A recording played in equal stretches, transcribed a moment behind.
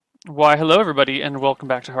Why, hello everybody, and welcome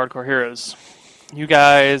back to Hardcore Heroes. You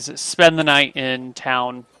guys spend the night in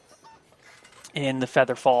town in the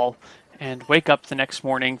Featherfall and wake up the next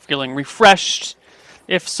morning feeling refreshed,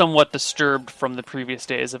 if somewhat disturbed from the previous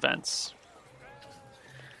day's events.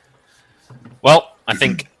 Well, I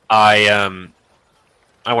think I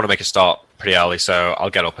want to make a start pretty early, so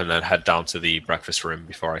I'll get up and then head down to the breakfast room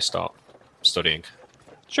before I start studying.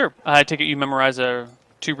 Sure, I take it you memorize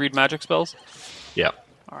two read magic spells? Yeah.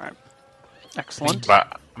 Alright. Excellent.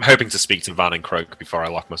 But I'm hoping to speak to Van and Croak before I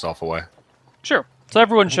lock myself away. Sure. So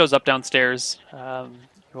everyone shows up downstairs.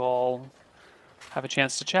 You all have a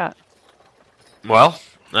chance to chat. Well,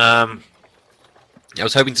 I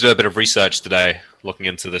was hoping to do a bit of research today, looking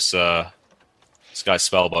into this guy's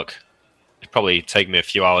spell book. It'd probably take me a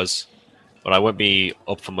few hours, but I won't be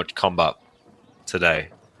up for much combat today.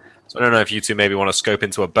 So I don't know if you two maybe want to scope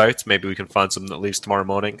into a boat. Maybe we can find something that leaves tomorrow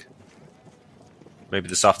morning. Maybe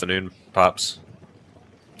this afternoon, perhaps.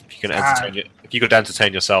 If you could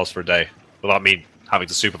entertain yourselves for a day, without me having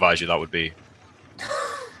to supervise you, that would be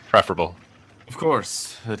preferable. Of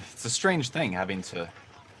course. It's a strange thing having to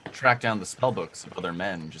track down the spell books of other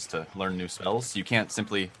men just to learn new spells. You can't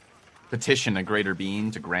simply petition a greater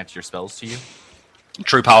being to grant your spells to you.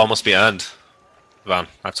 True power must be earned, Van.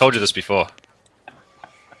 I've told you this before.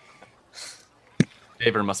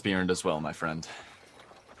 Favor must be earned as well, my friend.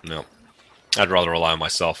 No. I'd rather rely on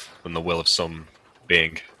myself than the will of some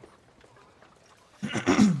being.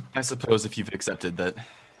 I suppose if you've accepted that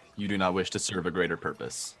you do not wish to serve a greater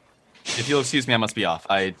purpose. If you'll excuse me, I must be off.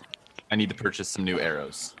 I need to purchase some new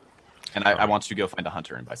arrows. And I want you to go find a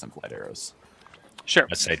hunter and buy some flight arrows. Sure.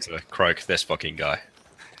 I'd say to Croak, this fucking guy.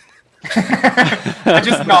 I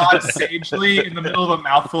just nod sagely in the middle of a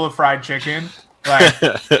mouthful of fried chicken. Like,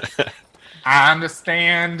 I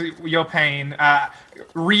understand your pain.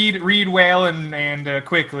 Read well and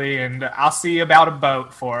quickly, and I'll see about a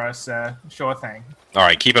boat for us. Sure thing. All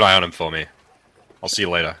right, keep an eye on him for me. I'll see you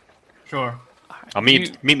later. Sure. I'll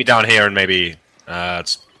meet me down here in maybe a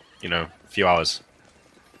few hours.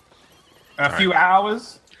 A few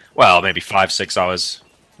hours? Well, maybe 5-6 hours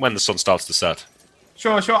when the sun starts to set.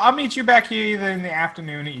 Sure. I'll meet you back here either in the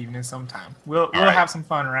afternoon or evening sometime. We'll right. have some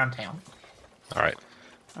fun around town. All right.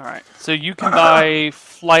 All right. So you can buy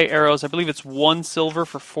flight arrows. I believe it's 1 silver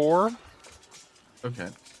for 4. Okay.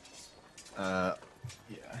 Yeah.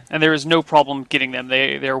 And there is no problem getting them.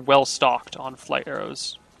 They're well stocked on flight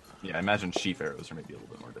arrows. Yeah, I imagine sheaf arrows are maybe a little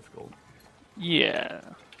bit more difficult. Yeah.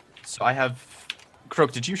 So I have...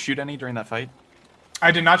 Croak, did you shoot any during that fight?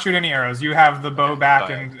 I did not shoot any arrows. You have the bow back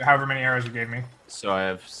Fine. and however many arrows you gave me. So I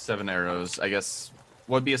have 7 arrows. I guess,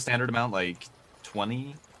 what would be a standard amount? Like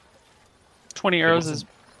 20? 20 arrows is,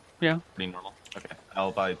 yeah. Pretty normal. Okay,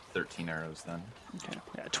 I'll buy 13 arrows then. Okay.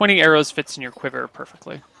 Yeah, 20 arrows fits in your quiver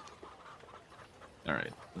perfectly. All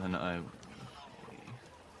right, then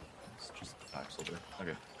it's just 5 silver.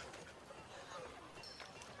 Okay.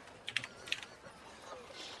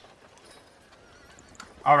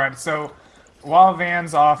 All right. So while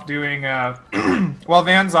Van's off doing the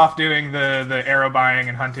arrow buying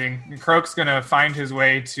and hunting, Croak's gonna find his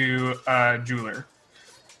way to a jeweler.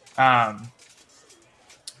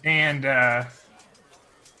 And I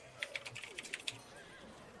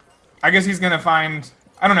guess he's gonna find.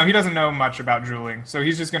 I don't know. He doesn't know much about jeweling, so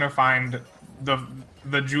he's just gonna find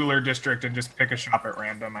the jeweler district and just pick a shop at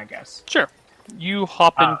random, I guess. Sure. You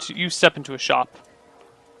step into a shop.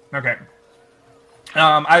 Okay.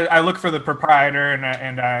 I look for the proprietor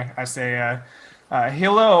and I say,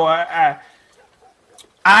 hello. I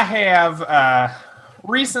have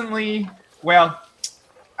recently. Well,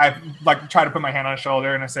 I like try to put my hand on his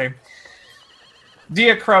shoulder and I say,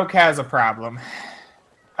 Dear Croak has a problem.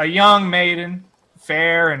 A young maiden,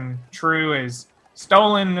 fair and true, has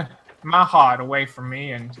stolen my heart away from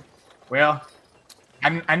me, and well,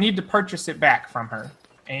 I need to purchase it back from her.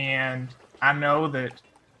 And I know that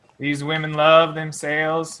these women love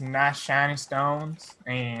themselves some nice shiny stones,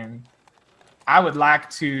 and I would like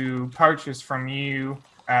to purchase from you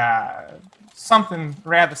something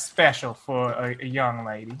rather special for a young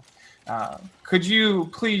lady. Could you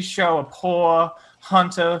please show a poor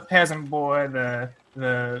hunter, peasant boy,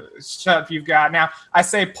 the stuff you've got? Now, I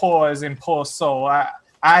say poor as in poor soul.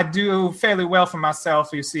 I do fairly well for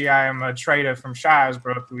myself. You see, I am a trader from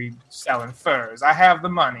Shiresbrook. We selling furs. I have the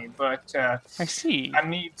money, but I see. I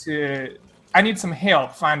need some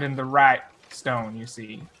help finding the right stone. You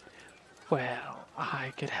see. Well,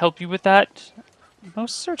 I could help you with that,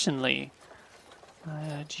 most certainly.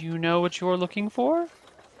 Do you know what you're looking for?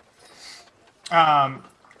 I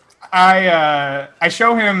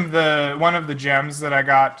show him one of the gems that I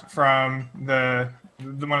got from the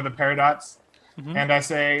one of the paradots, and I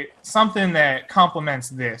say something that complements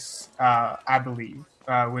this. I believe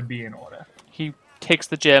would be in order. He takes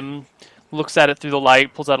the gem, looks at it through the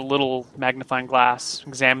light, pulls out a little magnifying glass,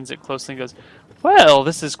 examines it closely, and goes, "Well,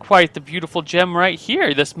 this is quite the beautiful gem right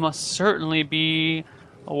here. This must certainly be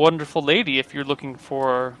a wonderful lady if you're looking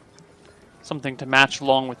for something to match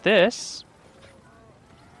along with this."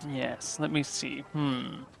 Yes, let me see.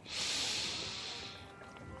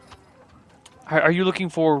 Are you looking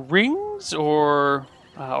for rings or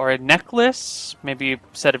a necklace? Maybe a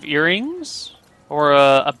set of earrings? Or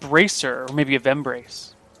a bracer? Or maybe a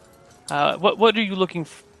vembrace? What are you looking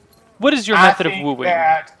for? What is your method of wooing?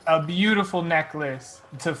 I think that a beautiful necklace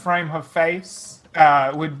to frame her face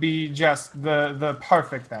would be just the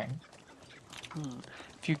perfect thing.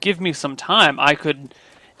 If you give me some time, I could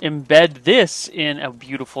embed this in a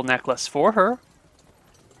beautiful necklace for her.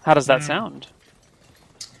 How does that sound?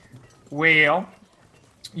 Well,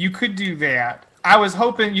 you could do that. I was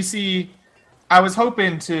hoping, I was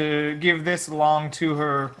hoping to give this along to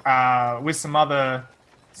her with some other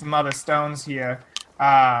stones here.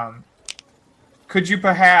 Could you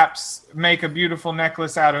perhaps make a beautiful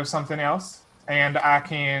necklace out of something else? And I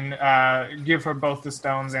can give her both the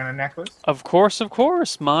stones and a necklace? Of course,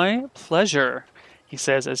 my pleasure, he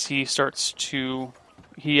says as he starts to...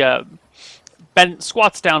 He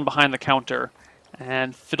squats down behind the counter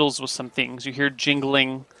and fiddles with some things. You hear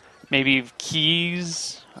jingling, maybe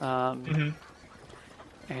keys, and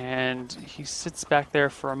he sits back there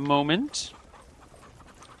for a moment.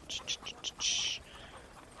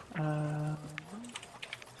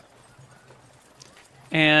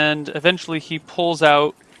 And eventually he pulls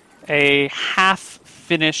out a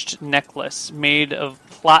half-finished necklace made of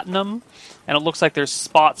platinum, and it looks like there's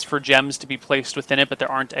spots for gems to be placed within it, but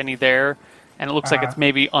there aren't any there. And it looks like it's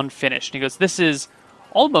maybe unfinished. And he goes, "This is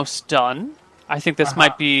almost done. I think this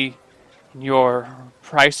might be in your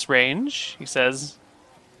price range," he says.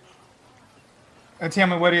 Tell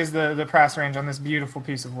me, what is the price range on this beautiful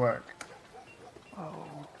piece of work?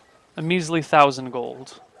 A measly 1,000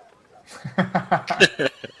 gold.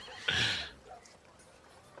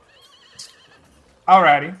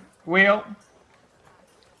 Alrighty. Well,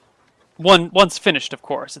 once finished, of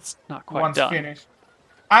course. It's not quite once done. finished.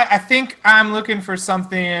 I think I'm looking for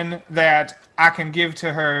something that I can give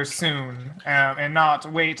to her soon, and not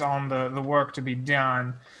wait on the work to be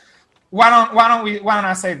done. Why don't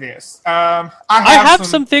I say this? I have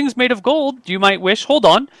some things made of gold you might wish. Hold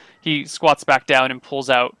on. He squats back down and pulls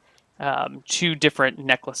out 2 different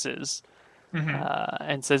necklaces,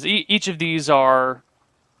 and says each of these are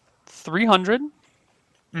 300.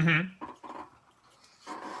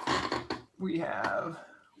 We have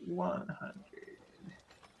 100.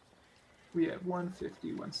 We have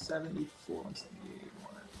 150, 174, 178,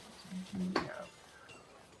 172. We have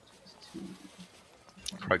 2.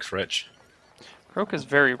 Croak's rich. Croak is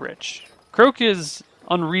very rich. Croak is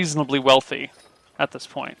unreasonably wealthy at this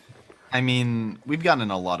point. I mean, we've gotten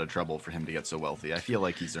in a lot of trouble for him to get so wealthy. I feel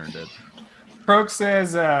like he's earned it. Croak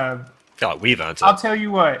says, I feel like we've earned it. I'll tell you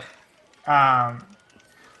what. I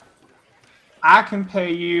can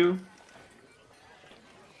pay you...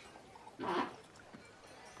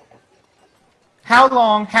 How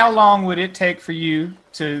long would it take for you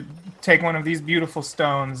to take one of these beautiful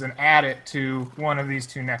stones and add it to one of these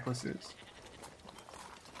 2 necklaces?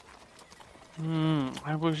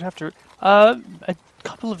 I would have to... a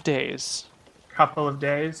couple of days. Couple of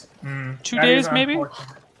days? 2 days, maybe?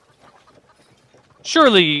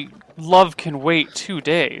 Surely love can wait 2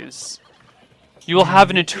 days. You will have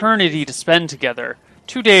an eternity to spend together.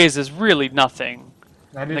 2 days is really nothing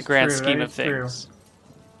in the grand scheme of things.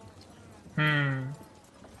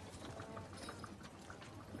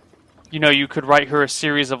 You know, you could write her a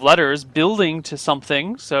series of letters building to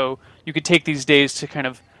something, so you could take these days to kind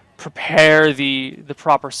of prepare the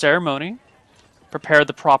proper ceremony, prepare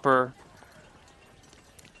the proper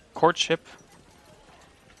courtship.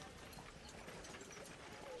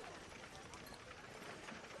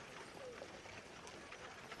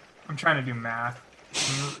 I'm trying to do math.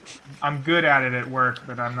 I'm good at it at work,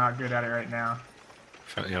 but I'm not good at it right now.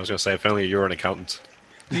 I was going to say, if only you're an accountant.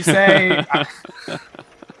 You say...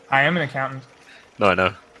 I am an accountant. No, I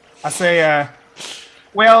know. I say,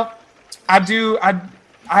 well, I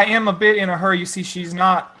am a bit in a hurry. You see, she's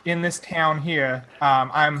not in this town here.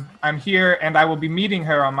 I'm here, and I will be meeting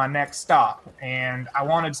her on my next stop. And I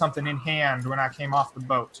wanted something in hand when I came off the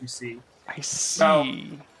boat, you see. I see. So,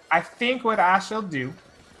 I think what I shall do...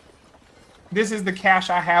 This is the cash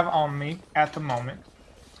I have on me at the moment.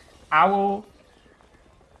 I will...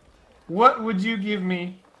 What would you give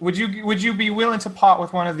me would you be willing to part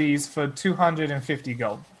with one of these for 250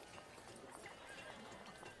 gold?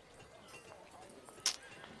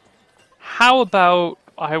 How about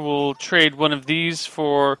I will trade one of these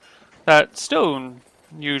for that stone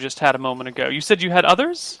you just had a moment ago? You said you had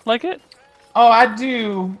others like it? Oh, I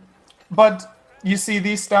do, but you see,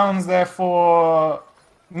 these stones, they're for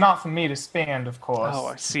not for me to spend, of course. Oh,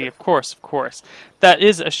 I see. Of course, of course. That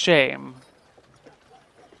is a shame.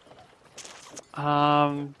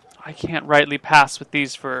 I can't rightly pass with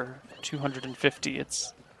these for 250.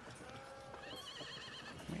 That's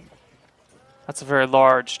a very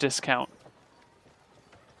large discount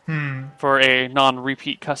for a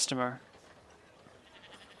non-repeat customer.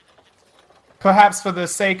 Perhaps for the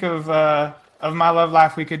sake of my love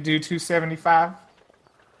life, we could do 275.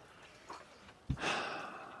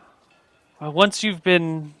 Well, once you've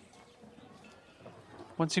been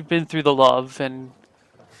through the love and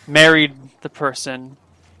married the person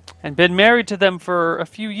and been married to them for a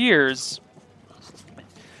few years,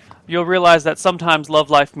 you'll realize that sometimes love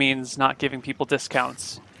life means not giving people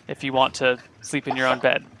discounts if you want to sleep in your own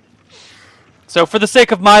bed. So for the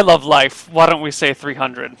sake of my love life, why don't we say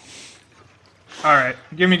 300? All right,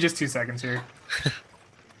 give me just 2 seconds here.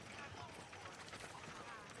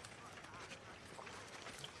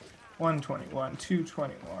 $121, $221,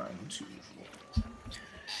 $2.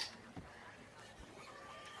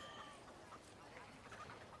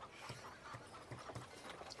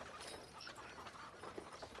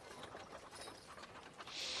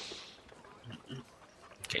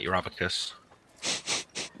 Get your abacus.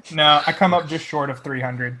 No, I come up just short of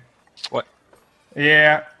 300. What?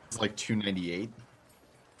 Yeah, It's like 298.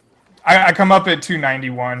 I come up at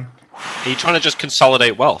 291. Are you trying to just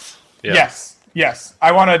consolidate wealth? Yeah. Yes.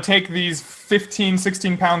 I want to take these 15,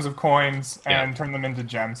 16 pounds of coins and Yeah. turn them into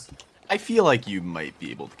gems. I feel like you might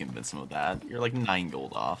be able to convince him of that. You're like 9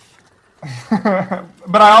 gold off.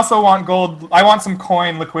 But I also want gold. I want some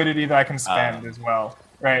coin liquidity that I can spend as well.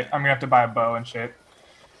 Right? I'm going to have to buy a bow and shit.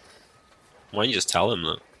 Why don't you just tell him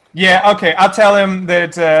that? Yeah, okay. I'll tell him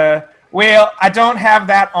that, well, I don't have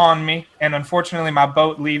that on me, and unfortunately my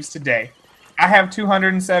boat leaves today. I have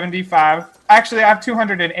 275. Actually, I have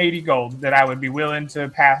 280 gold that I would be willing to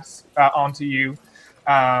pass on to you.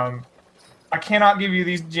 I cannot give you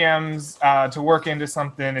these gems to work into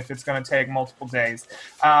something if it's going to take multiple days.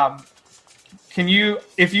 Can you,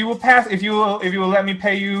 if you will let me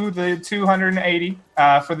pay you the 280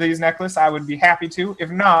 for these necklace, I would be happy to. If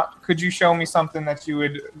not, could you show me something that you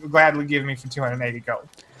would gladly give me for 280 gold?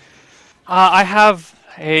 I have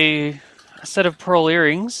a set of pearl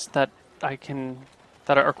earrings that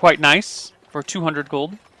are quite nice for 200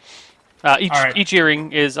 gold. Each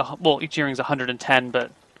earring is 110,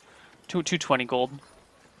 but 220 gold.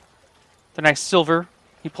 They're nice silver.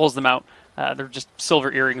 He pulls them out. They're just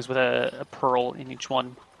silver earrings with a pearl in each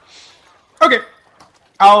one. Okay,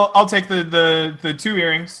 I'll take the 2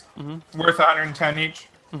 earrings worth 110 each.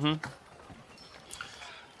 Mm-hmm.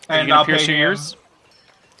 And I'll I'll pierce pay your him. ears.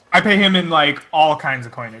 I pay him in like all kinds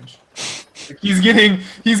of coinage. Like, he's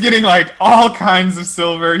getting like all kinds of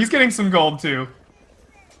silver. He's getting some gold too.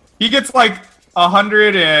 He gets like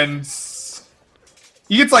 100 and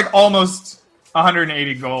he gets like almost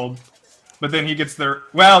 180 gold. But then he gets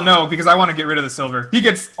no, because I want to get rid of the silver. He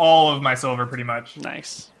gets all of my silver pretty much.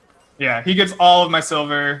 Nice. Yeah, he gets all of my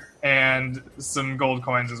silver and some gold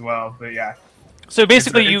coins as well. But yeah. So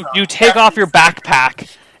basically, you take off your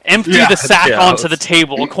backpack, empty Yeah. the sack Yeah, onto the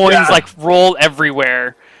table, coins like roll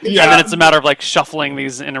everywhere, Yeah. and then it's a matter of like shuffling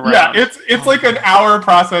these in around. Yeah, it's like an hour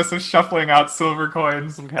process of shuffling out silver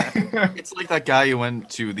coins. Okay. It's like that guy who went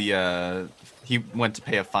to he went to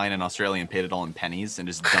pay a fine in Australia and paid it all in pennies and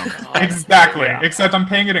just dumped it. Exactly. Yeah. Except I'm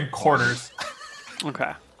paying it in quarters.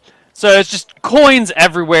 Okay. So it's just coins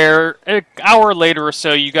everywhere. An hour later or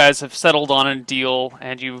so, you guys have settled on a deal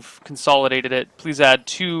and you've consolidated it. Please add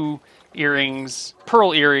 2 earrings,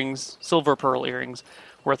 pearl earrings, silver pearl earrings,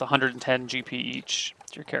 worth 110 GP each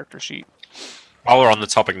to your character sheet. While we're on the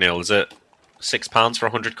topic, Neil, is it £6 for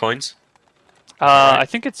 100 coins? I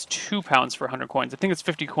think it's £2 for 100 coins. I think it's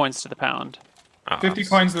 50 coins to the pound. 50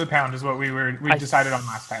 coins to the pound is what we decided on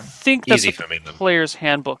last time. I think that's Easy what for me, the then. player's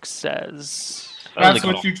handbook says. I only That's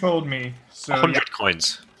got what you told me. So 100 yeah.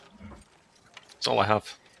 coins. That's all I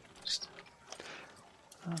have.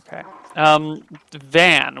 Okay.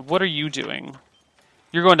 Van, what are you doing?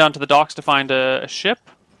 You're going down to the docks to find a ship?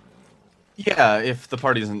 Yeah, if the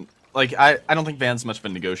party isn't like I don't think Van's much of a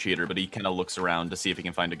negotiator, but he kind of looks around to see if he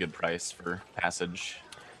can find a good price for passage.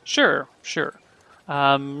 Sure.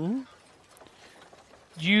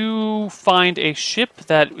 You find a ship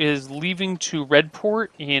that is leaving to Redport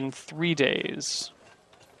in 3 days.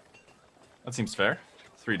 That seems fair.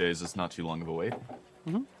 3 days is not too long of a wait.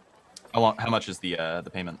 Mm-hmm. How much is the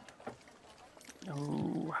payment?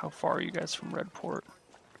 Oh, how far are you guys from Redport?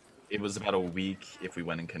 It was about a week if we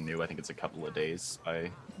went in canoe. I think it's a couple of days by.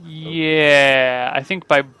 Yeah, I think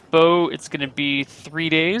by boat it's going to be 3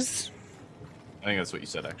 days. I think that's what you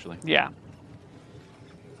said, actually. Yeah.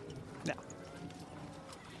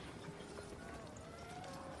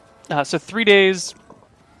 Yeah. So 3 days.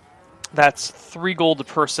 That's 3 gold a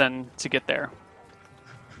person to get there.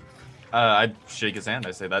 I'd shake his hand.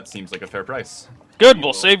 I say that seems like a fair price. Good.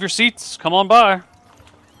 We'll save your seats. Come on by.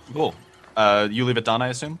 Cool. You leave at dawn, I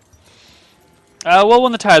assume? Well,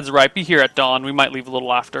 when the tide's right, be here at dawn. We might leave a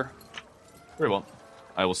little after. Very well.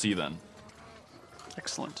 I will see you then.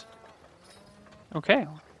 Excellent. Okay.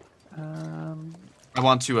 I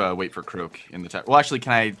want to wait for Croak in the tavern. Well, actually,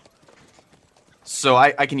 can I... So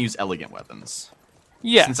I can use elegant weapons.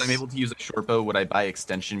 Yes. Since I'm able to use a short bow, would I by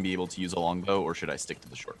extension be able to use a longbow, or should I stick to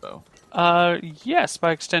the short bow? Yes, by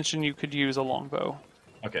extension you could use a longbow.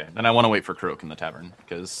 Okay, then I want to wait for Croak in the tavern,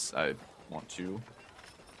 because I want to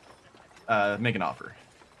make an offer.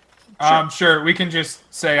 Sure. We can just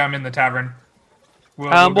say I'm in the tavern. We'll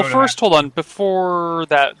Well, first, hold on. Before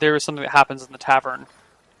that, there is something that happens in the tavern.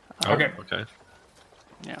 Okay. Okay.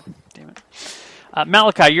 Yeah, damn it.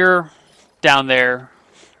 Malachi, you're down there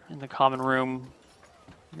in the common room,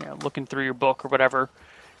 looking through your book or whatever,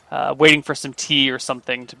 waiting for some tea or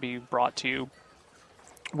something to be brought to you,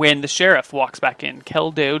 when the sheriff walks back in,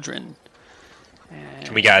 Keldeodrin.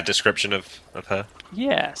 Can we get a description of her?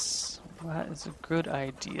 Yes, that is a good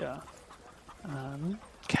idea.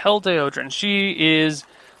 Keldeodrin, she is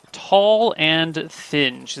tall and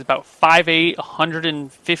thin. She's about 5'8",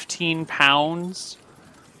 115 pounds.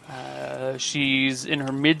 She's in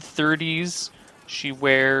her mid-30s. She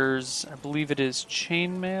wears, I believe it is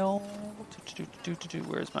chainmail.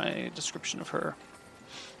 Where's my description of her?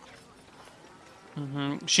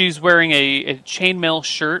 She's wearing a chainmail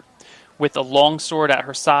shirt with a long sword at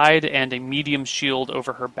her side and a medium shield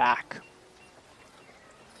over her back.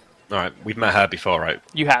 All right, we've met her before, right?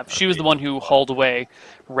 You have. She was the one who hauled away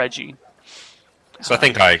Reggie. So I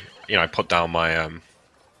think I put down my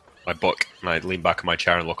my book and I lean back in my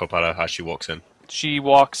chair and look up at her as she walks in. She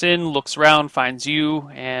walks in, looks around, finds you,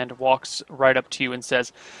 and walks right up to you and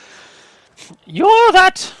says, "You're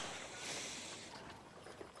that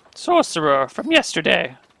sorcerer from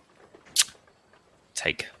yesterday."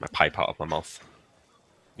 Take my pipe out of my mouth.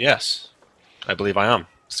 Yes, I believe I am.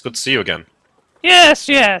 It's good to see you again. Yes,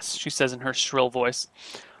 yes, she says in her shrill voice.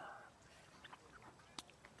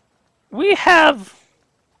 We have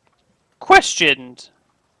questioned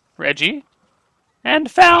Reggie and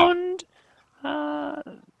found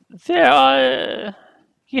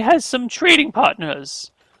he has some trading partners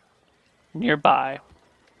nearby.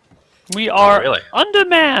 We are really?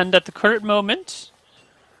 undermanned at the current moment.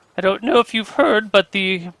 I don't know if you've heard, but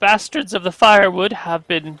the bastards of the firewood have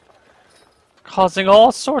been causing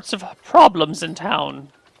all sorts of problems in town.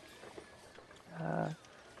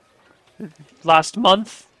 Last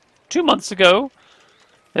month, 2 months ago,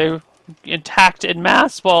 they attacked en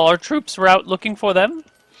masse while our troops were out looking for them.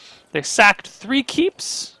 They sacked 3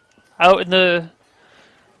 keeps out in the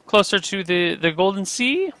closer to the Golden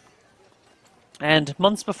Sea. And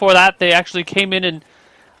months before that, they actually came in and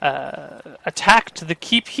attacked the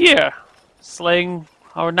keep here, slaying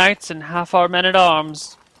our knights and half our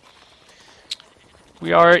men-at-arms.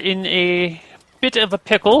 We are in a bit of a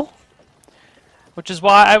pickle, which is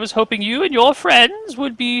why I was hoping you and your friends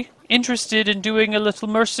would be interested in doing a little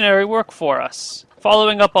mercenary work for us,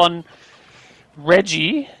 following up on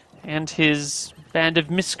Reggie and his band of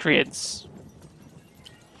miscreants.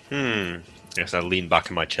 Yes, I lean back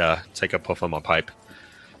in my chair, take a puff on my pipe,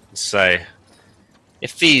 and say,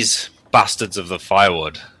 if these bastards of the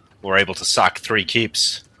firewood were able to sack 3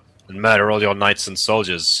 keeps and murder all your knights and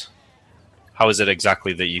soldiers, how is it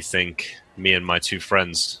exactly that you think me and my 2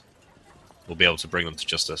 friends will be able to bring them to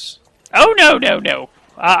justice? Oh, no.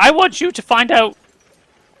 I want you to find out.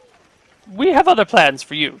 We have other plans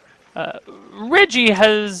for you. Reggie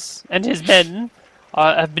and his men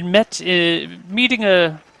have been meeting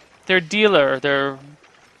their dealer, their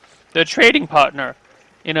trading partner,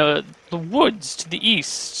 in the woods to the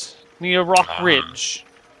east, near Rock Ridge.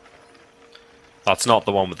 That's not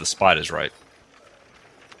the one with the spiders, right?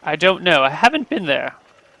 I don't know. I haven't been there.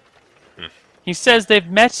 He says they've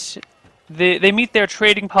met. They meet their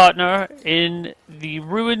trading partner in the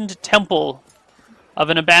ruined temple of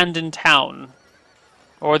an abandoned town,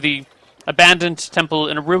 or the abandoned temple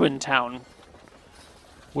in a ruined town.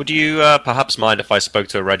 Would you perhaps mind if I spoke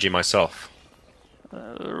to Reggie myself?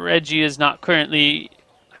 Reggie is not currently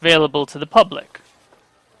available to the public.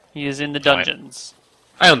 He is in the Right. dungeons.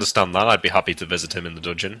 I understand that. I'd be happy to visit him in the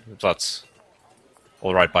dungeon, if that's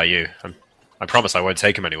all right by you. I promise I won't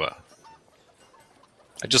take him anywhere.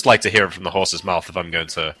 I'd just like to hear it from the horse's mouth if I'm going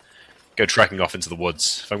to go trekking off into the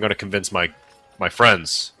woods. If I'm going to convince my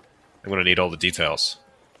friends, I'm going to need all the details.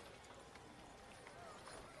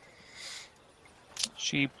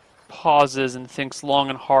 She pauses and thinks long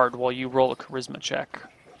and hard while you roll a charisma check.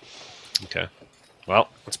 Okay. Well,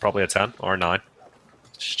 that's probably a 10 or a 9.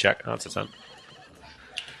 Just check. Oh, it's a 10.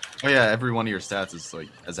 Oh yeah, every one of your stats is like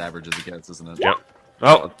as average as it gets, isn't it? Yep.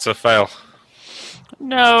 Oh, it's a fail.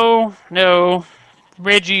 No.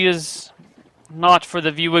 Reggie is not for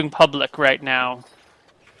the viewing public right now.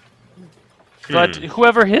 But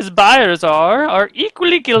whoever his buyers are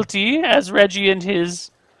equally guilty as Reggie and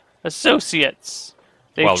his associates.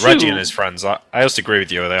 Well, Reggie and his friends, I also agree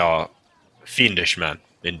with you, they are fiendish men,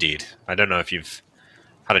 indeed. I don't know if you've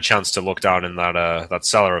had a chance to look down in that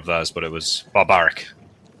cellar of theirs, but it was barbaric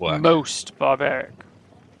work. Most barbaric.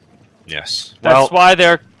 Yes. That's why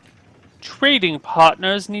their trading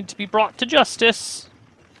partners need to be brought to justice.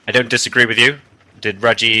 I don't disagree with you. Did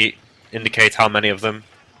Reggie indicate how many of them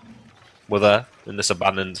were there in this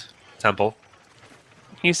abandoned temple?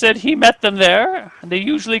 He said he met them there, and they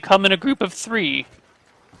usually come in a group of 3.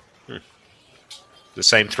 The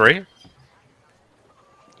same 3?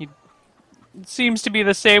 It seems to be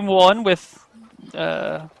the same one with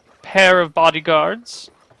a pair of bodyguards.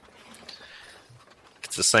 If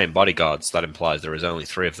it's the same bodyguards, that implies there is only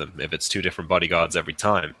 3 of them, if it's 2 different bodyguards every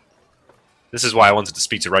time. This is why I wanted to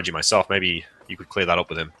speak to Reggie myself. Maybe you could clear that up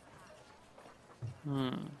with him.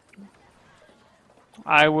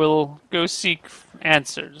 I will go seek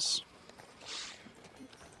answers.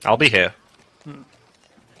 I'll be here.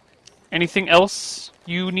 Anything else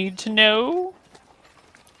you need to know?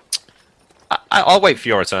 I'll wait for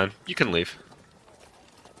your return. You can leave.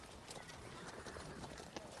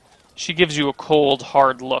 She gives you a cold,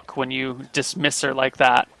 hard look when you dismiss her like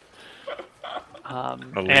that.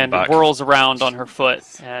 lean And back. whirls around on her foot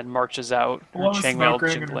and marches out, her Blows chainmail smoke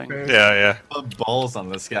ring in her jingling. face. Yeah. The balls on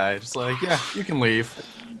this guy, just like, yeah, you can leave.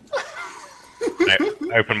 I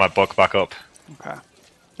open my book back up. Okay.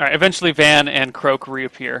 Alright, eventually Van and Croak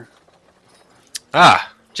reappear.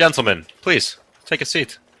 Ah, gentlemen, please, take a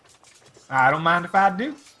seat. I don't mind if I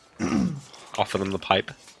do. Offer them the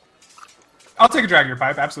pipe. I'll take a drag of your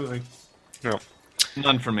pipe, absolutely. No.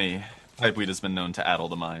 None for me. Pipeweed has been known to addle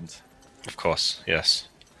the mind. Of course, yes.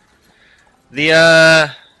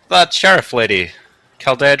 That sheriff lady,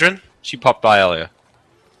 Caldadrin, she popped by earlier.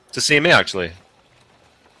 To see me, actually.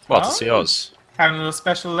 Well, to see Oh. us. Having a little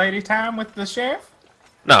special lady time with the sheriff?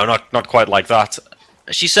 No, not quite like that.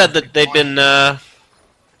 She said that they'd been,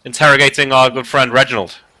 interrogating our good friend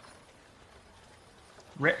Reginald.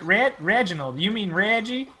 Reginald, you mean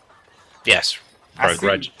Reggie? Yes, I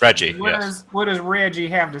see. Reggie, What yes. does Reggie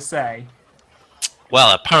have to say?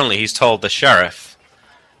 Well, apparently he's told the sheriff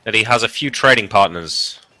that he has a few trading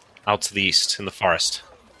partners out to the east in the forest,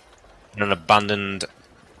 in an abandoned,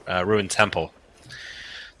 ruined temple.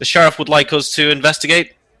 The sheriff would like us to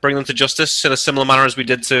investigate, bring them to justice in a similar manner as we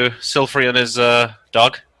did to Silfrey and his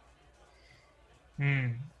dog.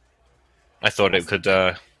 I thought it could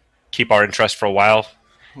keep our interest for a while.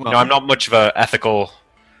 Well, I'm not much of a ethical...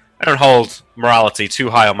 I don't hold morality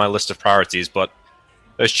too high on my list of priorities, but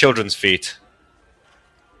those children's feet...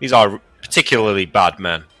 These are particularly bad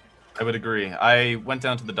men. I would agree. I went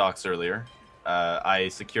down to the docks earlier. I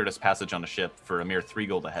secured us passage on a ship for a mere 3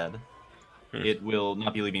 gold ahead. It will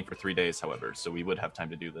not be leaving for 3 days, however, so we would have time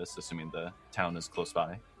to do this, assuming the town is close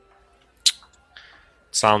by.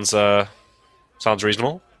 Sounds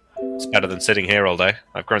reasonable. It's better than sitting here all day.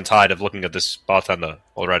 I've grown tired of looking at this bartender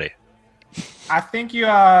already. I think you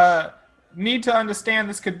need to understand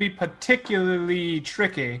this could be particularly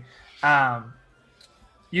tricky.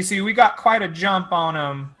 You see, we got quite a jump on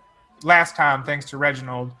him last time, thanks to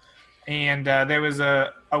Reginald. And there was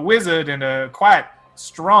a wizard and a quite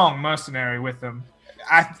strong mercenary with them.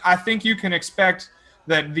 I think you can expect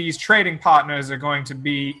that these trading partners are going to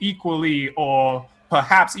be equally or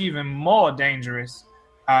perhaps even more dangerous.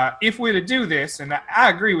 If we're to do this, and I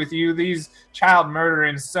agree with you, these child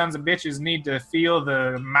murdering sons of bitches need to feel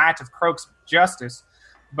the might of Croak's justice.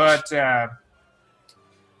 But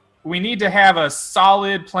we need to have a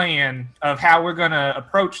solid plan of how we're going to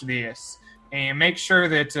approach this and make sure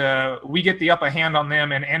that we get the upper hand on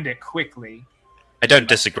them and end it quickly. I don't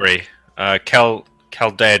disagree.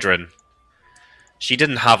 Caldadrin, she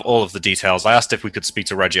didn't have all of the details. I asked if we could speak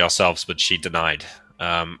to Reggie ourselves, but she denied.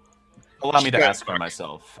 Allow me to ask for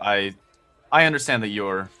myself. I understand that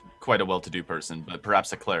you're quite a well-to-do person, but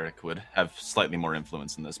perhaps a cleric would have slightly more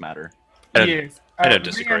influence in this matter. Yes. I don't Leon,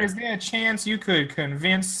 disagree. is there a chance you could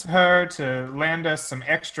convince her to lend us some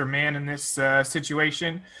extra men in this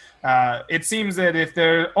situation? It seems that if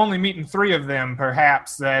they're only meeting 3 of them,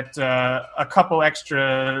 perhaps that a couple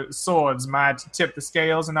extra swords might tip the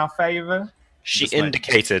scales in our favor. She This might-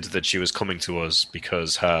 indicated that she was coming to us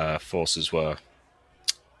because her forces were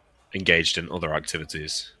engaged in other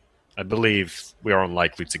activities. I believe we are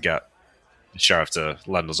unlikely to get the sheriff to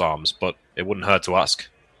lend us arms, but it wouldn't hurt to ask.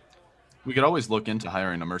 We could always look into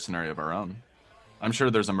hiring a mercenary of our own. I'm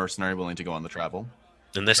sure there's a mercenary willing to go on the travel.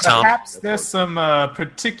 In this town, Perhaps there's some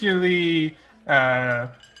particularly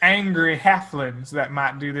angry halflings that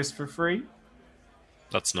might do this for free.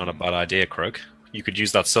 that's not a bad idea, Croak. You could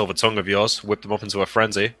use that silver tongue of yours, whip them up into a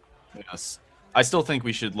frenzy. Yes. I still think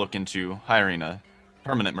we should look into hiring a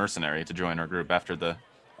permanent mercenary to join our group after the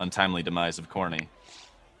untimely demise of Corny.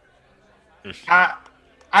 I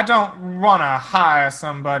don't want to hire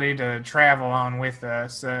somebody to travel on with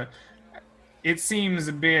us. It seems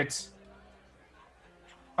a bit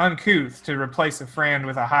uncouth to replace a friend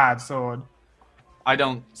with a hired sword. I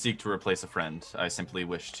don't seek to replace a friend. I simply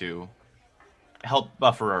wish to help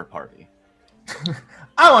buffer our party.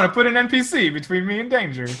 I want to put an NPC between me and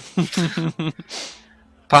danger.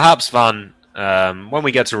 Perhaps, Van, when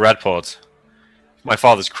we get to Redport, if my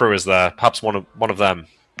father's crew is there, perhaps one of them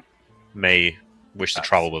may wish to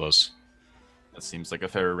travel with us. That seems like a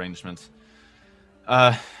fair arrangement.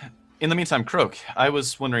 In the meantime, Croak, I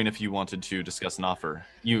was wondering if you wanted to discuss an offer.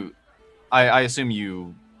 I assume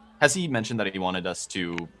you... Has he mentioned that he wanted us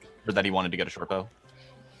to... Or that he wanted to get a short bow?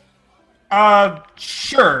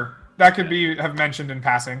 Sure. That could have mentioned in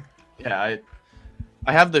passing. Yeah,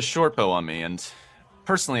 I have the short bow on me, and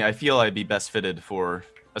personally, I feel I'd be best fitted for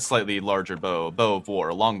a slightly larger bow of war,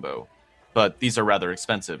 a longbow. But these are rather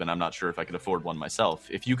expensive, and I'm not sure if I could afford one myself.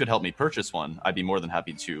 If you could help me purchase one, I'd be more than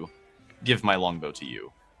happy to give my longbow to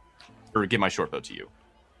you. Or give my short bow to you.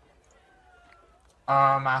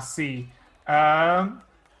 I see.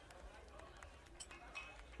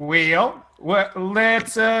 Well,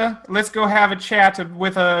 let's go have a chat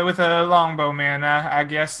with a longbow man. I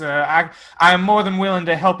guess I am more than willing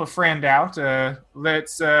to help a friend out.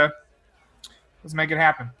 Let's make it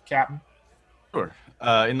happen, Captain. Sure.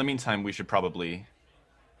 In the meantime, we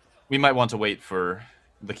might want to wait for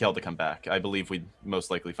the Kell to come back. I believe we'd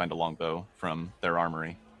most likely find a longbow from their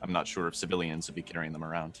armory. I'm not sure if civilians would be carrying them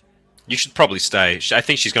around. You should probably stay. I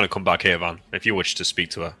think she's going to come back here, Van. If you wish to speak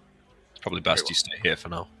to her, it's probably best you stay here for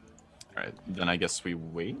now. Alright, then I guess we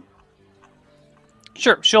wait?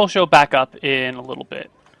 Sure, she'll show back up in a little bit.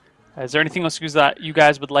 Is there anything else that you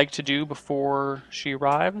guys would like to do before she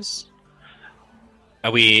arrives?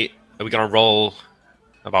 Are we going to roll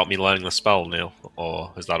about me learning the spell, Neil?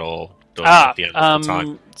 Or is that all done at the end of the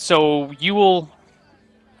time? So you will...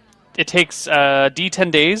 It takes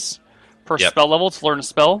D10 days per spell level to learn a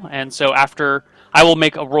spell, and so after... I will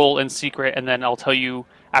make a roll in secret, and then I'll tell you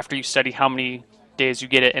after you study how many days you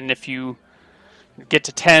get it, and if you get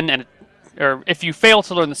to 10, or if you fail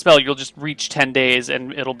to learn the spell, you'll just reach 10 days,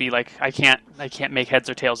 and it'll be like, I can't make heads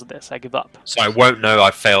or tails of this. I give up. So I won't know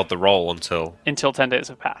I failed the roll until 10 days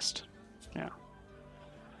have passed. Yeah.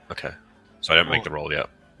 Okay. So I don't make the roll yet.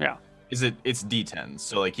 Yeah. It's D10,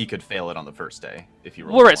 so like he could fail it on the first day if you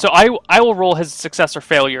roll. Well, right. So I will roll his success or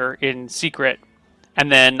failure in secret,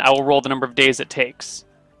 and then I will roll the number of days it takes,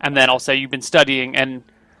 and then I'll say you've been studying, and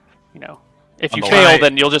if you fail,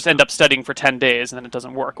 then you'll just end up studying for 10 days, and then it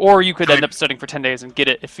doesn't work. Or you could end up studying for 10 days and get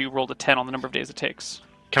it if you rolled a 10 on the number of days it takes.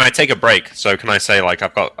 Can I take a break? So can I say like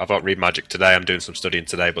I've got read magic today, I'm doing some studying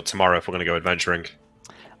today, but tomorrow if we're going to go adventuring,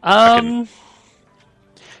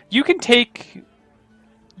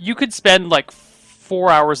 you could spend like 4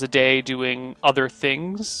 hours a day doing other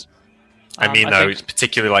things. I mean,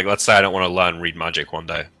 particularly like let's say I don't want to learn read magic one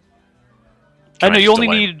day. I know you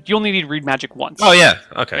only need read magic once. Oh yeah,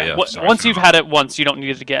 okay, yeah. Once you've had it once, you don't need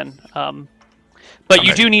it again. But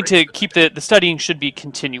you do need to keep the studying should be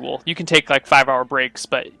continual. You can take like 5-hour breaks,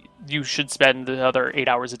 but you should spend the other 8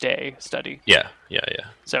 hours a day study. Yeah.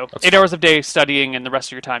 So That's 8 fine. hours of day studying, and the rest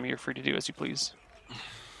of your time you're free to do as you please.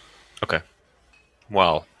 Okay.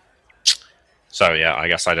 Well, so yeah, I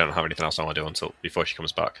guess I don't have anything else I want to do before she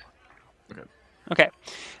comes back. Okay.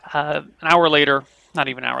 An hour later, not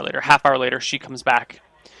even an hour later, half hour later, she comes back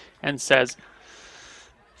and says,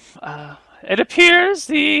 it appears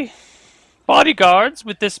the bodyguards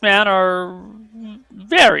with this man are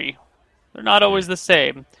they're not always the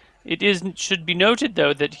same. Should be noted,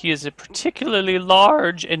 though, that he is a particularly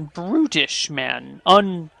large and brutish man,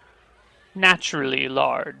 naturally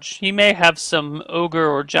large. He may have some ogre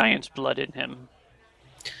or giant blood in him.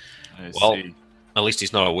 I Well, see. at least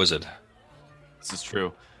he's not a wizard. This is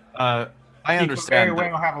true. I He could very understand that,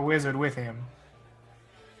 well have a wizard with him.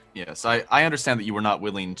 yes, I understand that you were not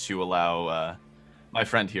willing to allow my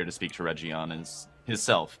friend here to speak to Region as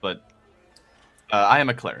himself, but I am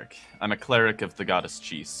a cleric. I'm a cleric of the goddess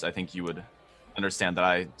Cheese. I think you would understand that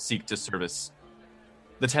I seek to service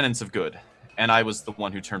the tenants of good, and I was the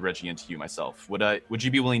one who turned Reggie into you myself. Would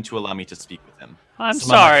you be willing to allow me to speak with him? I'm Some of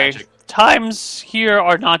my sorry. magic- Times here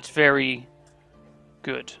are not very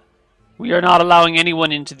good. We are not allowing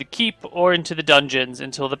anyone into the keep or into the dungeons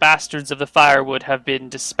until the bastards of the firewood have been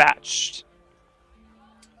dispatched.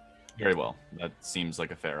 Very well. That seems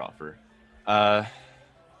like a fair offer. On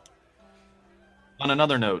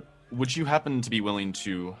another note, would you happen to be willing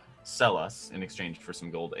to sell us, in exchange for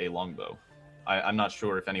some gold, a longbow? I'm not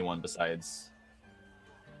sure if anyone besides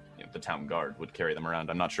the town guard would carry them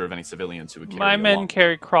around. I'm not sure of any civilians who would carry My a men longbow.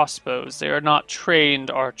 carry crossbows. They are not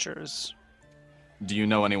trained archers. Do you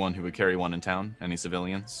know anyone who would carry one in town? Any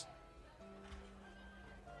civilians?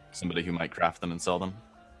 Somebody who might craft them and sell them?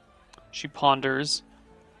 She ponders.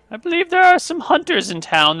 I believe there are some hunters in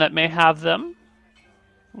town that may have them.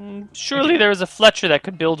 Surely there is a Fletcher that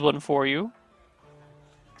could build one for you.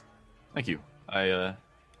 Thank you. I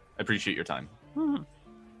appreciate your time.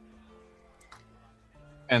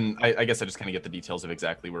 And I guess I just kind of get the details of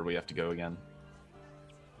exactly where we have to go again.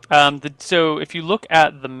 So if you look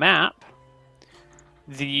at the map,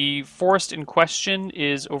 the forest in question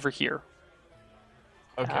is over here.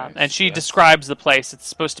 Okay. And so she that's- describes the place. It's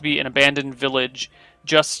supposed to be an abandoned village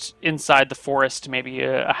just inside the forest, maybe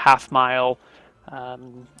a half mile, a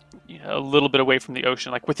little bit away from the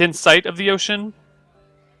ocean, like within sight of the ocean.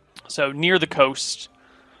 So near the coast,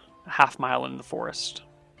 a half mile in the forest.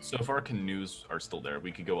 So if our canoes are still there,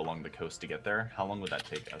 we could go along the coast to get there. How long would that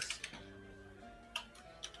take us?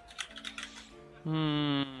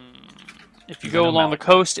 If you Is go it a along the mountain?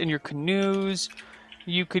 coast in your canoes,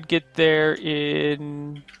 you could get there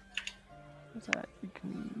in. What's that?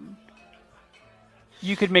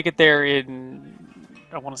 You could make it there in,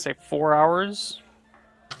 I want to say, 4 hours.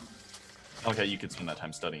 Okay, you could spend that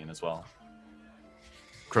time studying as well.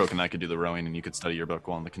 Croak and I could do the rowing, and you could study your book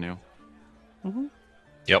while in the canoe.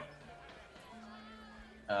 Yep.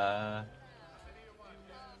 I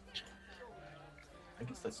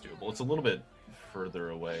guess that's doable. It's a little bit further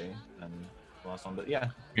away than the last one, but yeah,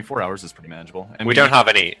 4 hours is pretty manageable. And We don't have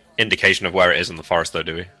any indication of where it is in the forest, though,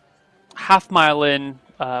 do we? Half mile in,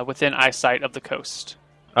 within eyesight of the coast.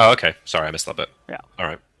 Oh, okay. Sorry, I missed that bit. Yeah. All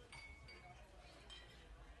right.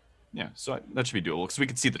 Yeah, so that should be doable because we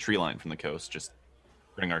could see the tree line from the coast. Just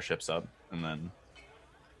bring our ships up, and then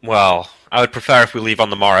Well, I would prefer if we leave on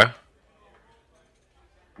the morrow.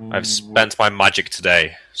 I've spent my magic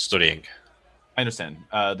today studying. I understand.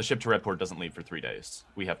 The ship to Redport doesn't leave for 3 days.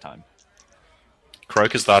 We have time.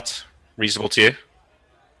 Croak, is that reasonable to you?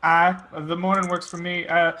 The morning works for me.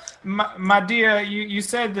 My dear, you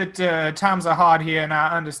said that times are hard here, and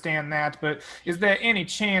I understand that, but is there any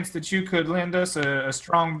chance that you could lend us a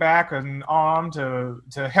strong back, an arm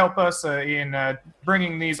to help us in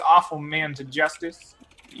bringing these awful men to justice?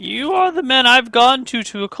 You are the men I've gone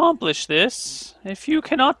to accomplish this. If you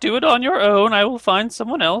cannot do it on your own, I will find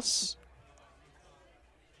someone else.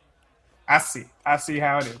 I see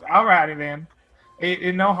how it is. Alrighty then.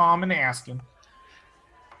 It no harm in asking.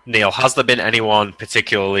 Neil, has there been anyone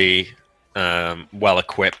particularly well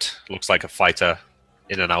equipped, looks like a fighter,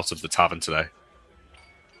 in and out of the tavern today?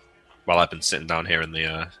 While I've been sitting down here in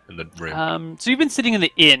the room. So you've been sitting in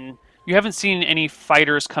the inn. You haven't seen any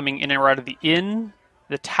fighters coming in or out of the inn.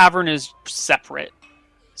 The tavern is separate.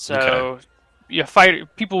 So Okay.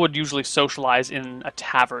 people would usually socialize in a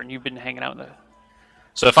tavern. You've been hanging out in the...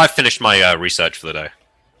 So if I finished my research for the day,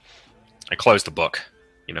 I close the book,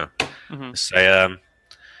 say,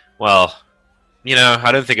 well,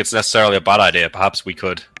 I don't think it's necessarily a bad idea. Perhaps we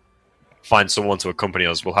could find someone to accompany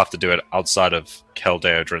us. We'll have to do it outside of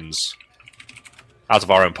Keldeodrin's, out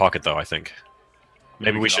of our own pocket, though, I think.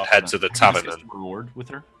 Maybe we should offer head them- to the Can we tavern discuss and... the reward with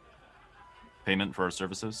her. Payment for our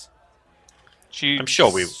services. I'm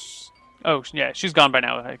sure we... Oh, yeah, she's gone by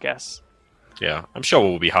now, I guess. Yeah, I'm sure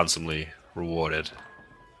we'll be handsomely rewarded.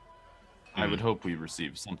 I would hope we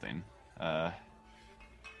receive something.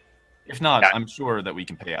 If not, Yeah. I'm sure that we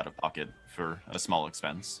can pay out of pocket for a small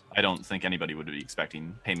expense. I don't think anybody would be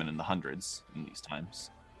expecting payment in the hundreds in these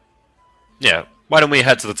times. Yeah, why don't we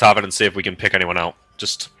head to the tavern and see if we can pick anyone out?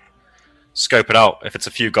 Just scope it out. If it's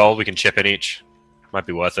a few gold, we can chip in each. Might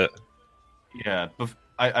be worth it. Yeah,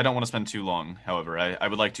 I don't want to spend too long, however. I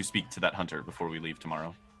would like to speak to that hunter before we leave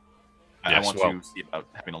tomorrow. I Yes, want well. to see about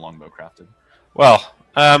having a longbow crafted. Well,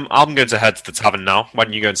 I'm going to head to the tavern now. Why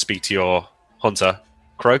don't you go and speak to your hunter?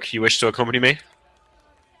 Croak, you wish to accompany me?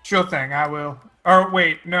 Sure thing, I will. Or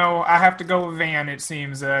wait, no, I have to go with Van. It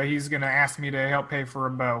seems he's gonna ask me to help pay for a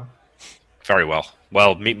bow. Very well.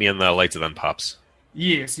 Well, meet me in there later then, perhaps.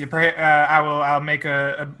 Yes, I will. I'll make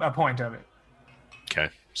a point of it. Okay.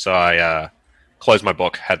 So I close my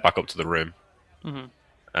book, head back up to the room,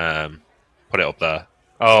 Mm-hmm. put it up there.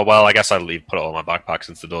 Oh well, I guess I put it all in my backpack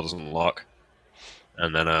since the door doesn't lock,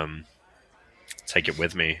 and then take it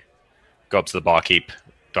with me. Go up to the barkeep.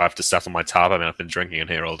 Do I have to settle my tab? I mean, I've been drinking in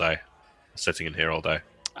here all day, sitting in here all day.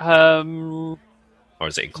 Or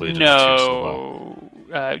is it included? In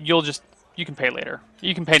the 2 silver? You can pay later.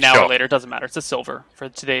 You can pay now Sure. or later. It doesn't matter. It's a silver for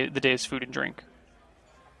the day's food and drink.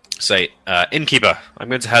 Say, innkeeper, I'm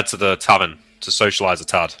going to head to the tavern to socialize a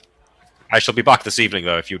tad. I shall be back this evening,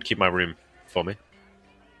 though, if you would keep my room for me.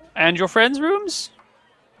 And your friends' rooms?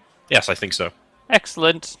 Yes, I think so.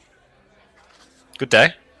 Excellent. Good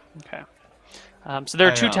day. Okay. So there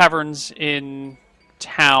are two taverns in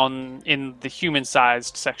town, in the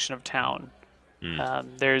human-sized section of town.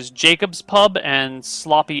 There's Jacob's Pub and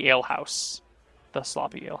Sloppy Ale House. The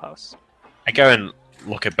Sloppy Ale House. I go and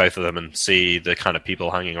look at both of them and see the kind of people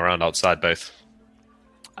hanging around outside both.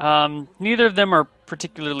 Neither of them are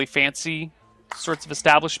particularly fancy sorts of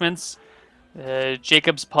establishments.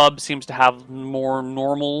 Jacob's Pub seems to have more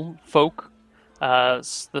normal folk. The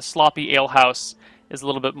Sloppy Ale House is a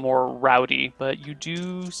little bit more rowdy, but you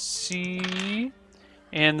do see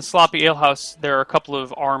in the Sloppy Ale House there are a couple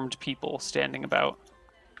of armed people standing about.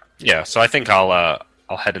 Yeah, so I think I'll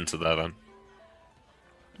head into there then.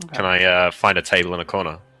 Okay. Can I find a table in a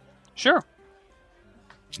corner? Sure.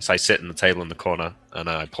 So I sit in the table in the corner and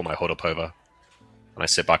I pull my hood up over and I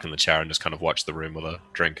sit back in the chair and just kind of watch the room with a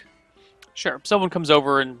drink. Sure. Someone comes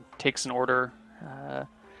over and takes an order.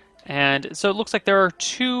 And so it looks like there are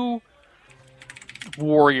two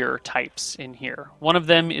warrior types in here. One of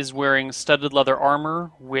them is wearing studded leather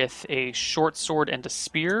armor with a short sword and a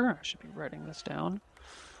spear. I should be writing this down.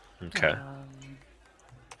 Okay.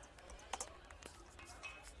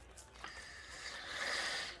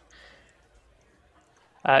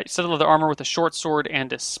 Studded leather armor with a short sword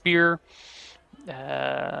and a spear.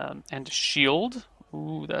 And a shield.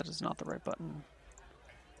 Ooh, that is not the right button.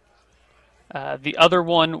 The other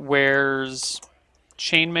one wears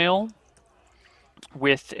chainmail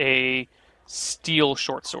with a steel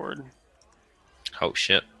short sword. Oh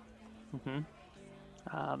shit.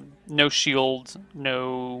 No shield,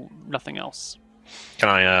 nothing else. Can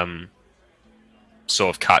I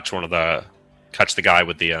sort of catch the guy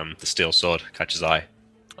with the steel sword, catch his eye,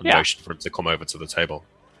 and Yeah. motion for him to come over to the table?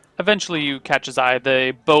 Eventually you catch his eye.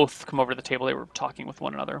 They both come over to the table. They were talking with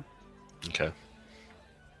one another. Okay.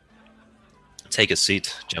 Take a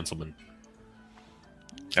seat, gentlemen.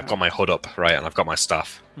 I've got my hood up, right, and I've got my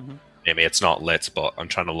staff. Maybe it's not lit, but I'm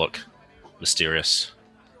trying to look mysterious.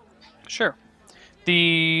 Sure.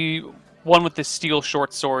 The one with the steel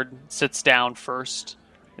short sword sits down first.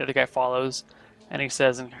 The other guy follows, and he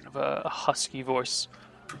says in kind of a husky voice,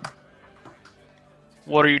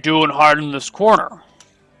 "What are you doing hiding in this corner?"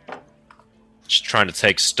 Just trying to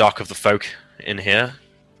take stock of the folk in here.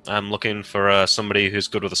 I'm looking for somebody who's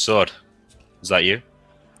good with a sword. Is that you?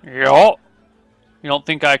 Yeah. You don't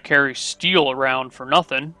think I carry steel around for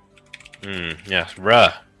nothing? Yeah,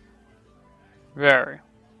 rare. Very.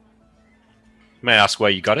 May I ask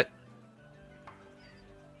where you got it?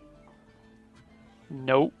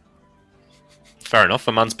 Nope. Fair enough,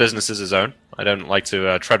 a man's business is his own. I don't like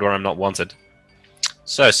to tread where I'm not wanted.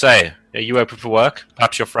 So, say, are you open for work?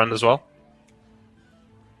 Perhaps your friend as well?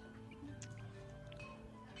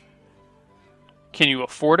 Can you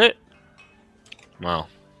afford it? Well,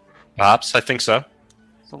 perhaps, I think so.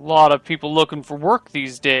 There's a lot of people looking for work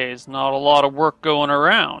these days. Not a lot of work going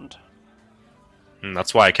around.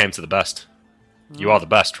 That's why I came to the best. You are the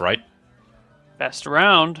best, right? Best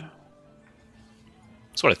around.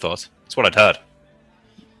 That's what I thought. That's what I'd heard.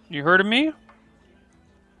 You heard of me?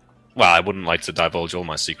 Well, I wouldn't like to divulge all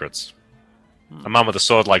my secrets. A man with a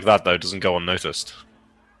sword like that, though, doesn't go unnoticed.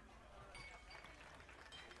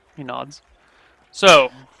 He nods.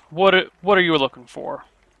 So, what are you looking for?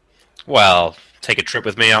 Well, take a trip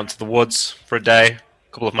with me out into the woods for a day.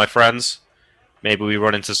 A couple of my friends. Maybe we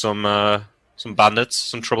run into some bandits,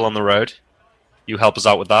 some trouble on the road. You help us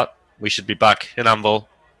out with that. We should be back in Anvil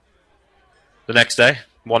the next day.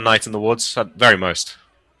 One night in the woods, at very most.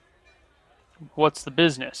 What's the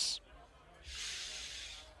business?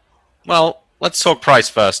 Well, let's talk price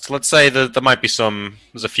first. Let's say that there might be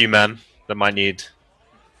there's a few men that might need,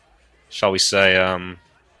 shall we say,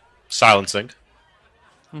 silencing.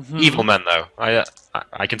 Mhm. Evil men, though.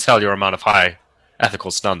 I can tell you're a man of high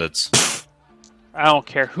ethical standards. I don't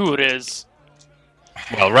care who it is.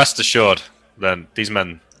 Well, rest assured, then, these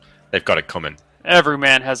men, they've got it coming. Every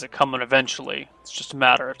man has it coming eventually. It's just a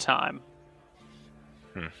matter of time.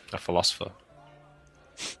 A philosopher.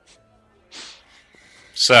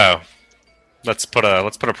 So, let's put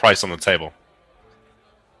a price on the table.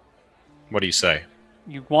 What do you say?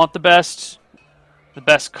 You want the best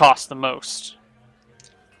costs the most.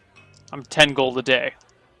 I'm 10 gold a day.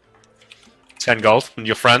 10 gold. And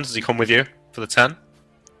your friend, does he come with you for the 10?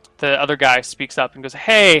 The other guy speaks up and goes,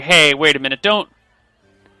 Hey, wait a minute, don't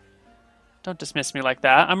dismiss me like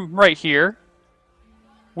that. I'm right here.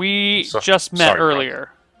 We just met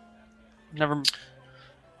earlier. Never.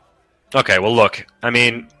 Okay, well look, I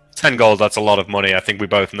mean, 10 gold, that's a lot of money. I think we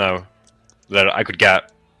both know that I could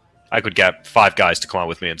get 5 guys to come out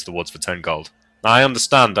with me into the woods for 10 gold. Now, I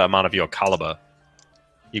understand that a man of your caliber.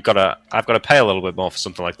 I've got to pay a little bit more for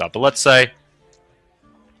something like that. But let's say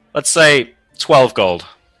 12 gold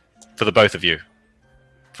for the both of you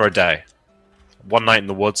for a day. One night in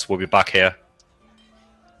the woods, we'll be back here.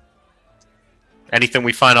 Anything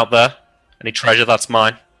we find out there, any treasure, that's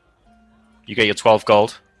mine. You get your 12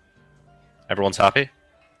 gold. Everyone's happy?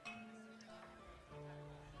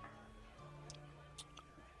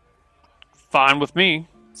 Fine with me,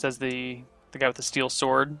 says the guy with the steel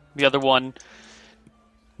sword. The other one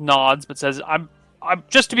nods, but says, I'm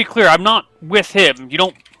just to be clear, I'm not with him.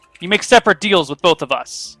 You make separate deals with both of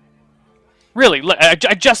us. Really, I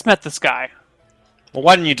just met this guy. Well,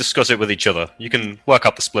 why don't you discuss it with each other? You can work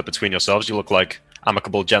out the split between yourselves. You look like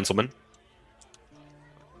amicable gentlemen.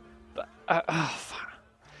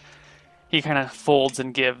 He kind of folds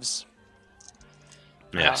and gives.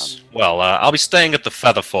 Yes. Well, I'll be staying at the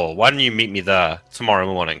Featherfall. Why don't you meet me there tomorrow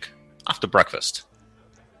morning, after breakfast?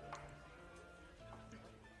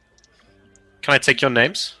 Can I take your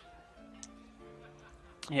names?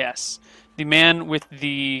 Yes. The man with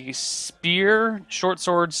the spear, short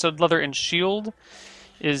sword, stud leather, and shield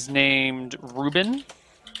is named Reuben.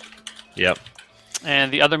 Yep.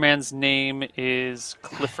 And the other man's name is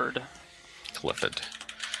Clifford. Clifford.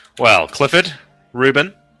 Well, Clifford,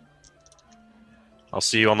 Reuben, I'll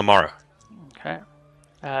see you on the morrow. Okay.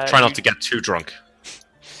 Try not to get too drunk.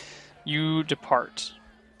 You depart.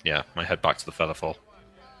 Yeah, I head back to the Featherfall.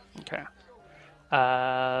 Okay.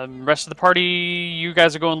 Rest of the party, you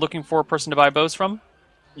guys are going looking for a person to buy bows from?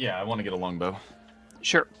 Yeah, I want to get a longbow.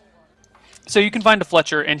 Sure. So you can find a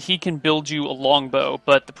Fletcher, and he can build you a longbow,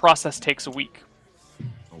 but the process takes a week.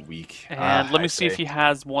 A week. And let me see if he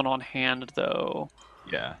has one on hand, though.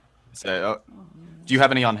 Yeah. So, do you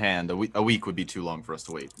have any on hand? A week would be too long for us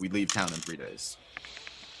to wait. We leave town in 3 days.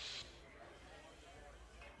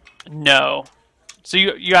 No. So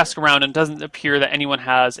you ask around, and it doesn't appear that anyone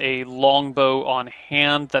has a longbow on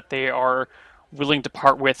hand that they are willing to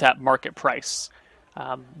part with at market price.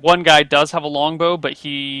 One guy does have a longbow, but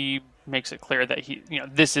he makes it clear that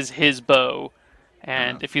this is his bow,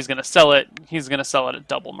 and if he's going to sell it, he's going to sell it at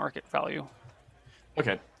double market value.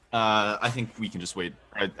 Okay. I think we can just wait.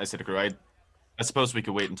 I said to crew, I suppose we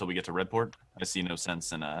could wait until we get to Redport. I see no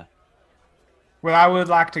sense in Well, I would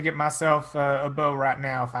like to get myself a bow right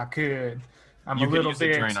now if I could. I'm you a could little use it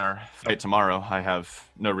bit. during our fight tomorrow. I have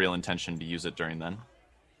no real intention to use it during then.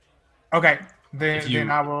 Okay,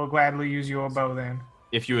 then I will gladly use your bow then.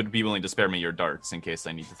 If you would be willing to spare me your darts in case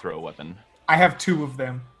I need to throw a weapon, I have 2 of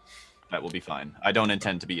them. that will be fine. I don't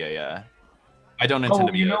intend to be a.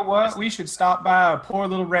 You know what? We should stop by a poor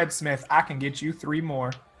little red smith. I can get you 3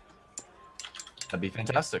 more. That'd be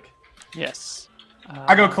fantastic. Yes.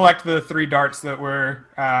 I go collect the 3 darts that were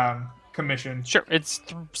commissioned. Sure, it's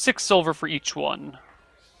 6 silver for each one.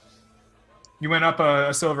 You went up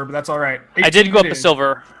a silver, but that's all right. I did go up a is.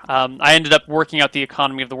 silver. I ended up working out the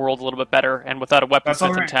economy of the world a little bit better, and without a weaponsmith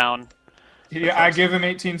in right. town. Yeah, I give him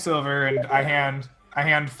 18 silver, and I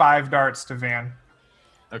hand 5 darts to Van.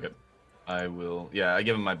 Okay. I will. Yeah, I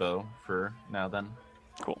give him my bow for now. Then.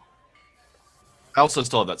 Cool. I also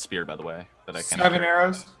still have that spear, by the way, that I can. 7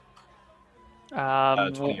 arrows.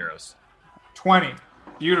 20 arrows. 20.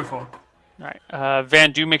 Beautiful. All right,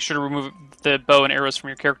 Van, do make sure to remove the bow and arrows from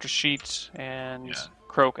your character sheet, and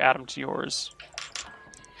Croak, add them to yours,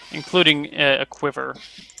 including a quiver.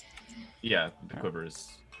 Yeah, the quiver is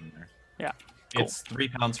in there. Yeah, cool. It's 3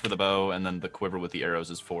 pounds for the bow, and then the quiver with the arrows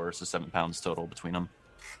is 4, so 7 pounds total between them.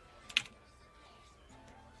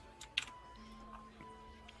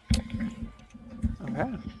 Okay.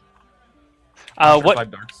 What?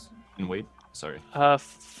 5 darts in weight. Sorry.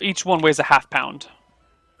 Each one weighs a half pound.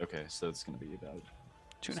 Okay, so it's going to be about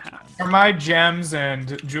 2.5. Are my gems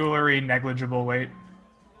and jewelry negligible weight?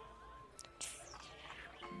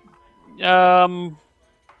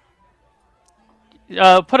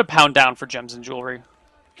 Put a pound down for gems and jewelry.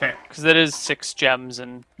 Okay. Because that is 6 gems,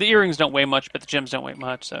 and the earrings don't weigh much, but the gems don't weigh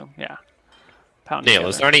much, so yeah. Pound Neil, together.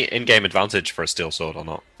 is there any in-game advantage for a steel sword or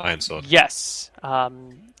not? Iron sword. Yes.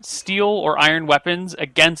 Steel or iron weapons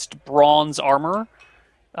against bronze armor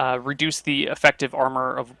reduce the effective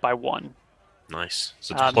armor by 1. Nice.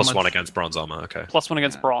 So How plus much- 1 against bronze armor. Okay. Plus 1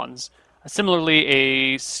 against bronze. Similarly,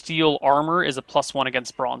 a steel armor is a plus 1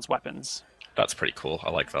 against bronze weapons. That's pretty cool. I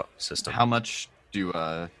like that system. How much do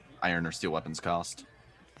iron or steel weapons cost?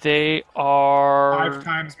 They are... 5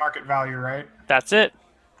 times market value, right? That's it.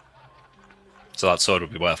 So that sword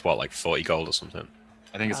would be worth what, like 40 gold or something?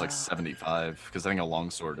 I think it's like 75, because I think a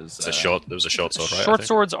longsword is. It's a short. There was a short sword, right? I Short think?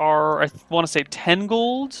 swords are, I want to say, 10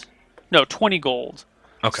 gold? No, 20 gold.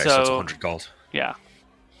 Okay, so it's so- 100 gold. Yeah.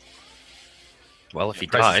 Well, if he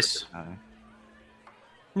prices dies, are high.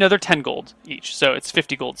 No, they're 10 gold each, so it's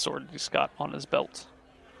 50 gold sword he's got on his belt.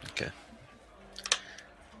 okay.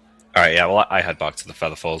 All right, yeah. Well, I head back to the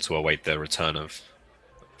Featherfall to await the return of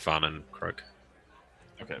Van and Krug.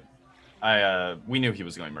 Okay. We knew he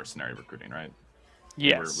was going mercenary recruiting, right?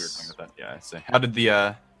 Yes. We were going with that. Yeah, I see. How did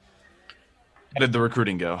the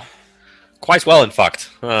recruiting go? Quite well, in fact.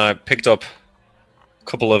 I picked up a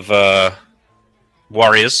couple of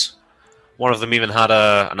warriors. One of them even had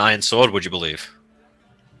an iron sword. Would you believe?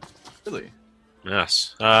 Really?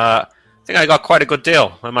 Yes. I think I got quite a good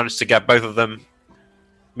deal. I managed to get both of them.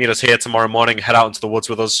 Meet us here tomorrow morning. Head out into the woods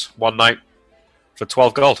with us one night for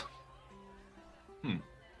 12 gold.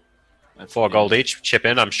 That's 4 gold each. Chip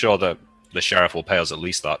in. I'm sure that the sheriff will pay us at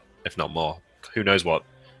least that, if not more. Who knows what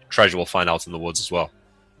treasure we'll find out in the woods as well.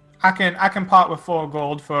 I can part with 4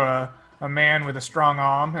 gold for a man with a strong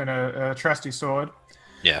arm and a trusty sword.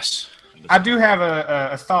 Yes. I do have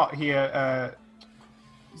a thought here.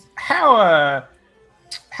 How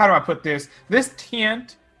do I put this? This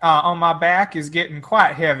tent on my back is getting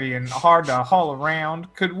quite heavy and hard to haul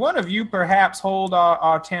around. Could one of you perhaps hold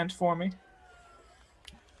our tent for me?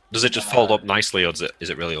 Does it just fold up nicely, or is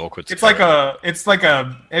it really awkward to It's carry? like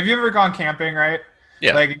a. Have you ever gone camping? Right?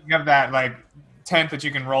 Yeah. Like you have that like tent that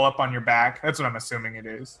you can roll up on your back. That's what I'm assuming it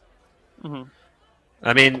is.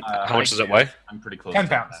 I mean, how much does it weigh? I'm pretty close. 10 to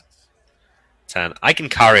that. pounds. 10. I can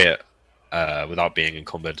carry it without being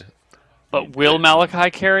encumbered. But will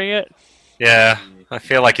Malachi carry it? Yeah, I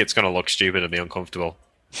feel like it's going to look stupid and be uncomfortable.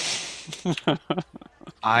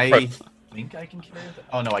 I think I can carry it.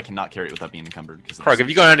 Oh no, I cannot carry it without being encumbered. Because Krug, have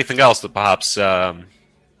you got anything else that perhaps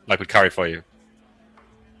like would carry for you?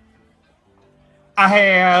 I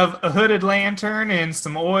have a hooded lantern and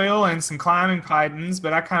some oil and some climbing pythons,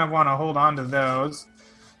 but I kind of want to hold on to those.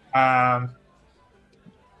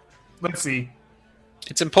 Let's see.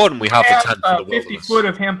 It's important we have I the have tent for the 50 wilderness. foot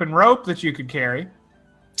of hempen rope that you could carry.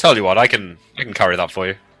 Tell you what, I can carry that for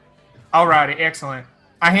you. Alrighty, excellent.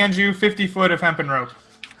 I hand you 50 foot of hempen rope.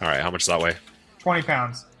 All right, how much does that weigh? 20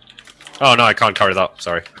 pounds. Oh no, I can't carry that.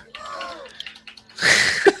 Sorry.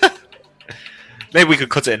 Maybe we could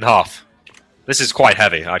cut it in half. This is quite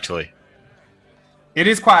heavy, actually. It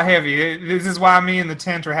is quite heavy. This is why me and the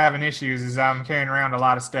tent are having issues, is I'm carrying around a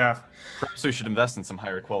lot of stuff. Perhaps we should invest in some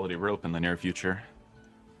higher quality rope in the near future.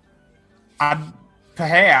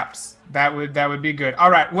 Perhaps that would be good. All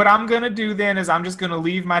right, what I'm gonna do then is I'm just gonna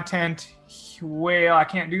leave my tent. Well, I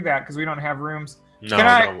can't do that because we don't have rooms. No,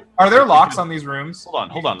 No. Are there locks on these rooms?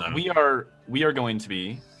 Hold on. No. We are going to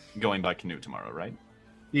be going by canoe tomorrow, right?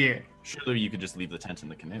 Yeah. Surely you could just leave the tent in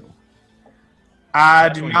the canoe. I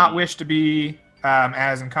do not wish to be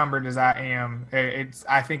as encumbered as I am.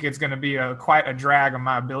 I think it's going to be quite a drag on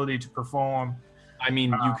my ability to perform. I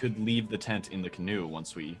mean, you could leave the tent in the canoe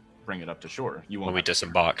once we bring it up to shore. You won't when we have to-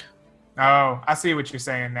 disembark. Oh, I see what you're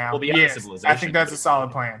saying now. We'll be out of Yes, I civilization, think that's but- a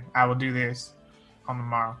solid plan. I will do this on the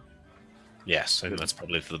morrow. Yes, I think that's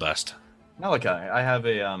probably for the best. Malachi, I have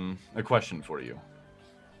a question for you.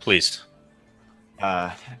 Please.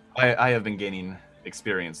 I have been gaining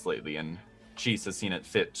experience lately, and Cheese has seen it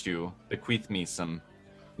fit to bequeath me some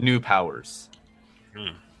new powers.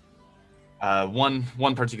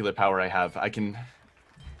 One particular power I have, I can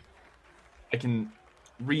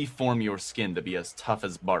reform your skin to be as tough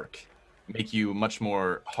as bark, make you much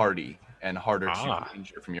more hardy and harder to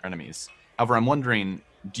injure from your enemies. However, I'm wondering,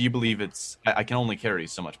 do you believe I can only carry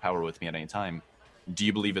so much power with me at any time. Do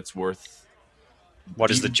you believe it's worth...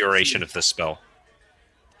 What is the duration of this spell?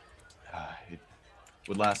 It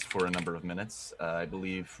would last for a number of minutes. I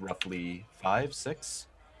believe roughly 5, 6.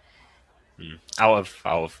 Out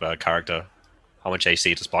of character. how much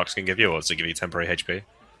AC does Barkskin give you, or does it give you temporary HP?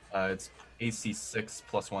 It's AC 6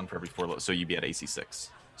 plus 1 for every 4 so you'd be at AC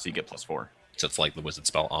 6. So you get plus 4. So it's like the wizard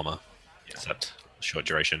spell armor, except short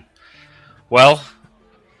duration. Well,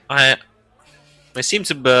 I seem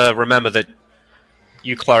to remember that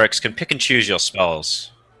you clerics can pick and choose your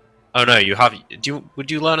spells. Oh no, you have.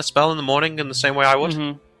 Would you learn a spell in the morning in the same way I would?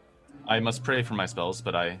 Mm-hmm. I must pray for my spells,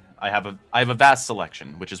 but I have a vast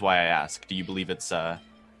selection, which is why I ask. Do you believe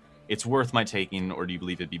it's worth my taking, or do you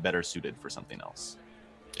believe it'd be better suited for something else?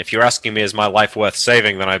 If you're asking me is my life worth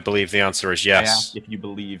saving, then I believe the answer is I yes. ask if you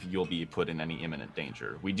believe you'll be put in any imminent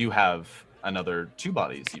danger. We do have another 2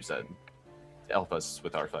 bodies, you said, to help us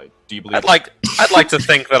with our fight. Do you believe? I'd like to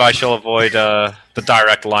think that I shall avoid the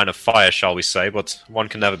direct line of fire, shall we say, but one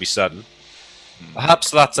can never be certain.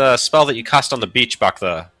 Perhaps that spell that you cast on the beach back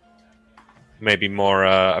there may be more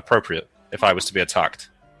appropriate if I was to be attacked.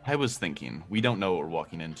 I was thinking, we don't know what we're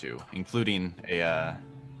walking into, including a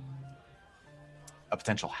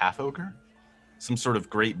potential half-ogre? Some sort of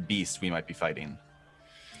great beast we might be fighting.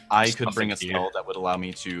 I could bring a spell that would allow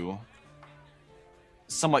me to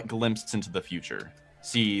somewhat glimpse into the future,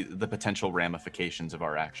 see the potential ramifications of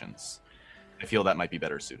our actions. I feel that might be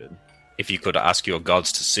better suited. If you could ask your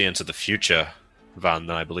gods to see into the future, Van,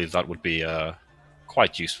 then I believe that would be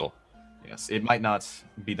quite useful. Yes, it might not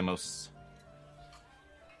be the most...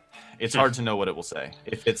 It's hard to know what it will say.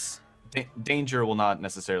 If it's... Danger will not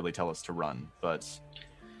necessarily tell us to run, but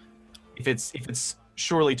if it's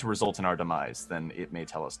surely to result in our demise, then it may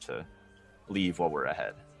tell us to leave while we're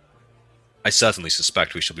ahead. I certainly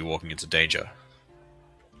suspect we shall be walking into danger.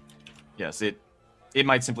 Yes, it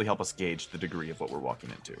might simply help us gauge the degree of what we're walking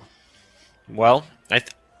into. Well,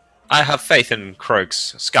 I have faith in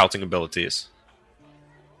Krog's scouting abilities.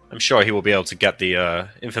 I'm sure he will be able to get the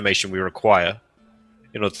information we require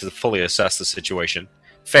in order to fully assess the situation.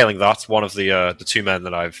 Failing that, one of the 2 men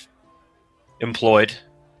that I've employed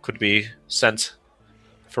could be sent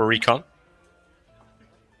for recon.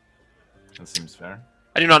 That seems fair.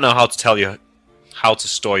 I do not know how to tell you how to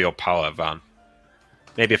store your power, Van.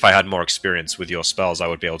 Maybe if I had more experience with your spells, I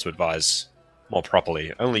would be able to advise more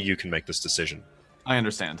properly. Only you can make this decision. I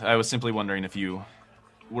understand. I was simply wondering if you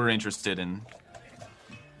were interested in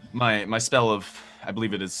my spell of, I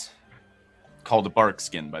believe it is called a bark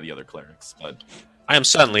skin by the other clerics, but I am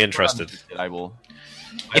certainly interested. I will.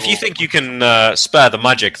 If you think you can spare the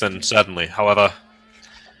magic, then certainly. However,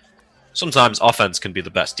 sometimes offense can be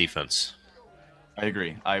the best defense. I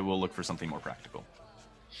agree. I will look for something more practical.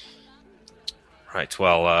 Right,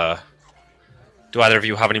 well, do either of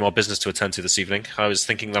you have any more business to attend to this evening? I was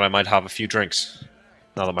thinking that I might have a few drinks,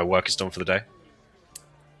 now that my work is done for the day.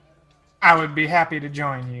 I would be happy to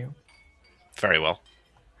join you. Very well.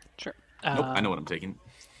 Sure. Nope, I know what I'm taking.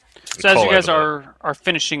 So as you guys are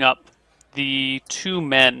finishing up, the 2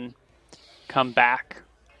 men come back.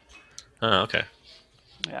 Oh, okay.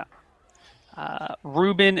 Yeah.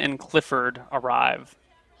 Reuben and Clifford arrive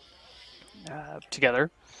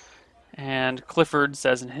together, and Clifford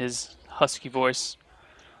says in his husky voice,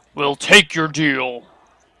 "We'll take your deal.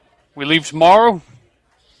 We leave tomorrow?"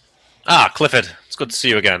 Ah, Clifford, it's good to see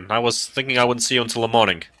you again. I was thinking I wouldn't see you until the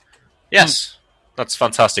morning. Yes, that's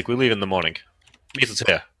fantastic. We leave in the morning. Meet us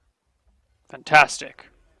here. Fantastic.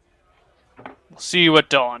 We'll see you at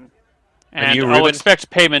dawn. And you, I'll Reuben? expect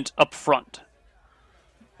payment up front.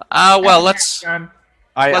 Well, let's...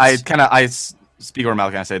 I speak over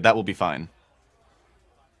Malcolm and I say, that will be fine.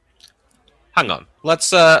 Hang on.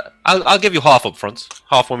 Let's, I'll give you half up front.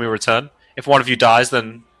 Half when we return. If one of you dies,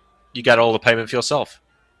 then you get all the payment for yourself.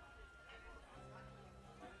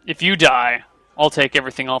 If you die, I'll take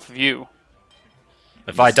everything off of you.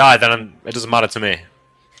 If I die, then it doesn't matter to me. I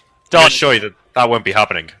Done. can assure you that won't be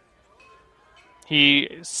happening.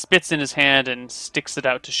 He spits in his hand and sticks it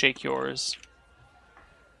out to shake yours.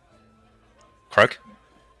 Krog?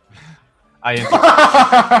 I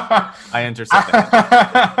intercept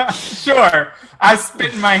that. Sure. I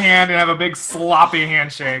spit in my hand and have a big sloppy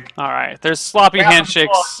handshake. All right. There's sloppy Welcome handshakes.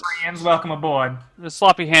 aboard, friends. Welcome aboard. There's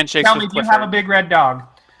sloppy handshakes Tell with me, do you Clifford. have a big red dog?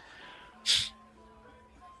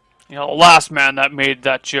 You know, the last man that made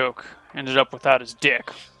that joke ended up without his dick.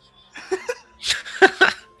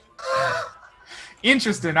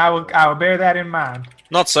 Interesting. I will bear that in mind.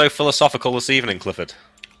 Not so philosophical this evening, Clifford.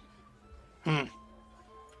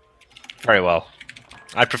 Very well.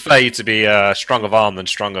 I prefer you to be strong of arm than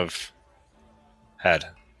strong of head.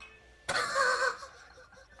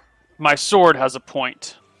 My sword has a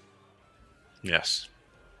point. Yes.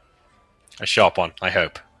 A sharp one, I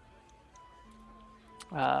hope.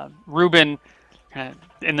 Reuben,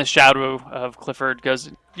 in the shadow of Clifford,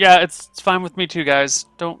 goes, "Yeah, it's fine with me too, guys.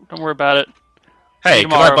 Don't worry about it. Hey,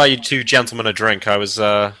 could I tomorrow. buy you two gentlemen a drink? I was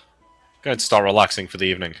going to start relaxing for the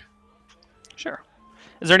evening. Sure.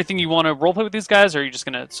 Is there anything you want to roleplay with these guys, or are you just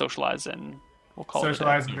going to socialize and we'll call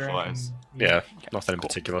Socialize it and drink. Socialize. Yeah, nothing in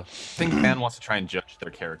particular. I think Van wants to try and judge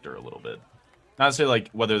their character a little bit. Not to say like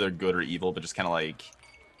whether they're good or evil, but just kind of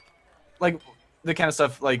like the kind of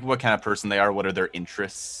stuff like what kind of person they are, what are their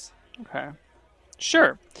interests. Okay.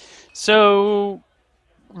 Sure. So,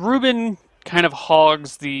 Reuben kind of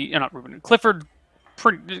hogs not Reuben. Clifford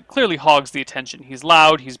clearly hogs the attention. He's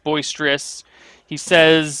loud. He's boisterous. He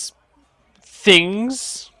says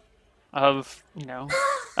things of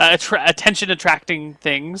attention attracting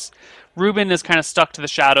things. Reuben is kind of stuck to the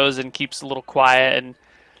shadows and keeps a little quiet, and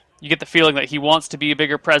you get the feeling that he wants to be a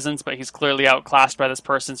bigger presence, but he's clearly outclassed by this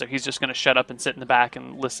person, so he's just going to shut up and sit in the back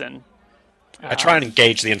and listen. I try and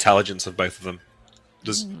engage the intelligence of both of them.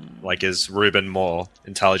 Is Reuben more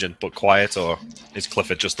intelligent but quiet, or is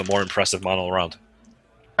Clifford just the more impressive man all around?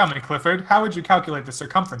 Tell me, Clifford, how would you calculate the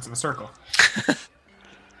circumference of a circle?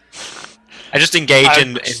 I just engage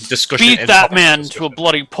in discussion. Beat in that topic man discussion. to a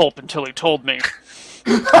bloody pulp until he told me.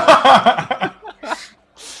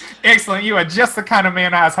 Excellent. You are just the kind of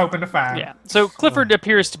man I was hoping to find. Yeah. So Clifford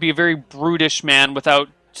appears to be a very brutish man without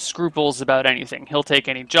scruples about anything. He'll take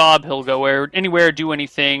any job. He'll go anywhere, do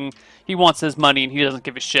anything. He wants his money, and he doesn't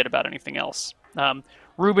give a shit about anything else.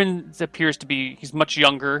 Reuben appears to be, he's much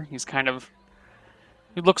younger.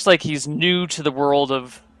 He looks like he's new to the world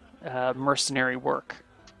of mercenary work.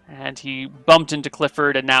 And he bumped into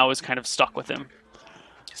Clifford and now is kind of stuck with him.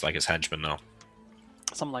 He's like his henchman now.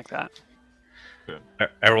 Something like that.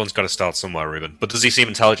 Everyone's got to start somewhere, Reuben. But does he seem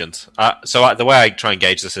intelligent? The way I try and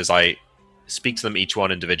gauge this is I speak to them each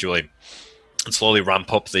one individually and slowly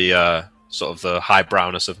ramp up the sort of the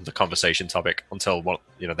highbrowness of the conversation topic until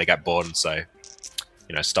they get bored and say,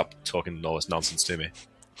 stop talking all this nonsense to me.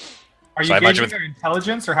 Are So you I imagine gauging their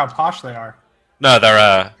intelligence or how posh they are? No,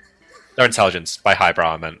 their intelligence. By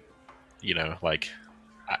highbrow, I meant,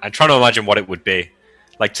 I'm trying to imagine what it would be.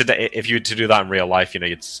 Like today, if you were to do that in real life,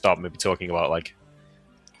 you'd start maybe talking about like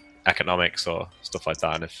economics or stuff like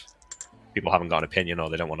that. And if people haven't got an opinion or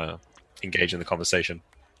they don't want to engage in the conversation,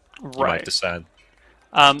 you might discern.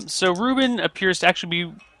 So Reuben appears to actually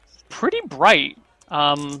be pretty bright,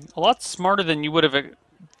 a lot smarter than you would have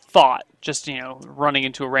thought. Just running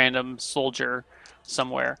into a random soldier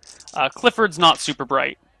somewhere. Clifford's not super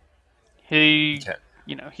bright. He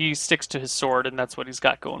sticks to his sword, and that's what he's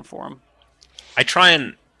got going for him. I try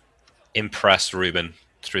and impress Reuben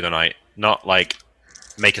through the night, not like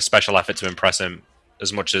make a special effort to impress him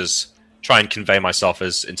as much as try and convey myself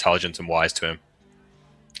as intelligent and wise to him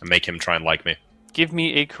and make him try and like me. Give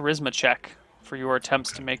me a charisma check for your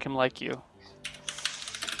attempts to make him like you.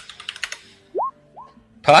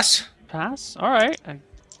 Pass? Pass? Alright.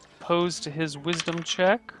 Opposed to his wisdom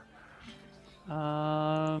check.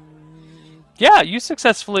 Yeah, you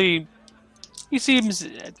successfully... He seems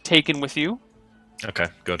taken with you. Okay,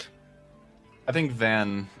 good. I think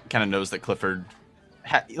Van kind of knows that Clifford,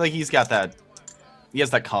 he's got that, he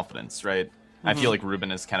has that confidence, right? Mm-hmm. I feel like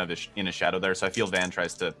Reuben is kind of in a shadow there, so I feel Van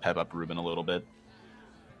tries to pep up Reuben a little bit.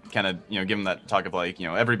 Kind of, give him that talk of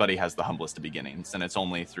everybody has the humblest of beginnings, and it's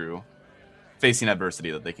only through facing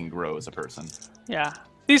adversity that they can grow as a person. Yeah.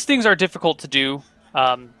 These things are difficult to do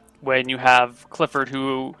when you have Clifford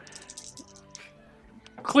who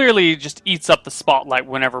clearly just eats up the spotlight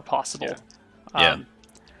whenever possible. Yeah.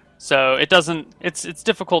 So it's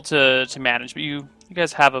difficult to manage, but you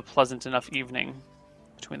guys have a pleasant enough evening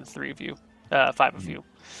between the three of you, 5 of you.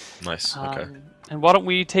 Nice. Okay. And why don't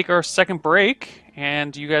we take our second break,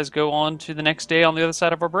 and you guys go on to the next day on the other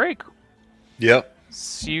side of our break. Yep.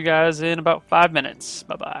 See you guys in about 5 minutes.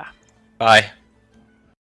 Bye-bye. Bye.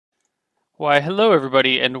 Why, hello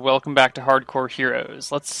everybody, and welcome back to Hardcore Heroes.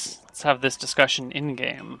 Let's have this discussion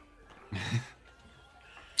in-game.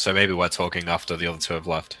 So maybe we're talking after the other two have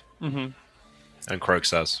left. Mm-hmm. And Croak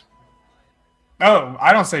says, Oh,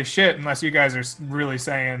 I don't say shit unless you guys are really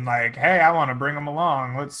saying like, "Hey, I want to bring them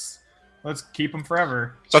along. Let's keep them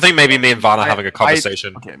forever." So I think maybe me and Van are having a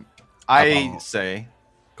conversation. I say,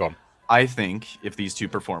 Go on. I think if these two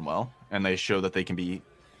perform well and they show that they can be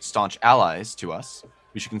staunch allies to us,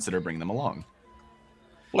 we should consider bringing them along.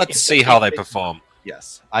 Let's see how they perform.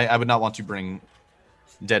 Yes, I would not want to bring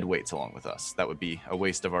dead weights along with us. That would be a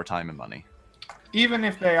waste of our time and money. Even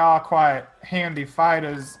if they are quite handy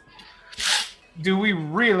fighters, do we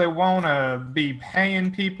really want to be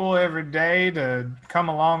paying people every day to come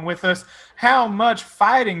along with us? How much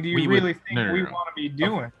fighting do you really think we want to be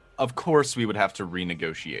doing? Of course, we would have to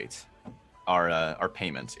renegotiate our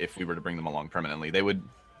payment if we were to bring them along permanently. They would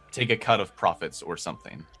take a cut of profits or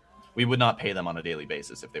something. We would not pay them on a daily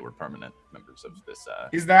basis if they were permanent members of this.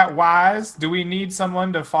 Is that wise? Do we need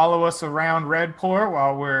someone to follow us around Redport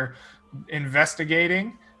while we're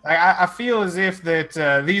investigating? I feel as if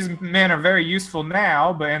that these men are very useful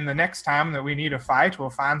now, but in the next time that we need a fight, we'll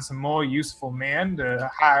find some more useful men to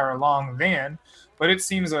hire along then. But it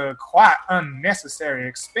seems a quite unnecessary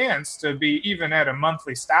expense to be, even at a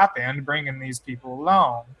monthly stipend, bringing these people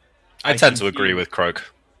along. I tend to agree with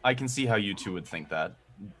Croak. I can see how you two would think that,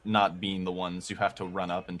 not being the ones who have to run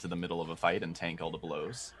up into the middle of a fight and tank all the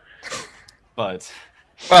blows. But...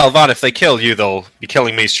 Well, Van, if they kill you, they'll be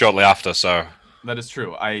killing me shortly after, so... That is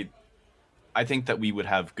true. I think that we would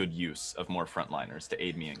have good use of more frontliners to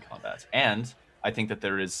aid me in combat. And I think that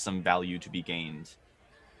there is some value to be gained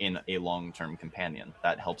in a long-term companion.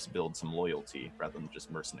 That helps build some loyalty rather than just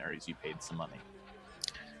mercenaries you paid some money.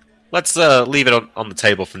 Let's leave it on the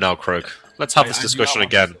table for now, Croak. Let's have this discussion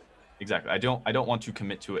again. Exactly. I don't want to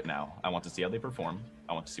commit to it now. I want to see how they perform.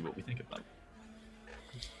 I want to see what we think of them.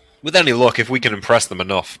 With any luck, if we can impress them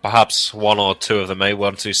enough, perhaps one or two of them may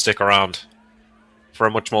want to stick around for a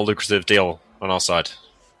much more lucrative deal on our side.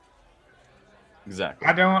 Exactly.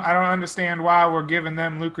 I don't understand why we're giving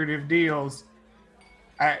them lucrative deals.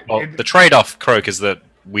 The trade-off, Croak, is that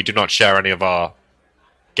we do not share any of our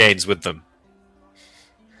gains with them.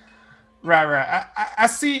 Right. I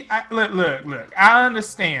see. Look. I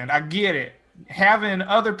understand. I get it. Having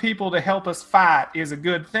other people to help us fight is a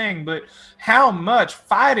good thing, but how much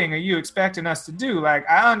fighting are you expecting us to do? Like,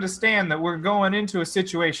 I understand that we're going into a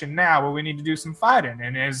situation now where we need to do some fighting,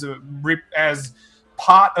 and as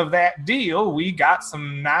part of that deal, we got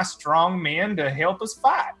some nice, strong men to help us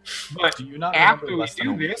fight. But do you not after we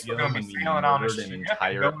do this, we're going to be sailing on a ship and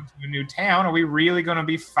going to a new town. Are we really going to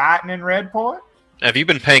be fighting in Redport? Have you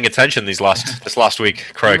been paying attention this last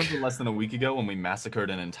week, Craig? Less than a week ago when we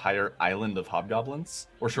massacred an entire island of hobgoblins?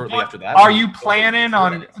 Or shortly after that? Are you planning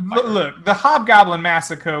on... Look, the hobgoblin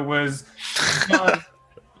massacre was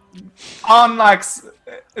on, like,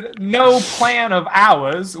 no plan of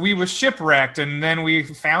ours. We were shipwrecked, and then we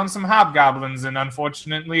found some hobgoblins, and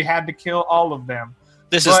unfortunately had to kill all of them.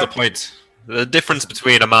 Is the point. The difference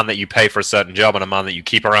between a man that you pay for a certain job and a man that you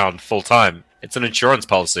keep around full-time, it's an insurance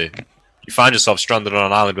policy. You find yourself stranded on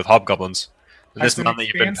an island with hobgoblins. And this man that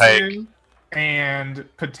you've been paying... And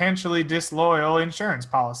potentially disloyal insurance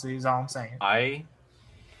policy is all I'm saying. I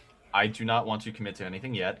do not want to commit to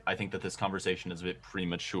anything yet. I think that this conversation is a bit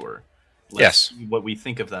premature. Let's see what we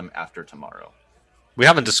think of them after tomorrow. We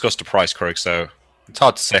haven't discussed a price, Craig, so it's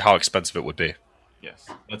hard to say how expensive it would be. Yes.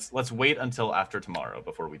 Let's wait until after tomorrow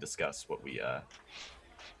before we discuss what we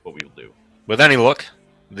will do. With any luck,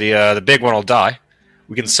 the big one will die.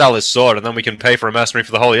 We can sell his sword, and then we can pay for a mercenary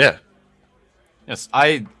for the whole year. Yes,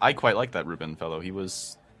 I quite like that Reuben fellow. He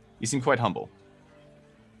seemed quite humble.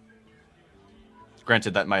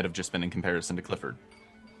 Granted, that might have just been in comparison to Clifford.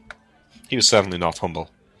 He was certainly not humble.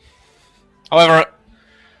 However,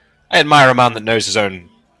 I admire a man that knows his own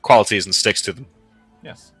qualities and sticks to them.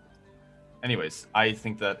 Yes. Anyways, I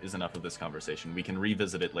think that is enough of this conversation. We can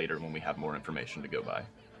revisit it later when we have more information to go by.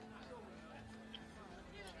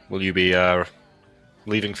 Will you be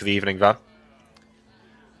leaving for the evening, Van?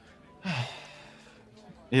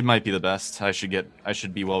 It might be the best. I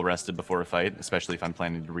should be well rested before a fight, especially if I'm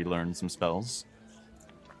planning to relearn some spells.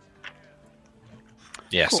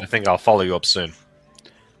 Yes, cool. I think I'll follow you up soon.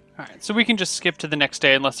 Alright, so we can just skip to the next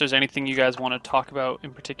day unless there's anything you guys want to talk about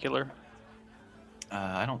in particular.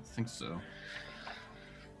 I don't think so.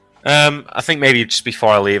 I think maybe just before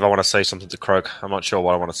I leave, I want to say something to Croak. I'm not sure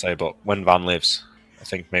what I want to say, but when Van leaves, I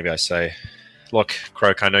think maybe I say, look,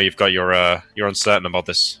 Croak, I know you've got you're uncertain about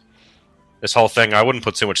this whole thing. I wouldn't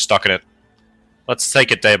put too much stock in it. Let's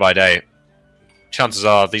take it day by day. Chances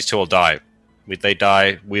are these two will die. They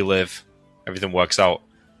die, we live, everything works out.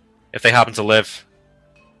 If they happen to live,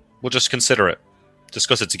 we'll just consider it.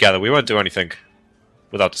 Discuss it together. We won't do anything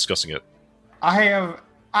without discussing it. I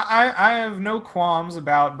have no qualms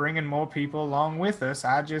about bringing more people along with us.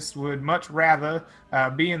 I just would much rather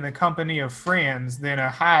be in the company of friends than a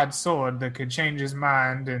hired sword that could change his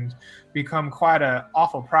mind and become quite an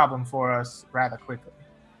awful problem for us rather quickly.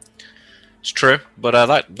 It's true, but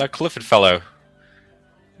that Clifford fellow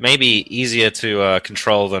may be easier to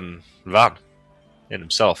control than Van in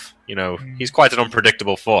himself. You know, he's quite an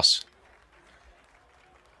unpredictable force.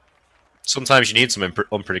 Sometimes you need some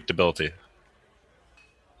unpredictability.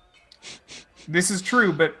 This is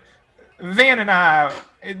true, but Van and I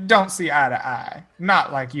don't see eye to eye.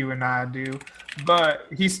 Not like you and I do, but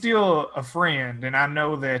he's still a friend, and I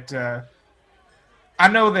know that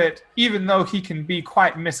even though he can be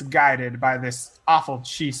quite misguided by this awful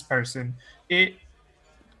Chiefs person,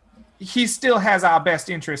 he still has our best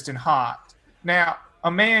interest in heart. Now, a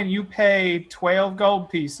man you pay 12 gold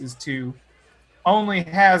pieces to only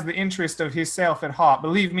has the interest of himself at heart.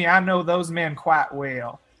 Believe me, I know those men quite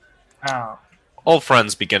well. All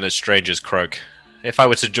friends begin as strangers, Krog. If I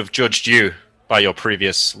were to have judged you by your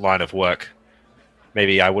previous line of work,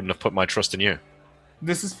 maybe I wouldn't have put my trust in you.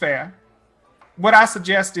 This is fair. What I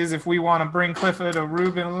suggest is if we want to bring Clifford or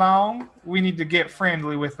Reuben along, we need to get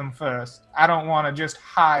friendly with them first. I don't want to just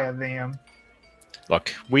hire them.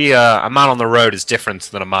 Look, a man on the road is different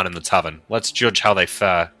than a man in the tavern. Let's judge how they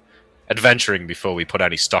fare adventuring before we put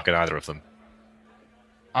any stock in either of them.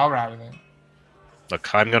 All right, then.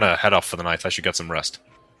 Look, I'm going to head off for the night. I should get some rest.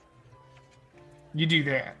 You do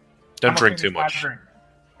that. Don't I'm drink gonna too finish my much. drink.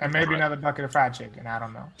 And maybe All right. another bucket of fried chicken. I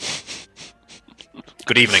don't know.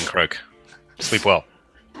 Good evening, Krog. Sleep well.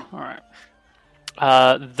 All right.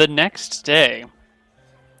 The next day,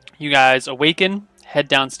 you guys awaken, head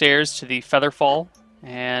downstairs to the Featherfall,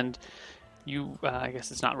 and you, I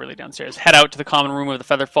guess it's not really downstairs, head out to the common room of the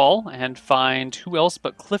Featherfall and find who else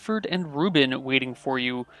but Clifford and Reuben waiting for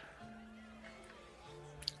you.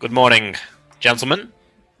 Good morning, gentlemen.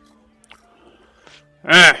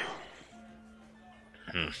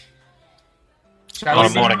 Shall On we a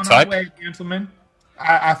be morning on our type? way, gentlemen?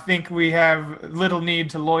 I think we have little need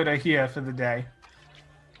to loiter here for the day.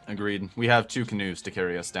 Agreed. We have 2 canoes to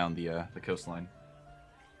carry us down the coastline.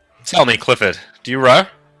 Tell me, Clifford, do you row?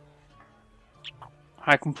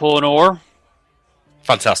 I can pull an oar.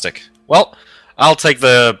 Fantastic. Well, I'll take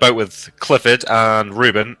the boat with Clifford and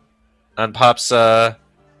Reuben, and perhaps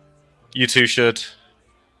you two should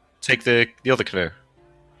take the other canoe.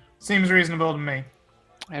 Seems reasonable to me.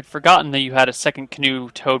 I had forgotten that you had a second canoe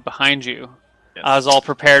towed behind you. Yes. I was all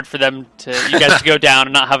prepared for you guys to go down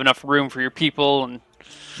and not have enough room for your people. And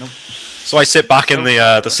So I sit back in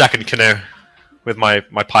the second canoe with my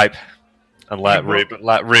pipe and let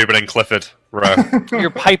Reuben and Clifford row.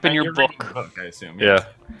 your pipe and your you're reading book. the book, I assume. Yeah.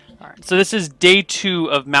 All right. So this is day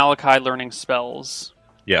 2 of Malachi learning spells.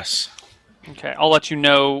 Yes. Okay, I'll let you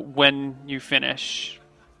know when you finish,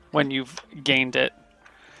 when you've gained it.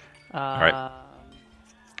 right.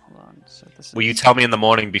 Hold on. So this Will you is... tell me in the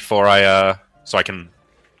morning before so I can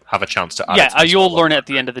have a chance to add it Yeah, to my you'll spell learn book? it at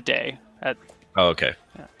the end of the day. Oh, okay.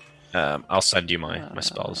 I'll send you my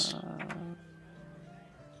spells.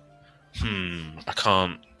 I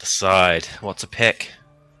can't decide what to pick.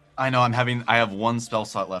 I know. I have 1 spell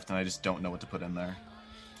slot left, and I just don't know what to put in there.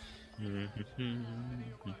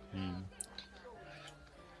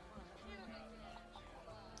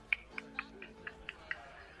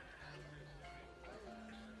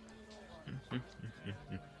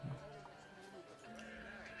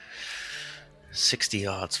 $60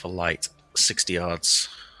 yards for light, 60 yards,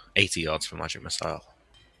 80 yards for magic missile.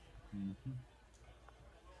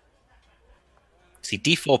 See,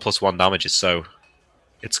 D4 plus 1 damage is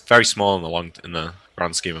it's very small in the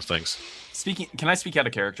grand scheme of things. Can I speak out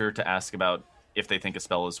of character to ask about if they think a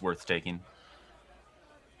spell is worth taking?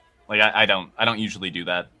 Like I don't usually do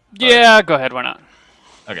that. but- Yeah, go ahead. Why not?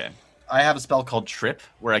 Okay. I have a spell called Trip,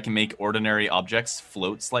 where I can make ordinary objects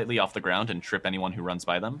float slightly off the ground and trip anyone who runs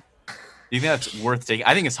by them. Do you think that's worth taking?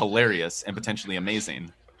 I think it's hilarious and potentially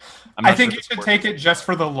amazing. I think you should take it just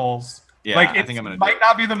for the lulz. Yeah, like, I think I'm gonna do might it.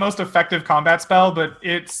 not be the most effective combat spell, but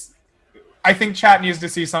I think chat needs to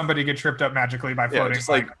see somebody get tripped up magically by Yeah, floating. just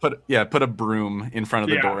like put a broom in front of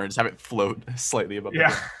the Yeah. door and just have it float slightly above. Yeah.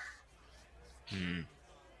 The door.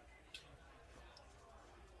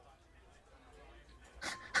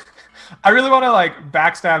 I really want to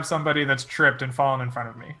backstab somebody that's tripped and fallen in front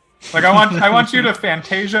of me. Like I want you to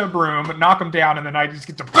Fantasia broom, knock them down, and then I just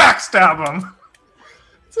get to backstab them.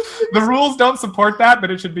 The rules don't support that,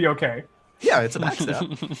 but it should be okay. Yeah, it's a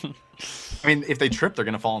backstab. I mean, if they trip, they're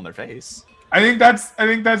gonna fall on their face. I think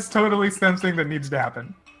that's totally something that needs to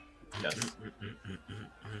happen. Yes.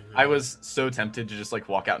 I was so tempted to just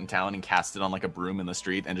walk out in town and cast it on a broom in the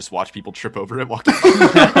street and just watch people trip over it walking.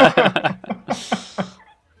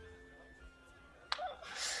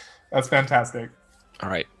 That's fantastic. All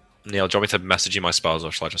right, Neil, do you want me to message you my spells,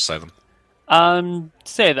 or shall I just say them?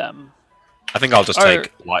 Say them. I think I'll just Or-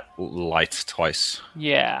 take light twice.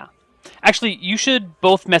 Yeah. Actually, you should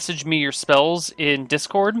both message me your spells in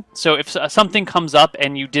Discord. So if something comes up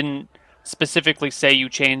and you didn't specifically say you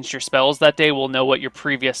changed your spells that day, we'll know what your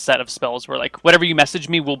previous set of spells were. Like, whatever you message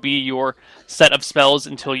me will be your set of spells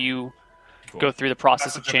until you go through the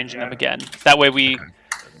process of changing them again. That way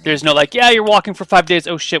there's no you're walking for 5 days,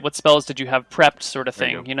 oh shit, what spells did you have prepped sort of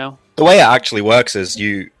thing, you know? The way it actually works is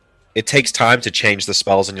it takes time to change the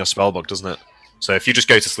spells in your spellbook, doesn't it? So if you just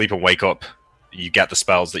go to sleep and wake up, you get the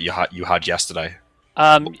spells that you had yesterday.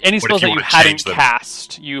 Any if spells you that you wanna hadn't change them?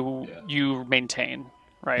 cast, you maintain,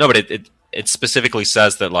 right? No, but it specifically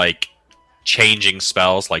says that like changing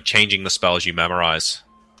spells, like changing the spells you memorize.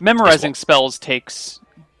 Memorizing spells takes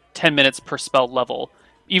 10 minutes per spell level.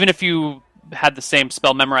 Even if you had the same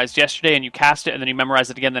spell memorized yesterday and you cast it and then you memorize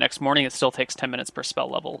it again the next morning, it still takes 10 minutes per spell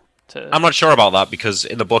level. I'm not sure about that because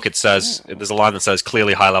in the book it says there's a line that says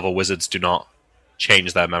clearly high level wizards do not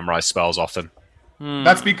change their memorized spells often.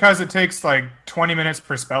 That's because it takes like 20 minutes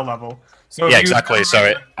per spell level. So if Yeah, you exactly. So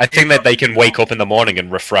memorize I think that they can wake up in the morning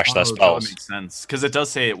and refresh their That would spells. make sense because it does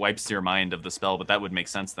say it wipes your mind of the spell, but that would make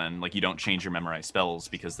sense then. Like you don't change your memorized spells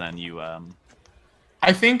because then you.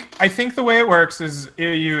 I think the way it works is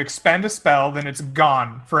you expend a spell, then it's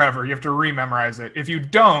gone forever. You have to rememorize it. If you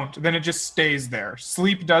don't, then it just stays there.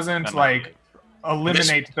 Sleep doesn't That might like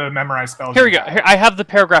eliminate the memorized spells. Here we you go. have. Here, I have the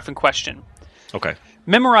paragraph in question. Okay.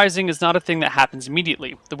 Memorizing is not a thing that happens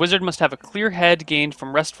immediately. The wizard must have a clear head gained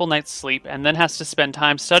from restful night's sleep and then has to spend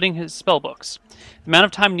time studying his spellbooks. The amount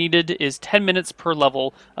of time needed is 10 minutes per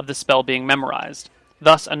level of the spell being memorized.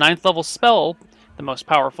 Thus, a 9th level spell, the most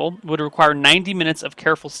powerful, would require 90 minutes of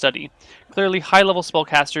careful study. Clearly, high-level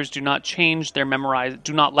spellcasters do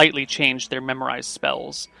not lightly change their memorized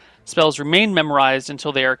spells. Spells remain memorized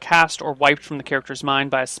until they are cast or wiped from the character's mind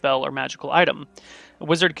by a spell or magical item. A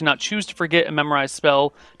wizard cannot choose to forget a memorized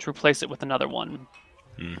spell to replace it with another one.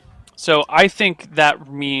 So I think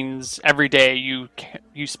that means every day you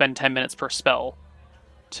spend 10 minutes per spell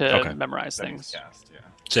to memorize things. Cast, yeah.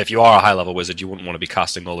 So if you are a high level wizard, you wouldn't want to be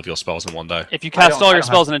casting all of your spells in one day. If you cast all I your don't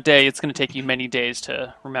spells in a day, it's going to take you many days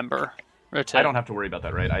to remember. Or to... I don't have to worry about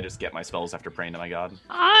that, right? I just get my spells after praying to my god.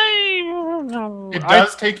 It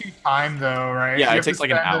does take you time, though, right? Yeah, you it have takes to like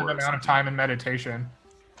an spend hour or amount of something. time in meditation.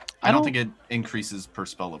 I don't think it increases per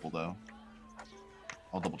spell level though.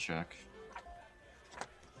 I'll double check.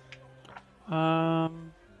 Either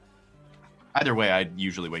way, I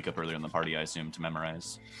usually wake up earlier in the party, I assume, to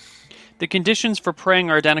memorize. The conditions for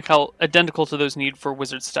praying are identical to those needed for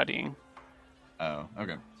wizard studying. Oh,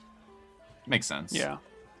 okay. Makes sense. Yeah.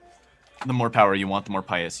 The more power you want, the more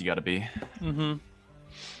pious you gotta be. Mm-hmm.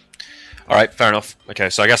 All right, fair enough.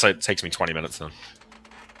 Okay, so I guess it takes me 20 minutes then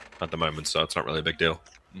at the moment, so it's not really a big deal.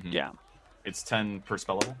 Yeah. It's 10 per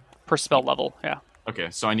spell level? Per spell level, yeah. Okay,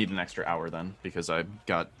 so I need an extra hour then, because I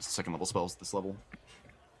got second level spells at this level.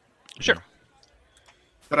 Sure.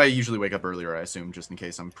 But I usually wake up earlier, I assume, just in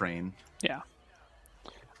case I'm praying. Yeah.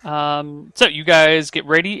 So you guys get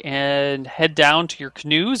ready and head down to your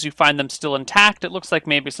canoes. You find them still intact. It looks like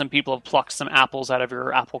maybe some people have plucked some apples out of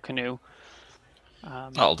your apple canoe.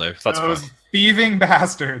 That'll do. That's Those fine. thieving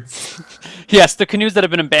bastards. Yes, the canoes that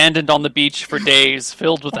have been abandoned on the beach for days,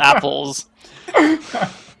 filled with apples.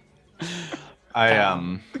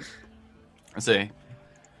 I say,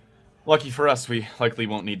 lucky for us, we likely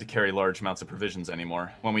won't need to carry large amounts of provisions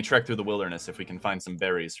anymore. When we trek through the wilderness, if we can find some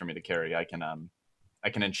berries for me to carry, I can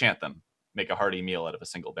enchant them, make a hearty meal out of a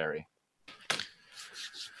single berry.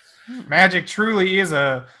 Magic truly is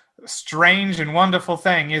a strange and wonderful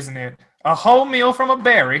thing, isn't it? A whole meal from a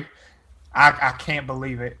berry. I can't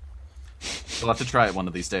believe it. We'll have to try it one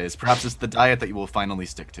of these days. Perhaps it's the diet that you will finally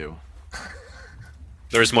stick to.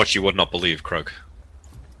 There is much you would not believe, Krug.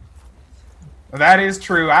 That is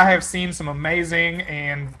true. I have seen some amazing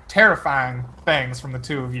and terrifying things from the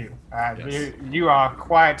two of you. Yes. You are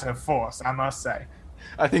quite a force, I must say.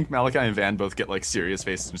 I think Malachi and Van both get like serious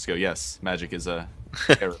faces and just go, "Yes, magic is a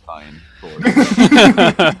terrifying force."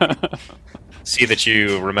 See that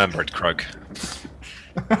you remembered, Krug.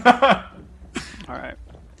 All right.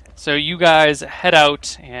 So you guys head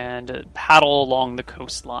out and paddle along the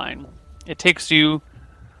coastline. It takes you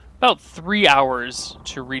about 3 hours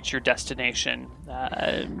to reach your destination.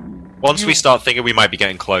 Once we start thinking we might be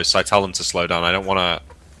getting close, I tell them to slow down. I don't want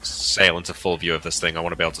to sail into full view of this thing. I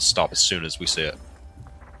want to be able to stop as soon as we see it.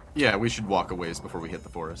 Yeah, we should walk a ways before we hit the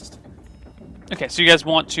forest. Okay, so you guys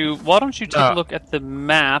want to... Why don't you take a look at the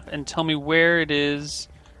map and tell me where it is?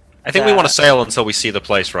 I think we want to sail until we see the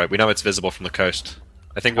place, right? We know it's visible from the coast.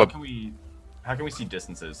 I think How we're... can we see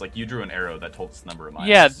distances? Like you drew an arrow that told us the number of miles.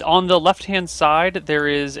 Yeah, on the left-hand side, there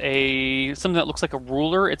is something that looks like a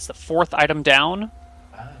ruler. It's the 4th item down.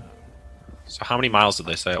 So how many miles did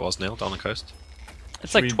they say it was, Neil, down the coast?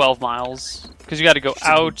 It's like 12 miles. Because you got to go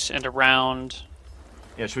out and around.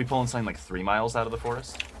 Yeah, should we pull and sign like 3 miles out of the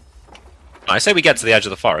forest? I say we get to the edge of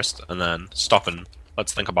the forest and then stop and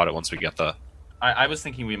let's think about it once we get there. I was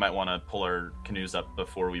thinking we might want to pull our canoes up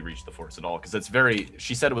before we reach the forest at all, because it's very...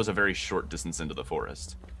 She said it was a very short distance into the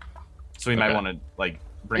forest. So we might want to, like,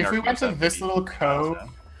 bring If our we went canoes to up this maybe little 3 miles cove down.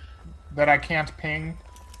 that I can't ping,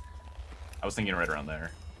 I was thinking right around there.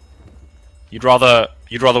 You'd rather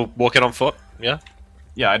walk in on foot? Yeah,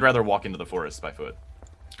 Yeah, I'd rather walk into the forest by foot.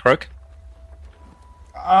 Croak.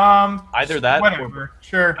 Either that, whatever.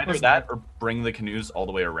 Sure. Either that, or bring the canoes all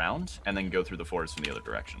the way around and then go through the forest from the other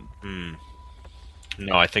direction.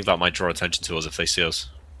 No, I think that might draw attention to us if they see us.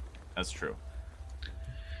 That's true.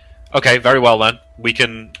 Okay, very well then. We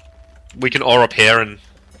can oar up here and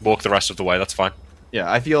walk the rest of the way. That's fine.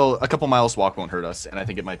 Yeah, I feel a couple miles walk won't hurt us, and I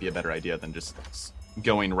think it might be a better idea than just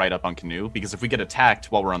going right up on canoe, because if we get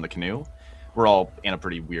attacked while we're on the canoe, we're all in a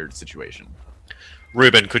pretty weird situation.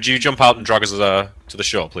 Ruben, could you jump out and drag us to the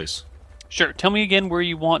shore, please? Sure. Tell me again where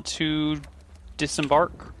you want to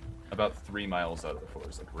disembark. About 3 miles out of the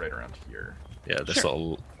forest, like right around here. Yeah, this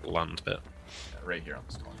little land bit. Yeah, right here on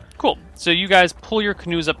this corner. Cool. So you guys pull your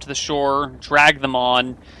canoes up to the shore, drag them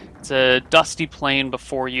on. It's a dusty plain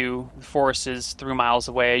before you. The forest is 3 miles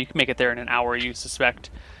away. You can make it there in an hour, you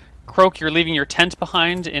suspect. Croak, you're leaving your tent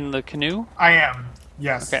behind in the canoe? I am.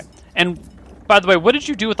 Yes. Okay. And by the way, what did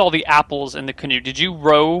you do with all the apples in the canoe? Did you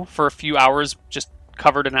row for a few hours just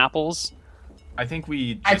covered in apples? I think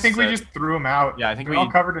we just threw them out. Yeah, I think they're we- all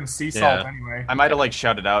covered in sea salt anyway. I might have like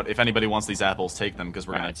shouted out, if anybody wants these apples, take them, because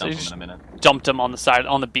we're Alright, gonna so dump you them in a minute. Dumped them on the side,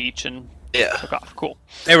 on the beach, and Yeah. took off. Cool.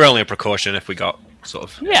 They were only a precaution if we got sort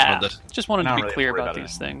of Yeah. stranded. Just wanted to Not be really clear worried about about it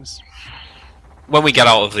these anymore. things. When we get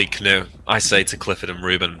out of the canoe, I say to Clifford and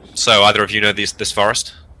Ruben, so either of you know this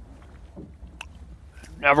forest?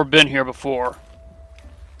 Never been here before.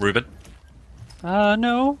 Ruben?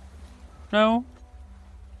 No.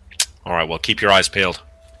 Alright, well, keep your eyes peeled.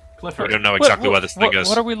 We Clifford, don't know exactly where this thing is.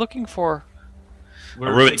 What are we looking for?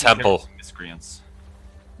 we're ruined taking care of temple. some miscreants.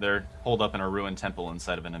 They're holed up in a ruined temple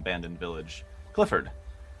inside of an abandoned village. Clifford,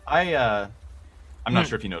 I'm not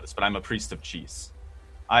sure if you noticed, but I'm a priest of cheese.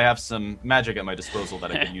 I have some magic at my disposal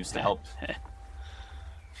that I could use to help.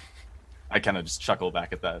 I kind of just chuckle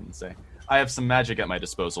back at that and say, I have some magic at my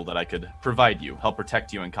disposal that I could provide you, help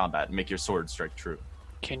protect you in combat, and make your sword strike true.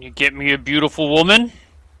 Can you get me a beautiful woman?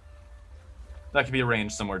 That could be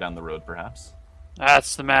arranged somewhere down the road, perhaps.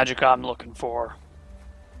 That's the magic I'm looking for.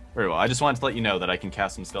 Very well. I just wanted to let you know that I can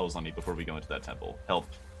cast some spells on you before we go into that temple. Help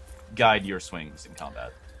guide your swings in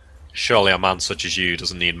combat. Surely a man such as you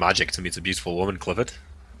doesn't need magic to meet a beautiful woman, Clifford.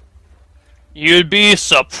 You'd be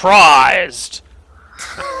surprised.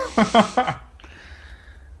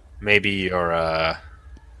 Maybe your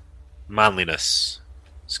manliness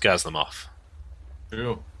scares them off.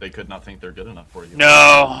 True. They could not think they're good enough for you. No,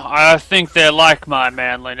 I think they like my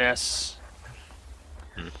manliness.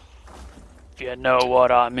 If you know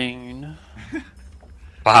what I mean.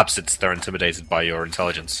 Perhaps they're intimidated by your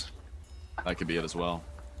intelligence. That could be it as well.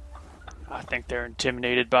 I think they're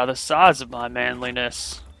intimidated by the size of my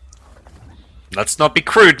manliness. Let's not be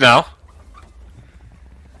crude now.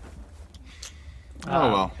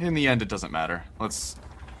 Oh well, in the end it doesn't matter. Let's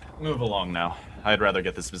move along now. I'd rather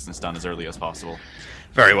get this business done as early as possible.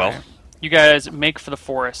 Very well. You guys make for the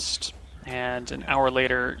forest, and an hour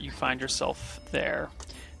later you find yourself there.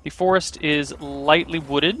 The forest is lightly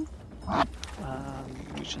wooded.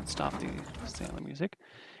 We should stop the silent music.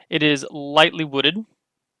 It is lightly wooded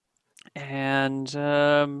and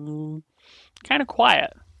kind of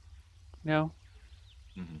quiet. You know?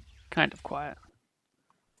 Kind of quiet.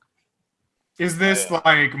 Is this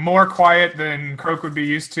like more quiet than Croak would be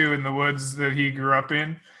used to in the woods that he grew up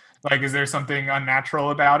in? Like, is there something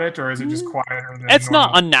unnatural about it, or is it just quieter than It's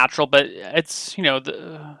normal? not unnatural, but it's, you know,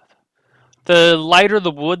 the lighter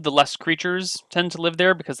the wood, the less creatures tend to live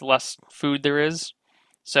there because the less food there is.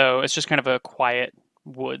 So it's just kind of a quiet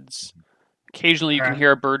woods. Occasionally you can Okay.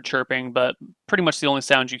 hear a bird chirping, but pretty much the only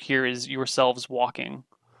sound you hear is yourselves walking.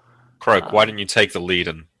 Croak, why didn't you take the lead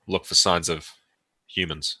and look for signs of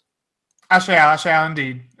humans? I shall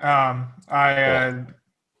indeed. I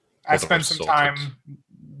spent some sorted. time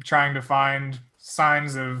trying to find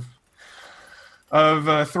signs of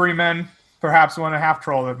 3 men, perhaps one a half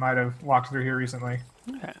troll that might have walked through here recently.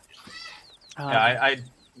 Okay. Yeah, I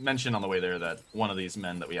mentioned on the way there that one of these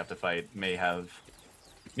men that we have to fight may have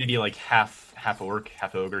maybe like half orc,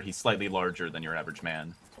 half ogre. He's slightly larger than your average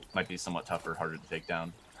man. Might be somewhat tougher, harder to take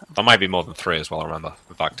down. There might be more than 3 as well, remember.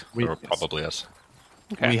 In fact, there Yes. probably is.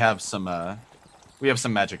 Okay. We have some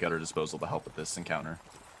magic at our disposal to help with this encounter.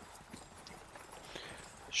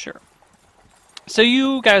 Sure. So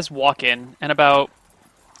you guys walk in, and about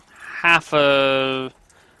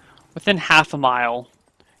within half a mile,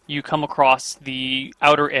 you come across the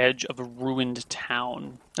outer edge of a ruined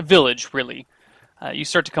town, a village, really. You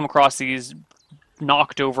start to come across these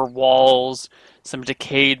knocked over walls, some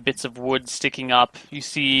decayed bits of wood sticking up. You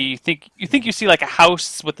think you see like a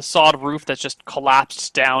house with a sod roof that's just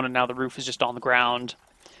collapsed down, and now the roof is just on the ground.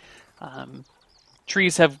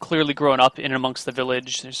 Trees have clearly grown up in and amongst the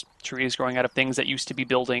village. There's trees growing out of things that used to be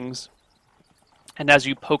buildings. And as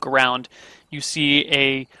you poke around, you see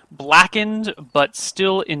a blackened but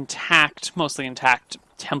still intact, mostly intact,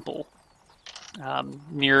 temple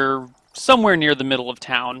somewhere near the middle of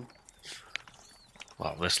town.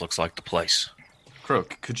 Well, this looks like the place.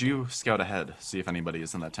 Croak, could you scout ahead, see if anybody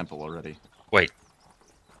is in that temple already? Wait,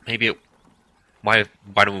 why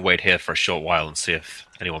don't we wait here for a short while and see if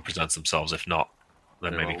anyone presents themselves? If not,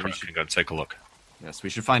 then maybe Croak can go and take a look. Yes, we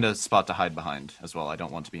should find a spot to hide behind as well. I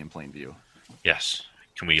don't want to be in plain view. Yes.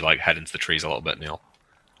 Can we, head into the trees a little bit, Neil?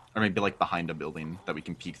 Or maybe, behind a building that we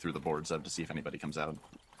can peek through the boards of to see if anybody comes out.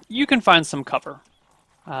 You can find some cover.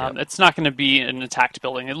 It's not going to be an attacked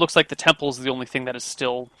building. It looks like the temple is the only thing that is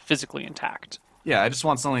still physically intact. Yeah, I just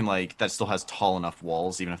want something that still has tall enough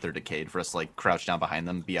walls, even if they're decayed, for us to crouch down behind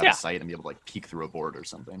them, be out of sight, and be able to peek through a board or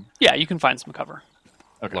something. Yeah, you can find some cover.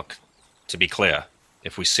 Okay. Look, to be clear,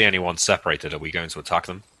 if we see anyone separated, are we going to attack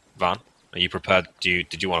them? Van, are you prepared?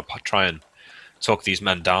 Did you want to try and talk these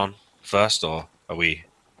men down first, or are we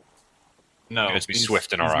going to be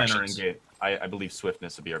swift in our actions? I believe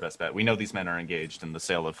swiftness would be our best bet. We know these men are engaged in the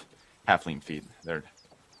sale of halfling feet. They're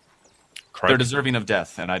deserving of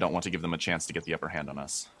death, and I don't want to give them a chance to get the upper hand on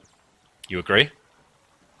us. You agree?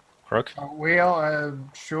 Croak? Well,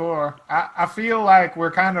 sure. I feel like we're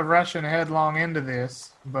kind of rushing headlong into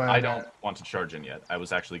this, but... I don't want to charge in yet. I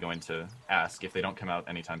was actually going to ask if they don't come out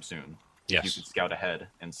anytime soon. Yes. You could scout ahead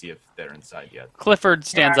and see if they're inside yet. Clifford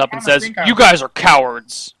stands I up and says, "You guys are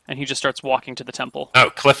cowards!" And he just starts walking to the temple.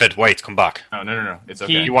 Oh, Clifford, wait, come back. No. It's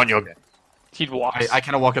okay. You want your... He walks. I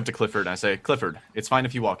kind of walk up to Clifford and I say, Clifford, it's fine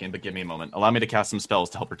if you walk in, but give me a moment. Allow me to cast some spells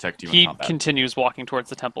to help protect you in He combat. continues walking towards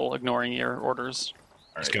the temple, ignoring your orders.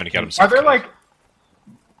 All He's right. going to get himself Are there killed.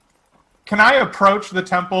 can I approach the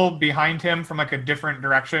temple behind him from a different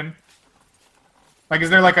direction? Is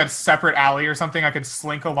there a separate alley or something I could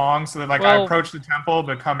slink along so that I approach the temple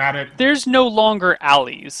but come at it? There's no longer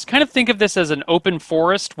alleys. Kind of think of this as an open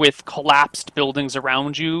forest with collapsed buildings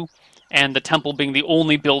around you, and the temple being the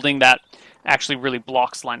only building that actually really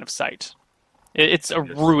blocks line of sight. It's a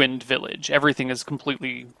ruined village. Everything is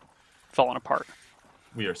completely fallen apart.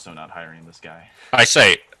 We are so not hiring this guy. I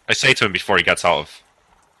say to him before he gets out of,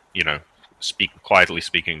 quietly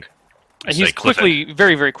speaking. And he's quickly,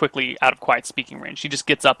 very, very quickly out of quiet speaking range. He just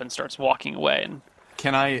gets up and starts walking away. And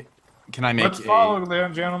Can I make Let's follow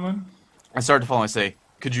them, gentlemen. I start to follow and I say,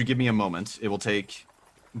 could you give me a moment? It will take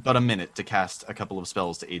but a minute to cast a couple of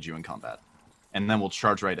spells to aid you in combat. And then we'll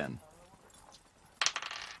charge right in.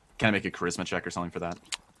 Can I make a charisma check or something for that?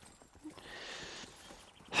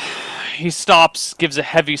 he stops, gives a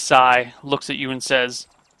heavy sigh, looks at you and says,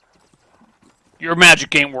 "Your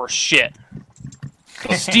magic ain't worth shit.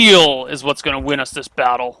 Steel is what's going to win us this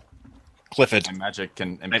battle." Clifford, My magic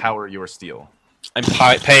can empower your steel. I'm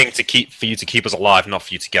paying for you to keep us alive, not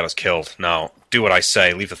for you to get us killed. Now, do what I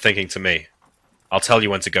say. Leave the thinking to me. I'll tell you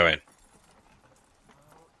when to go in.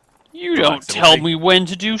 You don't tell me when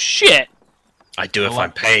to do shit. I do if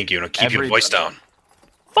I'm paying you, and I'll keep your voice down.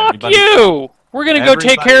 Fuck you! We're gonna go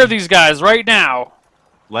take care of these guys right now.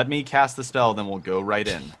 Let me cast the spell, then we'll go right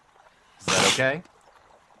in. Is that okay?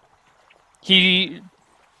 He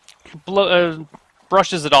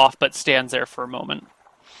brushes it off, but stands there for a moment.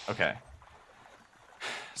 Okay.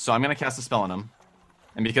 So I'm going to cast a spell on him.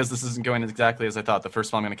 And because this isn't going exactly as I thought, the first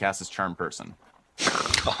spell I'm going to cast is Charm Person.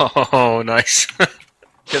 Oh, nice.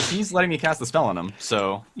 Because he's letting me cast the spell on him,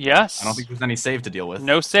 so Yes. I don't think there's any save to deal with.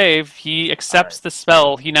 No save. He accepts the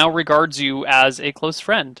spell. He now regards you as a close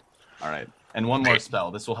friend. All right. And one more spell.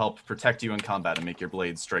 This will help protect you in combat and make your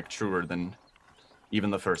blade strike truer than even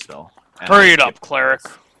the first spell. And Hurry it up, cleric.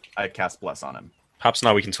 I cast Bless on him. Perhaps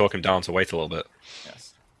now we can talk him down to wait a little bit.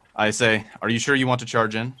 Yes. I say, are you sure you want to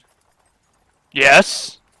charge in?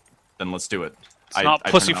 Yes. Then let's do it. It's not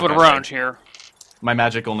pussyfoot around here. My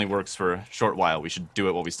magic only works for a short while. We should do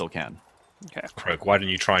it while we still can. Okay. Craig, why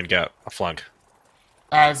didn't you try and get a flank?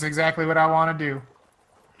 That's exactly what I want to do.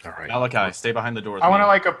 All right. Malachi, stay behind the door. with I want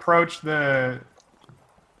me. to approach the.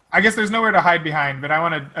 I guess there's nowhere to hide behind, but I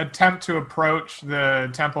want to attempt to approach the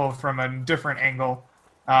temple from a different angle,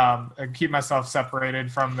 and keep myself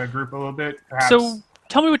separated from the group a little bit. Perhaps. So,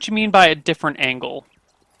 tell me what you mean by a different angle.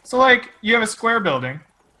 So you have a square building,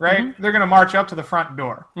 right? Mm-hmm. They're gonna march up to the front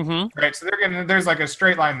door, Mm-hmm. right? So there's a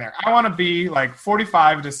straight line there. I want to be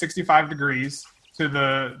 45 to 65 degrees to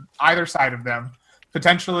the either side of them,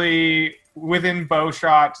 potentially within bow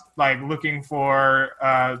shot, looking for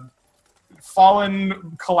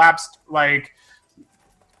fallen, collapsed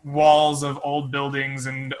walls of old buildings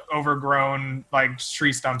and overgrown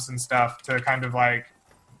tree stumps and stuff to kind of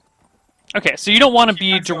Okay, so you don't want to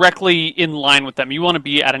be directly in line with them. You want to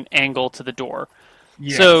be at an angle to the door.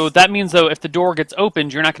 Yes. So that means, though, if the door gets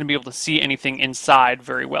opened, you're not going to be able to see anything inside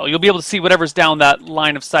very well. You'll be able to see whatever's down that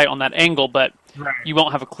line of sight on that angle, but Right. you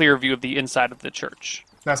won't have a clear view of the inside of the church.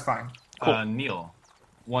 That's fine. Cool. Neil,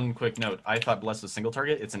 one quick note. I thought Bless was single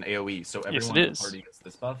target. It's an AoE, so Yes, everyone it in the is. party gets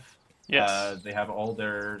this buff. Yes. They have all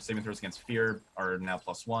their saving throws against fear are now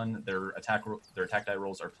 +1. Their attack die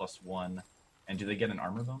rolls are +1. And do they get an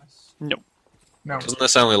armor bonus? No. No. Doesn't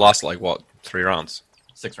this only last like what 3 rounds?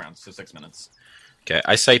 6 rounds, so 6 minutes. Okay,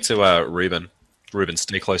 I say to Reuben,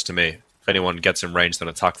 stay close to me. If anyone gets in range, then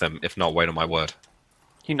attack them. If not, wait on my word.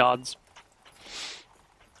 He nods.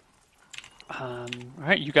 All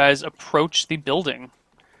right, you guys approach the building.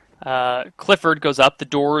 Clifford goes up. The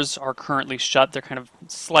doors are currently shut. They're kind of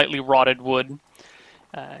slightly rotted wood.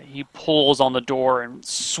 He pulls on the door and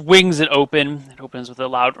swings it open. It opens with a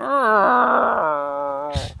loud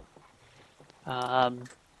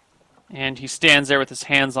and he stands there with his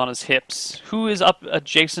hands on his hips. Who is up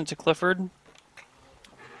adjacent to Clifford?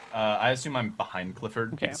 I assume I'm behind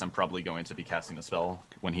Clifford Okay. because I'm probably going to be casting a spell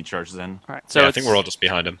when he charges in. All right, So so I think we're all just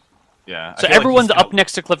behind him. Yeah. I so feel like everyone's he's gonna- up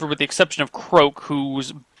next to Clifford with the exception of Croak,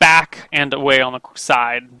 who's back and away on the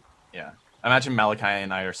side. Yeah. I imagine Malachi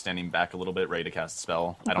and I are standing back a little bit, ready to cast a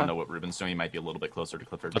spell. I Okay. don't know what Ruben's doing. He might be a little bit closer to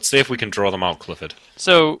Clifford. Let's see if we can draw them out, Clifford.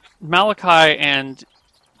 So Malachi and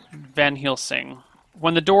Van Helsing,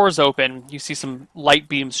 when the doors open, you see some light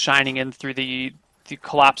beams shining in through the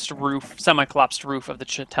collapsed roof, semi-collapsed roof of the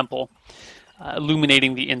temple,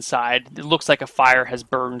 illuminating the inside. It looks like a fire has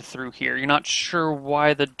burned through here. You're not sure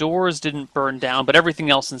why the doors didn't burn down, but everything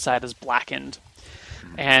else inside is blackened.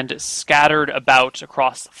 And scattered about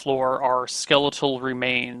across the floor are skeletal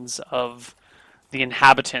remains of the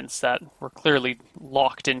inhabitants that were clearly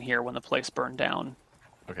locked in here when the place burned down.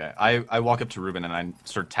 Okay. I walk up to Ruben and I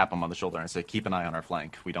sort of tap him on the shoulder and I say, keep an eye on our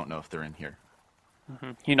flank. We don't know if they're in here.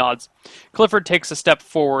 He nods. Clifford takes a step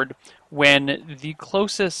forward when the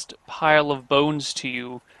closest pile of bones to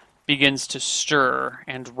you begins to stir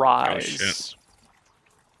and rise.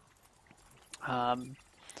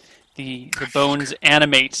 The bones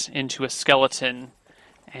animate into a skeleton,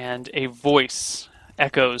 and a voice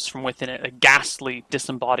echoes from within it, a ghastly,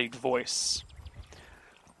 disembodied voice.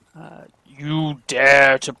 You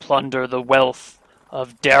dare to plunder the wealth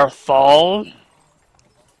of Derthal?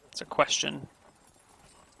 It's a question.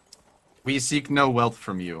 We seek no wealth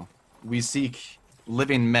from you. We seek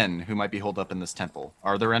living men who might be holed up in this temple.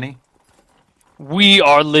 Are there any? We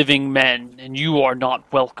are living men, and you are not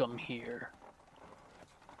welcome here.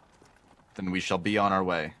 Then we shall be on our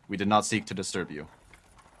way. We did not seek to disturb you.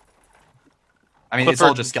 I mean, it's all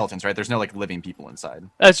Clifford- just skeletons, right? There's no, like, living people inside.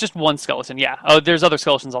 It's just one skeleton, yeah. Oh, there's other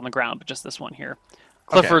skeletons on the ground, but just this one here.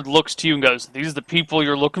 Clifford looks to you and goes, "These are the people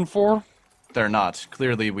you're looking for?" They're not.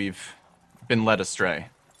 Clearly, we've been led astray.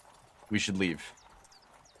 We should leave.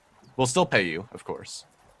 We'll still pay you, of course.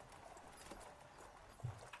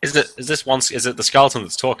 Is it the skeleton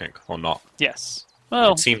that's talking or not? Yes.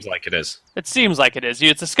 Well, It seems like it is. it seems like it is.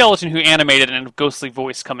 It's a skeleton who animated and a ghostly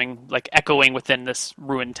voice coming, like, echoing within this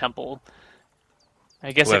ruined temple.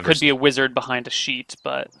 I guess it could Whoever's- be a wizard behind a sheet,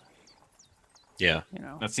 but, Yeah. you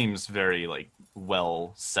know. That seems very, like,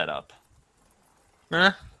 well set up.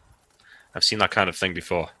 I've seen that kind of thing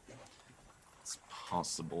before. It's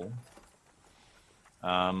possible.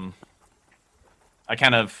 I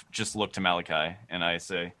kind of just look to Malachi and I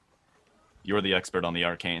say, "You're the expert on the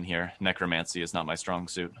arcane here. Necromancy is not my strong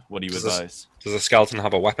suit. What do you Does this- advise?" Does the skeleton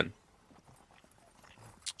have a weapon?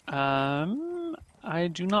 I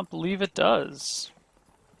do not believe it does.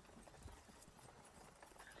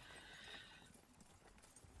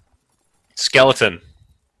 Skeleton,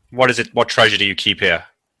 what is it? What treasure do you keep here?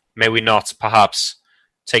 May we not, perhaps,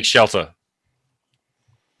 take shelter?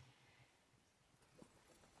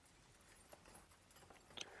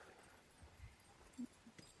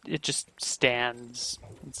 It just stands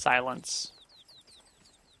in silence.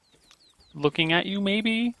 Looking at you,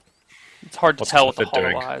 maybe? It's hard to What's tell with the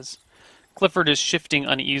Clifford hollow doing? eyes. Clifford is shifting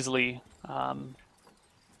uneasily.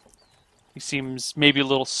 He seems maybe a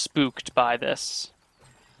little spooked by this.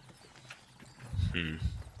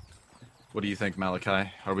 What do you think,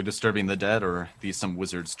 Malachi? Are we disturbing the dead, or are these some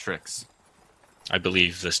wizard's tricks? I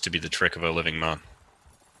believe this to be the trick of a living man.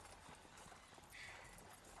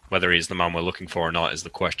 Whether he's the man we're looking for or not is the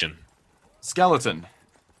question. Skeleton,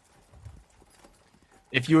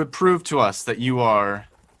 if you would prove to us that you are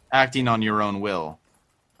acting on your own will,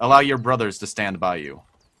 allow your brothers to stand by you.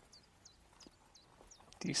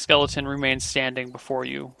 The skeleton remains standing before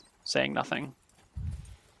you, saying nothing.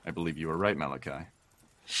 I believe you are right, Malachi.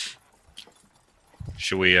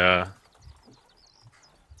 Should we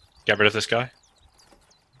get rid of this guy,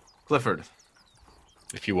 Clifford,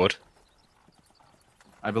 if you would.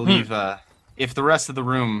 I believe if the rest of the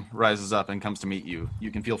room rises up and comes to meet you,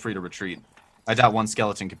 you can feel free to retreat. I doubt one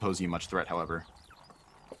skeleton can pose you much threat, however.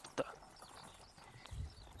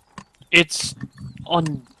 It's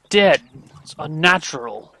undead. It's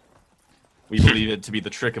unnatural. We believe it to be the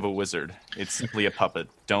trick of a wizard. It's simply a puppet.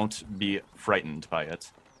 Don't be frightened by it.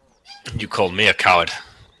 You called me a coward.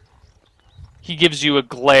 He gives you a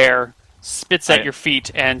glare, spits at your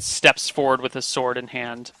feet, and steps forward with his sword in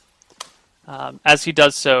hand. As he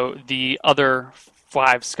does so, the other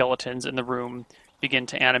 5 skeletons in the room begin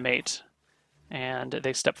to animate, and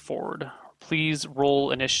they step forward. Please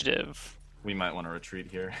roll initiative. We might want to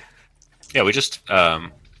retreat here. Yeah, we just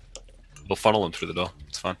we'll funnel them through the door.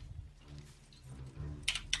 It's fine.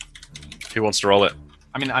 Who wants to roll it?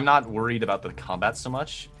 I mean, I'm not worried about the combat so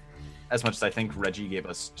much as I think Reggie gave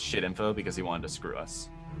us shit info because he wanted to screw us.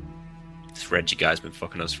 This Reggie guy's been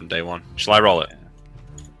fucking us from day one. Shall I roll it?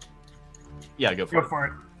 Yeah, go for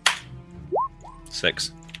it.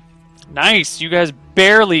 6. Nice. You guys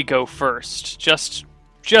barely go first. Just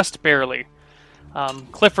barely.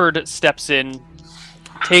 Clifford steps in,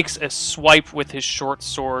 takes a swipe with his short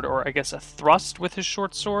sword, or I guess a thrust with his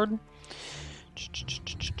short sword.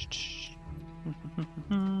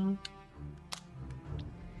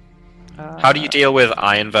 How do you deal with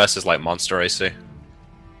iron versus like monster AC?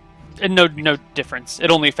 And no difference.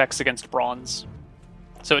 It only affects against bronze.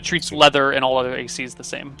 So it treats leather and all other ACs the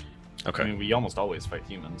same. Okay. I mean, we almost always fight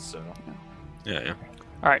humans, so... Yeah.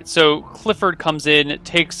 Alright, so Clifford comes in,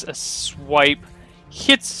 takes a swipe,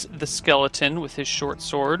 hits the skeleton with his short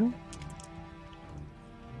sword.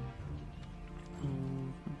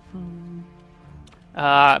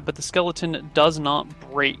 But the skeleton does not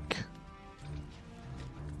break.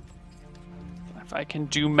 If I can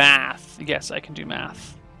do math. Yes, I can do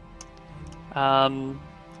math.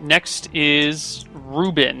 Next is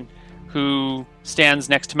Ruben, who stands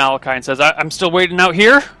next to Malachi and says, I'm still waiting out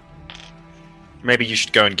here? Maybe you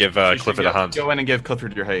should go and give Clifford a hand. Go in and give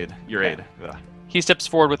Clifford your aid. Yeah. He steps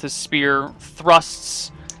forward with his spear,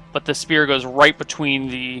 thrusts, but the spear goes right between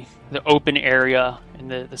the open area and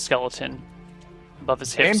the skeleton above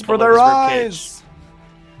his hips. Aim for below their his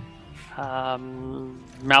ribcage.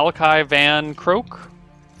 eyes! Malachi Van Croak?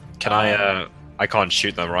 Can I can't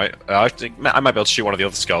shoot them, right? I think I might be able to shoot one of the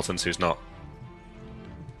other skeletons who's not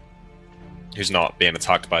being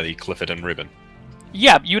attacked by the Clifford and Ruben.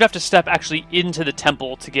 Yeah, you'd have to step actually into the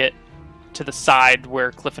temple to get to the side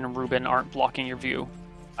where Clifford and Ruben aren't blocking your view.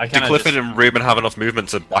 Do Clifford and Ruben have enough movement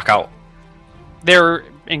to back out? They're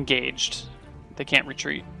engaged. They can't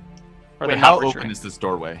retreat. Or Wait, they're how not open retreating. is this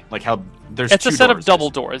doorway? Like how there's It's two a set doors. of double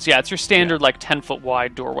doors. Yeah, it's your standard like 10-foot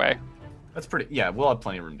wide doorway. That's pretty. Yeah, we'll have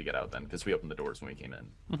plenty of room to get out then because we opened the doors when we came in.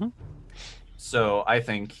 Mm-hmm. So I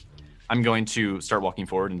think I'm going to start walking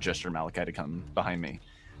forward and gesture Malachi to come behind me.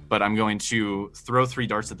 But I'm going to throw 3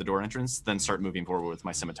 darts at the door entrance, then start moving forward with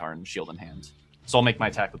my scimitar and shield in hand. So I'll make my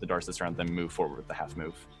attack with the darts this round, then move forward with the half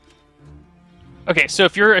move. Okay, so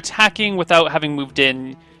if you're attacking without having moved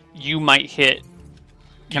in, you might hit.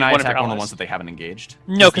 Can I one of attack your one of the allies. ones that they haven't engaged?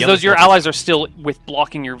 No, because the other those your skeletons- allies are still with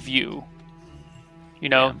blocking your view. You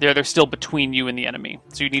know, they're still between you and the enemy,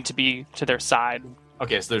 so you need to be to their side.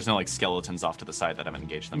 Okay, so there's no like skeletons off to the side that haven't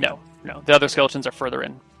engaged them. No, the other skeletons are further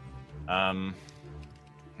in.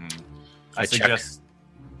 I I suggest.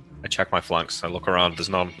 I check my flanks. I look around. There's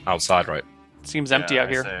none outside, right? Seems empty out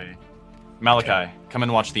here. Say, Malachi, come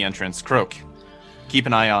and watch the entrance. Croak, keep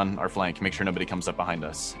an eye on our flank. Make sure nobody comes up behind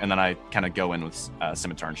us. And then I kind of go in with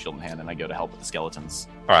scimitar and shield in hand, and I go to help with the skeletons.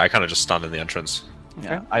 All right, I kind of just stand in the entrance. Okay.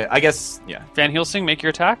 Yeah, I guess. Yeah. Van Helsing, make your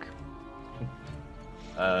attack.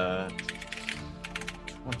 20.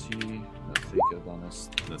 Let's see, go bonus.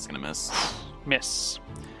 That's gonna miss. Miss.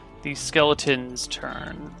 The skeleton's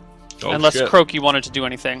turn. Oh, Unless shit. Croaky wanted to do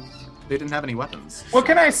anything. They didn't have any weapons. What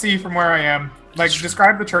can I see from where I am? Like,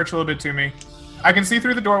 describe the church a little bit to me. I can see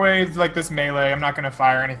through the doorway, like this melee. I'm not going to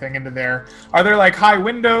fire anything into there. Are there like high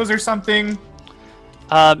windows or something?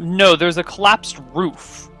 No, there's a collapsed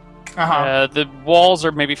roof. The walls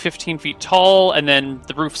are maybe 15 feet tall, and then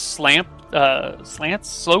the roof slopes,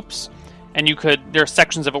 and there are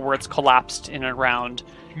sections of it where it's collapsed in and around.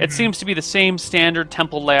 Mm-hmm. It seems to be the same standard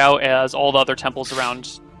temple layout as all the other temples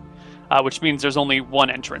around, which means there's only one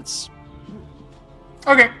entrance.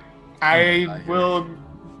 Okay. I will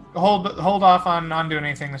hold off on doing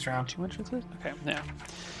anything this round. 2 entrances? Okay, yeah.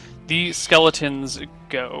 The skeletons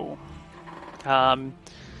go.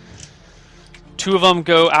 2 of them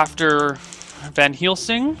go after Van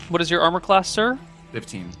Helsing. What is your armor class, sir?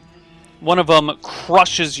 15. One of them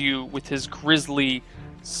crushes you with his grisly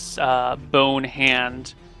bone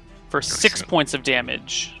hand for 6 points of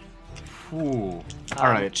damage. Ooh. All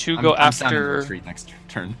right. Two I'm- go I'm sounding after. retreat next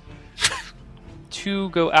turn. Two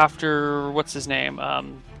go after what's his name?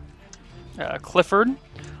 Clifford.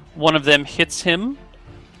 One of them hits him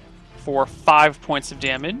for 5 points of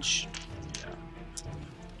damage.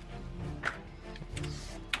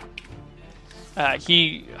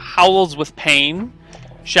 He howls with pain,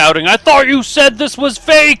 shouting, "I thought you said this was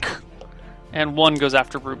fake!" And one goes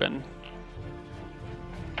after Reuben,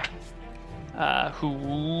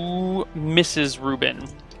 who misses Reuben.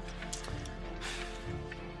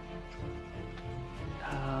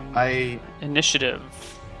 Initiative.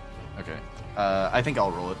 Okay. I think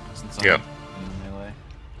I'll roll it since I'm Yeah. in melee.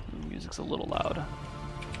 The music's a little loud.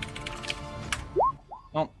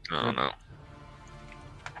 Oh, Oh no.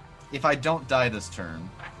 if I don't die this turn,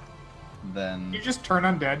 then You just turn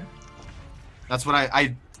undead. that's what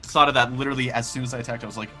I thought of that literally as soon as I attacked. I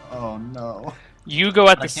was like, oh no. You go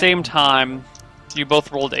at I the can't same roll. time. You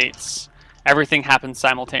both rolled 8s. Everything happens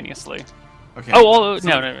simultaneously. Okay. Oh, no,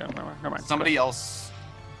 Somebody- never mind. Somebody else.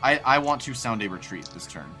 I want to sound a retreat this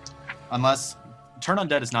turn, unless turn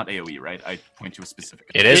undead is not AOE, right? I point to a specific.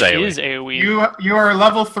 It is It AoE. is AoE. You are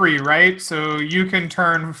level 3, right? So you can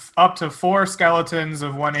turn up to 4 skeletons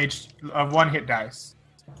of one hit dice.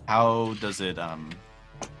 How does it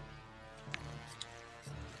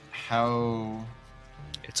How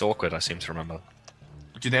It's awkward, I seem to remember.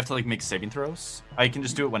 do they have to like make saving throws? I can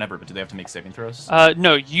just do it whenever, but do they have to make saving throws?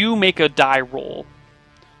 No, you make a die roll.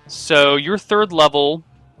 So your third level,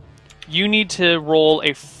 you need to roll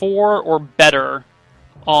a 4 or better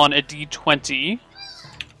on a d20.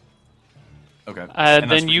 Okay. And that's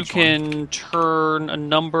Then for you each one? can turn a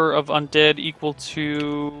number of undead equal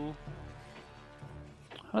to...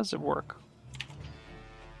 How does it work?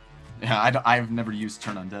 Yeah, I've never used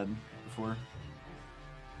turn undead before.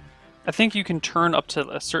 I think you can turn up to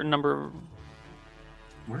a certain number of...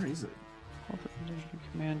 Where is it?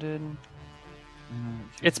 Commanded.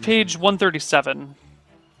 It's page 137.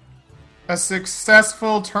 A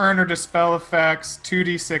successful turn or dispel effects,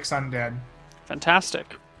 2d6 undead.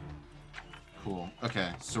 Fantastic. Cool.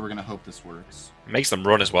 Okay, so we're gonna hope this works. Makes them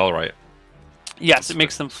run as well, right? Yes, it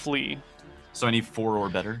makes them flee. So I need 4 or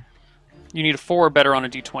better. You need a 4 or better on a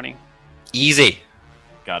d20. Easy.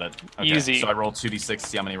 Got it. Okay, Easy. So I roll 2d6,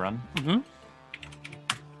 see how many run. Mm-hmm.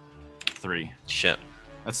 3. Shit.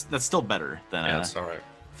 That's still better than Yeah, that's alright.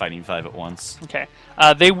 fighting 5 at once. Okay.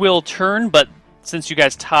 They will turn, but since you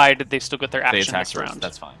guys tied, they still get their They action attack this first. round.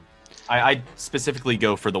 That's fine. I specifically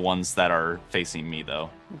go for the ones that are facing me though,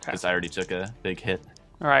 Okay. because I already took a big hit.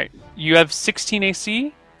 All right. You have 16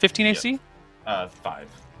 AC? 15 AC? 5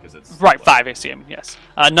 because it's Right, 5 AC, I mean, yes.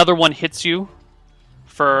 Another one hits you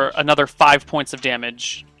for another 5 points of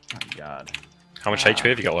damage. Oh, God. How much HP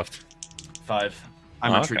have you got left? 5.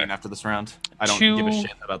 I'm Oh, retreating okay. after this round. I don't 2 give a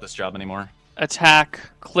shit about this job anymore. attack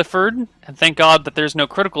Clifford, and thank God that there's no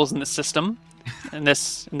criticals in this system, in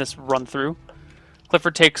this run through.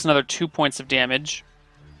 Clifford takes another 2 points of damage,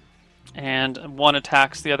 and one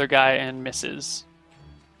attacks the other guy and misses.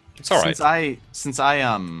 It's alright. Since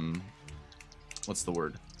I what's the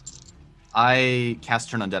word? I cast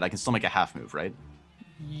turn undead. I can still make a half move, right?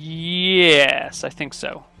 Yes, I think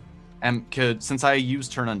so. And since I use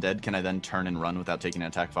turn undead, can I then turn and run without taking an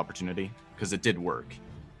attack of opportunity? Because it did work.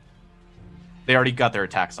 They already got their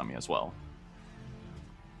attacks on me as well.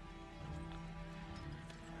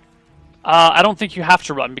 I don't think you have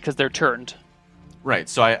to run because they're turned. Right.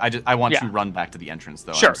 So I want Yeah. to run back to the entrance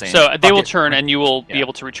though. Sure. I'm saying, So they fuck will it. turn, and you will be Yeah.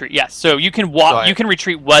 able to retreat. Yes. So you can walk. So You can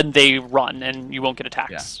retreat when they run, and you won't get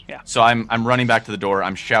attacks. Yeah. So I'm running back to the door.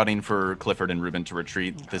 I'm shouting for Clifford and Reuben to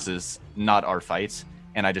retreat. This is not our fight,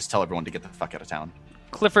 and I just tell everyone to get the fuck out of town.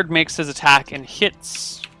 Clifford makes his attack and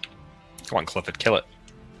hits, Come on, Clifford, kill it.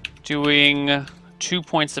 doing 2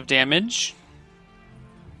 points of damage.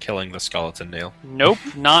 Killing the skeleton, Neil. Nope,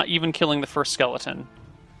 not even killing the first skeleton.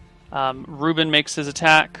 Reuben makes his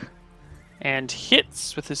attack and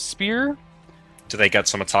hits with his spear. Do they get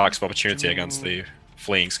some attacks of opportunity against the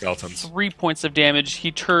fleeing skeletons? 3 points of damage.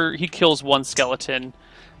 He kills one skeleton.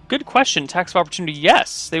 Good question. Attacks of opportunity.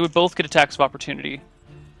 Yes, they would both get attacks of opportunity.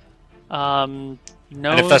 No.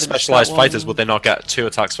 And if they're they missed specialized that fighters, one. would they not get 2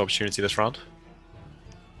 attacks of opportunity this round?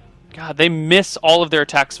 God, they miss all of their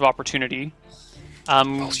attacks of opportunity.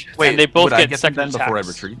 Bullshit. And they both would I get them second then before I attacks.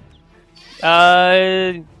 retreat?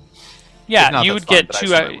 Yeah, If not, you that's would get fine, but I two.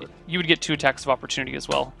 assume I would. You would get 2 attacks of opportunity as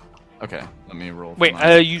well. Okay, let me roll. Wait,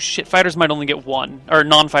 fighters might only get 1, or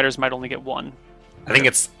non-fighters might only get 1. I think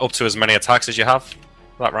it's up to as many attacks as you have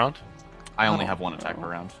that round. I only have 1 attack per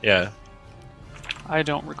round. Yeah. I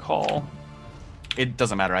don't recall. It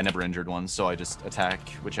doesn't matter. I never injured one, so I just attack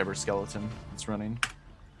whichever skeleton that's running,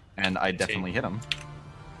 and I definitely hit him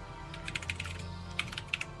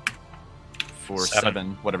for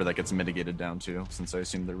 7, whatever that gets mitigated down to, since I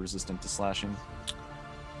assume they're resistant to slashing.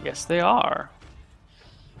 Yes, they are.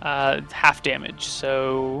 Half damage,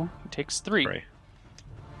 so it takes 3.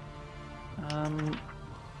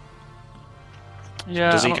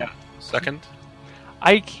 Yeah. Does he get second?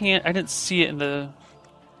 I can't. I didn't see it in the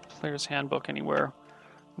player's handbook anywhere. I'm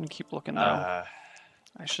gonna keep looking though.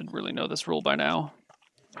 I should really know this rule by now.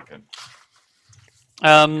 Okay.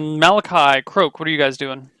 Malachi, Croak, what are you guys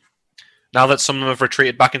doing? Now that some of them have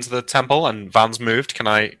retreated back into the temple and Van's moved, can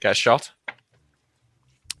I get a shot?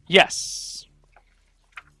 Yes.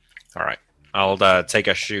 All right. I'll take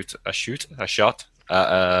a shot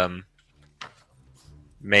at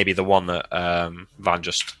maybe the one that Van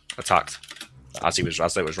just attacked as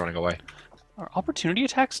they was running away. Are opportunity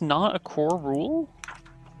attacks not a core rule?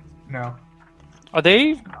 No. Are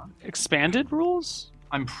they expanded rules?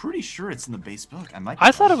 I'm pretty sure it's in the base book.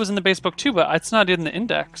 I thought it was in the base book too, but it's not in the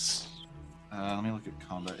index. Let me look at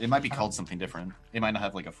combat. It might be called something different. It might not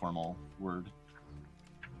have like a formal word.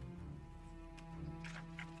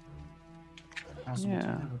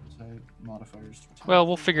 Yeah. Modifiers. Well,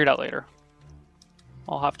 we'll figure it out later.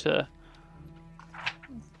 I'll have to.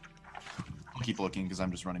 I'll keep looking because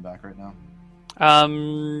I'm just running back right now.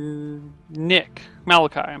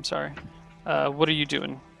 Malachi, I'm sorry. What are you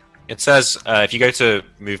doing? It says if you go to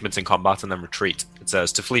movement in combat and then retreat, it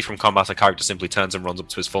says to flee from combat, a character simply turns and runs up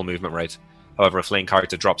to his full movement rate. However, a fleeing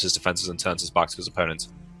character drops his defenses and turns his back to his opponent.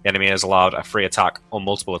 The enemy is allowed a free attack or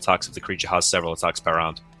multiple attacks if the creature has several attacks per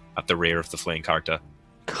round at the rear of the fleeing character.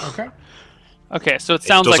 Okay. Okay, so it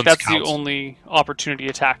sounds like that's count. the only opportunity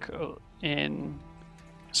attack in.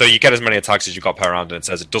 So you get as many attacks as you got per round, and it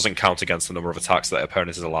says it doesn't count against the number of attacks that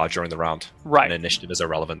opponent is allowed during the round. Right. And initiative is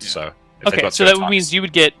irrelevant. So if they've Okay, got so two that attacks- means you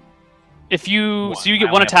would get you get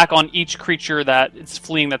one attack on each creature that is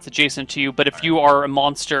fleeing that's adjacent to you. But if you are a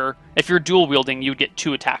monster, if you're dual wielding, you would get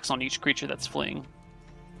 2 attacks on each creature that's fleeing.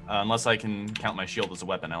 Unless I can count my shield as a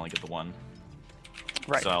weapon, I only get the 1.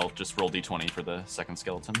 Right. So I'll just roll d20 for the second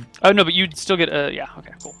skeleton. Oh no, but you'd still get yeah.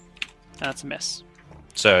 Okay, cool. That's a miss.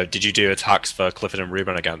 So did you do attacks for Clifford and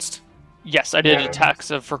Ruben against? Yes, I did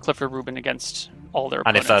attacks for Clifford Rubin against all their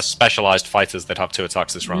And opponents. if they're specialized fighters, they'd have 2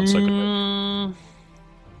 attacks this round. So could they?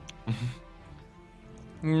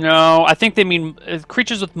 No, I think they mean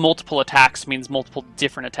creatures with multiple attacks means multiple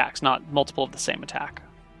different attacks, not multiple of the same attack.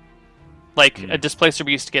 Like a Displacer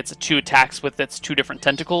Beast gets 2 attacks with its 2 different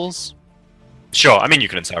tentacles. Sure, I mean you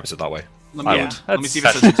can interpret it that way. Let I me, would. let me see if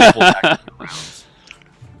it says multiple attack rounds.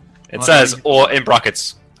 It says, or in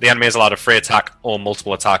brackets, the enemy is allowed a free attack or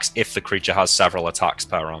multiple attacks if the creature has several attacks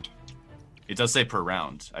per round. It does say per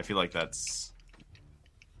round. I feel like that's...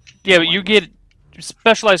 Yeah, but you get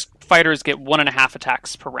specialized fighters get 1.5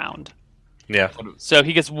 attacks per round. Yeah. So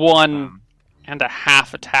he gets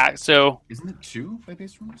 1.5 attacks. So Isn't it 2 by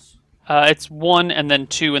base rules? it's 1 and then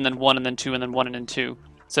 2 and then 1 and then 2 and then 1 and then 2.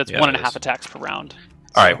 So it's Yeah, 1.5 it is. attacks per round.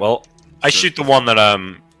 All right. Well, I shoot the one that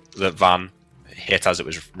that Van hit as it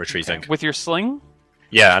was retreating. With your sling?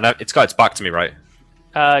 Yeah, and it's got its back to me, right?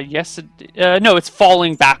 Yes. No, it's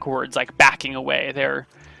falling backwards, like backing away. They're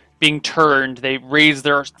being turned. They raise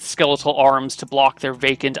their skeletal arms to block their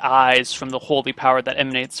vacant eyes from the holy power that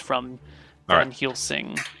emanates from All right. Van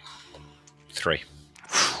Helsing. 3.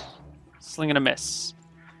 Sling and a miss.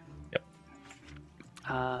 Yep.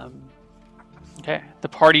 Okay. The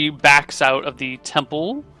party backs out of the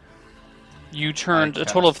temple. You turned a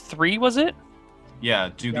total of 3, was it? Yeah,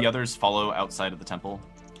 do the others follow outside of the temple?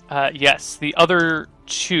 Yes. The other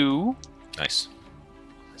 2... Nice.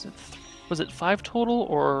 Was it 5 total,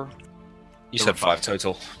 or... You There said were 5 5.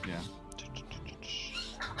 total. Yeah.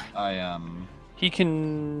 I He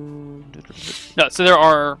can... No, so there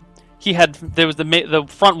are... There was the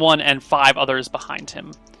front one and 5 others behind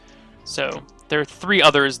him. So there are 3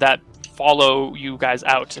 others that follow you guys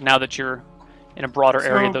out. And now that you're in a broader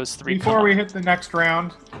area, So, those 3 Before come we up. hit the next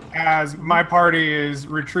round, as my party is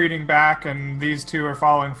retreating back and these 2 are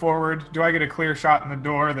following forward, do I get a clear shot in the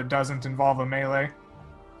door that doesn't involve a melee?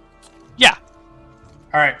 Yeah,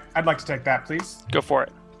 All right, I'd like to take that, please. go for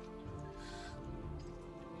it.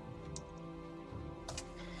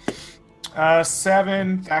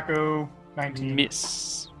 7, Thaco, 19.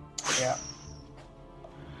 Miss. Yeah.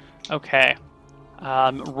 Okay.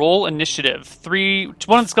 Roll initiative. 1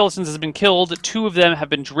 of the skeletons has been killed. 2 of them have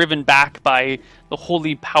been driven back by the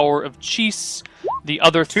holy power of Cheese. The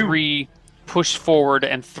other 3 push forward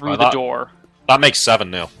and through the door. That makes 7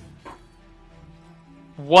 now.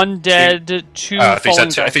 One dead, two I think falling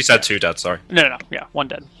you said, I dead. think you said 2 dead, sorry. No. Yeah, one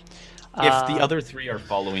dead. If the other 3 are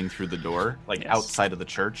following through the door, like Yes. outside of the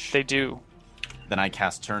church, They do. then I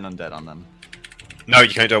cast Turn Undead on them. No, you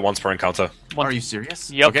can only do it once per encounter. One. Are you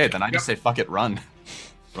serious? Yep. Okay, then I just say fuck it, run.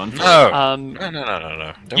 Run for it. No. Um,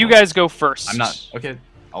 No. Don't you worry. guys go first. I'm not okay.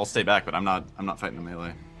 I'll stay back, but I'm not fighting the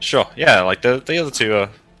melee. Sure, yeah, like the other 2 are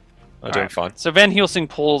doing Alright. fine. So Van Helsing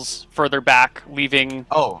pulls further back, leaving.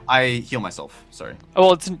 Oh, I heal myself. Sorry. Oh,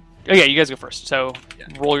 well, oh yeah, you guys go first. So Yeah.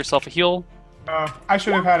 roll yourself a heal. I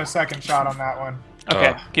should have had a second shot on that one. Okay,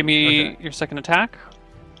 Uh, give me okay. your second attack.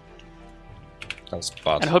 That was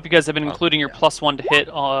bad. And I hope you guys have been Oh, including your yeah. +1 to hit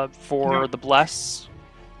for Nope. the bless.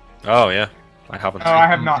 Oh, yeah. I haven't. Oh, I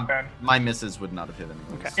have not been. My misses would not have hit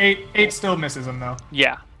anyways. Okay. Eight still misses him though.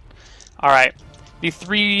 Yeah. All right. The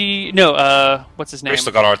 3. No. What's his name? We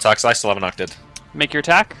still got our attacks. I still haven't acted. Make your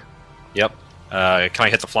attack. Yep. Can I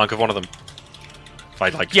hit the flank of one of them? If I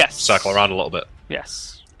like Yes. circle around a little bit.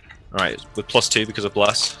 Yes. Alright, with +2 because of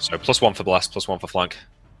bless. So +1 for bless, +1 for flank.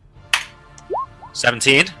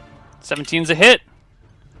 17. 17's a hit,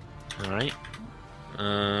 Alright.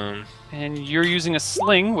 and you're using a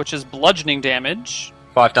sling, which is bludgeoning damage.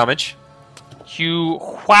 5 damage. You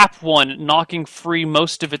whap one, knocking free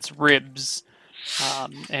most of its ribs,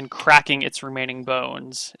 and cracking its remaining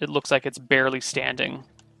bones. It looks like it's barely standing.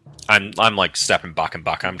 I'm like stepping back and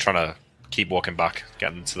back. I'm trying to keep walking back,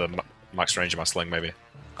 getting to the max range of my sling maybe.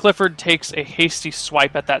 Clifford takes a hasty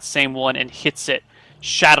swipe at that same one and hits it,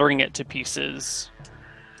 shattering it to pieces.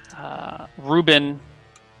 Reuben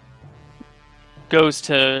goes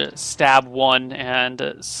to stab one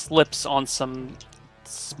and slips on some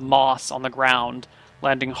moss on the ground,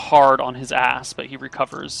 landing hard on his ass, but he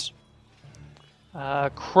recovers.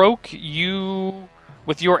 Croak, you,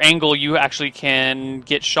 with your angle, you actually can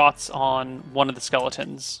get shots on one of the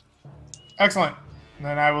skeletons. Excellent.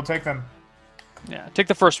 Then I will take them. Yeah, take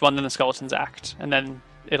the first one, then the skeletons act, and then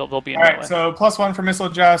they'll be in All right. melee. So +1 for missile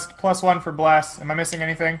adjust, +1 for bless. Am I missing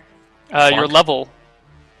anything? Your level.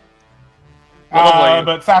 What level are you?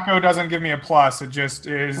 But Thaco doesn't give me a plus. It just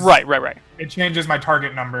is. Right. It changes my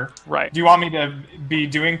target number. Right. Do you want me to be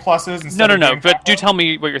doing pluses instead No. of doing But do Thaco? tell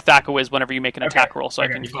me what your Thaco is whenever you make an Okay, attack roll, so I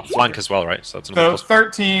okay. can. You've got flank as well, right? So that's So another +1.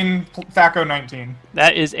 13, Thaco 19.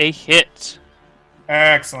 That is a hit.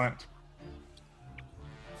 Excellent.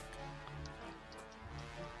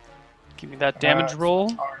 Give me that damage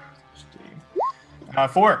roll.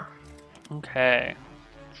 4. Okay.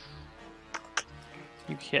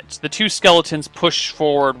 You hit. The 2 skeletons push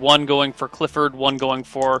forward, one going for Clifford, one going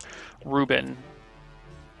for Reuben.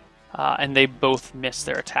 And they both miss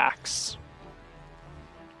their attacks.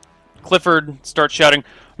 Clifford starts shouting,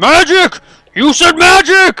 "Magic! You said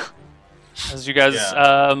magic!" As you guys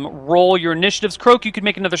roll your initiatives. Croak, you could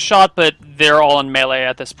make another shot, but they're all in melee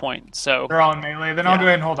at this point. So, They're all in melee. Then I'll Yeah. go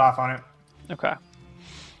ahead and hold off on it. okay.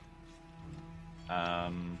 I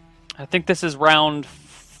I think this is round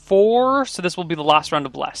 4, so this will be the last round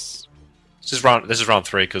of Bless. This is round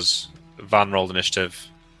 3 because Van rolled initiative,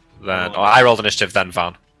 then Oh, I rolled initiative, then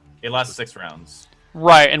Van. It lasts 6 rounds.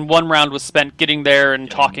 Right, and 1 round was spent getting there and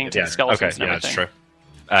Yeah, talking to Yeah, the skeletons okay, and yeah, everything. that's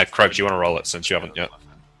true. Croak, do you want to roll it since you haven't yet?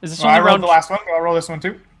 Is this Well, I only rolled round? the last one. Do I roll this one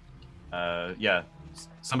too? Yeah.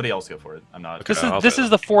 Somebody else go for it. I'm not. This I'll is this do it. is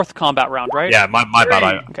the 4th combat round, right? Yeah, my bad.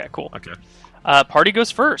 I, Okay, cool. okay. Party goes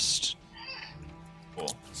first.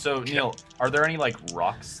 Cool. So Neil, are there any like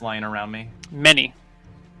rocks lying around me? Many,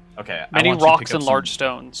 Okay. I many want to rocks pick up and some- large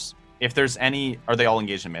stones. If there's any, are they all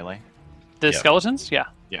engaged in melee? The Yeah. skeletons, yeah.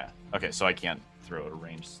 Yeah. Okay, so I can't throw a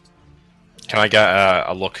ranged. Can I get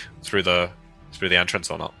a look through the entrance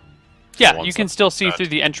or not? Yeah, ones you can that- still see that- through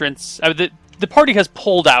the entrance. The party has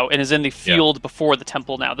pulled out and is in the field before the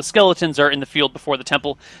temple now. The skeletons are in the field before the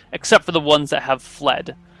temple, except for the ones that have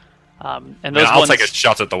fled. And I mean, those I'll ones. take a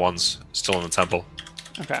shot at the ones still in the temple.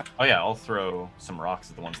 Okay. Oh yeah, I'll throw some rocks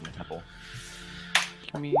at the ones in the temple.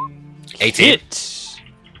 Give me 18. Hit.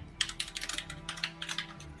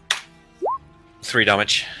 3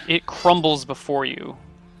 damage. It crumbles before you.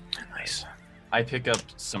 Nice. I pick up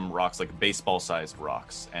some rocks, like baseball-sized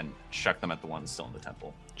rocks, and chuck them at the ones still in the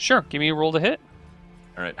temple. Sure. Give me a roll to hit.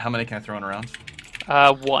 All right, how many can I throw in a round?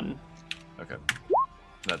 1. Okay,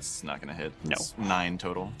 that's not gonna hit. No. It's 9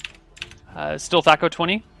 total. Still Thaco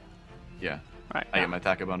 20. Yeah, All right. I get my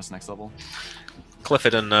Thaco bonus next level.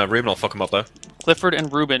 Clifford and Ruben will fuck him up though. Clifford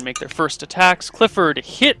and Reuben make their first attacks. Clifford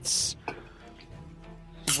hits.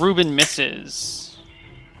 Reuben misses.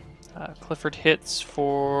 Clifford hits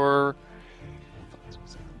for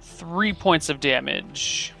 3 points of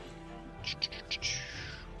damage.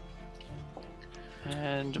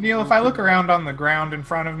 And Neil, if I look around on the ground in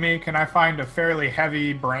front of me, can I find a fairly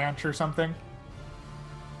heavy branch or something?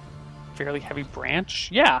 fairly heavy branch.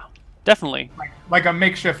 Yeah, definitely. Like a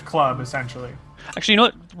makeshift club, essentially. Actually, you know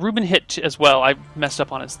what? Ruben hit as well. I messed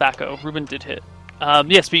up on his Thaco. Ruben did hit.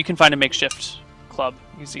 Yes, but you can find a makeshift club.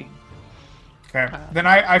 Easy. Okay. Then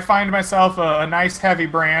I find myself a nice heavy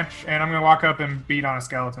branch, and I'm going to walk up and beat on a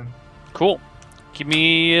skeleton. Cool. Give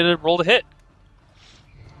me a roll to hit.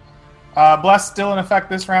 Bless still in effect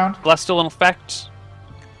this round? Bless still in effect.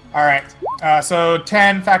 All right. So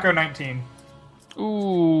 10, Thaco 19.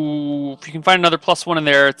 Ooh, if you can find another +1 in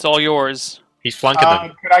there, it's all yours. He's flanking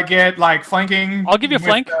them. Could I get, like, flanking? I'll give you a with,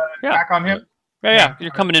 flank. Yeah. Back on him? Yeah.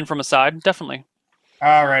 You're coming in from a side, definitely.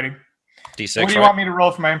 Alrighty. D6, What do you want me to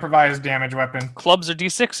roll for my improvised damage weapon? Clubs are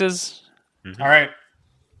D6s. All right.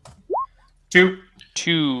 2.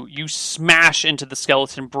 2. You smash into the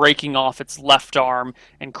skeleton, breaking off its left arm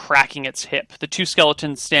and cracking its hip. The two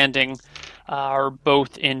skeletons standing are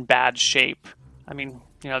both in bad shape. I mean,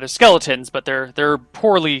 they're skeletons, but they're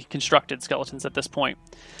poorly constructed skeletons at this point.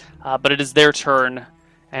 But it is their turn,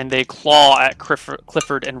 and they claw at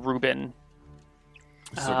Clifford and Ruben.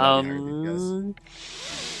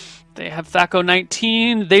 They have Thaco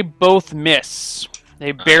 19. They both miss.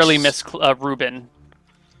 They barely miss Ruben.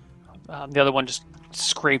 The other one just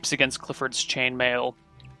scrapes against Clifford's chainmail. All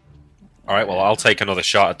right, well, I'll take another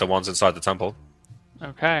shot at the ones inside the temple.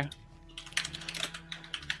 Okay.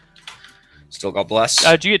 Still got bless.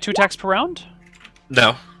 Do you get 2 attacks per round?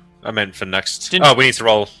 No, I meant for next. Didn't- we need to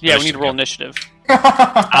roll. Yeah, we need to roll initiative.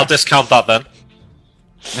 initiative. I'll discount that then.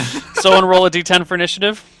 Someone roll a d10 for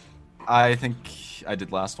initiative. I think I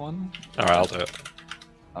did last one. All right, I'll do it.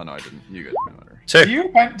 Oh no, I didn't. You good? No matter. 2.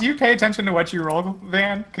 Do you pay attention to what you roll,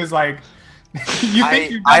 Van? Because, like, you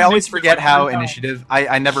think you've done I always this forget like how every time. initiative.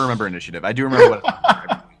 I never remember initiative. I do remember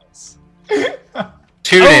what.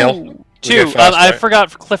 2 Neil. We 2. go first, I right?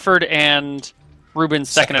 forgot Clifford and Ruben's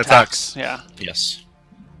second Second attacks. Yeah. Yes.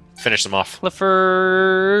 Finish them off. Clifford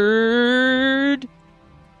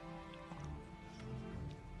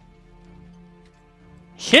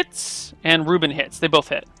hits and Ruben hits. They both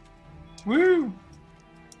hit. Woo!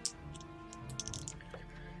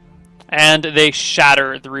 And they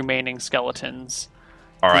shatter the remaining skeletons.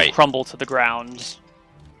 All who right. crumble to the ground.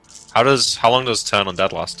 How long does turn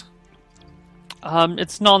undead last?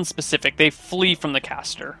 It's non-specific. They flee from the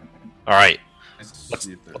caster. All right.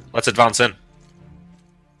 Let's advance in.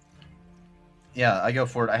 Yeah, I go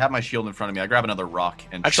for it. I have my shield in front of me. I grab another rock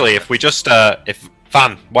and. Actually, if we just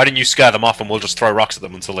Van, why didn't you scare them off and we'll just throw rocks at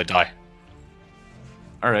them until they die?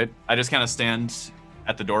 All right, I just kind of stand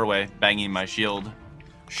at the doorway, banging my shield,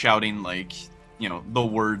 shouting the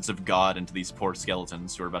words of God into these poor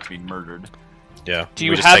skeletons who are about to be murdered. Yeah. Do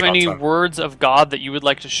we you just have take our any turn. words of God that you would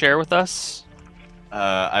like to share with us?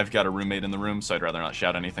 I've got a roommate in the room, so I'd rather not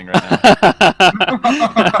shout anything right now.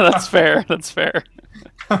 That's fair. That's fair.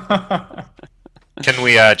 Can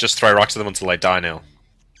we just throw rocks at them until they die, Neil?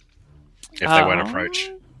 If they won't approach.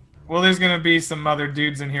 Well, there's going to be some other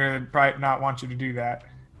dudes in here that probably not want you to do that.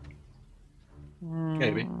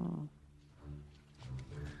 Maybe.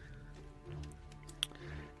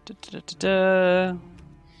 Da-da-da-da-da.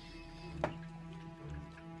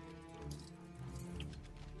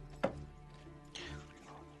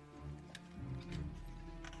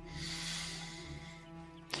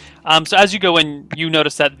 So as you go in, you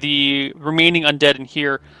notice that the remaining undead in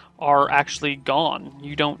here are actually gone.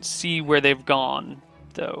 You don't see where they've gone,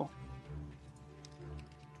 though.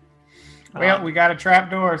 Well, we got a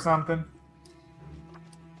trapdoor or something.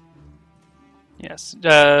 Yes.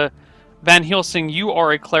 Van Helsing, you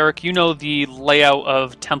are a cleric. You know the layout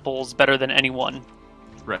of temples better than anyone.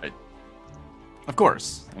 Right. Of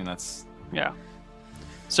course. I mean, that's. Yeah.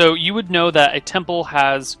 So you would know that a temple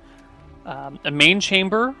has a main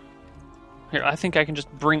chamber. Here, I think I can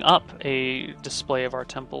just bring up a display of our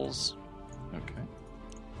temples. Okay.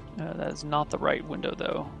 That is not the right window,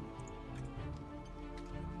 though.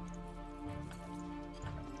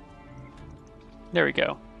 There we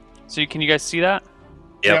go. So can you guys see that?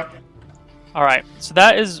 Yep. All right. So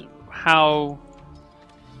that is how.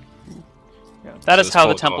 Yeah, that is it's how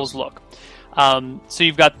the four temples doors. look. So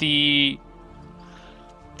you've got the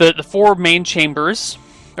 4 main chambers,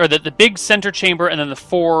 or the big center chamber, and then the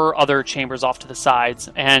 4 other chambers off to the sides,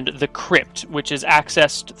 and the crypt, which is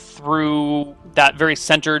accessed through that very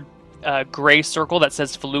centered gray circle that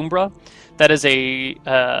says Felumbra. That is a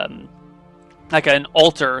like an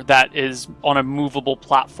altar that is on a movable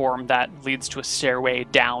platform that leads to a stairway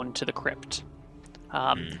down to the crypt.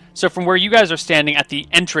 So from where you guys are standing at the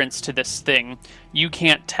entrance to this thing, you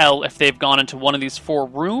can't tell if they've gone into one of these 4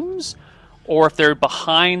 rooms or if they're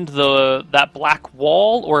behind that black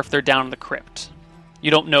wall, or if they're down in the crypt.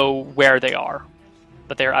 You don't know where they are,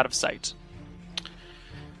 but they're out of sight.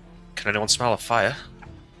 Can anyone smell a fire?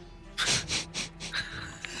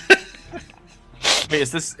 Wait,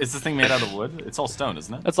 is this thing made out of wood? It's all stone,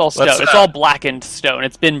 isn't it? It's all stone. It's all blackened stone.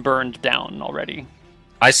 It's been burned down already.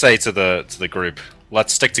 I say to the group,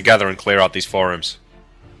 let's stick together and clear out these forums.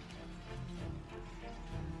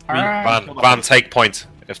 All right. Van, take point.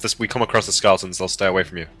 If we come across the skeletons, they'll stay away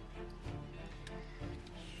from you.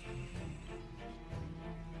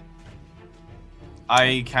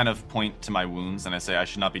 I kind of point to my wounds and I say I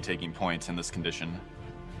should not be taking point in this condition.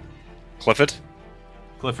 Clifford?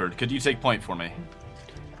 Clifford, could you take point for me?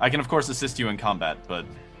 I can of course assist you in combat, but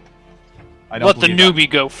I don't Let the believe newbie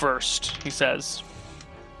go first, he says.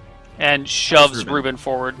 And shoves Reuben? Reuben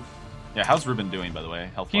forward. Yeah, how's Reuben doing, by the way,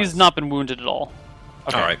 health-wise? He's not been wounded at all.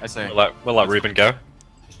 Okay, All right, I say we'll let Reuben go.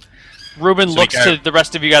 Reuben So looks we go. to the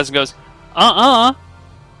rest of you guys and goes,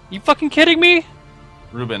 You fucking kidding me?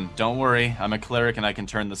 Reuben, don't worry. I'm a cleric and I can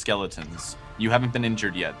turn the skeletons. You haven't been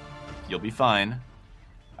injured yet. You'll be fine.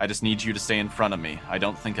 I just need you to stay in front of me. I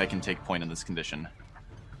don't think I can take point in this condition.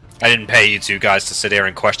 I didn't pay you two guys to sit here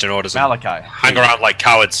and question orders and Malachi, hang please. around like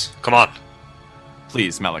cowards. Come on.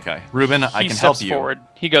 Please, Malachi. Reuben, I He can help steps you. forward.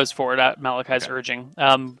 He goes forward at Malachi's Okay. urging.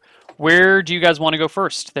 Where do you guys want to go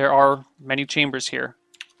first? There are many chambers here.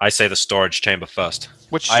 I say the storage chamber first.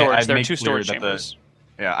 Which I storage? There are make 2 clear storage that the- chambers.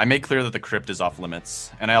 Yeah, I make clear that the crypt is off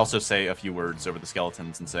limits, and I also say a few words over the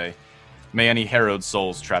skeletons and say, may any harrowed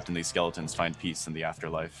souls trapped in these skeletons find peace in the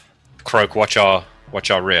afterlife. Croak, watch our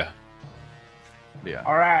rear. Yeah.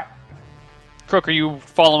 All right. Croak, are you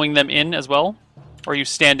following them in as well? Or are you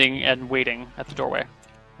standing and waiting at the doorway?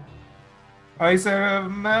 I said,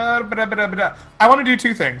 I want to do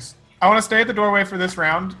 2 things. I want to stay at the doorway for this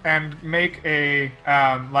round and make a,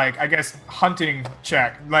 I guess, hunting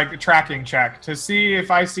check, like a tracking check, to see if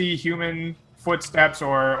I see human footsteps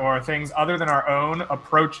or things other than our own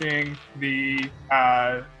approaching the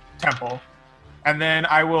temple. And then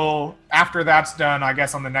I will, after that's done, I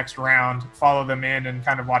guess on the next round, follow them in and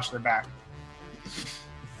kind of watch their back.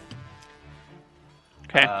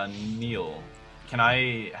 Okay. Neil, can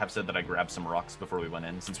I have said that I grabbed some rocks before we went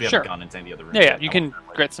in, since we Sure. haven't gone into any other rooms? Yeah, yet? you I can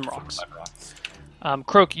want to, get some 4 or rocks. 5 rocks.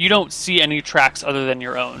 Croak, you don't see any tracks other than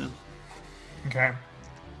your own. Okay.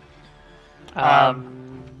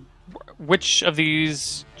 Which of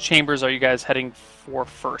these chambers are you guys heading for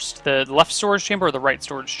first? The left storage chamber or the right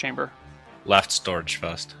storage chamber? Left storage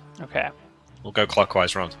first. Okay. We'll go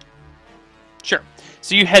clockwise round. Sure.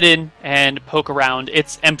 So you head in and poke around.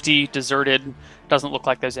 It's empty, deserted. Doesn't look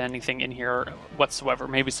like there's anything in here whatsoever.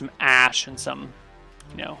 Maybe some ash and some,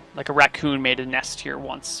 like a raccoon made a nest here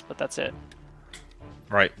once, but that's it.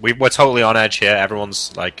 Right, we're totally on edge here.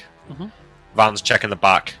 Everyone's like, Van's checking the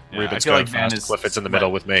back. Yeah, Reuben's I feel going like Van first. is Clifford's in the sweat.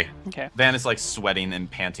 middle with me. Okay. Van is like sweating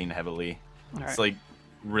and panting heavily. All It's right. like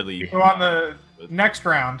really. So on the next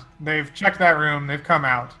round, they've checked that room. They've come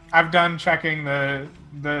out. I've done checking the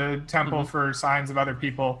temple for signs of other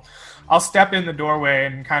people. I'll step in the doorway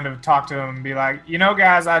and kind of talk to them and be like,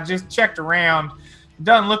 guys, I just checked around. It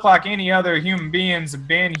doesn't look like any other human beings have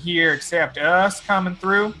been here except us coming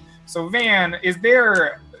through. So Van, is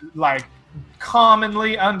there like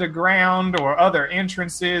commonly underground or other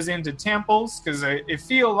entrances into temples? Because it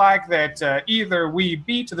feel like that either we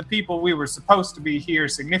beat the people we were supposed to be here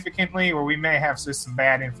significantly, or we may have just some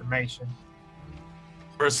bad information.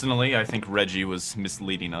 Personally, I think Reggie was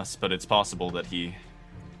misleading us, but it's possible that he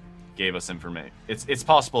gave us information. It's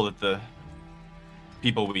possible that the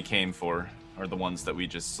people we came for are the ones that we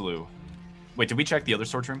just slew. Wait, did we check the other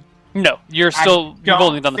storage room? No, you've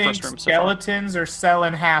only done the first room so far. Skeletons are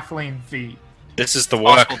selling halfling feet. This is the It's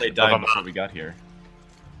work possible they of died a before man. we got here.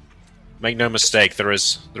 Make no mistake, there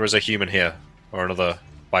is a human here, or another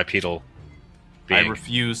bipedal I being.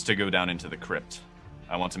 refuse to go down into the crypt.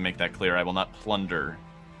 I want to make that clear. I will not plunder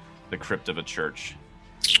the crypt of a church.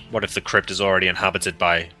 What if the crypt is already inhabited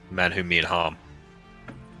by men who mean harm?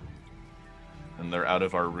 And they're out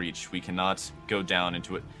of our reach. We cannot go down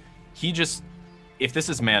into it. If this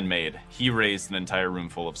is man-made, he raised an entire room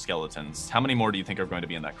full of skeletons. How many more do you think are going to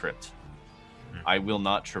be in that crypt? I will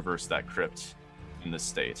not traverse that crypt in this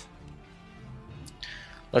state.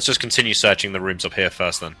 Let's just continue searching the rooms up here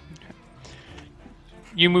first, then.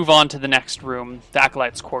 You move on to the next room, the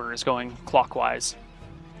Acolyte's quarters, going clockwise.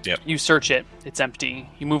 Yep. You search it, it's empty.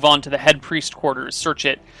 You move on to the head priest quarters, search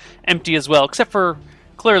it, empty as well, except for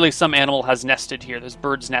clearly some animal has nested here. There's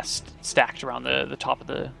bird's nest stacked around the top of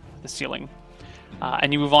the ceiling.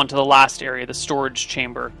 And you move on to the last area, the storage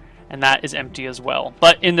chamber, and that is empty as well.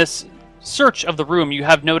 But in this search of the room, you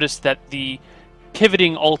have noticed that the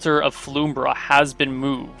pivoting altar of Flumbra has been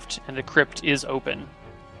moved, and the crypt is open.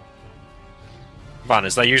 Van,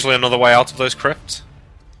 is there usually another way out of those crypts?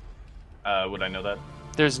 Would I know that?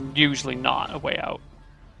 There's usually not a way out.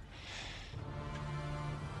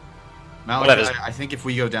 Malachi, Well, that is- I think if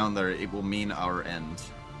we go down there, it will mean our end.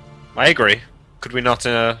 I agree. Could we not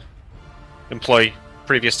employ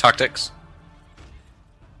previous tactics?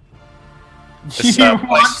 This, You want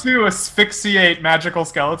place- to asphyxiate magical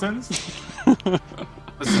skeletons?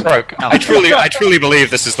 Broke. I truly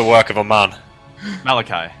believe this is the work of a man.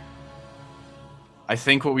 Malachi, I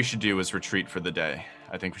think what we should do is retreat for the day.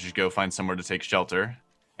 I think we should go find somewhere to take shelter,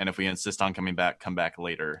 and if we insist on coming back, come back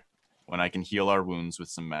later, when I can heal our wounds with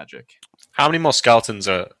some magic. How many more skeletons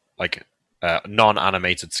are,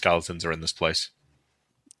 non-animated skeletons are in this place?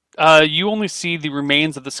 You only see the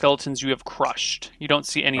remains of the skeletons you have crushed. You don't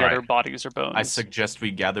see any Right. other bodies or bones. I suggest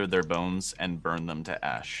we gather their bones and burn them to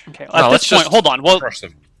ash. Okay, No, at let's this point, just hold on. Well, crush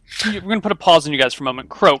them. we're going to put a pause on you guys for a moment.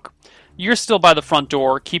 Croak, you're still by the front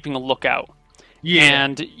door, keeping a lookout. Yeah.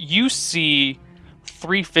 And you see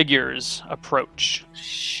 3 figures approach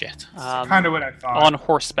Shit. Kind of what I thought. on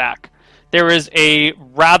horseback. There is a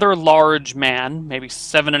rather large man, maybe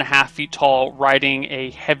 7.5 feet tall, riding a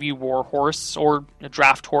heavy war horse or a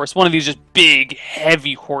draft horse, one of these just big,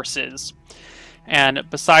 heavy horses. And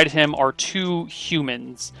beside him are 2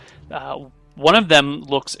 humans. One of them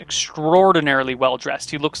looks extraordinarily well dressed.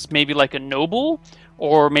 He looks maybe like a noble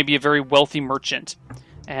or maybe a very wealthy merchant.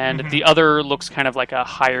 And the other looks kind of like a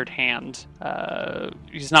hired hand.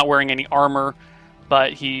 He's not wearing any armor,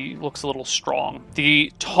 but he looks a little strong.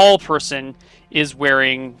 The tall person is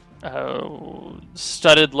wearing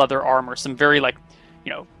studded leather armor, some very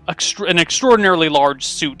an extraordinarily large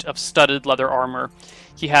suit of studded leather armor.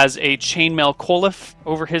 He has a chainmail colath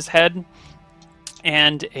over his head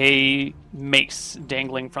and a mace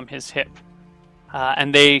dangling from his hip.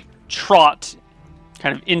 And they trot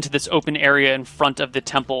kind of into this open area in front of the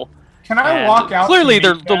temple. Can I And walk out? Clearly, to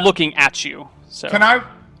they're meet them? looking at you. So Can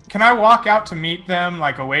I walk out to meet them,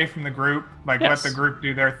 like away from the group, like Yes. let the group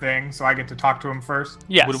do their thing, so I get to talk to them first?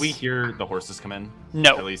 Yes. Would we hear the horses come in?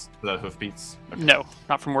 No. At least the hoofbeats? Okay. No,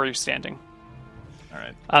 not from where you're standing. All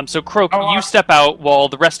right. So Croak, Oh, you step out while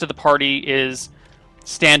the rest of the party is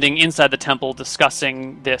standing inside the temple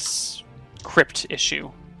discussing this crypt issue.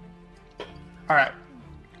 All right.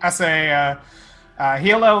 I say,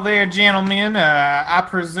 hello there, gentlemen. I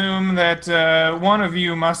presume that one of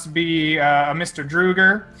you must be Mr.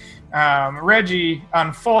 Druger. Reggie,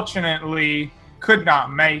 unfortunately, could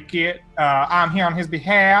not make it. I'm here on his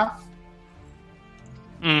behalf.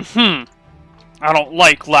 I don't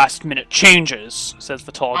like last-minute changes, says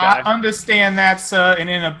the tall I guy. understand that, sir, and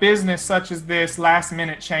in a business such as this,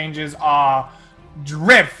 last-minute changes are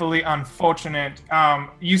dreadfully unfortunate.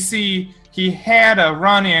 You see, he had a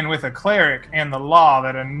run-in with a cleric and the law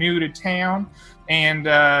that are new to town,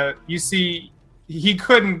 and you see, he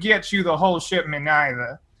couldn't get you the whole shipment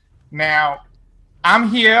either. Now, I'm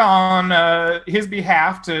here on his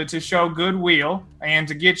behalf to show goodwill and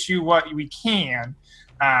to get you what we can.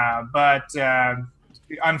 But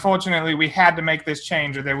unfortunately, we had to make this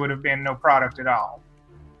change or there would have been no product at all.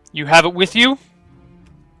 You have it with you?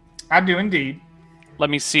 I do indeed. Let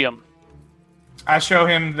me see them. I show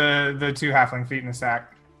him the 2 halfling feet in the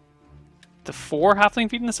sack. The 4 halfling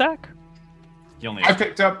feet in the sack? You only I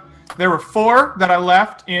picked up, there were 4 that I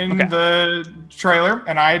left in Okay. the trailer,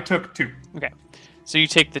 and I took 2. Okay. So you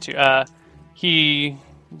take the 2. He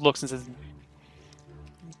looks and says,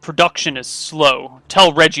 production is slow.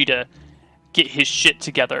 Tell Reggie to get his shit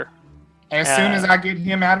together. As soon as I get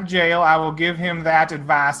him out of jail, I will give him that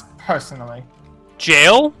advice personally.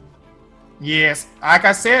 Jail? Yes, like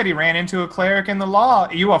I said, he ran into a cleric in the law.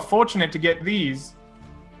 You are fortunate to get these.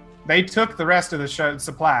 They took the rest of the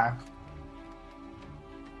supply.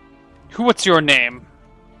 What's your name?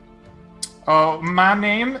 Oh, my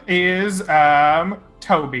name is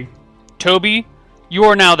Toby. Toby, you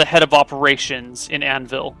are now the head of operations in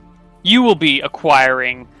Anvil. You will be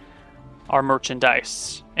acquiring our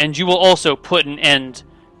merchandise, and you will also put an end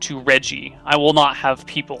to Reggie. I will not have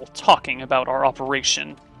people talking about our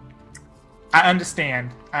operation. I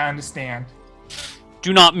understand. I understand.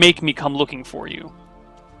 Do not make me come looking for you.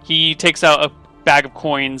 He takes out a bag of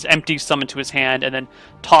coins, empties some into his hand, and then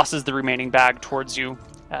tosses the remaining bag towards you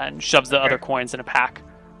and shoves the other coins in a pack.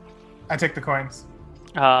 I take the coins.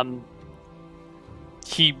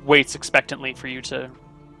 He waits expectantly for you to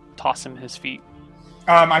toss him his feet.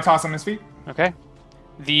 I toss him his feet. Okay.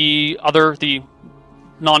 The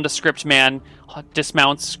nondescript man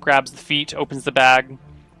dismounts, grabs the feet, opens the bag,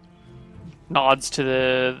 nods to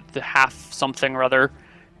the half something or other.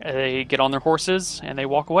 They get on their horses and they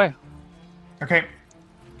walk away. Okay.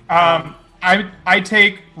 I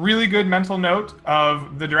take really good mental note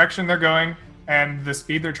of the direction they're going and the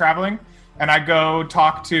speed they're traveling, and I go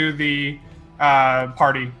talk to the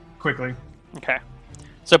party quickly. Okay.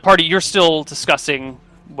 So, party, you're still discussing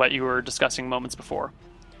what you were discussing moments before.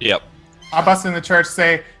 Yep. I bust in the church,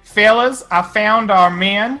 say, "Fellas, I found our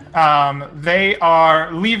men. They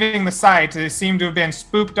are leaving the site. They seem to have been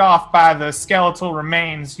spooked off by the skeletal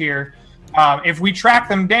remains here. If we track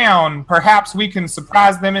them down, perhaps we can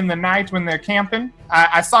surprise them in the night when they're camping.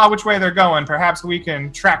 I saw which way they're going. Perhaps we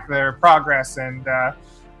can track their progress and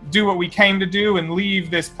do what we came to do and leave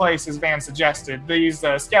this place as Van suggested. These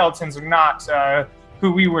skeletons are not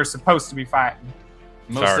who we were supposed to be fighting."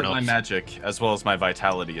 Most Fair of enough. my magic, as well as my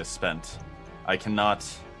vitality, is spent. I cannot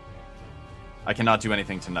do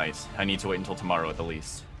anything tonight. I need to wait until tomorrow at the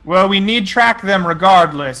least. Well, we need track them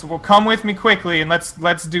regardless. Well, come with me quickly and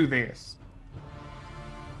let's do this.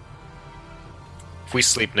 If we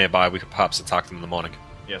sleep nearby, we could perhaps attack them in the morning.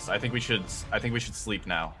 Yes, I think we should sleep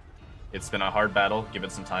now. It's been a hard battle. Give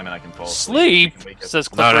it some time, and I can fall asleep. Sleep, We can wake up. says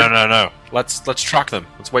Clifford. No. Let's track them.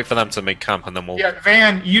 Let's wait for them to make camp, and then we'll. Yeah,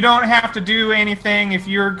 Van, you don't have to do anything if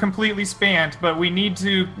you're completely spent, but we need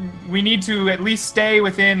to at least stay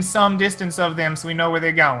within some distance of them so we know where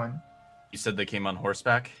they're going. You said they came on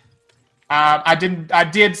horseback? I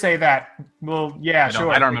did say that. Well, yeah,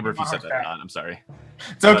 sure. I don't remember if you said that or not. I'm sorry.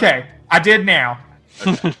 It's okay. I did now.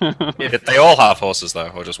 Did they all have horses though,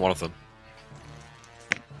 or just one of them?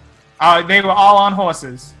 They were all on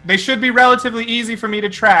horses. They should be relatively easy for me to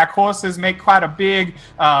track. Horses make quite a big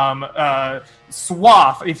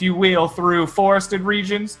swath, if you will, through forested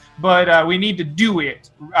regions, but we need to do it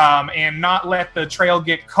and not let the trail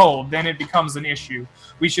get cold. Then it becomes an issue.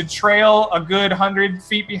 We should trail a good 100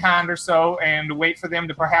 feet behind or so and wait for them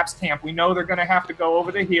to perhaps camp. We know they're going to have to go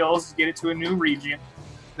over the hills to get it to a new region.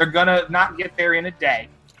 They're going to not get there in a day.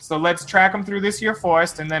 So let's track them through this here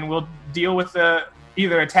forest, and then we'll deal with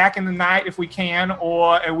either attack in the night if we can,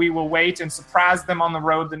 or we will wait and surprise them on the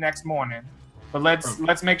road the next morning. But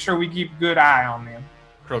let's make sure we keep a good eye on them.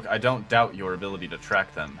 Croak, I don't doubt your ability to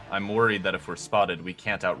track them. I'm worried that if we're spotted, we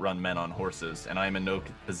can't outrun men on horses, and I am in no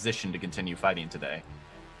position to continue fighting today.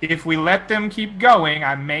 If we let them keep going,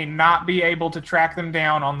 I may not be able to track them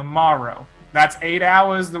down on the morrow. That's 8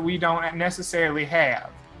 hours that we don't necessarily have.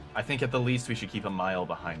 I think at the least we should keep a mile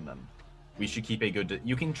behind them. We should keep a good...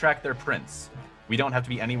 You can track their prints. We don't have to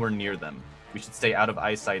be anywhere near them. We should stay out of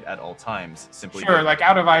eyesight at all times. Simply Sure, like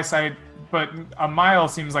out of eyesight, but a mile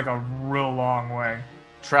seems like a real long way.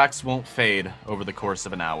 Tracks won't fade over the course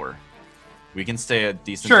of an hour. We can stay a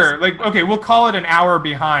decent... Sure, like, okay, we'll call it an hour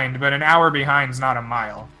behind, but an hour behind is not a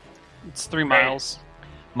mile. It's 3 miles.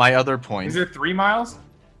 My other point... Is it 3 miles?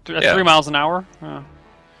 That's Yeah. 3 miles an hour?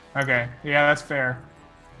 Okay, yeah, that's fair.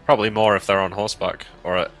 Probably more if they're on horseback,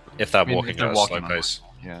 or if they're I mean, walking if they're at a walking slow on pace.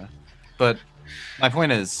 Yeah. But my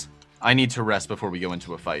point is, I need to rest before we go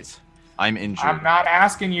into a fight. I'm injured. I'm not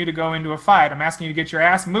asking you to go into a fight. I'm asking you to get your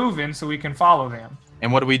ass moving so we can follow them.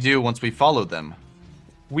 And what do we do once we follow them?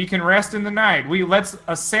 We can rest in the night. Let's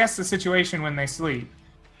assess the situation when they sleep.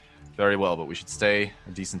 Very well, but we should stay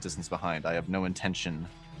a decent distance behind. I have no intention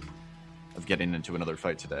of getting into another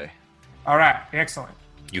fight today. All right, excellent.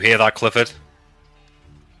 You hear that, Clifford?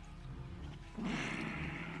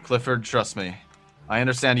 Clifford, trust me. I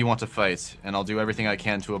understand you want to fight, and I'll do everything I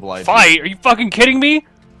can to oblige you. Fight? Are you fucking kidding me?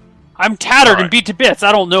 I'm tattered and Alright. beat to bits.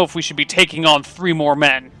 I don't know if we should be taking on 3 more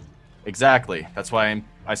men. Exactly. That's why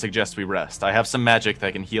I suggest we rest. I have some magic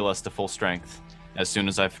that can heal us to full strength as soon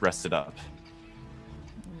as I've rested up.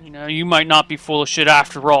 You know, you might not be full of shit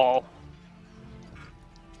after all.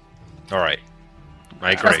 Alright.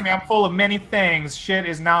 I Trust agree. me, I'm full of many things. Shit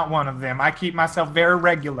is not one of them. I keep myself very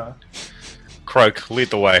regular. Croak, lead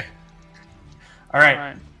the way. All right.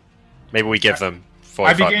 Alright. Maybe we give them I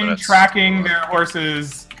 45 begin minutes. tracking their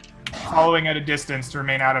horses, following at a distance to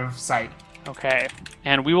remain out of sight. Okay.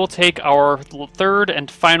 And we will take our third and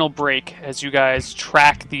final break as you guys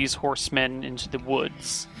track these horsemen into the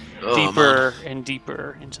woods. Deeper and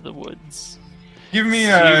deeper into the woods. Give me See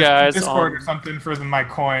you a guys Discord on- or something for my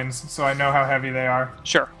coins so I know how heavy they are.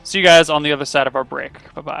 Sure. See you guys on the other side of our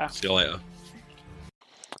break. Bye-bye. See you later.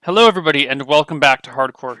 Hello, everybody, and welcome back to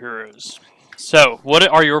Hardcore Heroes. So, what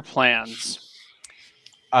are your plans?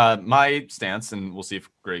 My stance, and we'll see if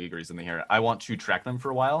Greg agrees in here, I want to track them for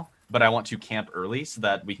a while, but I want to camp early so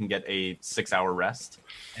that we can get a 6-hour rest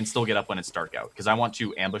and still get up when it's dark out. Because I want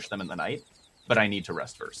to ambush them in the night, but I need to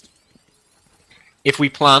rest first. If we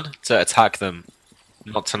plan to attack them,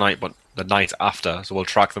 not tonight, but the night after, so we'll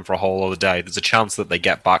track them for a whole other day. There's a chance that they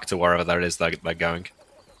get back to wherever that is they're going,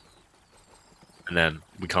 and then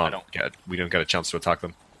we don't get a chance to attack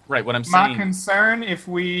them. Right. What I'm My saying. concern, if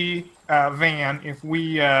we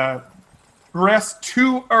rest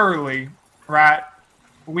too early, right?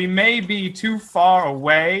 We may be too far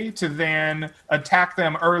away to then attack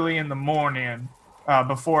them early in the morning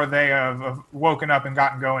before they have woken up and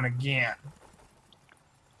gotten going again.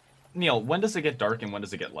 Neil, when does it get dark and when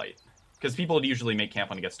does it get light? Because people usually make camp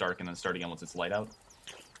when it gets dark and then start again once it's light out.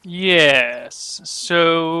 Yes.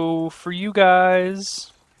 So for you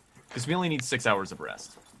guys, Because we only need 6 hours of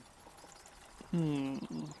rest.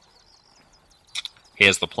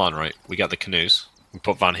 Here's the plan, right? We get the canoes. We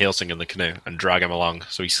put Van Helsing in the canoe and drag him along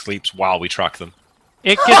so he sleeps while we track them.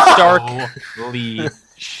 it gets dark. Holy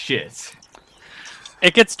shit.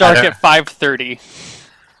 It gets dark at 5:30.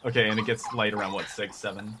 Okay, and it gets light around, what, 6,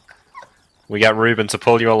 7? We get Ruben to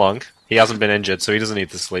pull you along. He hasn't been injured, so he doesn't need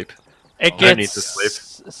to sleep. It I gets need to sleep.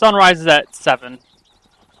 sunrise is at 7.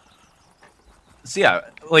 So yeah,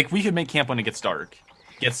 like, we could make camp when it gets dark,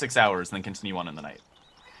 get 6 hours, and then continue on in the night.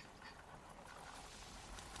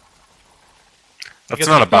 That's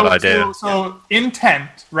not a bad idea. So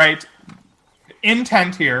intent, right?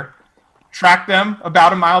 Intent here. Track them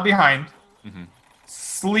about a mile behind.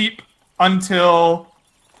 Sleep until.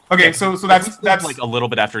 Okay, so that's like a little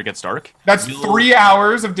bit after it gets dark. That's 3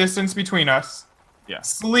 hours of distance between us. Yeah.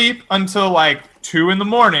 Sleep until like 2 in the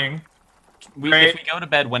morning. If we go to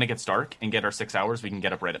bed when it gets dark and get our 6 hours, we can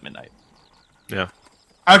get up right at midnight. Yeah.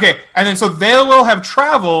 Okay, and then so they will have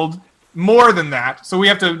traveled more than that. So we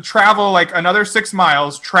have to travel like another 6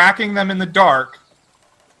 miles, tracking them in the dark,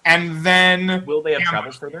 and then. Will they have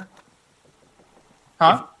traveled further?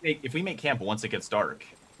 Huh? If we make camp once it gets dark,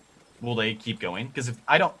 will they keep going? Because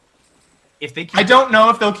I don't know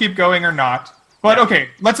if they'll keep going or not. But okay,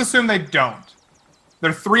 let's assume they don't.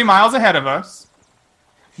 They're 3 miles ahead of us.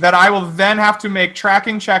 That I will then have to make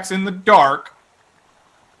tracking checks in the dark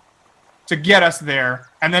to get us there,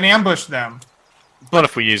 and then ambush them. Not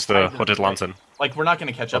if we use the hooded lantern. Like, we're not going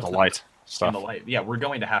to catch up the to light them stuff. in the light. Yeah, we're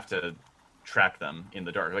going to have to track them in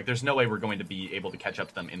the dark. Like, there's no way we're going to be able to catch up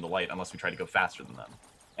to them in the light unless we try to go faster than them.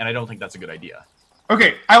 And I don't think that's a good idea.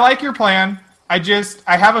 Okay, I like your plan. I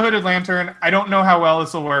have a hooded lantern. I don't know how well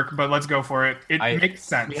this will work, but let's go for it. It makes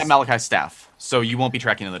sense. We have Malachi's staff, so you won't be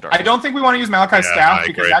tracking in the dark. I don't think we want to use Malachi's Yeah, staff I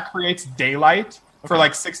because agree. that creates daylight for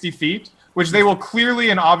like 60 feet, which they will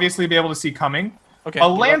clearly and obviously be able to see coming. Okay. A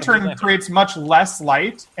lantern creates much less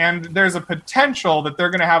light, and there's a potential that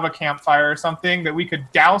they're going to have a campfire or something that we could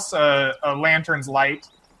douse a lantern's light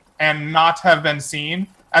and not have been seen,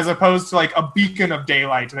 as opposed to like a beacon of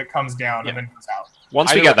daylight that comes down and then goes out.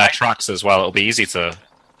 Once we get their tracks as well, it'll be easy to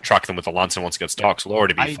track them with the lantern once it gets dark, so we'll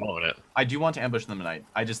already be following it. I do want to ambush them tonight.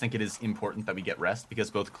 I just think it is important that we get rest because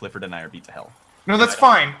both Clifford and I are beat to hell. No, that's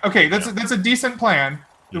fine. Okay, that's a decent plan.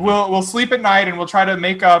 We'll sleep at night and we'll try to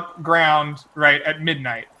make up ground right at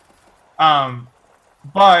midnight.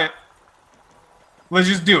 But let's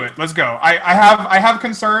just do it. Let's go. I have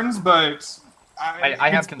concerns, but I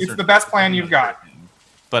have concerns. It's the best plan you've got.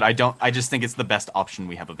 But I just think it's the best option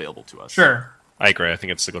we have available to us. Sure. I agree. I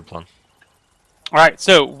think it's a good plan. All right.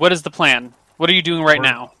 So what is the plan? What are you doing right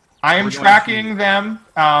now? I am tracking them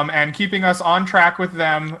and keeping us on track with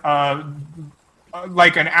them,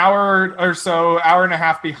 like an hour or so, hour and a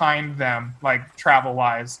half behind them, like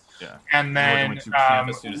travel-wise. Yeah. And then to camp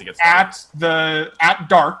as soon as it gets dark. at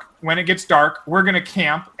dark, when it gets dark, we're gonna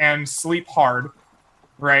camp and sleep hard,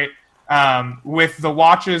 right? With the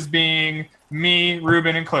watches being me,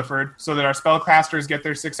 Ruben, and Clifford, so that our spellcasters get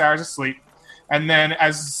their 6 hours of sleep. And then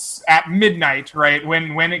as at midnight, right,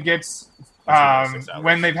 when it gets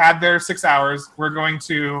when they've had their 6 hours, we're going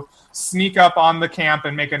to sneak up on the camp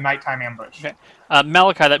and make a nighttime ambush. Okay.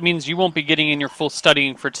 Malachi, that means you won't be getting in your full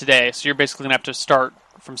studying for today, so you're basically going to have to start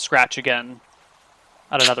from scratch again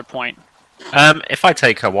at another point. If I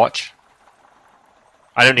take her watch,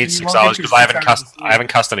 I don't need You 6 won't hours get because your I 6 haven't hours cast. of sleep. I haven't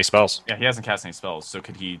cast any spells. Yeah, he hasn't cast any spells, so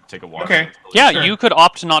could he take a walk? Okay. Yeah, Sure. you could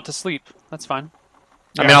opt not to sleep. That's fine.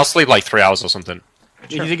 I mean, I'll sleep like 3 hours or something.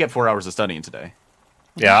 You did get 4 hours of studying today.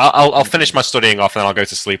 Yeah, I'll finish my studying off and then I'll go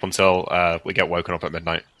to sleep until we get woken up at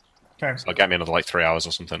midnight. Okay. So I'll get me another like 3 hours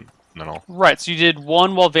or something, and then I'll. Right, so you did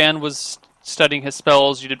 1 while Van was studying his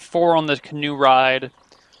spells. You did 4 on the canoe ride.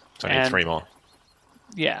 So I need 3 more.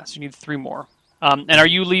 Yeah, so you need 3 more. And are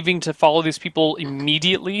you leaving to follow these people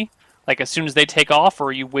immediately? Like as soon as they take off, or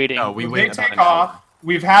are you waiting? No, we When wait they about take an hour. off,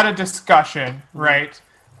 we've had a discussion, right?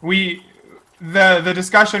 The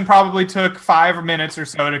discussion probably took 5 minutes or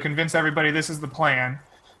so to convince everybody this is the plan.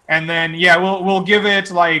 And then we'll give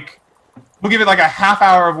it like We'll give it like a half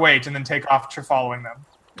hour of wait and then take off following them.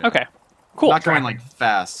 Okay. Cool. Not going like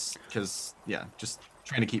fast, because just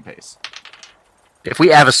trying to keep pace. If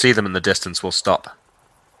we ever see them in the distance, we'll stop.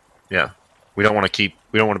 Yeah, we don't want to be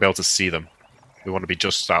able to see them. We want to be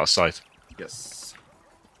just out of sight. Yes.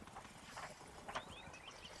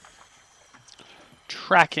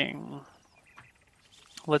 Tracking.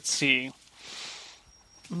 Let's see.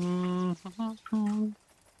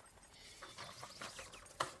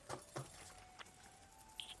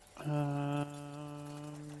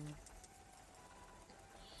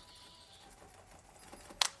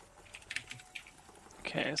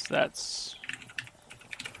 Okay, so that's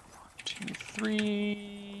 2,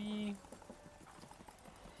 3.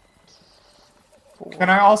 4. Can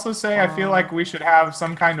I also say I feel like we should have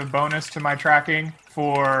some kind of bonus to my tracking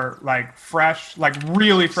for like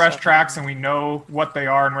really fresh tracks, and we know what they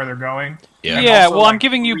are and where they're going. Yeah. Yeah, also, well, I'm like,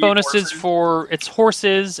 giving you 3 bonuses horses. for its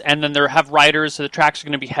horses, and then they have riders, so the tracks are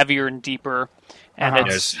going to be heavier and deeper. And Uh-huh. He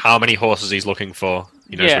it's knows how many horses he's looking for.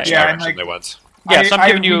 He knows Yeah. which Yeah, and, direction like- they went. yeah, so I'm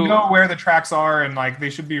giving we you. know where the tracks are, and like they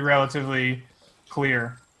should be relatively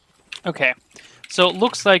clear. Okay, so it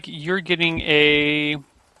looks like you're getting a.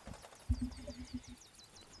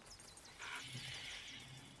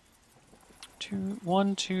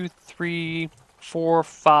 One, two, 3, 4,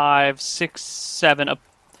 5, 6, 7.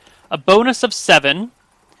 A bonus of 7,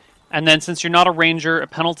 and then since you're not a ranger, a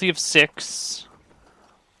penalty of 6.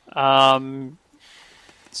 So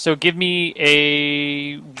give me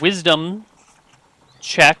a wisdom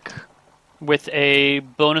check with a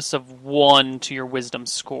bonus of 1 to your wisdom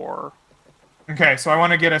score. Okay, so I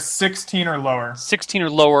want to get a 16 or lower. 16 or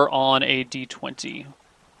lower on a d20.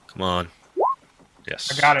 Come on.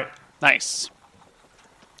 Yes. I got it. Nice.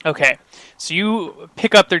 Okay, so you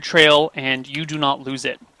pick up their trail and you do not lose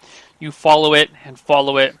it. You follow it and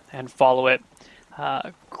follow it and follow it.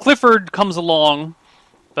 Clifford comes along,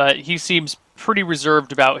 but he seems pretty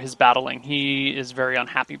reserved about his battling. He is very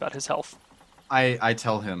unhappy about his health. I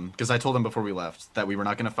tell him, because I told him before we left that we were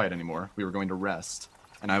not going to fight anymore. We were going to rest,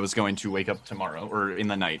 and I was going to wake up tomorrow or in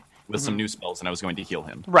the night with some new spells, and I was going to heal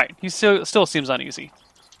him. Right, he still seems uneasy.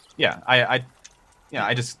 Yeah,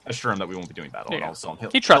 I just assure him that we won't be doing battle at Yeah. all. So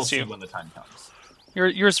He trusts he'll you. see when the time comes. You're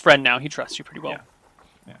his friend now. He trusts you pretty well.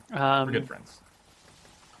 Yeah. We're good friends.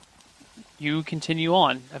 You continue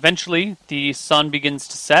on. Eventually, the sun begins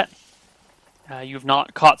to set. You have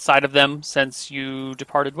not caught sight of them since you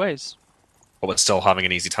departed ways. But we're still having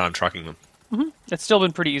an easy time tracking them. It's still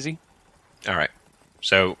been pretty easy. All right.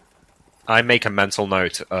 So I make a mental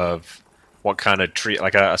note of what kind of tree,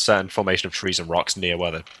 like a certain formation of trees and rocks near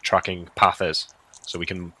where the tracking path is, so we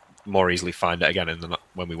can more easily find it again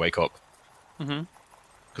when we wake up.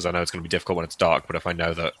 Because I know it's going to be difficult when it's dark, but if I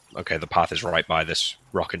know that, okay, the path is right by this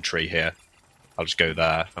rock and tree here, I'll just go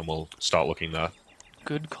there and we'll start looking there.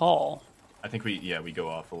 Good call. I think we go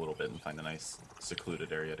off a little bit and find a nice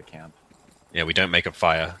secluded area to camp. Yeah, we don't make a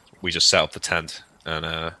fire. We just set up the tent,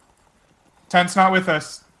 and Tent's not with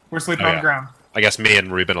us. We're sleeping Oh, on yeah. the ground. I guess me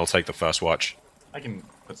and Ruben will take the first watch. I can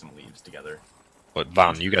put some leaves together. But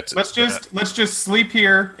Van, you get to... Let's just sleep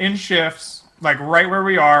here in shifts, like right where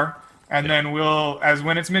we are, and then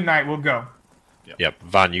when it's midnight, we'll go. Yep,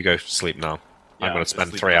 Van, you go sleep now. Yeah, I'm going I'll to just spend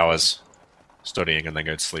sleep 3 right hours studying and then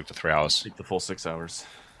go to sleep for 3 hours. Sleep the full 6 hours.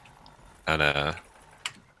 And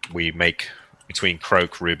we make, between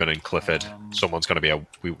Croak, Ruben, and Clifford, someone's going to be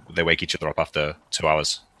they wake each other up after 2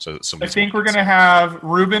 hours. So that I somebody's think we're going to have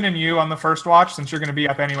Ruben and you on the first watch, since you're going to be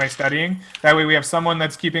up anyway studying. That way we have someone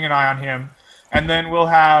that's keeping an eye on him. And then we'll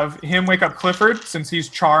have him wake up Clifford, since he's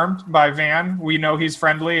charmed by Van. We know he's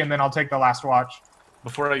friendly, and then I'll take the last watch.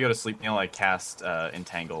 Before I go to sleep, Neil, I cast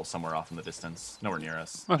Entangle somewhere off in the distance, nowhere near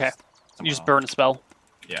us. Okay. Somewhere You just off. burn a spell.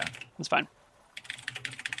 Yeah. That's fine.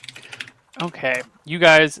 Okay. You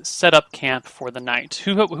guys set up camp for the night.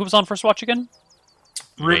 Who was on first watch again?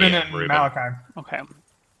 Ruben and and Ruben. Malachi. Okay.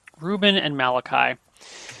 Ruben and Malachi.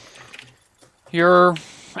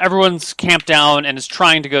 Everyone's camped down and is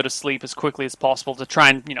trying to go to sleep as quickly as possible to try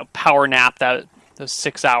and, power nap those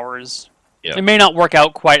 6 hours. Yeah. It may not work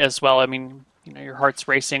out quite as well. I mean, your heart's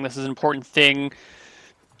racing. This is an important thing.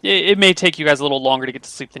 It may take you guys a little longer to get to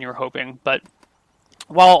sleep than you were hoping, but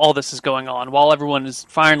while all this is going on, while everyone is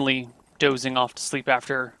finally dozing off to sleep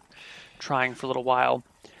after trying for a little while,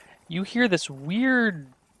 you hear this weird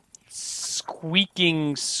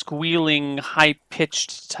squeaking, squealing,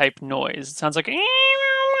 high-pitched type noise. It sounds like...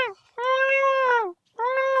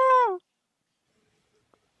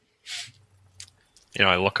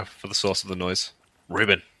 I look up for the source of the noise.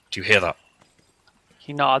 Ruben, do you hear that?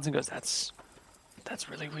 He nods and goes, That's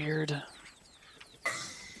really weird.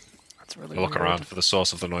 That's really I look weird. around for the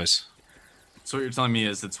source of the noise. So what you're telling me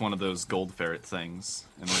is it's one of those gold ferret things.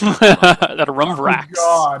 And That a rum Oh, rax.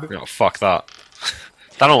 God. Oh, fuck that.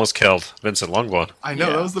 That almost killed Vincent Longboard. I know,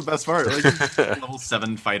 Yeah. that was the best part. Like, he's a level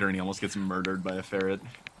 7 fighter and he almost gets murdered by a ferret.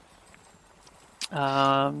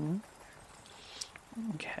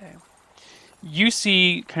 Okay. You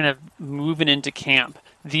see, kind of moving into camp,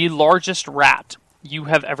 the largest rat you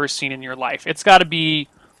have ever seen in your life. It's got to be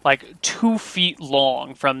like 2 feet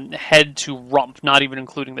long from head to rump, not even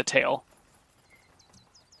including the tail.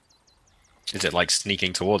 Is it like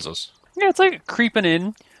sneaking towards us? Yeah, it's like creeping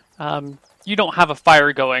in. You don't have a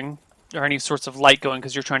fire going or any sorts of light going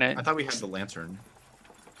because you're trying I to. thought we had the lantern.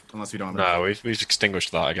 Unless we don't have No, we've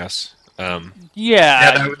extinguished that, I guess.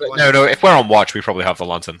 Yeah. No. If we're on watch, we probably have the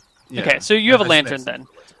lantern. Yeah. Okay, so you have a That lantern makes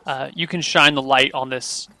then. You can shine the light on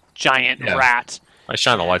this giant Yeah. rat. I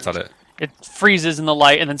shine the light at it. It freezes in the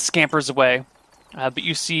light and then scampers away. But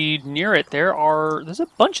you see near it there's a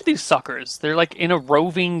bunch of these suckers. They're like in a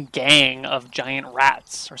roving gang of giant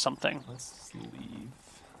rats or something. Let's leave.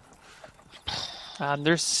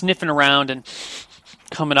 They're sniffing around and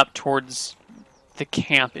coming up towards the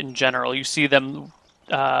camp in general. You see them,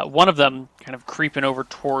 one of them kind of creeping over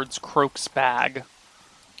towards Croak's bag.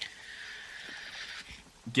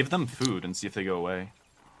 Give them food and see if they go away.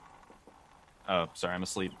 Oh, sorry, I'm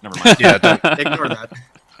asleep. Never mind. Yeah, don't. Ignore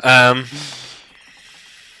that.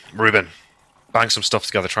 Ruben, bang some stuff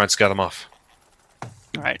together, try and scare them off.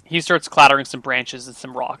 All right, he starts clattering some branches and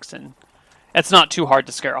some rocks, and it's not too hard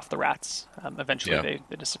to scare off the rats. Eventually, Yeah.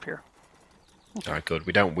 they disappear. All right, good.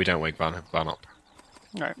 We don't wake Van up. All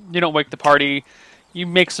right, you don't wake the party. You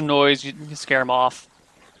make some noise. You scare them off,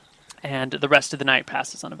 and the rest of the night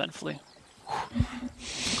passes uneventfully.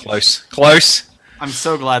 Close. I'm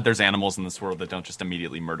so glad there's animals in this world that don't just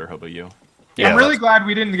immediately murder Hobo you. Yeah, I'm really that's- glad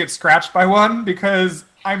we didn't get scratched by one because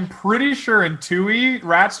I'm pretty sure in 2E,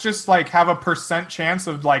 rats just like have a % chance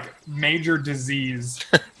of like major disease.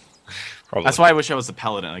 Probably. That's why I wish I was a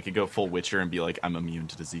paladin. I could go full Witcher and be like, I'm immune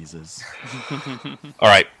to diseases. All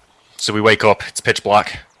right. So we wake up. It's pitch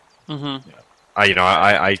black. Mm-hmm.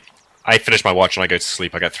 I finish my watch and I go to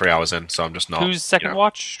sleep. I get 3 hours in, so I'm just not. Who's second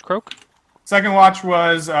watch? Croak? Second watch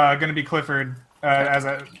was going to be Clifford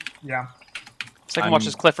yeah. Second watch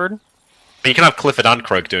is Clifford. But you can have Clifford and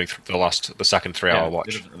Krog doing the second 3 hour It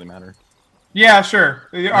watch. doesn't really matter. Yeah, sure.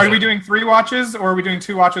 Are we doing 3 watches or are we doing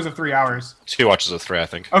 2 watches of 3 hours? 2 watches of 3, I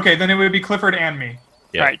think. Okay, then it would be Clifford and me.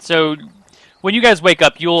 Yeah. All right, so when you guys wake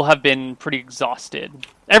up, you'll have been pretty exhausted.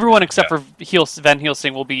 Everyone except for Van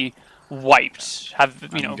Helsing will be wiped. Have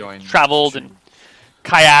traveled and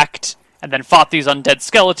kayaked, and then fought these undead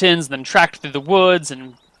skeletons, and then tracked through the woods,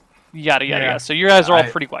 and yada yada yada. So you guys are all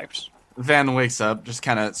pretty wiped. Van wakes up, just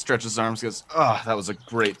kind of stretches his arms, goes, "Oh, that was a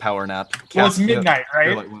great power nap." Well, it's midnight,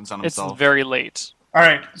 right? Like wounds on It's himself. very late. All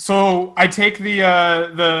right, so I take the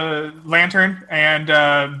lantern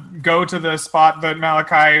and go to the spot that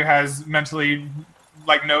Malachi has mentally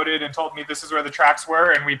noted and told me this is where the tracks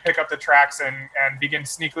were, and we pick up the tracks and begin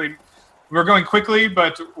sneakily. We're going quickly,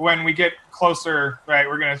 but when we get closer, right,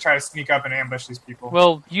 we're going to try to sneak up and ambush these people.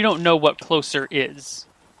 Well, you don't know what closer is.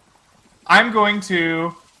 I'm going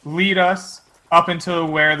to lead us up until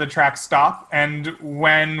where the tracks stop, and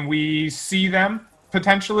when we see them,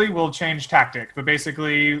 potentially we'll change tactic. But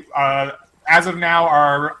basically, as of now,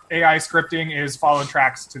 our AI scripting is follow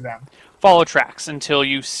tracks to them. Follow tracks until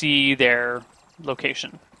you see their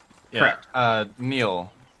location. Yeah.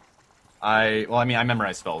 Neil, I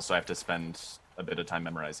memorize spells, so I have to spend a bit of time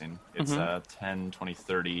memorizing. It's 10, 20,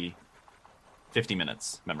 30, 50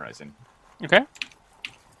 minutes memorizing. Okay.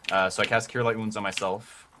 So I cast Cure Light Wounds on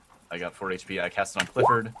myself. I got 4 HP. I cast it on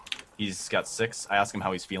Clifford. He's got 6. I ask him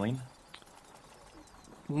how he's feeling.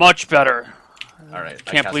 Much better. All right. I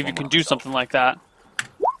Can't cast believe one you can more do myself. something like that.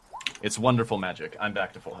 It's wonderful magic. I'm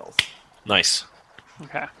back to full health. Nice.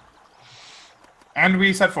 Okay. And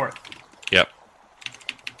we set forth. Yep.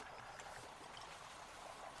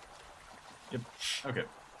 Yep. Okay.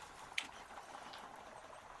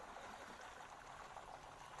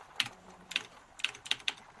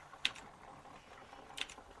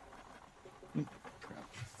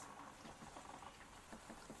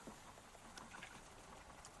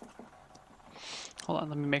 Hold on,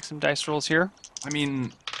 let me make some dice rolls here. I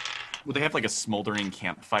mean, would they have like a smoldering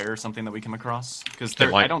campfire or something that we come across? Because They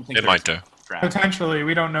might, I don't think they might do. Trapped. Potentially,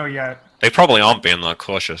 we don't know yet. They probably aren't being that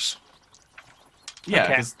cautious. Yeah,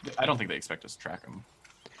 Okay. because I don't think they expect us to track them.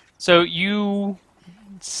 So you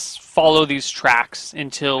follow these tracks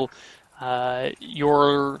until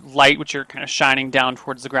your light, which you're kind of shining down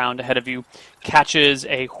towards the ground ahead of you, catches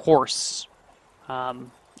a horse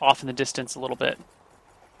off in the distance a little bit.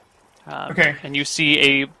 Okay. And you see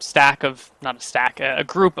a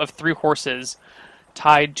group of 3 horses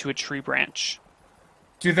tied to a tree branch.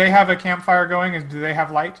 Do they have a campfire going? Do they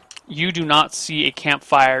have light? You do not see a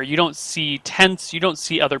campfire. You don't see tents. You don't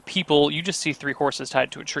see other people. You just see 3 horses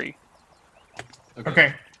tied to a tree.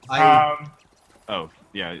 Okay. Oh,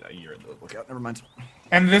 yeah, you're in the lookout. Never mind.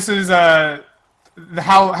 And this is how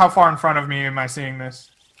far in front of me am I seeing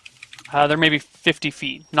this? They're maybe 50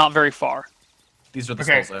 feet, not very far. These are the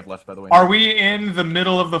Okay. spells I have left, by the way. Are we in the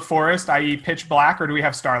middle of the forest, i.e., pitch black, or do we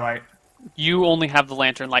have starlight? You only have the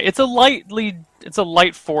lantern light. It's a light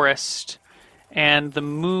forest, and the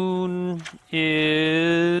moon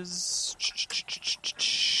is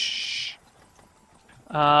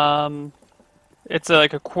it's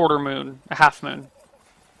like a quarter moon, a half moon.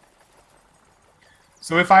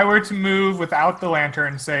 So if I were to move without the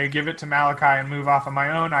lantern, say give it to Malachi and move off on my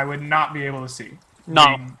own, I would not be able to see.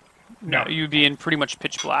 No, No. you'd be in pretty much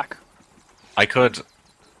pitch black. I could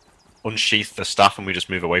unsheath the staff and we just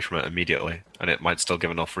move away from it immediately, and it might still give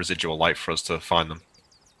enough residual light for us to find them.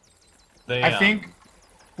 I think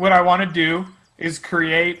what I want to do is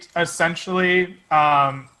create essentially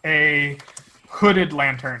a hooded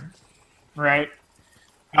lantern, right?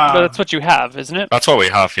 But that's what you have, isn't it? That's what we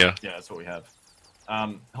have, yeah. Yeah, that's what we have.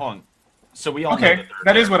 Hold on. So we all know Okay, that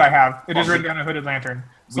that is what I have. It is Well, written down a hooded lantern.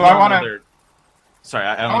 we So I all want know to. they're- Sorry,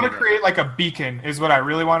 I I don't want to mean create like a beacon, is what I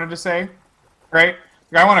really wanted to say, right?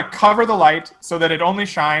 I want to cover the light so that it only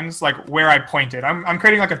shines like where I point it. I'm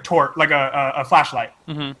creating like a torch, like a flashlight,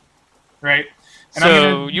 Mhm. right? And I'm So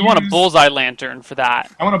gonna you want a use- bullseye lantern for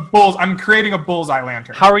that. I'm creating a bullseye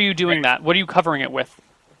lantern. How are you doing that? What are you covering it with?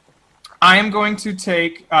 I am going to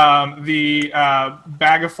take the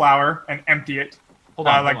bag of flour and empty it, Hold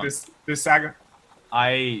on, like hold on. this saga.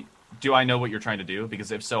 Do I know what you're trying to do?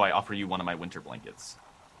 Because if so, I offer you one of my winter blankets.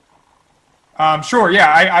 Sure,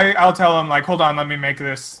 yeah. I'll tell him like, hold on, let me make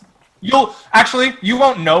this. You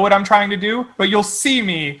won't know what I'm trying to do, but you'll see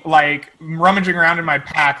me like rummaging around in my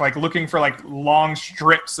pack, like looking for like long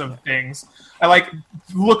strips of things. I like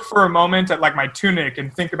look for a moment at like my tunic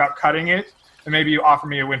and think about cutting it, and maybe you offer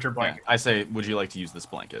me a winter Yeah, blanket. I say, would you like to use this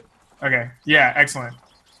blanket? Okay, yeah, excellent.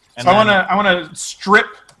 And So then- I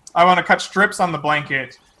want to cut strips on the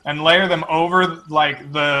blanket and layer them over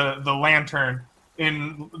like the lantern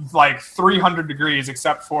in like 300 degrees,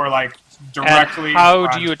 except for like directly. And how in do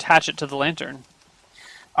front. you attach it to the lantern?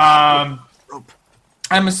 Rope.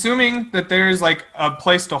 I'm assuming that there's like a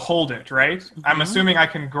place to hold it, right? Mm-hmm. I'm assuming I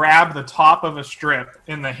can grab the top of a strip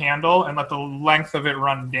in the handle and let the length of it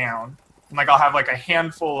run down. And like I'll have like a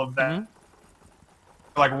handful of them,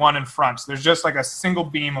 like one in front. So there's just like a single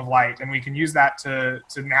beam of light, and we can use that to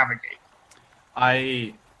navigate.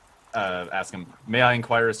 I ask him, may I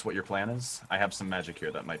inquire as to what your plan is? I have some magic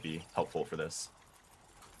here that might be helpful for this.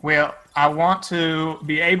 Well, I want to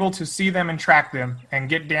be able to see them and track them and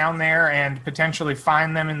get down there and potentially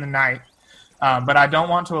find them in the night. But I don't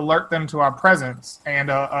want to alert them to our presence, and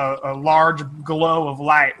a large glow of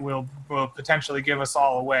light will potentially give us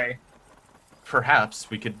all away. Perhaps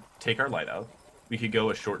we could take our light out. We could go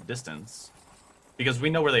a short distance. Because we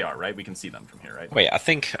know where they are, right? We can see them from here, right? Wait, I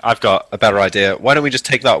think I've got a better idea. Why don't we just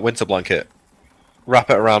take that winter blanket, wrap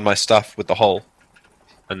it around my stuff with the hole,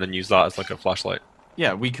 and then use that as like a flashlight?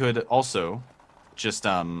 Yeah, we could also just,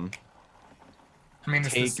 I mean, it's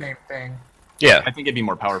the Take- same thing. Yeah. I think it'd be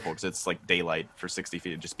more powerful because it's like daylight for 60 feet.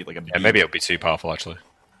 It'd just be like a Yeah, beam. maybe it'll be too powerful, actually.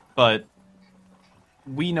 But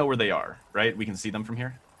we know where they are, right? We can see them from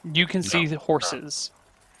here. You can see the horses.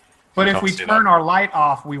 But if Can't we see turn that. our light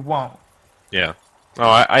off, we won't. Yeah.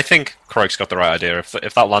 Oh, I think Krog's got the right idea.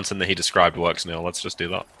 If that lantern that he described works, Neil, let's just do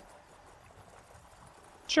that.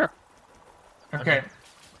 Sure. Okay.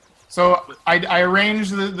 So I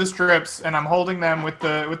arrange the strips, and I'm holding them with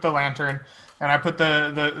the lantern, and I put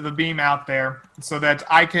the beam out there so that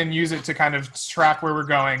I can use it to kind of track where we're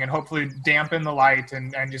going and hopefully dampen the light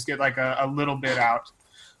and just get like a little bit out.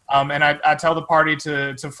 And I tell the party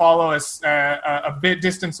to follow us a bit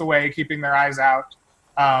distance away, keeping their eyes out,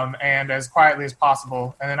 and as quietly as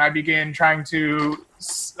possible. And then I begin trying to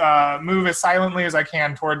move as silently as I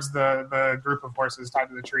can towards the group of horses tied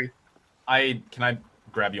to the tree. Can I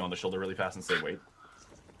grab you on the shoulder really fast and say, wait?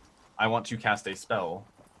 I want to cast a spell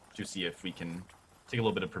to see if we can take a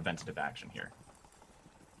little bit of preventative action here.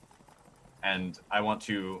 And I want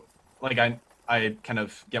to, like, I kind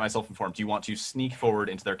of get myself informed. Do you want to sneak forward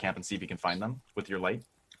into their camp and see if you can find them with your light?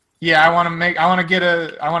 Yeah, I want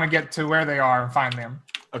to get to where they are and find them.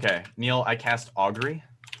 Okay, Neil, I cast Augury.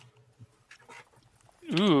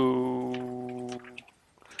 Ooh.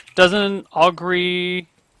 Doesn't augury...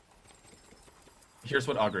 Here's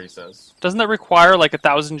what Augury says. Doesn't that require like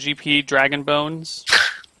 1,000 GP dragon bones?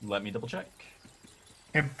 Let me double check.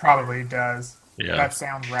 It probably does. Yeah. That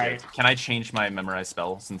sounds right. Can I change my memorize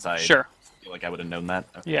spell since I Sure. feel like I would have known that?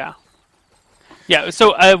 Okay. Yeah. Yeah,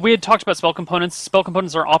 so we had talked about spell components. Spell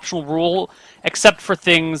components are an optional rule, except for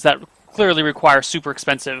things that clearly require super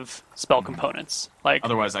expensive spell components, like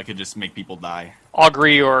Otherwise, I could just make people die.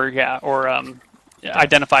 augury or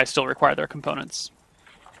identify still require their components.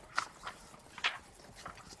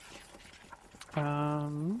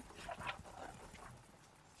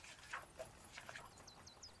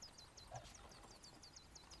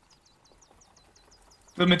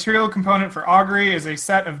 The material component for augury is a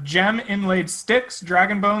set of gem-inlaid sticks,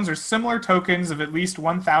 dragon bones, or similar tokens of at least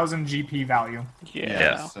 1,000 GP value,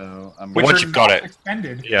 Yeah. So I'm which Once are you've got not it.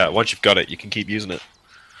 expended. Yeah, once you've got it, you can keep using it.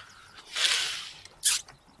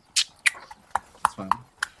 That's fine.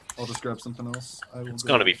 I'll just grab something else. It's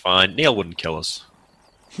gonna be fine. Neil wouldn't kill us.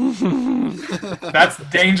 That's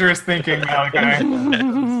dangerous thinking,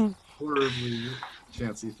 Malachi. horribly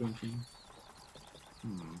chancy thinking.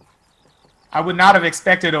 I would not have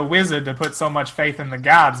expected a wizard to put so much faith in the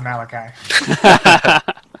gods, Malachi.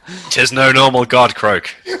 Tis no normal god,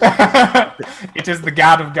 Croak. It is the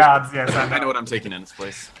god of gods, yes, I I know know. what I'm taking in its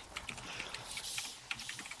place.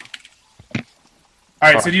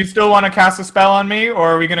 Alright, so do you still want to cast a spell on me, or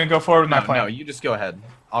are we going to go forward with my plan? No, you just go ahead.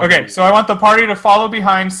 Okay, so I want the party to follow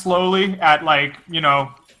behind slowly at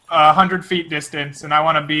 100 feet distance, and I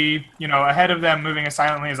want to be, ahead of them, moving as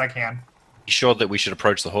silently as I can. You sure that we should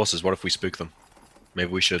approach the horses? What if we spook them?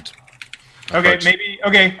 Maybe we should. Okay,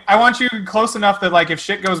 approach- I want you close enough that if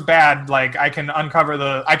shit goes bad, I can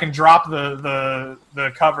I can drop the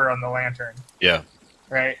cover on the lantern, Yeah.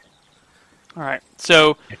 right? All right.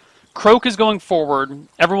 So Croak is going forward.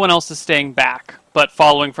 Everyone else is staying back, but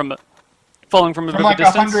following from a bit From of a like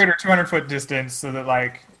distance. 100 or 200 foot distance, so that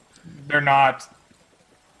they're not,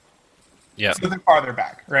 Yeah. so they're farther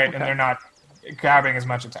back, right? Okay. And they're not grabbing as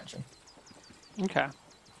much attention. Okay.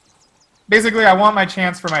 Basically, I want my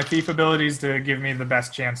chance for my thief abilities to give me the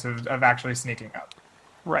best chance of actually sneaking up.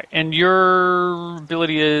 Right. And your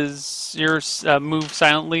ability is your move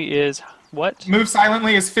silently is what? Move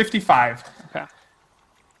silently is 55. Okay.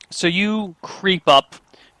 So you creep up.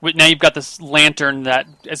 Now you've got this lantern that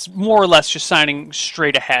is more or less just shining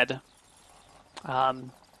straight ahead.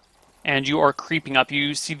 And you are creeping up.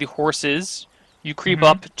 You see the horses. You creep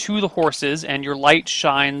up to the horses, and your light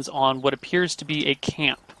shines on what appears to be a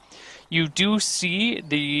camp. You do see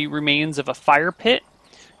the remains of a fire pit.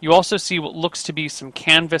 You also see what looks to be some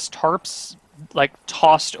canvas tarps,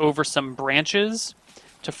 tossed over some branches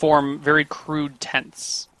to form very crude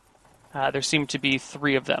tents. There seem to be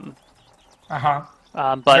 3 of them. Uh-huh.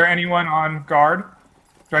 Is But there anyone on guard?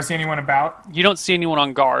 Do I see anyone about? you don't see anyone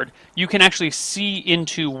on guard. You can actually see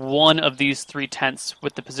into one of these 3 tents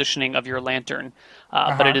with the positioning of your lantern,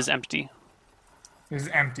 but it is empty. It is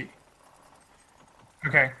empty.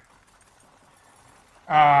 Okay.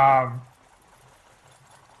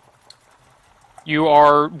 You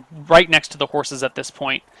are right next to the horses at this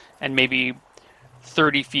point, and maybe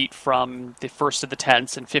 30 feet from the first of the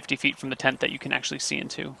tents and 50 feet from the tent that you can actually see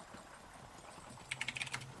into.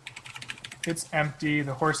 It's empty.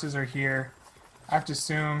 The horses are here. I have to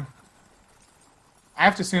assume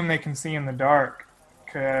they can see in the dark.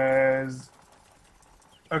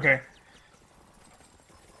 Okay.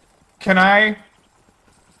 Can I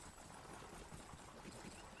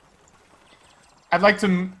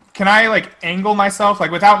angle myself,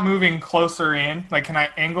 without moving closer in? Can I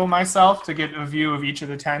angle myself to get a view of each of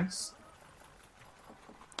the tents?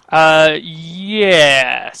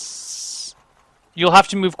 Yes. You'll have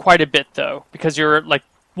to move quite a bit, though, because you're,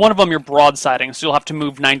 one of them you're broadsiding, so you'll have to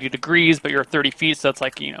move 90 degrees, but you're 30 feet, so that's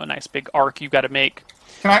a nice big arc you've got to make.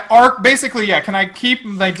 Can I arc? Basically, yeah. Can I keep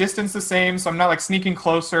my distance the same so I'm not sneaking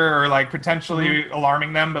closer or potentially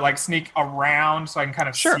alarming them, but sneak around so I can kind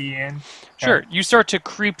of Sure. see in? Sure. You start to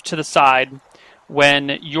creep to the side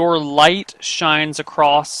when your light shines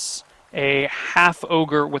across a half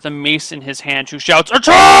ogre with a mace in his hand who shouts,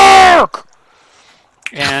 "Attack!"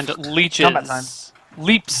 and Combat time.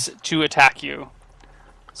 leaps to attack you.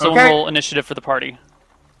 Someone Okay. roll initiative for the party.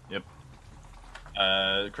 Yep.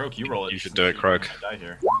 Croak, you roll it. You should since do it, you're Croak. gonna die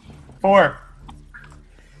here. 4.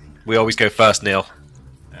 We always go first, Neil.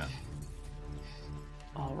 Yeah.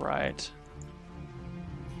 All right.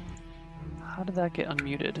 How did that get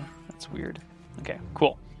unmuted? That's weird. Okay,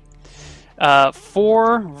 cool.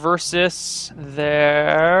 4 versus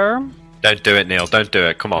their... Don't do it, Neil. Don't do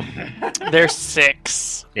it. Come on. Their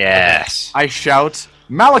 6. Yes. I shout,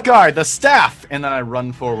 Malachi, the staff! And then I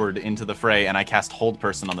run forward into the fray and I cast Hold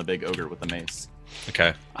Person on the big ogre with the mace.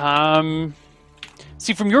 Okay.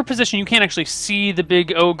 See, from your position, you can't actually see the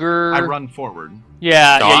big ogre. I run forward.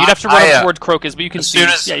 Yeah, No, yeah. You'd have to run I, up toward Croak is, but you can As see. soon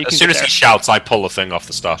as, yeah, you can as, soon get as there. he shouts, I pull the thing off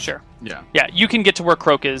the stuff. Sure. Yeah. Yeah, you can get to where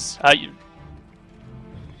Croak is.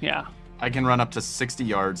 Yeah. I can run up to 60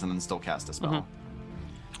 yards and then still cast a spell.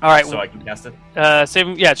 All right. So I can cast it.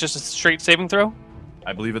 Saving. Yeah, it's just a straight saving throw.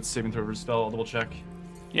 I believe it's saving throw versus spell. I'll double check.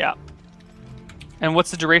 Yeah. And what's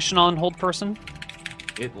the duration on hold person?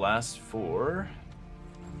 It lasts for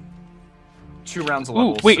 2 rounds of Ooh,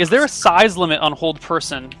 level. wait. Is there a size limit on hold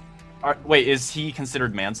person? Wait, is he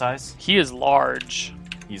considered man size? He is large.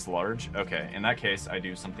 He's large. Okay, in that case, I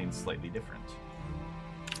do something slightly different.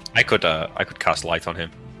 I could cast light on him.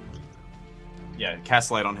 Yeah, cast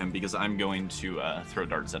light on him because I'm going to throw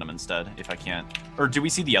darts at him instead if I can't. Or do we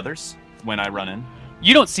see the others when I run in?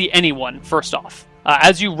 You don't see anyone. First off,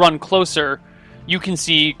 as you run closer, you can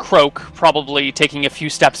see Croak probably taking a few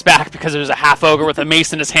steps back because there's a half ogre with a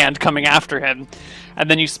mace in his hand coming after him, and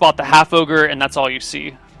then you spot the half ogre, and that's all you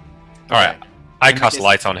see. All right. I In that cast case-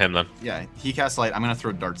 light on him then. Yeah, he casts light. I'm going to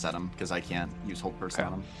throw darts at him because I can't use hold person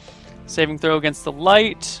on him. Saving throw against the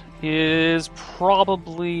light is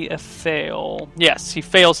probably a fail. Yes, he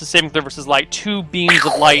fails his saving throw versus light. 2 beams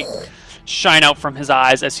of light shine out from his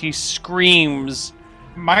eyes as he screams.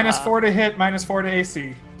 -4 to hit, -4 to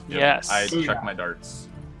AC. Yep, Yes. I Yeah. check my darts.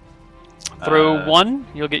 Throw 1.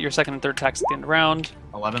 You'll get your second and third attacks at the end of the round.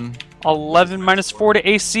 11. 11 -4 to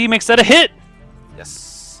AC makes that a hit.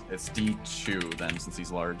 Yes. It's D2 then, since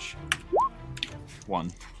he's large.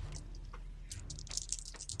 1.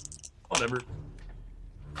 Whatever.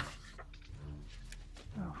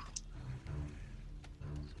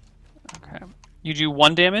 Okay. You do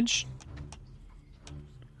 1 damage.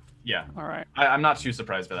 Yeah. All right. I'm not too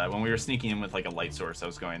surprised by that. When we were sneaking in with like a light source, I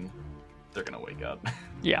was going, they're going to wake up.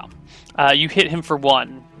 Yeah. You hit him for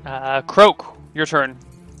 1. Croak, your turn.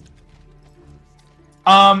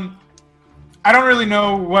 I don't really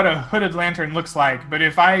know what a hooded lantern looks like, but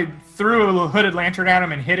if I threw a hooded lantern at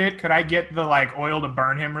him and hit it, could I get the like oil to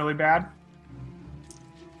burn him really bad?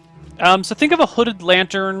 So think of a hooded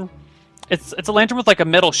lantern. It's a lantern with like a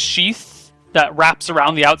metal sheath that wraps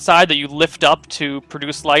around the outside that you lift up to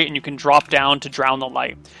produce light, and you can drop down to drown the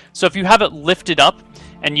light. So if you have it lifted up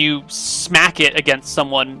and you smack it against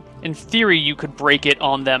someone, in theory you could break it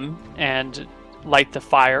on them and light the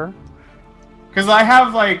fire. Because I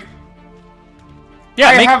have like Yeah,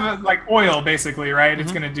 I have like oil basically, right?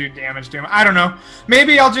 It's gonna do damage to him. I don't know.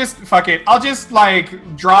 Maybe I'll just fuck it. I'll just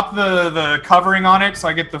like drop the covering on it so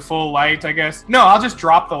I get the full light. I guess. No, I'll just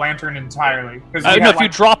drop the lantern entirely. no, if you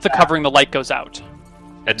drop the covering, the light goes out.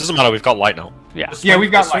 It doesn't matter. We've got light now. Yeah. Yeah, we've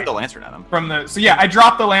got swing light the lantern at him. from the. So yeah, I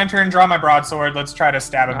drop the lantern, draw my broadsword. Let's try to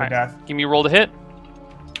stab him All right. to death. Give me a roll to hit.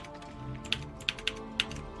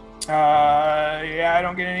 Yeah, I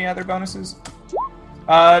don't get any other bonuses.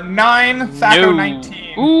 9, Thaco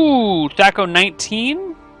 19. Ooh, Thaco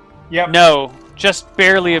 19? Yep. No, just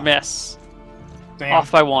barely a miss. Damn.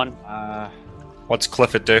 Off by 1. What's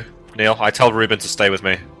Clifford do? Neil, I tell Ruben to stay with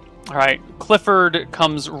me. All right, Clifford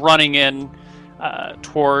comes running in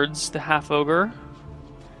towards the half ogre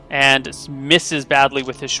and misses badly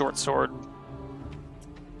with his short sword.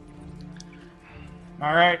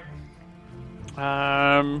 All right.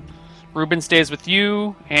 Ruben stays with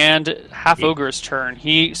you, and half ogre's turn.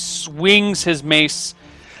 He swings his mace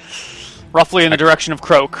roughly in the direction of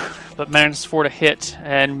Croak, but manages for to hit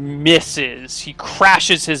and misses. He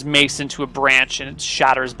crashes his mace into a branch, and it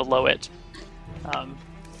shatters below it.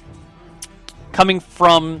 Coming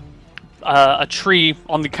from a tree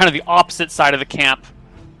on the kind of the opposite side of the camp,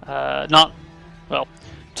 to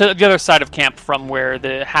the other side of camp from where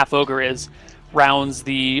the half ogre is, rounds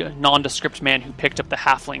the nondescript man who picked up the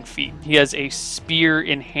halfling feat. He has a spear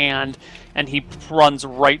in hand, and he runs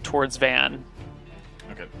right towards Van.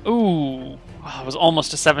 Okay. Ooh, it was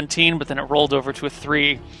almost a 17, but then it rolled over to a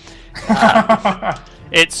 3.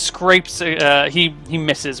 It scrapes. He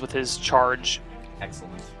misses with his charge.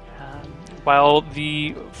 Excellent. While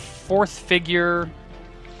the third figure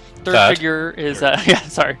is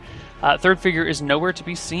third figure is nowhere to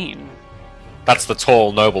be seen. That's the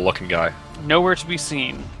tall, noble-looking guy. Nowhere to be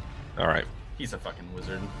seen. All right. He's a fucking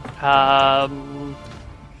wizard.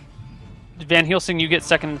 Van Helsing, you get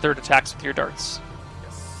second and third attacks with your darts.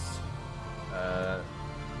 Yes.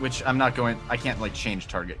 Which I'm not going. I can't like change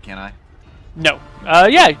target, can I? No.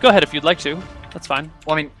 Yeah, go ahead if you'd like to. That's fine.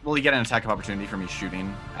 Well, I mean, will he get an attack of opportunity for me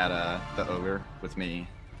shooting at the ogre with me?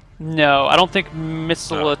 No, I don't think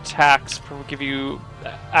missile No. attacks give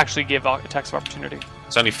attacks of opportunity.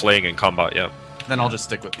 It's only fleeing in combat, yeah. Then I'll just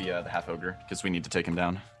stick with the half ogre because we need to take him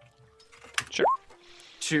down. Sure.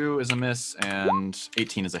 2 is a miss, and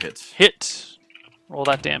 18 is a hit. Hit. Roll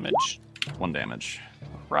that damage. 1 damage.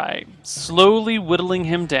 Right. Slowly whittling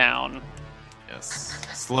him down. Yes.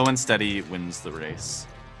 Slow and steady wins the race.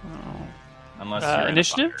 Oh. Unless you're in a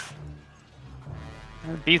Initiative?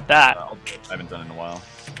 Beat that. fire. I haven't done it in a while.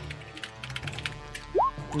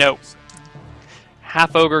 No.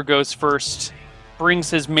 Half Ogre goes first. Brings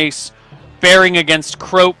his mace bearing against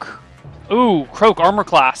Croak. Ooh, Croak armor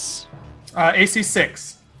class. AC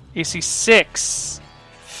 6. AC 6.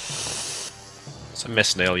 It's a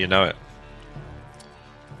miss, Neil. You know it.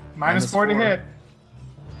 Minus 4 to hit.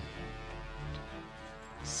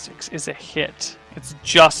 6 is a hit. It's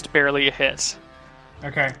just barely a hit.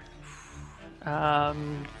 Okay.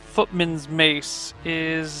 Footman's mace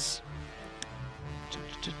is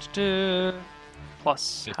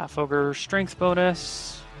plus half ogre strength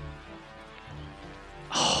bonus.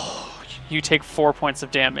 Oh, you take 4 points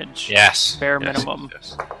of damage. Yes. Bare Yes, minimum.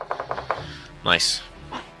 yes. Nice.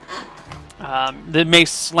 The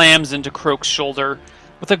mace slams into Croak's shoulder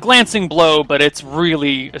with a glancing blow, but it's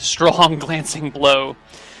really a strong glancing blow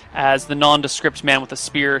as the nondescript man with a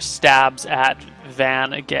spear stabs at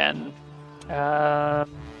Van again.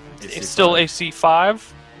 It's still 5. AC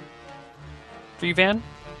 5 for you, Van?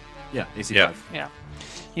 Yeah, AC Yeah. 5. Yeah.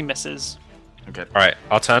 He misses. Okay. All right,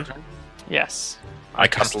 our turn. Yes. I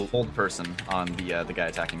Cast cast. hold person on the guy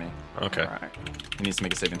attacking me. Okay. All right. He needs to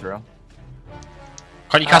make a saving throw.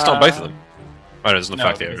 Can't you cast it on both of them? Oh, it doesn't No,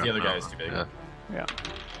 affect because the other guy is Oh, too big. yeah. Yeah.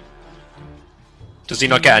 Does he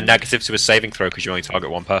not get a negative to his saving throw because you only target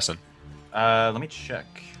one person? Let me check.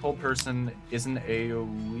 Hold person is an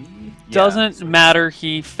AoE. Yeah, Doesn't so- matter.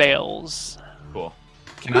 He fails. Cool.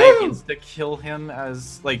 Can I insta kill him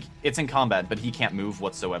as like it's in combat, but he can't move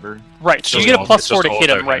whatsoever? Right. So Just you get a all- plus it's 4 to just hit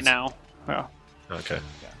him auto right hits. now. Yeah. Okay.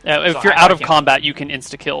 If So you're I out of can't- combat, you can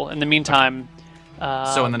insta kill. In the meantime,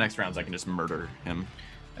 So in the next rounds, I can just murder him.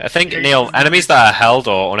 I think, Neil, enemies that are held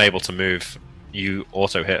or unable to move, you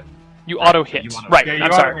auto hit. you auto hit. you auto- Right. Yeah, you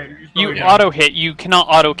I'm auto sorry. hit. You Yeah. auto hit. You cannot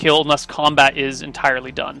auto kill unless combat is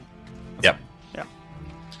entirely done. Yep.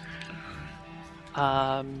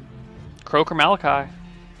 Croak or Malachi?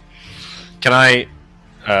 Can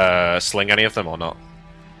I sling any of them or not?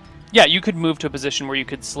 Yeah, you could move to a position where you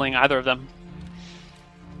could sling either of them.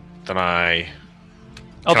 Then I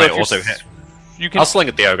Although I if you're also s- hit? You can. I'll sling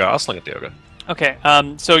at the ogre. I'll sling at the ogre. Okay.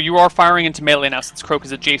 So you are firing into melee now since Croak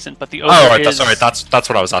is adjacent, but the ogre Oh, right, is sorry. That's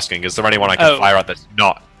what I was asking. Is there anyone I can Oh. fire at that's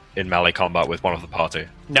not in melee combat with one of the party?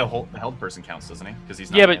 no. The held person counts, doesn't he? Because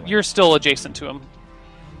he's not Yeah, but melee. you're still adjacent to him.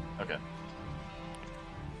 Okay.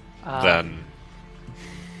 Then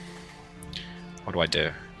what do I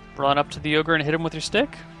do? Run up to the ogre and hit him with your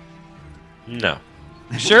stick. No.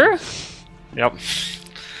 Sure. Yep.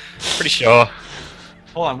 Pretty sure.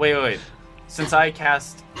 Hold on. Wait. Since I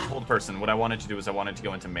cast hold person, what I wanted to do is I wanted to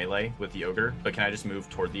go into melee with the ogre, but can I just move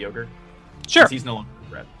toward the ogre? Sure. 'Cause he's no longer a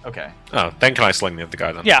threat. Okay. Oh, then can I sling the other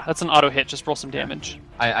guy then? Yeah, that's an auto hit. Just roll some damage.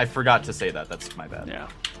 I forgot to say that. That's my bad. Yeah.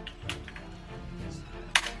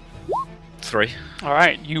 3. All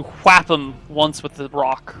right. You whap him once with the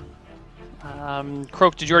rock.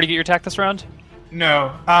 Croak, did you already get your attack this round?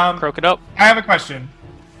 No. Croak it up. I have a question.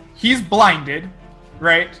 He's blinded,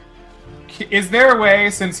 right? Is there a way,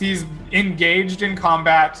 since he's engaged in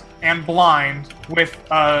combat and blind with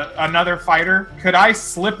another fighter, could I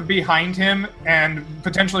slip behind him and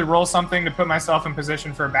potentially roll something to put myself in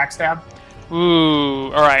position for a backstab?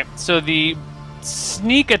 Ooh. All right. So the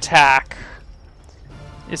sneak attack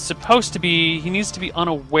is supposed to be. He needs to be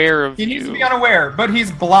unaware of He you. needs to be unaware, but he's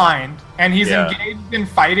blind, and he's Yeah. engaged in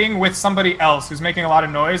fighting with somebody else who's making a lot of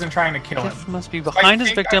noise and trying to kill him. Cliff must be So I behind his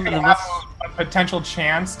think I victim could and then have a potential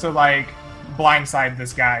chance to blindside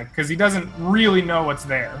this guy because he doesn't really know what's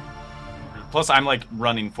there. Plus, I'm like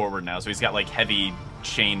running forward now, so he's got like heavy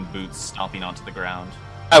chain boots stomping onto the ground.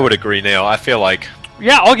 I would agree, Neil. I feel like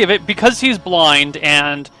Yeah, I'll give it because he's blind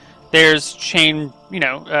and there's chain.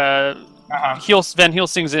 Van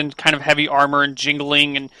Helsing's in kind of heavy armor and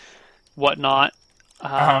jingling and whatnot.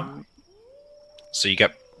 so. You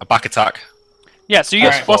get a back attack. Yeah, so you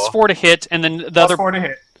get Alright. plus 4 to hit, and then the Plus other 4 to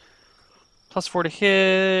hit. plus 4 to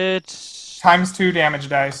hit. Times 2 damage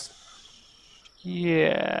dice.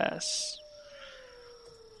 Yes.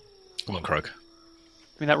 Come on, Croak.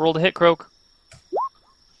 I mean that roll to hit, Croak.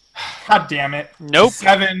 God damn it. Nope.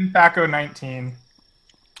 7, Thaco 19.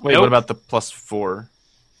 Wait, Nope. what about the +4?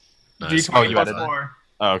 Nice. D20 you plus added that. 4.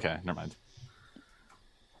 Oh, okay, never mind.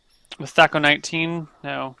 With Thaco 19,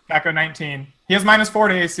 no. Thaco 19. He has minus 4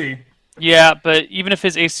 to AC. Yeah, but even if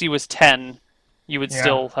his AC was 10, you would Yeah.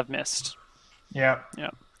 still have missed. Yeah.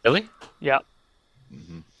 Really? Yeah.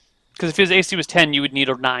 Because if his AC was 10, you would need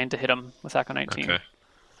a 9 to hit him with that 19. Okay.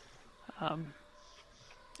 All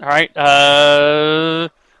right.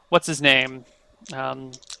 What's his name?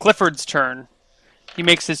 Clifford's turn. He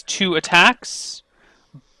makes his 2 attacks.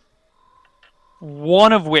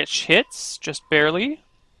 One of which hits, just barely.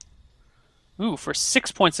 Ooh, for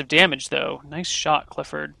 6 points of damage, though. Nice shot,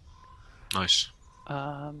 Clifford. Nice.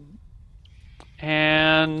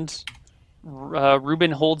 And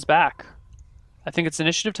Ruben holds back. I think it's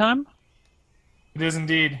initiative time. It is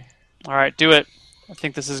indeed. All right, do it. I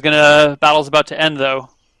think this is gonna. Battle's about to end, though.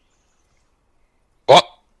 What?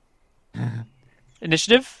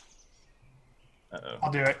 Initiative.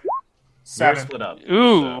 I'll do it. We're 7. split up.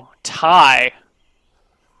 Ooh, so- tie.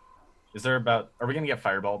 Is there about? Are we gonna get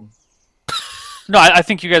fireballed? No, I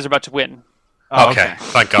think you guys are about to win. Okay.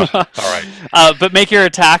 Thank God. All right. But make your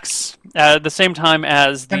attacks at the same time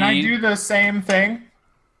as the. Can I do the same thing?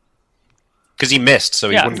 Because he missed, so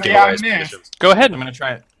he Yeah. wouldn't give Yeah, away I his missed. position. Go ahead. I'm gonna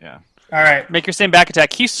try it. Yeah. All right. Make your same back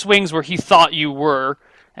attack. He swings where he thought you were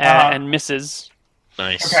and misses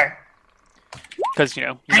Nice. Okay. because he's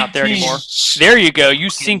not there 19. anymore. There you go. You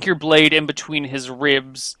sink your blade in between his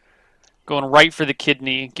ribs, going right for the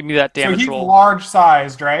kidney. Give me that So damage he's roll. large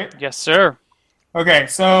sized, right? Yes, sir. Okay,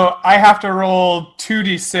 so I have to roll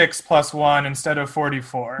 2d6 plus 1 instead of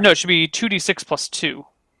 44. No, it should be 2d6 plus 2.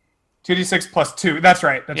 2d6 plus 2. That's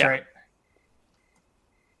right. That's Yeah. right.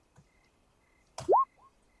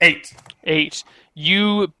 8. 8.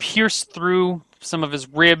 You pierce through some of his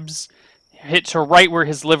ribs, hit to right where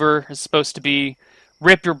his liver is supposed to be,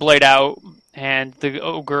 rip your blade out, and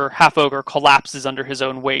the half ogre collapses under his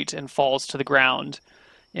own weight and falls to the ground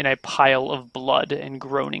in a pile of blood and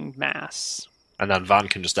groaning mass. And then Van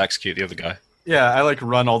can just execute the other guy. Yeah, I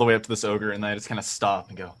run all the way up to this ogre, and I just kind of stop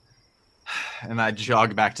and go, and I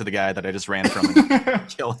jog back to the guy that I just ran from and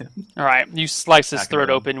kill him. All right, you slice his Back throat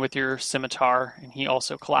around. open with your scimitar, and he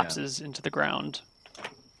also collapses into the ground.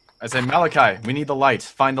 I say, Malachi, we need the light.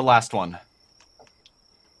 Find the last one.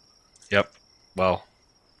 Yep. Well.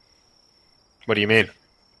 What do you mean?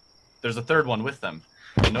 There's a third one with them.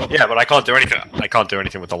 No, Yeah, but I can't do anything. I can't do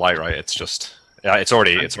anything with the light, right? It's just. Yeah, it's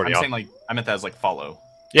already I'm on. saying I meant that as follow.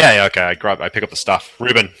 Yeah, okay. I pick up the stuff.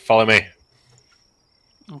 Ruben, follow me.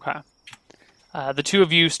 Okay. The two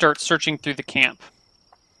of you start searching through the camp.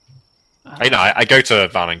 I go to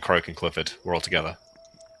Van and Croak and Clifford. We're all together.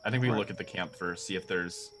 I think we look at the camp first, see if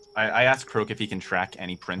there's. I asked Croak if he can track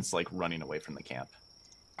any prints running away from the camp.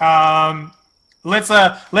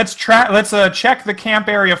 Let's check the camp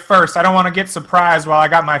area first. I don't want to get surprised while I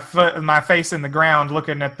got my face in the ground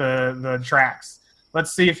looking at the tracks.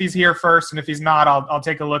 Let's see if he's here first, and if he's not, I'll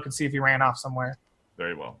take a look and see if he ran off somewhere.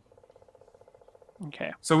 Very well.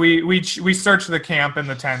 Okay. So we search the camp and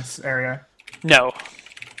the tents area. No.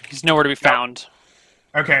 He's nowhere to be found.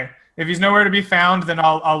 Okay. If he's nowhere to be found, then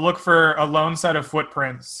I'll look for a lone set of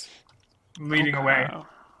footprints leading away.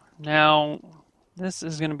 Now, this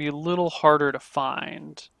is going to be a little harder to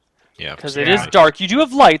find. Yeah. Because it is dark. You do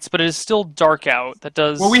have lights, but it is still dark out. That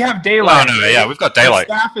does... Well, we have Oh, daylight. no, yeah, we've got daylight.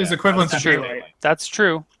 The staff is equivalent to That's true. daylight. That's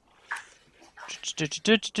true.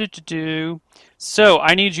 So,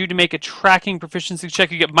 I need you to make a tracking proficiency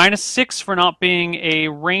check. You get -6 for not being a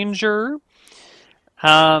ranger.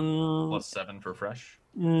 +7 for fresh.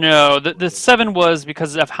 No, the 7 was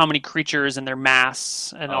because of how many creatures and their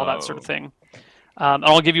mass and all that sort of Oh. thing. And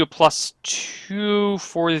I'll give you a +2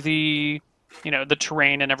 for the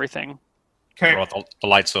terrain and everything. Okay. Well, the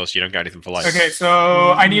light source, you don't get anything for light. Okay,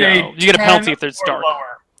 so I need No. a You get a 10 penalty if it's or dark.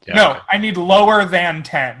 Lower. Yeah, No, okay. I need lower than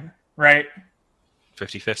 10, right?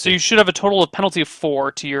 50-50. So you should have a total of penalty of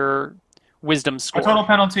 4 to your wisdom score. A total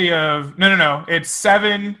penalty of no. It's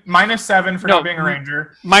 -7 for No, not being a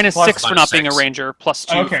ranger. -6 plus- for not being a -6. ranger,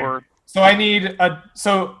 +2 Okay. for... So I need a.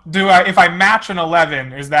 So do I? If I match an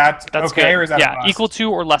 11, is that That's okay, good. or is that a yeah, must? equal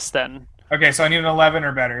to or less than. Okay, so I need an 11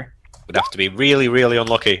 or better. Would have to be really, really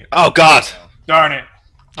unlucky. Oh, God! Darn it.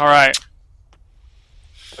 All right.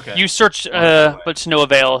 Okay. You searched, but to no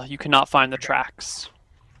avail. You cannot find the tracks.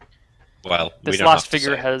 Well, we This don't last have to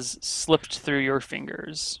figure say. has slipped through your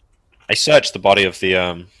fingers. I searched the body of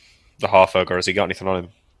the half ogre. Has he got anything on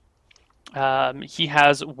him? He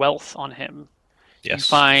has wealth on him. You Yes.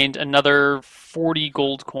 find another 40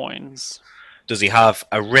 gold coins. Does he have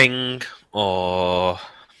a ring or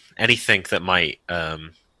anything that might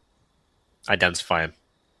identify him?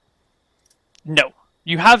 No.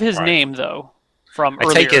 You have his Right. name, though, from I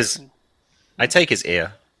earlier. take his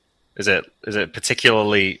ear. Is it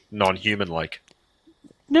particularly non-human like?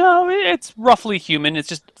 No, it's roughly human. It's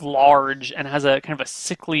just large and has a kind of a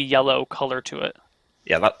sickly yellow color to it.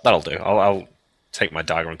 Yeah, that'll do. I'll take my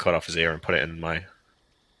dagger and cut off his ear and put it in my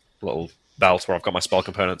little belt where I've got my spell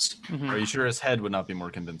components. Are you sure his head would not be more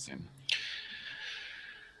convincing?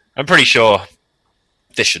 I'm pretty sure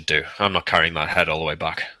this should do. I'm not carrying that head all the way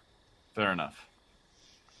back. Fair enough.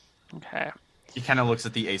 Okay. He kind of looks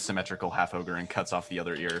at the asymmetrical half ogre and cuts off the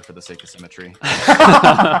other ear for the sake of symmetry.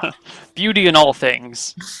 Beauty in all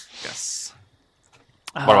things. Yes.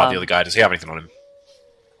 What about the other guy? Does he have anything on him?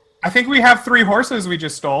 I think we have 3 horses we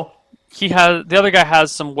just stole. The other guy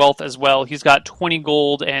has some wealth as well. He's got 20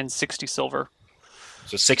 gold and 60 silver.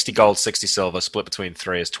 So 60 gold, 60 silver, split between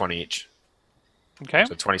 3 is 20 each. Okay.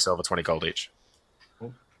 So 20 silver, 20 gold each.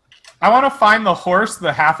 I want to find the horse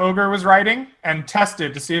the half ogre was riding and test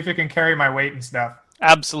it to see if it can carry my weight and stuff.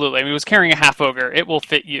 Absolutely. I mean, he was carrying a half ogre. It will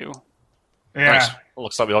fit you. Yeah. Nice. Well,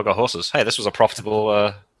 looks like we all got horses. Hey, this was a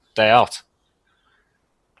profitable day out.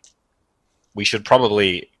 We should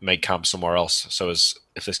probably make camp somewhere else, so as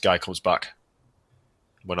if this guy comes back,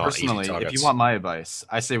 we're not easy Personally, targets. if you want my advice,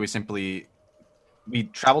 I say we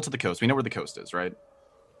travel to the coast. We know where the coast is, right?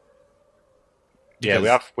 Yeah,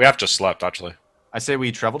 Because we have just slept actually. I say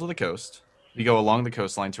we travel to the coast. We go along the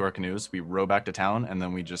coastline to our canoes. We row back to town, and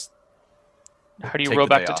then we just How do you take row the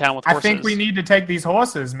back day to off. town with I horses? think we need to take these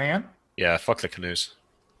horses, man. Yeah, fuck the canoes.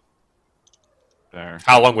 There.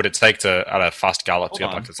 How long would it take to at a fast gallop to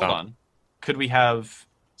Hold get on, back to hold town? on. Could we have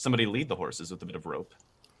somebody lead the horses with a bit of rope,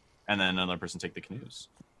 and then another person take the canoes?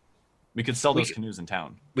 We could sell those canoes in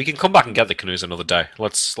town. We can come back and get the canoes another day.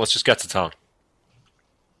 Let's just get to town.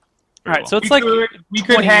 All right, so it's We like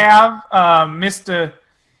could 20 have Mr.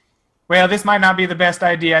 Well, this might not be the best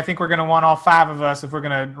idea. I think we're going to want all 5 of us if we're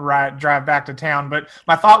going to drive back to town. But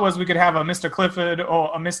my thought was we could have a Mr. Clifford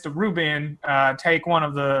or a Mr. Rubin take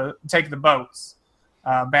the boats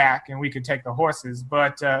back, and we could take the horses.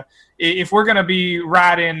 But if we're going to be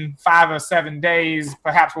riding 5 or 7 days,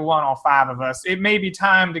 perhaps we'll want all 5 of us. It may be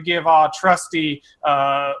time to give our trusty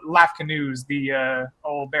life canoes the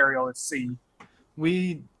old burial at sea.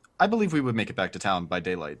 I believe we would make it back to town by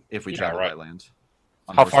daylight if we Yeah, travel right. by land.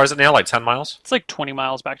 How far is it now? Like 10 miles? It's like 20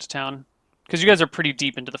 miles back to town. Because you guys are pretty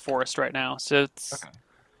deep into the forest right now. So it's Okay.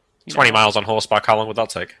 20 miles on horseback. How long would that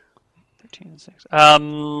take? 13 and 6.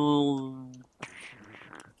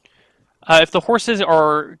 If the horses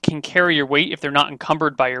can carry your weight, if they're not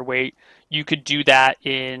encumbered by your weight, you could do that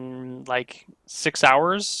in like 6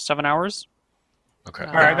 hours, 7 hours. Okay.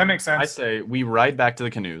 All right, that makes I sense. say we ride back to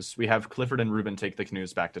the canoes. We have Clifford and Reuben take the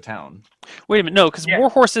canoes back to town. Wait a minute, no, because Yeah. war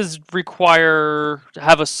horses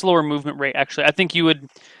have a slower movement rate. Actually, I think you would.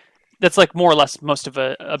 That's like more or less most of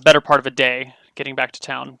a better part of a day getting back to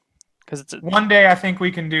town, because it's One day, I think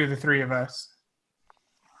we can do the 3 of us.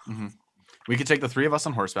 We could take the 3 of us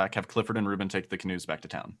on horseback, have Clifford and Reuben take the canoes back to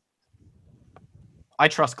town. I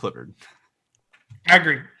trust Clifford. I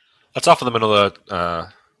agree. Let's offer them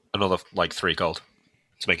another like 3 gold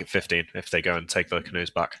to make it 15 if they go and take the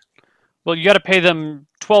canoes back. well, you got to pay them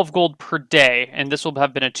 12 gold per day, and this will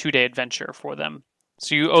have been a 2-day adventure for them.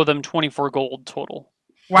 So you owe them 24 gold total.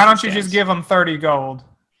 Why don't you just give them 30 gold?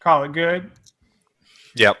 Call it good.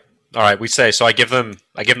 Yep. All right. We say so. I give them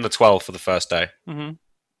the 12 for the first day. Mm-hmm.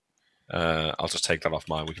 I'll just take that off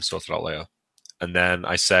mine. We can sort it out later. And then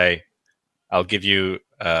I say, I'll give you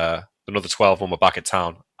another 12 when we're back at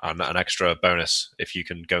town, and an extra bonus if you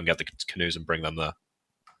can go and get the canoes and bring them there.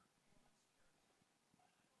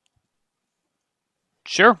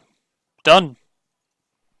 Sure, done.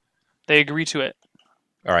 They agree to it.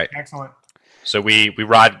 All right. Excellent. So we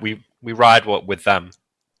ride with them.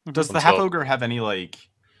 Does the Until- half ogre have any like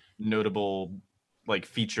notable like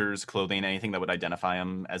features, clothing, anything that would identify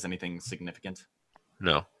him as anything significant?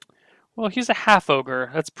 No. Well, he's a half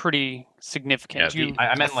ogre. That's pretty significant. Yeah,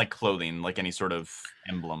 I meant like clothing, like any sort of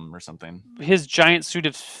emblem or something. His giant suit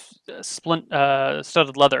of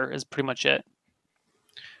studded leather is pretty much it.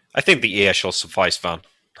 I think the ear shall suffice, Van.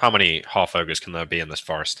 How many half ogres can there be in this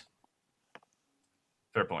forest?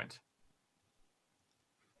 Fair point.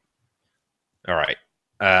 All right.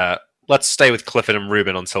 Let's stay with Clifford and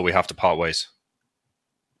Reuben until we have to part ways.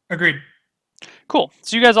 Agreed. Cool.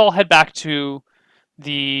 So you guys all head back to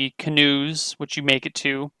the canoes, which you make it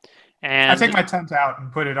to, and I take my tent out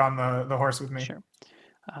and put it on the horse with me. Sure.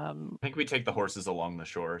 I think we take the horses along the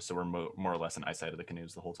shore, so we're more or less in eyesight of the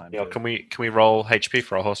canoes the whole time. Yeah, too. can we roll HP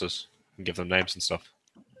for our horses and give them names and stuff?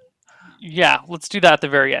 Yeah, let's do that at the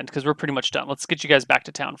very end because we're pretty much done. Let's get you guys back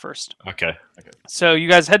to town first. Okay. So you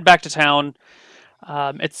guys head back to town.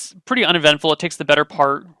 It's pretty uneventful. It takes the better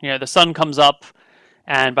part. The sun comes up,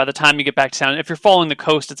 and by the time you get back to town, if you're following the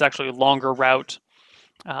coast, it's actually a longer route.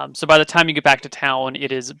 So by the time you get back to town,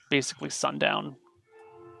 it is basically sundown.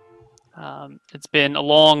 It's been a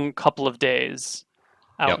long couple of days.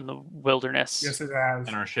 out Yep. in the wilderness. Yes, it has.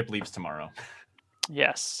 And our ship leaves tomorrow.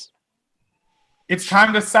 Yes. It's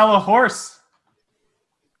time to sell a horse.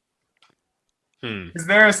 Is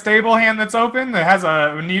there a stable hand that's open that has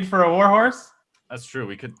a need for a war horse? That's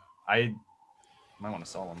true. I might want to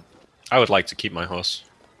sell them. I would like to keep my horse.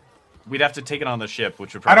 We'd have to take it on the ship,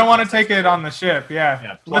 which would I don't probably want to cost take it on the ship. Yeah.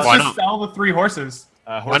 Yeah. Let's Why just not? sell the 3 horses.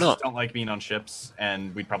 Horses not? don't like being on ships,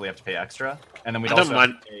 and we'd probably have to pay extra. And then we'd I don't also have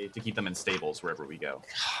mind- to pay to keep them in stables wherever we go.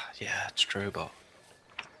 Yeah, it's true, but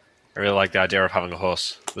I really like the idea of having a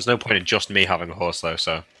horse. There's no point in just me having a horse, though,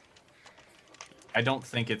 so... I don't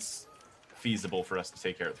think it's feasible for us to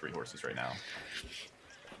take care of 3 horses right now.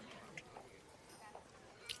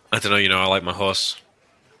 I don't know, I like my horse.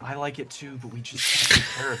 I like it too, but we just can't take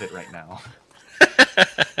care of it right now.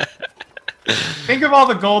 Think of all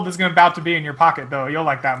the gold that's about to be in your pocket, though. You'll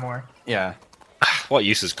like that more. Yeah. What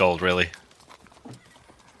use is gold, really?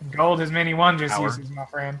 Gold has many wondrous Power. uses, my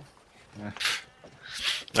friend.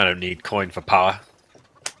 I don't need coin for power.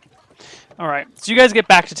 All right. So you guys get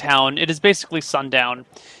back to town. It is basically sundown.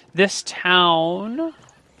 This town...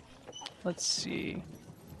 Let's see.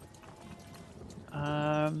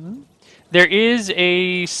 There is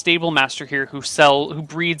a stable master here who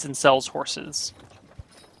breeds and sells horses.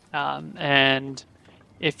 And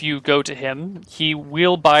if you go to him, he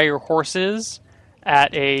will buy your horses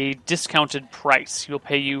at a discounted price. He will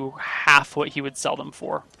pay you half what he would sell them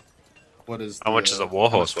for. What is? How much is a war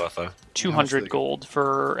horse worth, though? 200 they- gold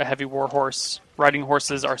for a heavy war horse. Riding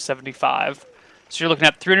horses are 75. So you're looking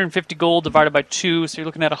at 350 gold divided by 2, so you're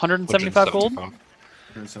looking at 175 gold?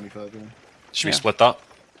 175. Yeah. Should we Yeah. split that?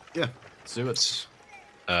 Yeah. Let's do it.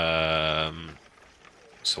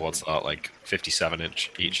 So what's that, like 57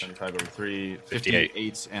 each? 75 over 3, 58.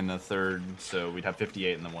 58 and a third, so we'd have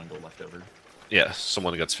 58 and then 1 gold left over. Yeah,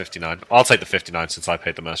 someone gets 59. I'll take the 59 since I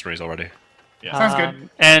paid the mercenaries already. Yeah. Sounds good.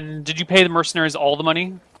 And did you pay the mercenaries all the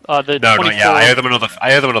money? The No, 24... not yet. I owe them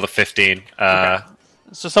another 15.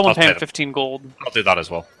 So someone I'll pay pay him them. 15 gold. I'll do that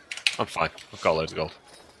as well. I'm fine. I've got loads of gold.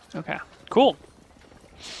 Okay, cool.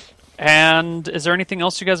 And is there anything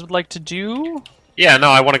else you guys would like to do? Yeah, no,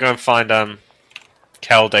 I want to go and find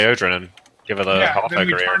Kel Deodrin and give her the Yeah, half then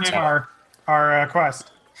we ogre turn in our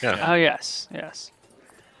quest. Yeah. Oh, yes, yes.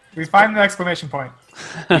 We find the exclamation point.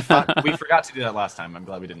 We forgot to do that last time. I'm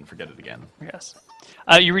glad we didn't forget it again. Yes.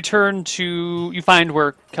 You return to... You find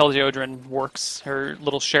where Keldjodrin works, her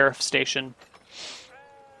little sheriff station.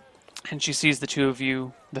 And she sees the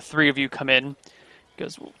 3 of you come in.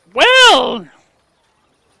 Goes, well,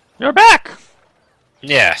 you're back.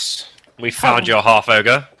 Yes. We found your half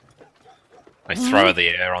ogre. I throw the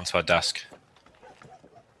ear onto her desk.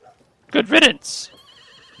 Good riddance.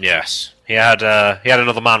 Yes. He had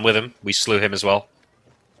another man with him. We slew him as well.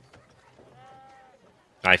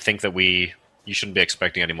 I think that you shouldn't be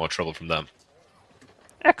expecting any more trouble from them.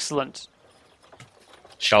 Excellent.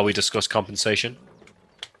 Shall we discuss compensation?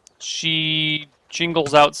 She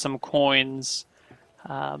jingles out some coins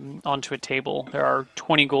onto a table. There are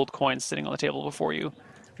 20 gold coins sitting on the table before you,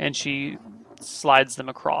 and she slides them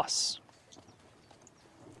across.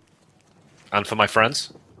 And for my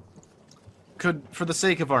friends? For the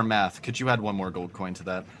sake of our math, could you add 1 more gold coin to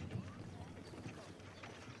that?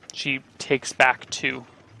 She takes back 2.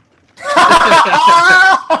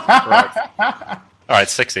 Alright,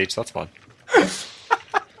 6 each, that's fine.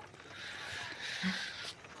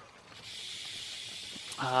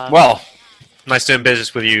 Well, nice doing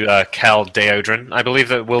business with you, Kel Deodrin. I believe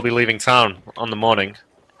that we'll be leaving town on the morning.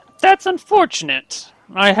 That's unfortunate.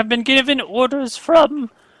 I have been given orders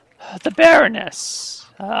from the Baroness.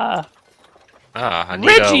 I need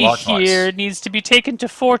Reggie a large here needs to be taken to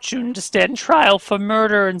Fortune to stand trial for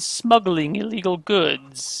murder and smuggling illegal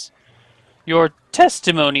goods. Your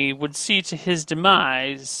testimony would see to his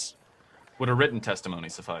demise. Would a written testimony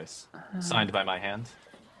suffice? Signed by my hand?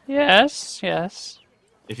 Yes, yes.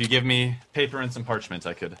 If you give me paper and some parchment,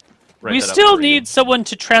 I could write We that up still for you. need someone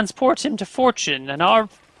to transport him to Fortune, and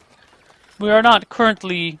we are not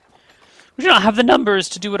currently... We do not have the numbers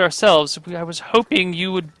to do it ourselves. I was hoping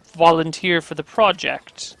you would volunteer for the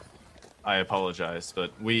project. I apologize,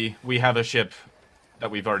 but we have a ship that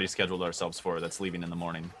we've already scheduled ourselves for that's leaving in the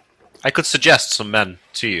morning. I could suggest some men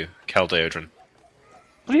to you, Kel Deodrin.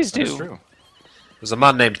 Please do. That's true. There's a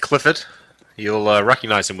man named Clifford. You'll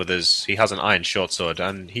recognize him with he has an iron short sword,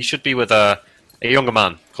 and he should be with a younger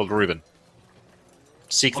man called Reuben.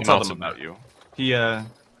 Seek I'll them tell out. them about you.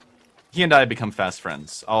 He and I have become fast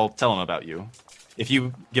friends. I'll tell him about you. If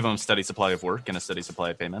you give him a steady supply of work and a steady supply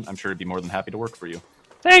of payment, I'm sure he'd be more than happy to work for you.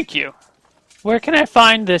 Thank you. Where can I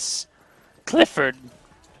find this Clifford?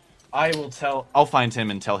 I'll find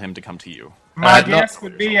him and tell him to come to you. My No. guess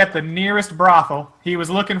would be at the nearest brothel. He was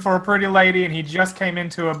looking for a pretty lady, and he just came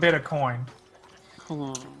into a bit of coin.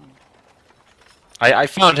 I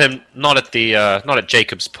found him not at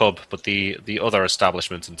Jacob's pub, but the other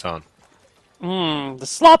establishment in town. The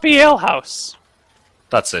Sloppy Ale House.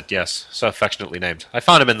 That's it. Yes, so affectionately named. I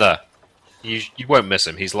found him in there. You won't miss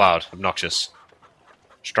him. He's loud, obnoxious,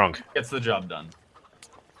 strong. Gets the job done.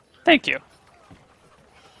 Thank you.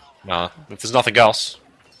 If there's nothing else,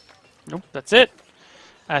 Nope, that's it.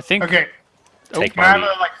 I think. Okay, take can I my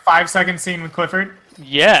have lead. a 5-second scene with Clifford?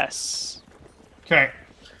 Yes. Okay.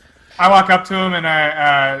 I walk up to him and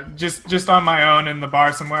I just on my own in the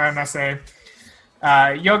bar somewhere, and I say,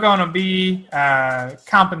 "You're gonna be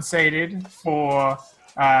compensated for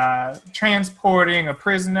transporting a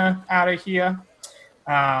prisoner out of here.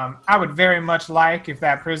 I would very much like if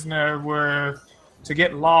that prisoner were to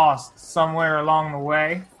get lost somewhere along the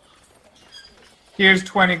way. Here's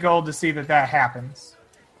 20 gold to see that happens."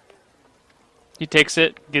 He takes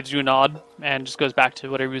it, gives you a nod, and just goes back to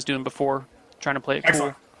whatever he was doing before, trying to play it cool.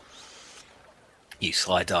 Excellent. You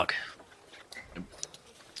sly dog.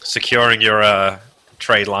 Securing your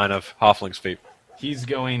trade line of halflings feet. He's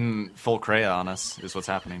going full Kreia on us, is what's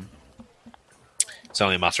happening. It's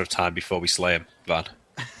only a matter of time before we slay him, Van.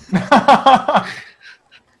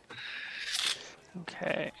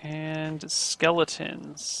 Okay, and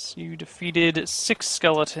skeletons. You defeated 6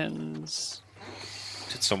 skeletons.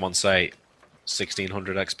 Did someone say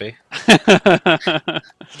 1600 XP?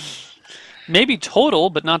 Maybe total,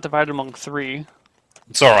 but not divided among 3.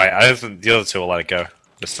 It's alright. I think the other two will let it go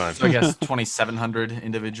this time. So I guess 2,700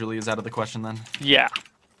 individually is out of the question then? Yeah.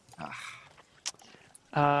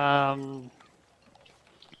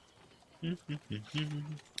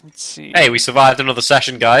 Let's see. Hey, we survived another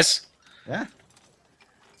session, guys. Yeah.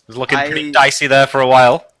 It was looking pretty dicey there for a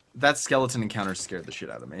while. That skeleton encounter scared the shit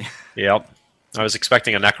out of me. Yep. I was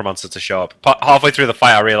expecting a necromancer to show up. Halfway through the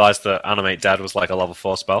fight, I realized that Animate Dead was like a level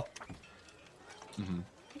 4 spell.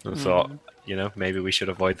 I thought, maybe we should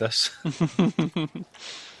avoid this.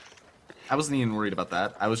 I wasn't even worried about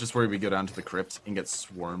that. I was just worried we'd go down to the crypt and get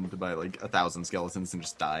swarmed by like 1,000 skeletons and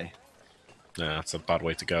just die. Yeah, that's a bad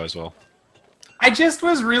way to go as well. I just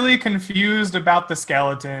was really confused about the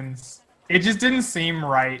skeletons. It just didn't seem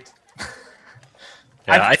right.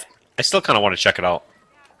 Yeah, I still kind of want to check it out.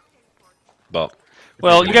 But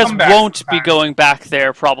Well, you guys Come back won't be sometime. going back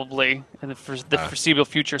there probably in the foreseeable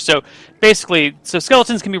future. So basically,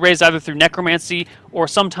 skeletons can be raised either through necromancy or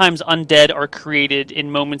sometimes undead are created in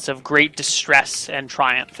moments of great distress and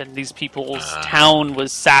triumph. And these people's town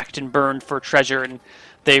was sacked and burned for treasure, and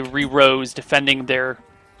they re-rose defending their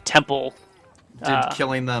temple. Did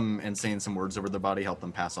killing them and saying some words over their body help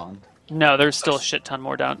them pass on? No, there's still a shit ton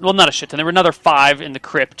more down. Well, not a shit ton. There were another 5 in the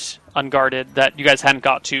crypt, unguarded, that you guys hadn't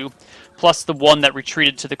got to, plus the one that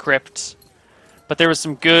retreated to the crypt. But there was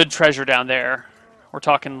some good treasure down there. We're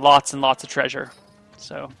talking lots and lots of treasure.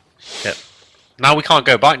 So, yeah. Now we can't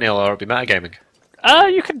go back, Neil, or it'll be metagaming.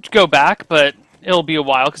 you could go back, but it'll be a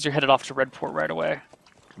while because you're headed off to Redport right away.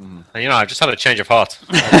 And, I've just had a change of heart.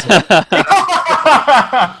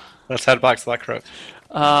 Let's head back to that crypt.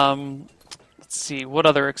 Let's see, what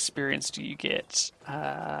other experience do you get?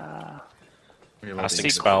 Casting See,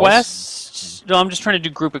 spells. quest. No, I'm just trying to do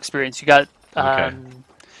group experience. You got Okay.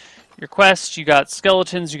 your quest. You got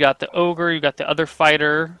skeletons. You got the ogre. You got the other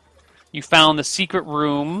fighter. You found the secret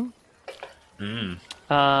room.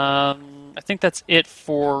 I think that's it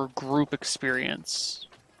for group experience.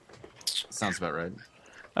 Sounds about right.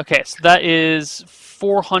 Okay, so that is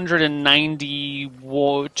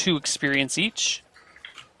 492 experience each.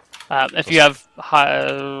 If you have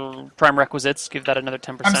prime requisites, give that another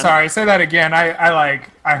 10%. I'm sorry, say that again. I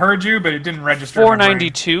heard you, but it didn't register. in my brain.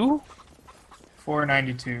 492.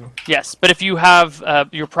 492. Yes, but if you have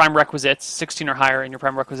your prime requisites, 16 or higher in your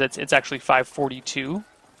prime requisites, it's actually 542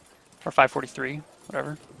 or 543,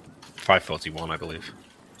 whatever. 541, I believe.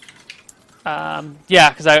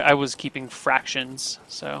 Yeah, because I was keeping fractions,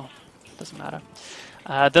 so it doesn't matter.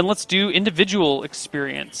 Then let's do individual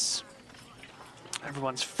experience.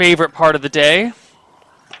 Everyone's favorite part of the day.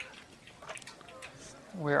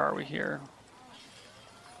 Where are we here?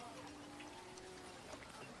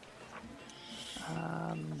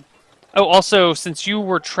 Also, since you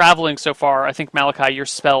were traveling so far, I think, Malachi, your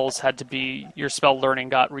spell learning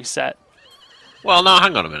got reset. Well, no,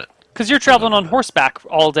 hang on a minute. Because you're traveling on horseback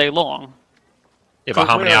all day long. Yeah, but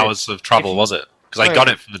how many hours of travel was it? Because I got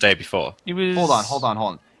it from the day before. It was... Hold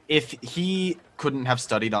on. If he couldn't have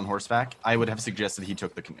studied on horseback, I would have suggested he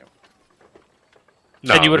took the canoe.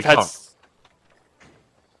 No, Then you would have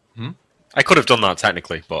had... I could have done that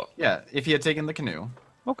technically, but Yeah, if he had taken the canoe,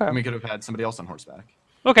 Okay. And we could have had somebody else on horseback.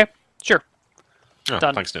 Okay. Sure. Oh,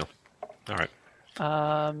 Done. thanks, Neil. All right.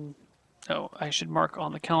 Oh, I should mark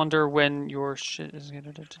on the calendar when your shit is.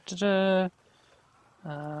 So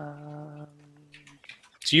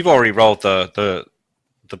you've already rolled the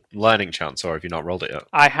learning chance, or have you not rolled it yet?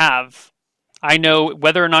 I have. I know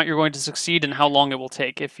whether or not you're going to succeed and how long it will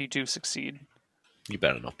take if you do succeed. You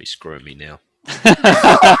better not be screwing me now.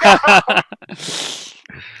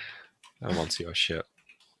 I'm onto your shit.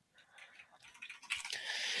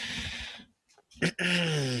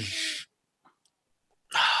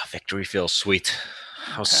 Victory feels sweet.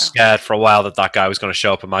 I was scared for a while that guy was going to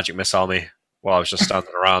show up and magic missile me while I was just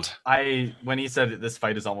standing around. When he said this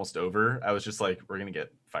fight is almost over, I was just like, we're gonna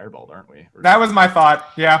get fireballed, aren't we? That was my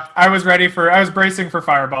thought. Yeah, I was bracing for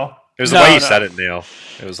fireball. It was the way you said it, Neil.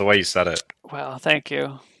 It was the way you said it. Well, thank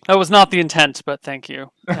you. That was not the intent, but thank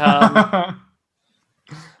you. Let's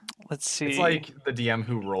see. It's like the DM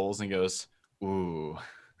who rolls and goes, ooh.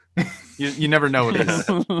 You never know what it is.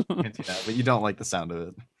 But you don't like the sound of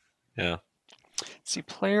it. Yeah. Let's see,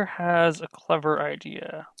 player has a clever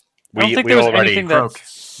idea. I We don't think there was already anything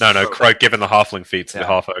that's... No, Croak giving the halfling feat to the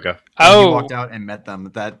half ogre. When you walked out and met them,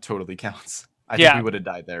 that totally counts. I think we would have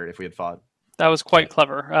died there if we had fought. That was quite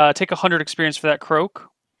clever. Take 100 experience for that Croak.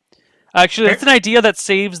 Actually, that's an idea that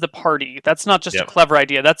saves the party. That's not just a clever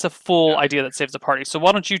idea. That's a full idea that saves the party. So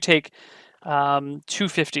why don't you take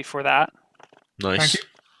 250 for that? Nice.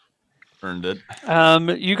 Earned it.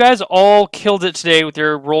 You guys all killed it today with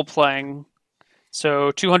your role-playing.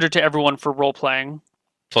 So 200 to everyone for role-playing.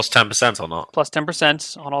 Plus 10% or not? Plus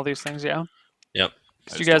 10% on all these things, yeah. Yep.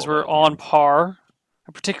 You guys were on par.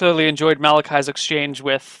 I particularly enjoyed Malachi's exchange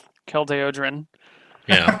with Keldeodrin.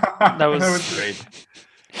 Yeah. That was great.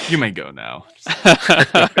 You may go now.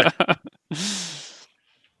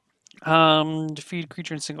 Defeat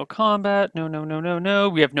creature in single combat. No.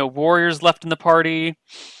 We have no warriors left in the party.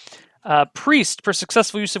 Priest, for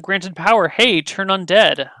successful use of granted power. Hey, turn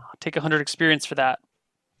undead. Take 100 experience for that.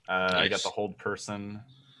 I got the hold person.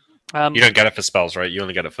 You don't get it for spells, right? You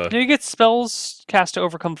only get it for... You get spells cast to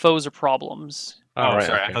overcome foes or problems. Oh, right,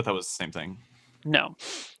 sorry. okay. I thought that was the same thing. No.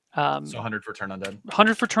 So 100 for turn undead?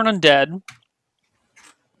 100 for turn undead.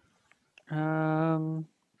 Hold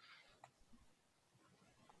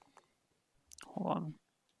on.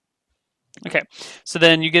 Okay, so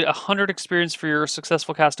then you get 100 experience for your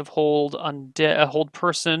successful cast of hold hold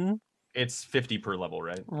person. It's 50 per level,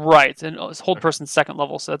 right? Right, and it's hold person's second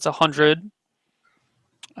level, so that's 100.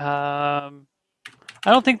 I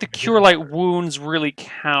don't think the cure light wounds really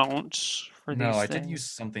count for these No, I things. did use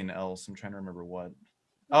something else. I'm trying to remember what.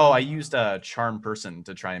 Oh, I used a charm person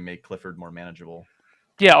to try and make Clifford more manageable.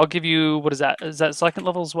 Yeah, I'll give you, what is that? Is that second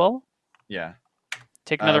level as well? Yeah.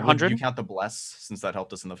 Take another 100? Would you count the bless since that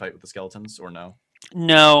helped us in the fight with the skeletons, or no?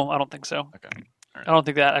 No, I don't think so. Okay. All right. I don't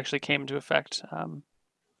think that actually came into effect.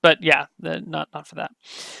 But yeah, not for that.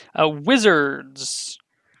 Wizards,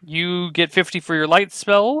 you get 50 for your light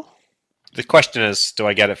spell. The question is, do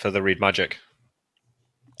I get it for the read magic?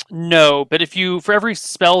 No, but if you, for every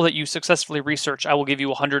spell that you successfully research, I will give you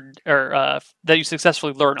 100, or that you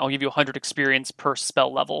successfully learn, I'll give you 100 experience per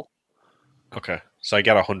spell level. Okay, so I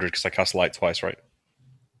get 100 because I cast light twice, right?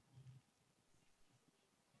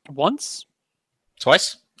 Once?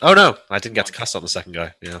 Twice? Oh no, I didn't get to cast on the second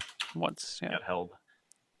guy. Yeah. Once, yeah. Got held.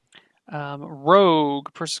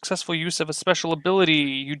 Rogue, per successful use of a special ability,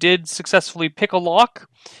 you did successfully pick a lock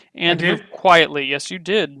and move quietly. Yes, you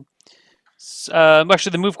did.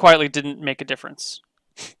 Actually, the move quietly didn't make a difference.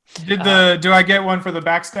 Do I get one for the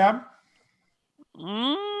backstab?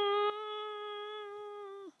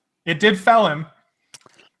 It did fell him.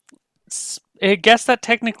 I guess that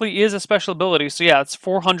technically is a special ability. So yeah, it's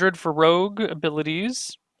 400 for rogue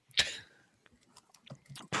abilities.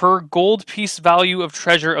 Per gold piece value of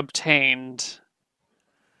treasure obtained.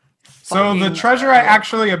 So the treasure I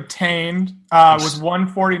actually obtained was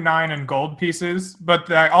 149 in gold pieces,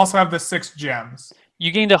 but I also have the 6 gems.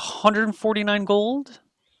 You gained 149 gold?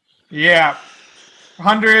 Yeah.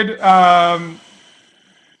 100. I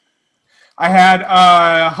had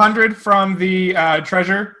 100 from the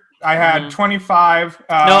treasure. I had 25.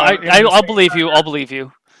 No, I'll believe you. I'll believe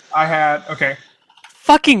you. I had, okay.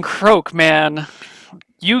 Fucking Croak, man.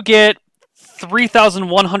 You get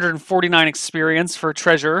 3,149 experience for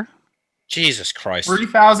treasure. Jesus Christ.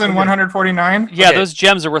 3,149? Yeah, Okay. those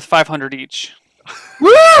gems are worth 500 each.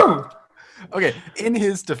 Woo! Okay, in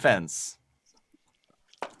his defense,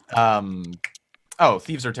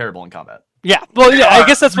 thieves are terrible in combat. Yeah, well, yeah, I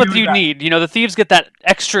guess that's what you need. You know, the thieves get that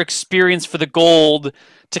extra experience for the gold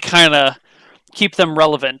to kind of keep them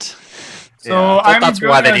relevant. So Yeah, that's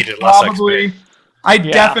why they needed less XP. I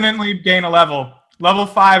Yeah. definitely gain a level. Level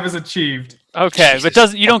 5 is achieved. Okay, but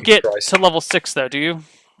Jesus you don't fucking get Christ. to level 6 though, do you?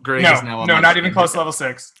 Greg No, is now on no, my not screen. even close to level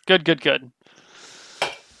 6. Good, good, good.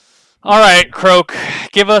 All right, Croak,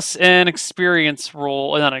 give us an experience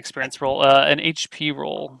roll, not an experience roll, an HP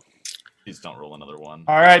roll. Please don't roll another one.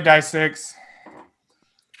 All right, dice 6.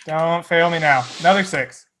 Don't fail me now. Another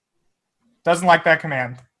 6. Doesn't like that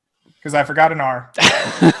command because I forgot an R.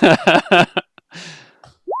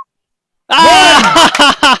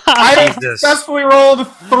 I Jesus. successfully rolled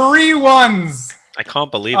 3 1s I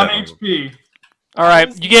can't believe on it. HP. All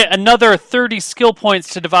right, you get another 30 skill points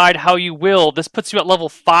to divide how you will. This puts you at level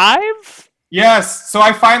 5? Yes, so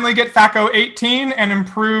I finally get FACO 18 and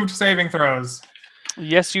improved saving throws.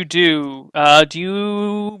 Yes, you do. Do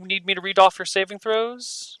you need me to read off your saving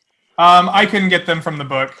throws? I can get them from the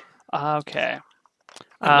book. Okay.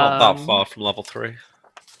 I'm not that far from level 3.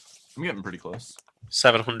 I'm getting pretty close.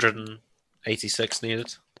 786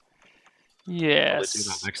 needed. Probably do that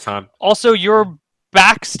Yes. next time. Also, your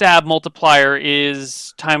backstab multiplier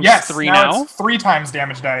is times Yes, 3 now now. it's 3 times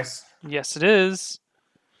damage dice. Yes, it is.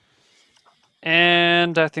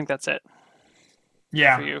 And I think that's it for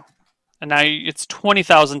Yeah, you. And now it's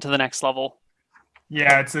 20,000 to the next level.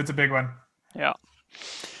 yeah, it's a big one. Yeah.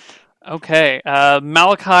 Okay.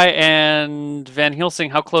 Malachi and Van Helsing,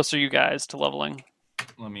 how close are you guys to leveling?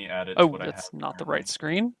 Let me add it to Oh, what I that's have not the currently. right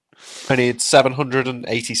screen. I need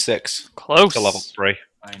 786 Close. to level 3.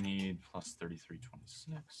 I need plus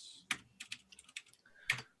 3326.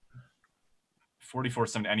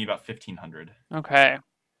 4470. I need about 1500. Okay.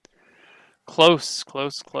 Close,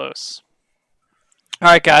 close, close. All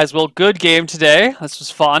right, guys. Well, good game today. This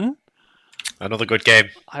was fun. Another good game.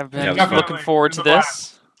 I've Yeah, been definitely. looking forward It to was a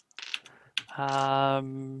this.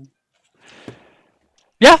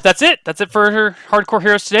 Yeah, that's it. That's it for Hardcore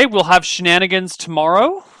Heroes today. We'll have shenanigans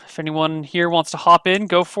tomorrow. If anyone here wants to hop in,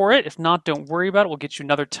 go for it. If not, don't worry about it. We'll get you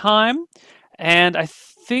another time. And I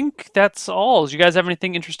think that's all. Do you guys have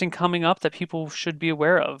anything interesting coming up that people should be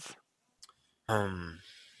aware of?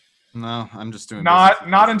 No, I'm just doing Not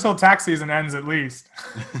until tax season ends, at least.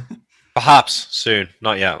 Perhaps soon.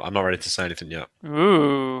 Not yet. I'm not ready to say anything yet.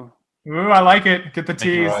 Ooh. Ooh, I like it. Get the Making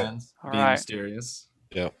tease. plans. All being right. mysterious.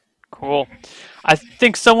 Yeah. Cool. I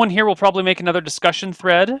think someone here will probably make another discussion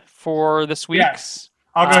thread for this week's. Yes.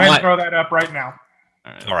 I'll go ahead Might- and throw that up right now.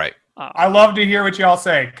 All right. I love to hear what y'all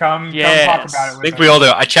say. Come talk Yes. about it I with think us. we all do.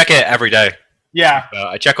 I check it every day. Yeah,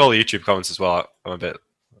 I check all the YouTube comments as well. I'm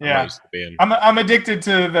yeah. used to being. I'm addicted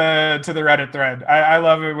to the Reddit thread. I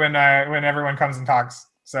love it when everyone comes and talks.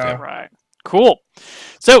 So Yeah. Right. Cool.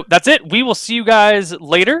 So that's it. We will see you guys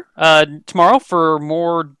later tomorrow for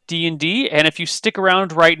more D&D. And if you stick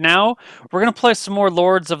around right now, we're going to play some more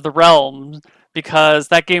Lords of the Realms because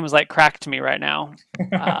that game is like crack to me right now.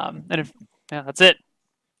 Yeah, that's it.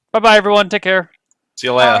 Bye-bye, everyone. Take care. See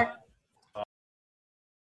you later.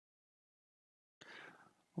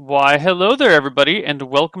 Why, hello there, everybody, and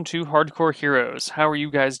welcome to Hardcore Heroes. How are you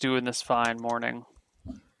guys doing this fine morning?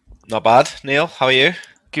 Not bad. Neil, how are you? This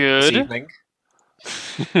Good. evening.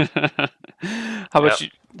 How about you,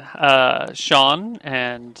 Sean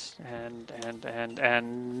and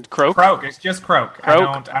Croak? Croak. It's just Croak. I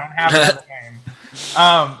Croak. don't have another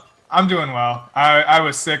name. I'm doing well. I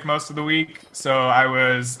was sick most of the week, so I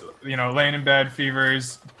was laying in bed,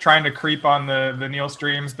 fevers, trying to creep on the Neil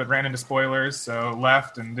streams, but ran into spoilers, so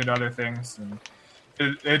left and did other things. And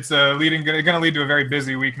it's going to lead to a very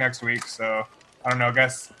busy week next week. So I don't know. I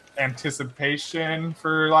guess anticipation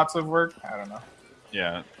for lots of work. I don't know.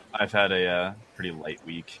 Yeah, I've had a pretty light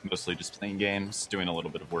week, mostly just playing games, doing a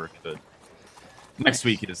little bit of work, but next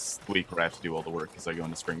week is the week where I have to do all the work because I go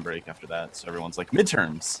into spring break after that. So everyone's like,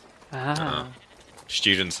 midterms. Ah.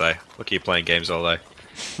 Students, though. Look at you playing games all day.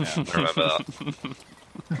 Yeah, I remember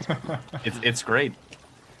that. it's great.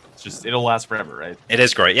 It's just, it'll last forever, right? It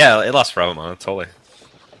is great. Yeah, it lasts forever, man. Totally.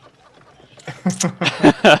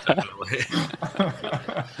 Definitely.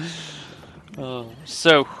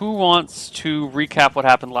 So, who wants to recap what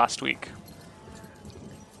happened last week?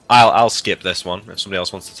 I'll skip this one if somebody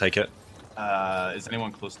else wants to take it. Is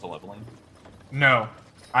anyone close to leveling? No,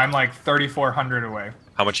 I'm like 3,400 away.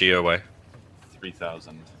 How much are you away?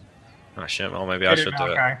 3,000. Oh shit, well maybe I should do it.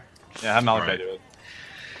 Malachi. Yeah, have Malachi Right. do it.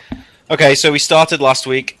 Okay, so we started last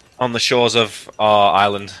week on the shores of our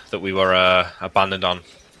island that we were abandoned on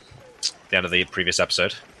at the end of the previous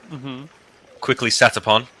episode. Mm-hmm. Quickly set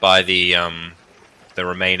upon by the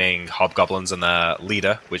remaining hobgoblins and their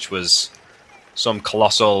leader, which was some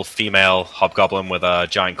colossal female hobgoblin with a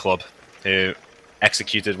giant club who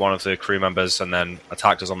executed one of the crew members and then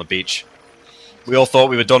attacked us on the beach. We all thought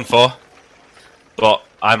we were done for, But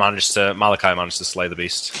Malachi managed to slay the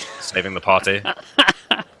beast, saving the party.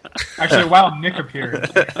 Actually, while Nick appeared.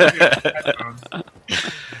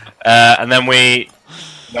 And then we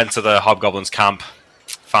went to the hobgoblin's camp,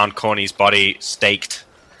 found Corny's body staked,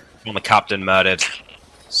 and the captain murdered.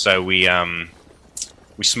 So we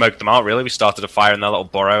smoked them out. Really, we started a fire in their little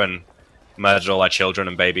burrow and murdered all their children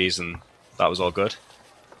and babies, and that was all good.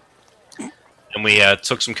 And we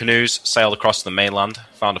took some canoes, sailed across the mainland,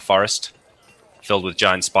 found a forest filled with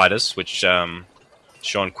giant spiders, which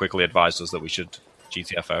Sean quickly advised us that we should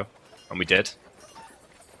GTFO, and we did.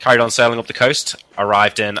 Carried on sailing up the coast,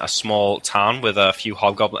 arrived in a small town with a few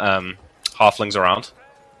halflings around,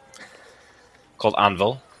 called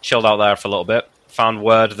Anvil. Chilled out there for a little bit. Found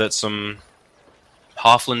word that some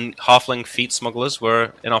halfling feet smugglers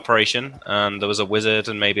were in operation, and there was a wizard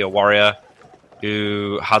and maybe a warrior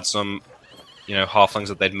who had some, halflings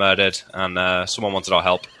that they'd murdered, and someone wanted our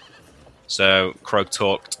help. So Krog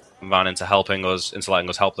talked Van into letting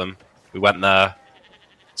us help them. We went there,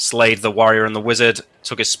 slayed the warrior and the wizard,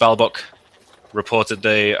 took his spellbook, reported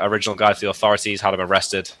the original guy to the authorities, had him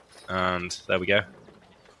arrested, and there we go.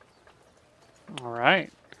 All right.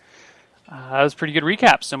 That was a pretty good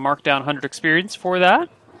recap. So mark down 100 experience for that.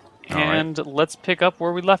 And let's pick up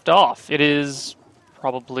where we left off. It is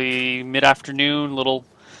probably mid-afternoon, little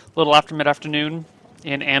after mid-afternoon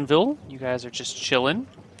in Anvil. You guys are just chilling.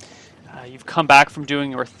 You've come back from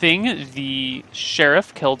doing your thing. The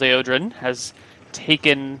sheriff, Keldeodrin, has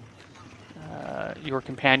taken your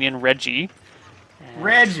companion, Reggie,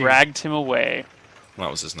 and dragged him away.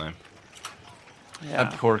 That was his name. Yeah.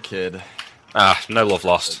 That poor kid. No love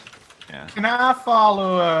lost. Yeah. Can I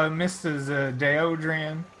follow Mrs.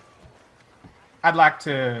 Deodrian? I'd like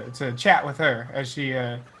to chat with her as she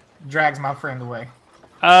drags my friend away.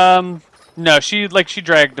 No, she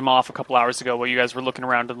dragged him off a couple hours ago while you guys were looking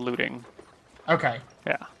around and looting. Okay.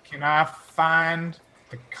 Yeah. Can I find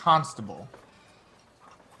the constable?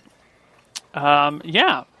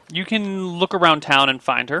 Yeah. You can look around town and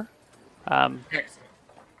find her. Excellent.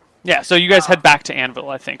 Yeah, so you guys head back to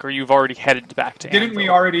Anvil, I think, or you've already headed back to Anvil. Didn't we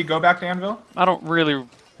already go back to Anvil? I don't really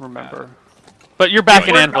remember. But you're back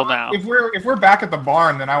in Anvil now. If we're back at the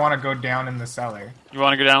barn, then I want to go down in the cellar. You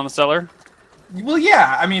want to go down in the cellar? Well,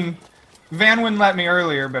 yeah. I mean, Van wouldn't let me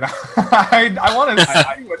earlier, but I want to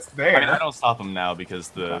see what's there. I don't stop him now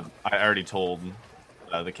because I already told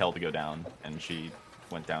the Kel to go down, and she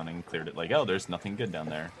went down and cleared it. Like, oh, there's nothing good down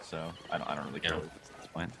there, so I don't really care at this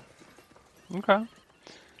point. Okay.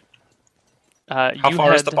 How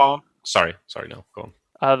far is the barn? Sorry, no, go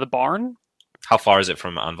on. The barn? How far is it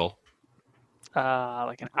from Anvil?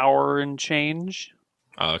 Like an hour and change.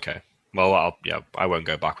 Oh, okay. Well, I won't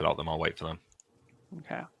go back without them. I'll wait for them.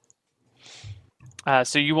 Okay.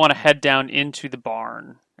 So you want to head down into the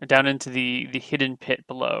barn, down into the hidden pit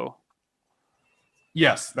below.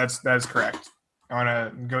 Yes, that is correct. I want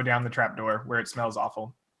to go down the trapdoor where it smells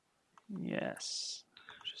awful. Yes.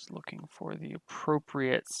 Just looking for the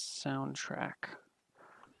appropriate soundtrack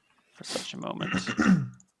for such a moment. Are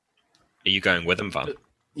you going with him, Van?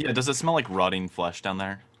 Yeah, does it smell like rotting flesh down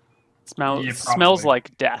there? Smells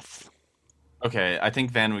like death. Okay, I think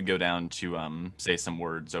Van would go down to say some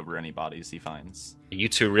words over any bodies he finds. Are you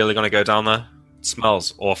two really going to go down there? It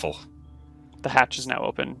smells awful. The hatch is now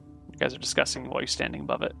open. You guys are discussing while you're standing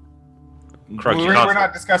above it. Croak, We're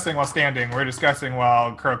not discussing while standing. We're discussing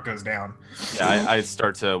while Croak goes down. Yeah, I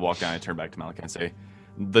start to walk down. I turn back to Malachi and say,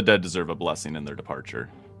 "The dead deserve a blessing in their departure."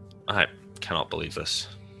 I cannot believe this.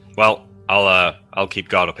 Well, I'll keep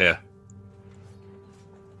guard up here.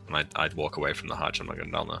 And I'd walk away from the hatch. I'm not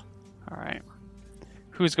going down there. All right.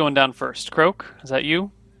 Who's going down first? Croak? Is that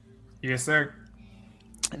you? Yes, sir.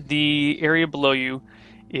 The area below you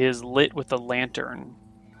is lit with a lantern.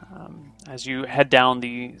 As you head down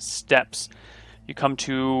the steps, the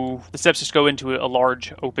steps just go into a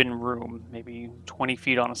large open room, maybe 20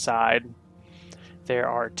 feet on a side. There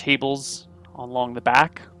are tables along the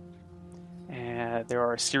back, and there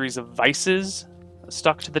are a series of vices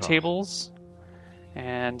stuck to the tables,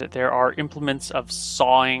 and there are implements of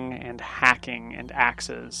sawing and hacking and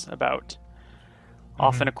axes about.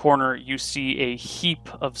 Off in a corner, you see a heap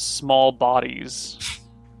of small bodies.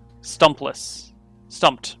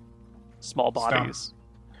 Stumped small bodies.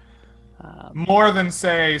 More than,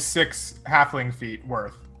 say, 6 halfling feet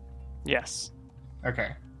worth. Yes.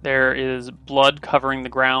 Okay. There is blood covering the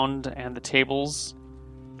ground and the tables.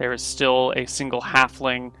 There is still a single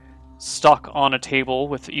halfling stuck on a table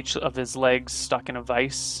with each of his legs stuck in a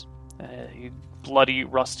vice. A bloody,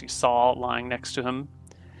 rusty saw lying next to him.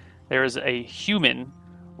 There is a human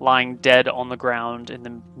lying dead on the ground in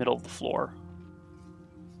the middle of the floor.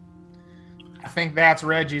 I think that's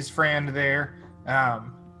Reggie's friend there.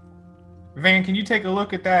 Van, can you take a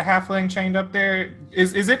look at that halfling chained up there?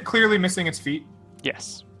 Is it clearly missing its feet?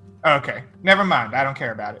 Yes. Okay, never mind. I don't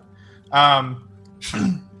care about it.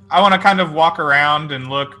 I want to kind of walk around and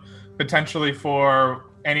look potentially for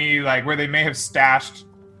any, like, where they may have stashed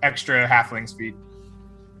extra halfling's feet.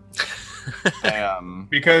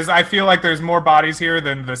 Because I feel like there's more bodies here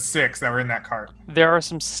than the 6 that were in that cart. There are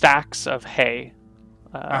some stacks of hay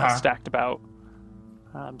stacked about.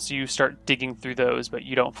 So you start digging through those, but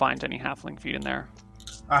you don't find any halfling feet in there.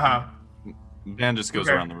 Van just goes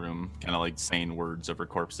Okay. around the room, kind of like saying words over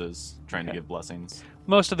corpses, trying to give blessings.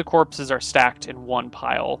 Most of the corpses are stacked in one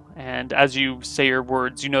pile, and as you say your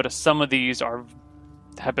words, you notice some of these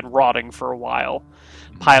have been rotting for a while.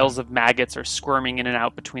 Piles of maggots are squirming in and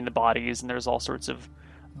out between the bodies, and there's all sorts of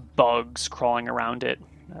bugs crawling around it.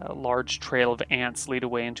 A large trail of ants lead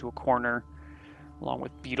away into a corner, along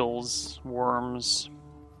with beetles, worms.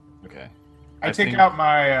 Okay. I take think- out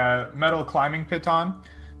my metal climbing piton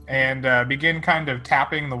and begin kind of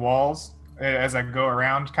tapping the walls as I go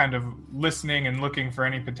around, kind of listening and looking for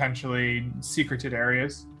any potentially secreted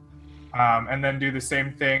areas. And then do the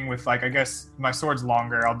same thing with, like, I guess my sword's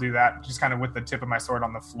longer. I'll do that just kind of with the tip of my sword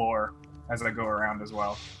on the floor as I go around as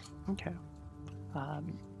well. Okay.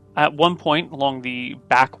 At one point along the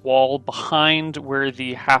back wall behind where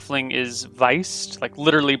the halfling is viced, like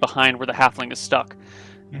literally behind where the halfling is stuck,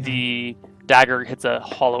 the dagger hits a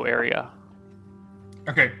hollow area.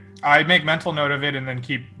 Okay, I make mental note of it and then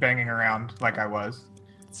keep banging around like I was.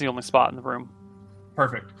 It's the only spot in the room.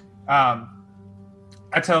 Perfect.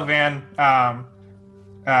 I tell Van,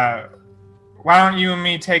 why don't you and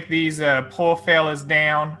me take these poor fellas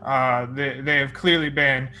down? They have clearly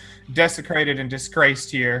been desecrated and disgraced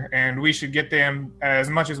here, and we should get them as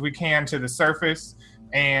much as we can to the surface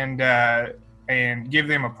and give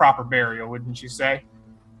them a proper burial, wouldn't you say?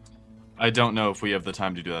 I don't know if we have the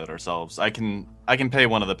time to do that ourselves. I can pay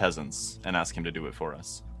one of the peasants and ask him to do it for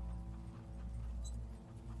us.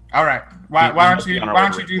 All right. Why don't you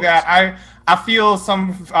do that? I feel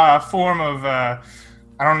some form of I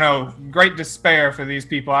don't know, great despair for these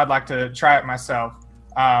people. I'd like to try it myself.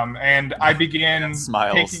 And I begin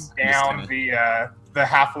taking down the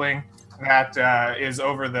halfling that is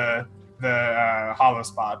over the hollow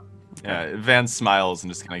spot. Yeah, Van smiles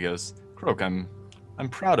and just kind of goes, "Croak, I'm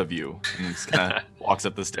proud of you," and just kind of walks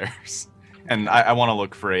up the stairs. And I want to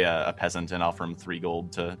look for a peasant and offer him 3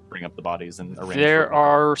 gold to bring up the bodies and arrange. There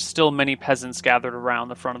are still many peasants gathered around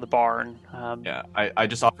the front of the barn. Yeah, I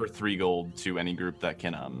just offer 3 gold to any group that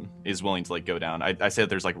can is willing to, like, go down. I say that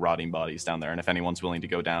there's, like, rotting bodies down there, and if anyone's willing to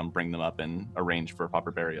go down, bring them up and arrange for a proper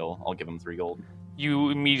burial, I'll give them 3 gold. You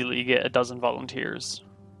immediately get a dozen volunteers.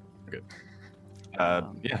 Good.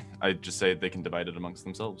 Yeah, I just say they can divide it amongst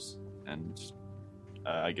themselves, and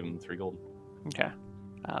I give them 3 gold. Okay.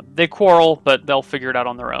 They quarrel, but they'll figure it out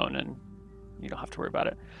on their own, and you don't have to worry about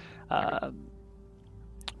it.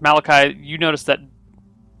 Malachi, you notice that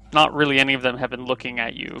not really any of them have been looking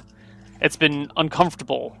at you. It's been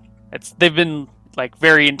uncomfortable. They've been, like,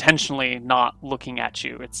 very intentionally not looking at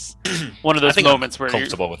you. It's one of those moments where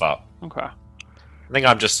comfortable with that. Okay. I think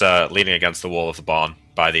I'm just leaning against the wall of the barn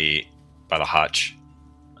by the hutch,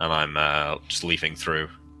 and I'm just leafing through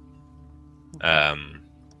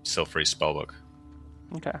Silfrey's spellbook.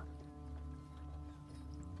 Okay.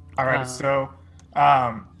 All right, so...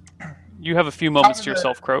 you have a few moments to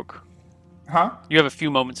yourself, Croak. Huh? You have a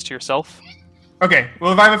few moments to yourself. Okay,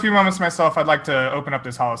 well, if I have a few moments to myself, I'd like to open up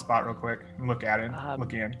this hollow spot real quick and look at it,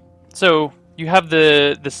 look in. So you have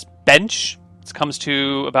this bench. It comes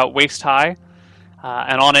to about waist high,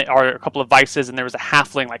 and on it are a couple of vices, and there was a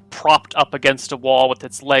halfling, like, propped up against a wall with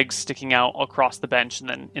its legs sticking out across the bench and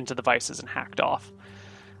then into the vices and hacked off.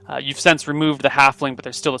 You've since removed the halfling, but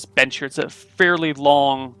there's still this bench here. It's a fairly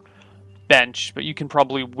long bench, but you can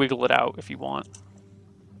probably wiggle it out if you want.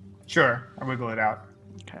 Sure, I'll wiggle it out.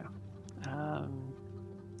 Okay.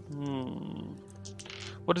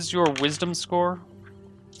 What is your wisdom score?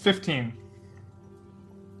 15.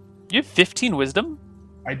 You have 15 wisdom?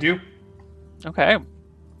 I do. Okay.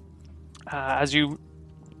 As you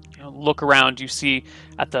look around, you see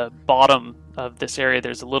at the bottom of this area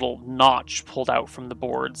there's a little notch pulled out from the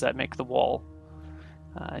boards that make the wall.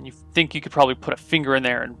 And you think you could probably put a finger in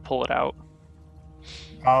there and pull it out.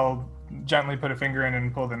 I'll gently put a finger in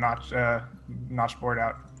and pull the notch board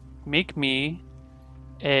out. Make me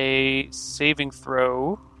a saving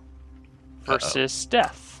throw versus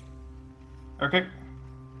death. Okay.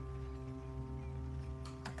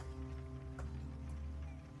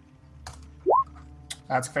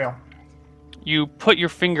 That's a fail. You put your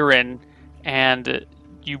finger in and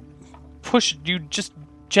you you just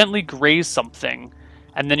gently graze something,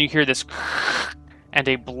 and then you hear this, and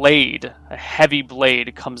a heavy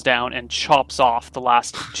blade, comes down and chops off the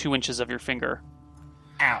last 2 inches of your finger.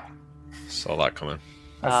 Ow. Saw that coming.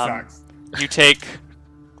 That sucks. You take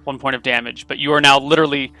 1 point of damage, but you are now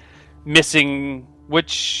literally missing. What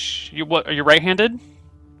are you right-handed?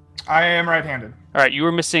 I am right-handed. All right, you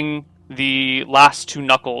are missing the last 2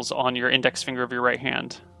 knuckles on your index finger of your right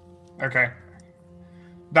hand. Okay.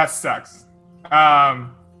 That sucks.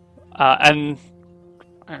 And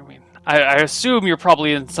I mean, I assume you're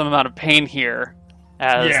probably in some amount of pain here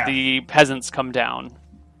as the peasants come down.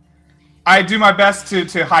 I do my best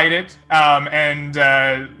to hide it, and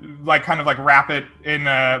kind of wrap it in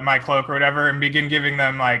my cloak or whatever, and begin giving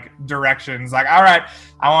them directions. Like, all right,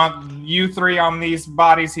 I want you 3 on these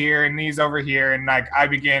bodies here and these over here, and I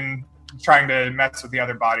begin trying to mess with the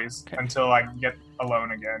other bodies until I get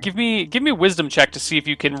alone again. Give me a wisdom check to see if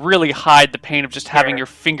you can really hide the pain of just having your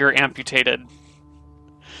finger amputated,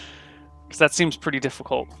 because that seems pretty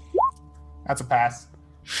difficult. That's a pass.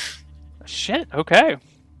 Shit. Okay.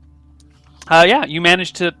 You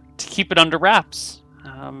managed to keep it under wraps,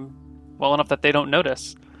 well enough that they don't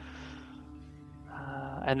notice.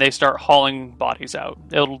 And they start hauling bodies out.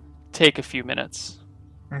 It'll take a few minutes.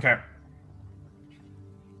 Okay.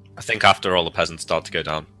 I think after all the peasants start to go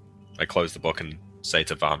down, I close the book and say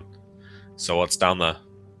to Van, "So what's down there?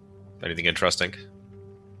 Anything interesting?"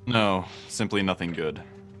 No, simply nothing good.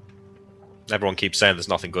 Everyone keeps saying there's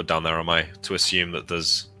nothing good down there. Am I to assume that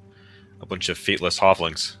there's a bunch of feetless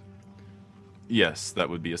halflings? Yes, that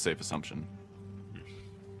would be a safe assumption.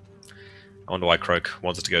 I wonder why Croak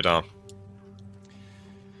wanted to go down.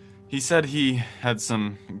 He said he had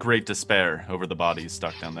some great despair over the bodies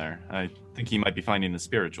stuck down there. I think he might be finding the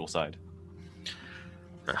spiritual side.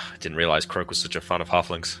 I didn't realize Croak was such a fan of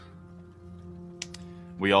halflings.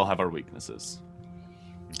 We all have our weaknesses.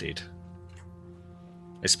 Indeed.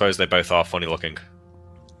 I suppose they both are funny looking.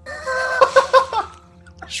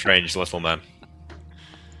 Strange little men.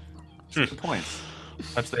 Good points.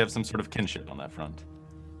 Perhaps they have some sort of kinship on that front.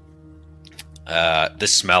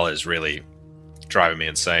 This smell is really driving me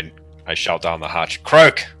insane. I shout down the hatch,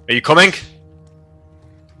 "Croak, are you coming?"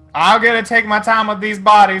 I'm going to take my time with these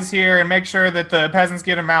bodies here and make sure that the peasants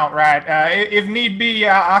get them out right. If need be,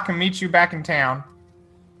 I can meet you back in town.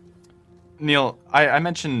 Neil, I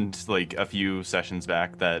mentioned a few sessions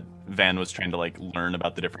back that Van was trying to learn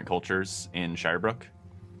about the different cultures in Shirebrook.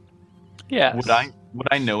 Yeah. Would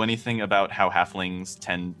I know anything about how halflings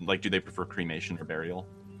tend, do they prefer cremation or burial?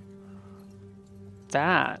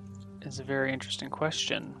 That is a very interesting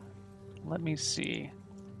question. Let me see.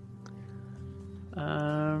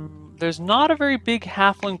 There's not a very big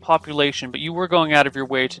halfling population, but you were going out of your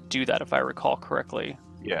way to do that, if I recall correctly.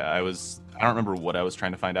 Yeah, I don't remember what I was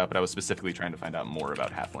trying to find out, but I was specifically trying to find out more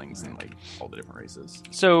about halflings and all the different races.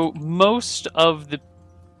 So most of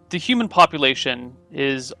the human population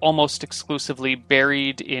is almost exclusively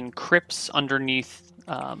buried in crypts underneath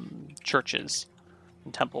churches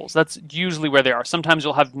and temples. That's usually where they are. Sometimes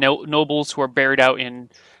you'll have nobles who are buried out in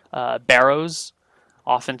barrows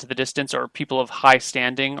off into the distance, or people of high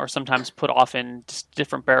standing, or sometimes put off in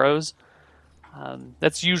different barrows.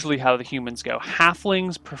 That's usually how the humans go.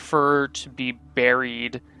 Halflings prefer to be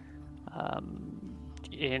buried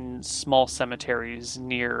in small cemeteries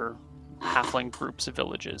near halfling groups of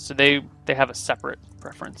villages. So they have a separate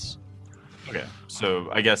preference. Okay, so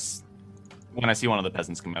I guess when I see one of the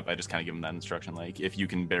peasants come up, I just kind of give them that instruction, if you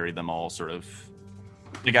can bury them all sort of...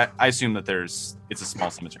 I assume that it's a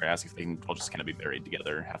small cemetery. I ask if they can all just kind of be buried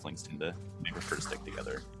together. Halflings tend to prefer to stick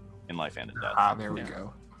together in life and in death. There we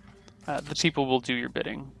go. The people will do your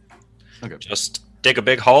bidding. Okay. Just dig a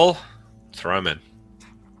big hole, throw them in.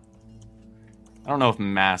 I don't know if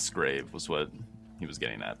mass grave was what he was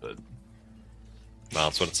getting at, but... Well,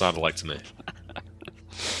 that's what it sounded like to me.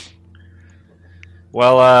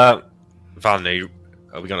 Well, Van,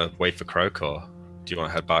 are we going to wait for Croak, or do you want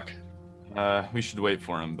to head back? We should wait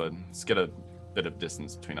for him, but let's get a bit of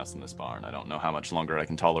distance between us and this barn. I don't know how much longer I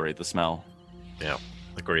can tolerate the smell. Yeah,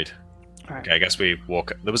 agreed. All right. Okay, I guess we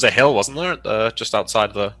walk... There was a hill, wasn't there? Just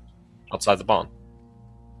outside the barn.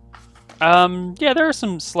 Yeah, there are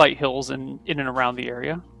some slight hills in and around the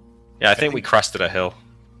area. Yeah, I think we crested a hill.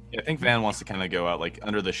 Yeah, I think Van wants to kind of go out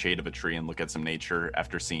under the shade of a tree and look at some nature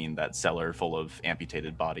after seeing that cellar full of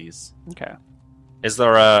amputated bodies. Okay. Is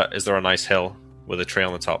there a nice hill with a tree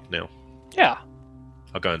on the top, Neil? Yeah.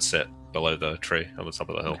 I'll go and sit below the tree on the top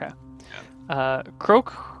of the hill. Okay.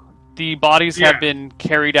 Croak, the bodies have been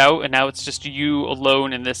carried out, and now it's just you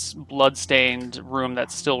alone in this blood-stained room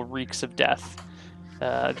that still reeks of death.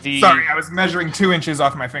 Sorry, I was measuring 2 inches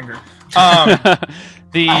off my finger.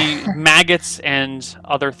 The maggots and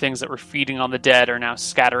other things that were feeding on the dead are now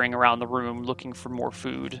scattering around the room looking for more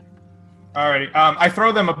food. Alrighty. I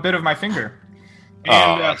throw them a bit of my finger.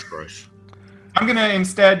 And, that's gross. I'm going to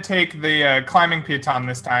instead take the climbing piton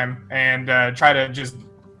this time and try to just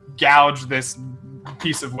gouge this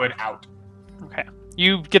piece of wood out. Okay.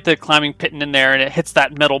 You get the climbing piton in there, and it hits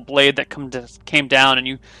that metal blade that came down, and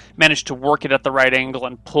you manage to work it at the right angle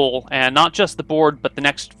and pull. And not just the board, but the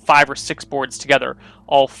next 5 or 6 boards together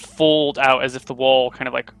all fold out as if the wall kind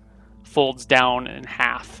of like folds down in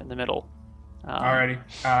half in the middle. Alrighty.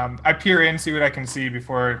 I peer in, see what I can see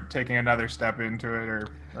before taking another step into it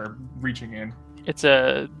or reaching in. It's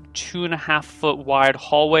a 2.5 foot wide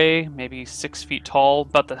hallway, maybe 6 feet tall,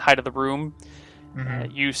 about the height of the room.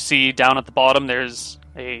 Mm-hmm. You see down at the bottom there's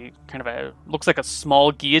a kind of a, looks like a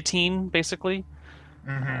small guillotine, basically,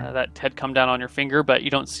 that had come down on your finger, but you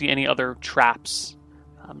don't see any other traps.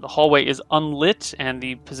 The hallway is unlit, and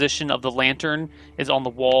the position of the lantern is on the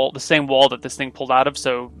wall, the same wall that this thing pulled out of,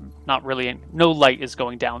 so not really, no light is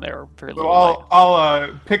going down there. Very little light.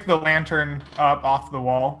 I'll pick the lantern up off the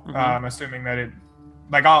wall, assuming that it,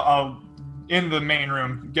 like I'll in the main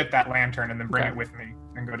room get that lantern and then bring it with me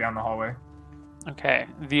and go down the hallway. Okay,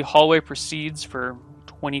 the hallway proceeds for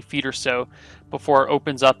 20 feet or so before it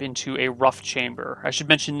opens up into a rough chamber. I should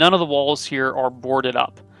mention none of the walls here are boarded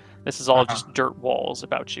up. This is all just dirt walls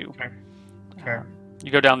about you. Okay.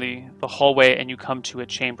 You go down the hallway and you come to a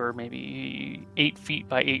chamber maybe 8 feet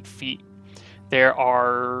by 8 feet. There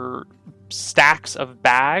are stacks of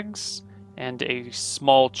bags and a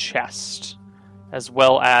small chest, as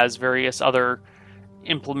well as various other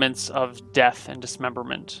implements of death and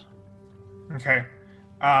dismemberment. Okay.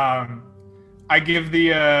 I give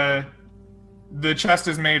the chest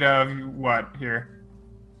is made of what here?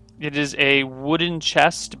 It is a wooden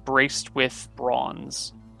chest braced with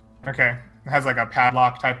bronze. Okay. It has like a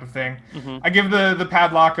padlock type of thing. Mm-hmm. I give the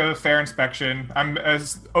padlock a fair inspection. I'm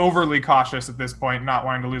as overly cautious at this point, not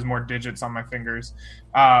wanting to lose more digits on my fingers.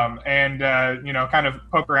 And kind of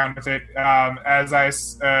poke around with it as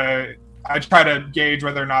I try to gauge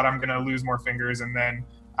whether or not I'm going to lose more fingers, and then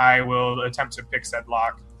I will attempt to pick said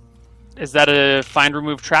lock. Is that a find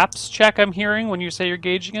remove traps check I'm hearing when you say you're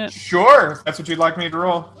gauging it? Sure, if that's what you'd like me to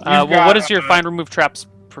roll. What is your find remove traps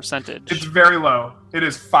percentage? It's very low. It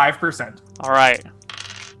is 5%. All right.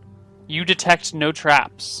 You detect no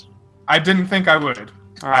traps. I didn't think I would.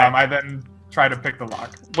 All right. I then try to pick the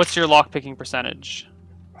lock. What's your lock picking percentage?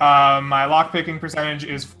 My lock picking percentage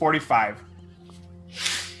is 45.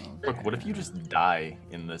 Look, what if you just die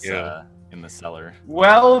in this in the cellar?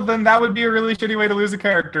 Well, then that would be a really shitty way to lose a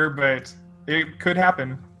character, but it could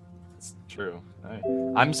happen. It's true. Right.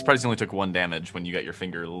 I'm surprised you only took 1 damage when you got your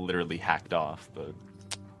finger literally hacked off, but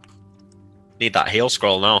Need that heal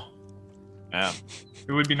scroll now. yeah.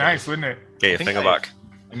 It would be nice, wouldn't it? Get your finger back.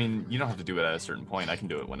 I mean, you don't have to do it at a certain point. I can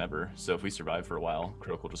do it whenever. So if we survive for a while,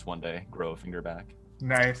 Croak will just one day grow a finger back.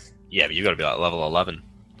 Nice. Yeah, but you got to be like level 11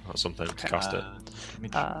 or something to cast it.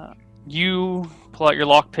 You pull out your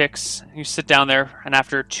lock picks, you sit down there, and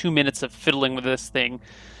after 2 minutes of fiddling with this thing,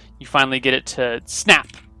 you finally get it to snap,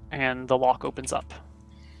 and the lock opens up.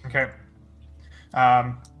 Okay.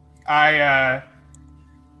 I'm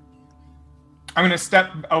going to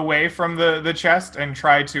step away from the chest and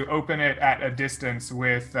try to open it at a distance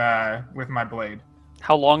with my blade.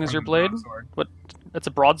 How long is your blade? Broadsword. What? That's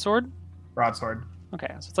a broadsword? Broadsword. Okay,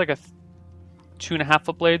 so it's like a 2.5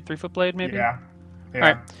 foot blade, 3 foot blade, maybe? Yeah.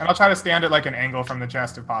 Alright. And I'll try to stand at like an angle from the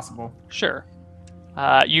chest if possible. Sure.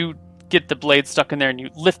 You get the blade stuck in there and you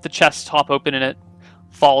lift the chest top open and it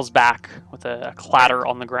falls back with a clatter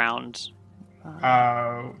on the ground.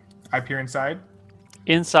 I peer inside.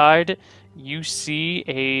 Inside, you see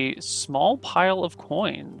a small pile of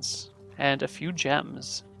coins and a few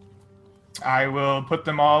gems. I will put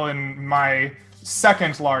them all in my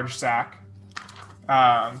second large sack.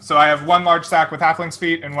 So I have 1 large sack with halfling's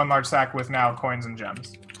feet and 1 large sack with now coins and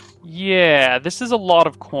gems. Yeah, this is a lot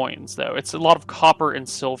of coins, though. It's a lot of copper and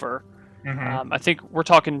silver. Mm-hmm. I think we're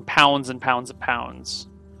talking pounds and pounds and pounds.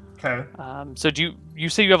 Okay. So do you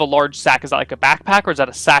say you have a large sack? Is that like a backpack, or is that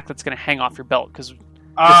a sack that's going to hang off your belt? Because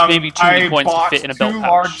this may be too many coins to fit in a belt pouch. I bought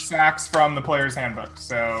 2 large sacks from the player's handbook,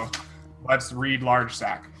 so let's read large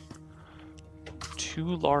sack.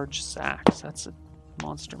 2 large sacks. That's a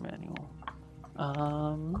monster manual.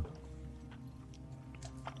 I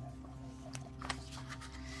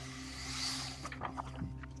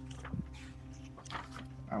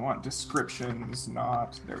want descriptions,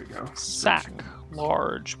 not... There we go. Sack.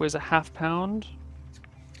 Large. Weighs a half pound.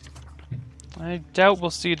 I doubt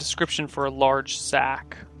we'll see a description for a large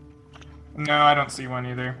sack. No, I don't see one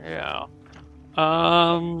either. Yeah.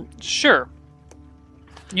 Sure.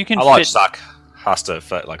 You can A large fit... sack has to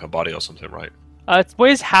fit like a body or something, right? It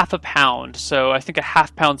weighs half a pound, so I think a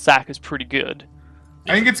half-pound sack is pretty good.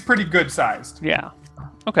 I think it's pretty good sized. Yeah.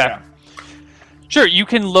 Okay. Yeah. Sure, you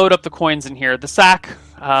can load up the coins in here. The sack,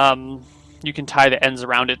 you can tie the ends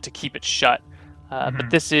around it to keep it shut. But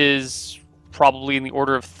this is probably in the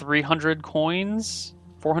order of 300 coins,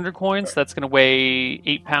 400 coins. That's going to weigh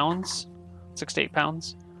 8 pounds, 6 to 8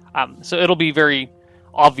 pounds. So it'll be very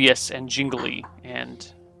obvious and jingly,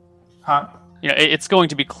 and Huh? it's going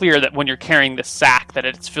to be clear that when you're carrying this sack that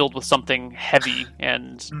it's filled with something heavy,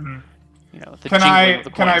 and the Can jingling of the I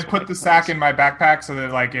coins will put make the noise. sack in my backpack so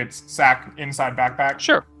that like it's sack inside backpack?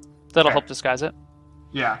 Sure, that'll Okay. help disguise it.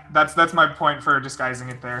 Yeah, that's my point for disguising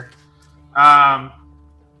it there.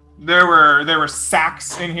 There were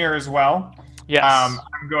sacks in here as well. Yes. I'm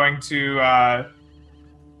going to.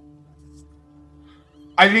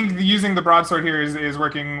 I think using the broadsword here is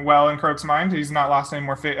working well in Croak's mind. He's not lost any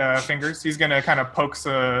more fingers. He's going to kind of poke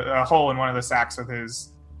a hole in one of the sacks with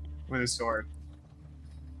his sword.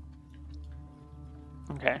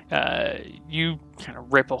 Okay. You kind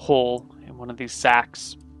of rip a hole in one of these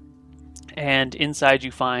sacks, and inside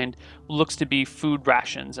you find what looks to be food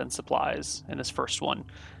rations and supplies in this first one.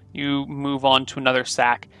 You move on to another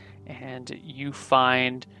sack, and you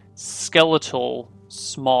find skeletal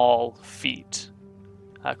small feet.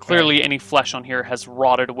 Clearly, any flesh on here has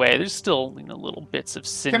rotted away. There's still little bits of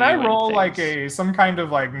sinew. Can I and roll things. some kind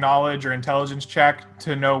of like knowledge or intelligence check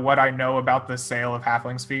to know what I know about the sale of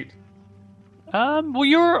halflings' feet? Well,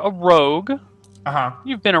 you're a rogue. Uh-huh.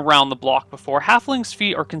 You've been around the block before. Halfling's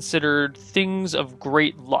feet are considered things of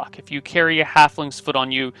great luck. If you carry a halfling's foot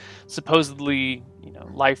on you, supposedly,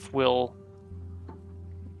 life will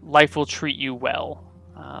treat you well.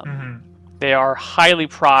 They are highly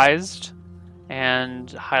prized and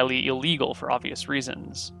highly illegal for obvious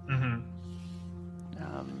reasons.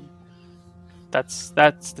 That's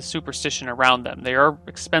the superstition around them. They are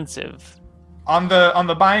expensive. On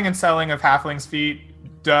the buying and selling of halflings' feet,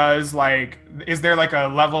 is there like a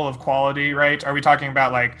level of quality, right? Are we talking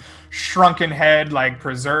about like shrunken head, like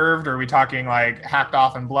preserved? Or are we talking like hacked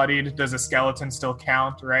off and bloodied? Does a skeleton still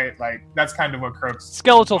count, right? Like that's kind of what Croak's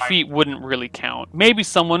Skeletal feet wouldn't really count. Maybe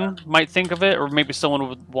someone might think of it, or maybe someone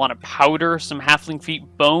would want to powder some halfling feet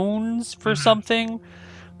bones for something.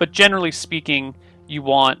 But generally speaking, you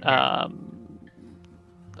want kind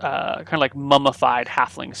of like mummified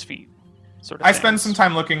halfling's feet. Sort of I spend things. some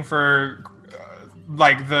time looking for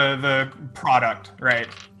like the product, right?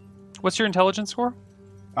 What's your intelligence score?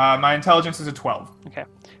 My intelligence is a 12. Okay.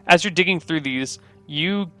 As you're digging through these,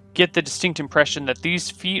 you get the distinct impression that these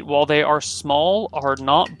feet, while they are small, are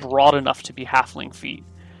not broad enough to be halfling feet.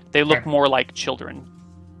 They look Okay. more like children.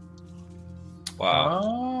 Wow.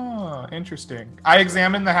 Oh, interesting. I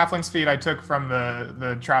examined the halfling's feet I took from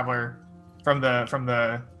the traveler from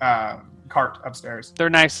the cart upstairs. They're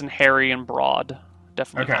nice and hairy and broad.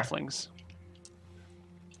 Definitely Okay. halflings.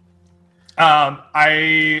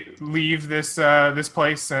 I leave this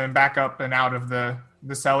place and back up and out of the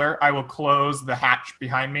cellar. I will close the hatch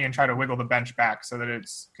behind me and try to wiggle the bench back so that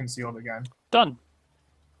it's concealed again. Done.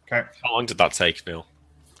 Okay. How long did that take, Neil?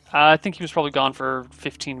 I think he was probably gone for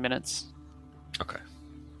 15 minutes. Okay.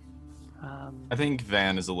 I think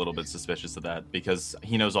Van is a little bit suspicious of that because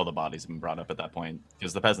he knows all the bodies have been brought up at that point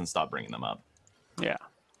because the peasants stopped bringing them up. Yeah.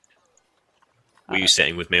 Were you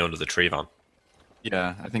sitting with me under the tree, Van?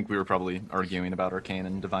 Yeah, I think we were probably arguing about arcane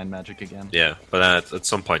and divine magic again. Yeah, but then at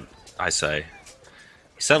some point, I say,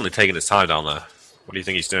 he's certainly taking his time down there. What do you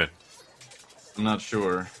think he's doing? I'm not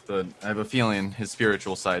sure, but I have a feeling his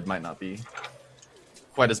spiritual side might not be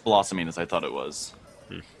quite as blossoming as I thought it was.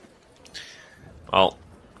 Well,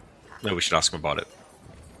 maybe we should ask him about it.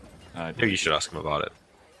 I Maybe you should ask him about it.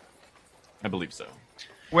 believe so.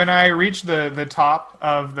 When I reach the top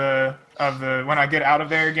of the when I get out of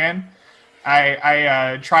there again,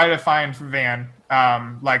 I try to find Van.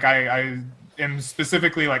 Like I am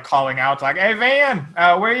specifically like calling out like, "Hey Van,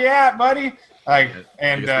 where you at, buddy?" Like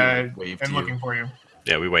and wave to and you. looking for you.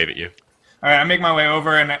 Yeah, we wave at you. All right, I make my way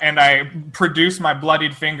over and I produce my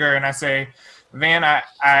bloodied finger and I say, Van,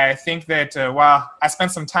 I think that I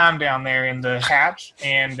spent some time down there in the hatch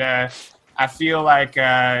and I feel like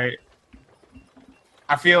you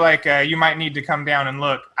might need to come down and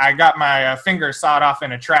look. I got my finger sawed off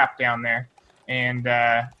in a trap down there, and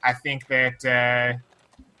I think that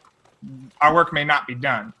our work may not be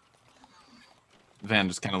done. Van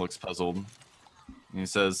just kind of looks puzzled. And he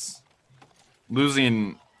says,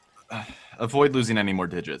 losing avoid losing any more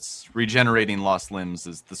digits. Regenerating lost limbs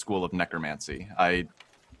is the school of necromancy. I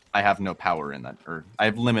have no power in that, or I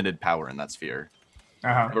have limited power in that sphere.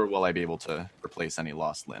 Never will I be able to replace any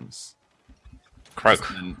lost limbs. Croak.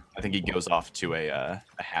 And I think he goes off to a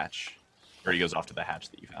hatch, or he goes off to the hatch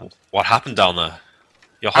that you found. What happened down there?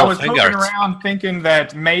 Your I whole was finger. poking around thinking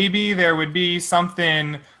that maybe there would be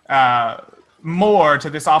something more to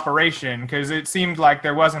this operation, because it seemed like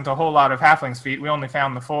there wasn't a whole lot of halfling's feet. We only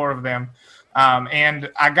found the 4 of them.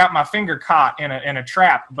 And I got my finger caught in a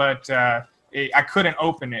trap, but I couldn't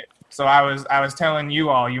open it. So I was telling you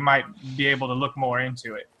all you might be able to look more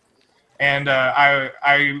into it. And I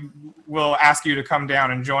will ask you to come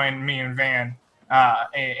down and join me and Van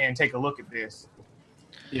and take a look at this.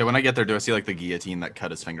 Yeah, when I get there, do I see like the guillotine that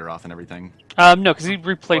cut his finger off and everything? No, because he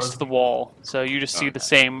replaced the wall, so you just see the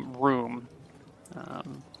same room.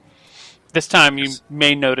 This time you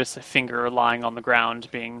may notice a finger lying on the ground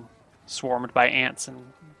being swarmed by ants and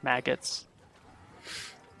maggots.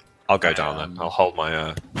 I'll go down then. I'll hold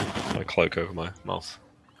my my cloak over my mouth.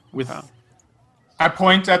 I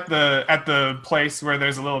point at the place where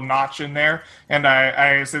there's a little notch in there, and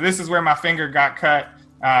I say, "This is where my finger got cut.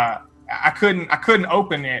 I couldn't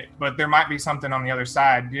open it, but there might be something on the other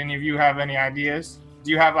side. Do any of you have any ideas?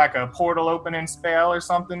 Do you have like a portal opening spell or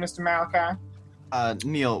something, Mr. Malachi?"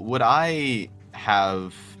 Neil, would I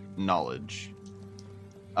have knowledge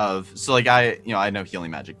of, so like I know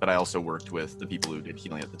healing magic, but I also worked with the people who did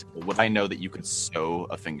healing at the temple. Would I know that you could sew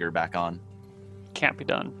a finger back on? Can't be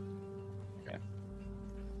done. Okay.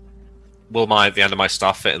 Will the end of my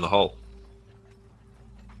staff fit in the hole?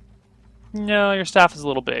 No, your staff is a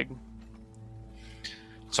little big.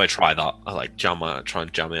 So I try that. I like try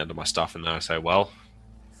and jam the end of my staff in there. I say, well,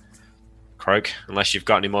 Croak, unless you've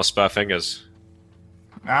got any more spare fingers.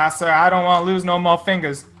 Nah, sir, I don't want to lose no more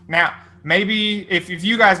fingers. Now, maybe if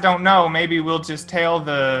you guys don't know, maybe we'll just tell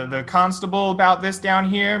the constable about this down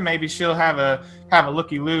here. Maybe she'll have a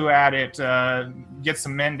looky-loo at it, get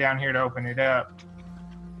some men down here to open it up.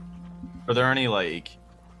 Are there any like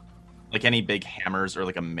any big hammers or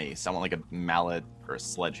like a mace? I want like a mallet or a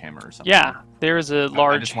sledgehammer or something. Yeah, there is a I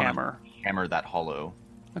large just wanna hammer. Hammer that hollow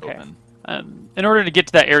Okay. open. In order to get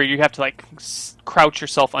to that area, you have to like crouch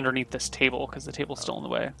yourself underneath this table because the table's still in the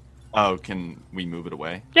way. Oh, can we move it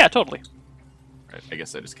away? Yeah, totally. Right. I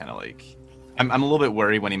guess I just kind of like. I'm a little bit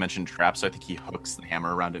worried when he mentioned traps, so I think he hooks the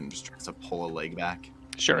hammer around it and just tries to pull a leg back.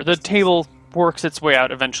 Sure. The table works its way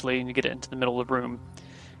out eventually, and you get it into the middle of the room.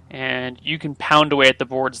 And you can pound away at the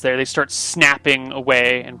boards there. They start snapping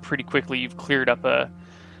away, and pretty quickly you've cleared up a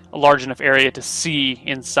large enough area to see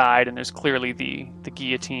inside, and there's clearly the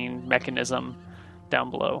guillotine mechanism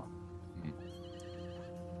down below.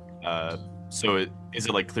 So is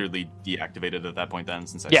it like clearly deactivated at that point then?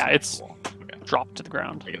 Since Yeah, smashed it's the wall? Okay. dropped to the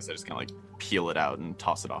ground. I guess I just kind of like peel it out and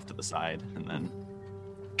toss it off to the side, and then.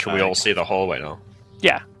 Can we all see the hallway now?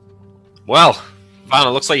 Yeah. Well, Van,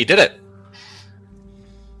 it looks like you did it.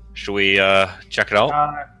 Should we check it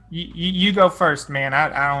out? You go first, man. I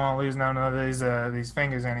don't want to lose none of these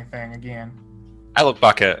fingers or anything again. I look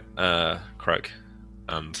back at Croak,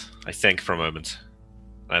 and I think for a moment.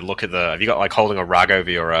 I look at have you got like holding a rag over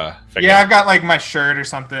your finger? Yeah, I've got like my shirt or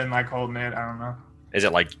something like holding it. I don't know. Is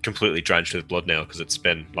it like completely drenched with blood now? Because it's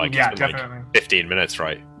been like, Yeah, it's been, definitely. like 15 minutes,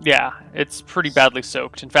 right? Yeah, it's pretty badly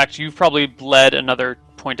soaked. In fact, you've probably bled another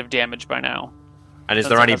point of damage by now. And is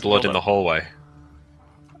That's- there any that's blood in buildup. the hallway?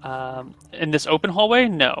 In this open hallway,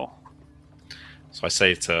 no. So I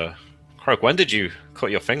say to Croak, when did you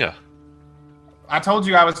cut your finger? I told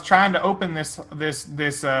you I was trying to open this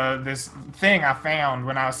thing I found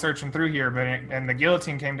when I was searching through here, and the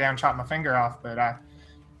guillotine came down, chopped my finger off, but I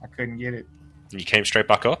couldn't get it. You came straight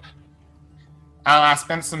back up? I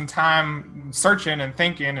spent some time searching and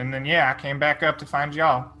thinking, and then I came back up to find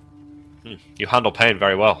y'all. You handle pain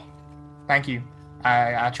very well. Thank you.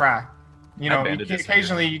 I try. You know,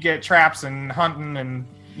 occasionally you get traps and hunting, and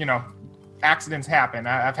accidents happen.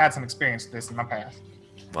 I've had some experience with this in my past.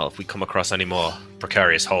 Well, if we come across any more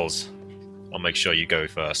precarious holes, I'll make sure you go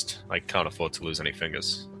first. I can't afford to lose any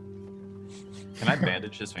fingers. Can I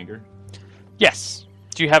bandage his finger? Yes.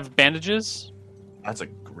 Do you have bandages? That's a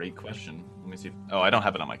great question. Let me see. I don't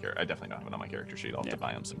have it on my character. I definitely don't have it on my character sheet. I'll have to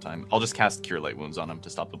buy him sometime. I'll just cast Cure Light Wounds on him to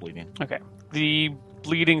stop the bleeding. Okay. The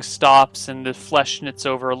bleeding stops and the flesh knits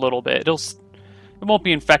over a little bit. It won't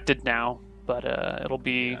be infected now, but it'll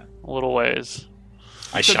be a little ways.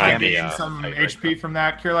 I Could shine gain the. some HP from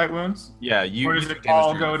that Cure Light Wounds? Yeah, Or does it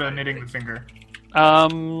all go to knitting the finger?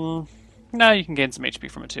 No, you can gain some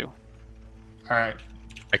HP from it too. All right.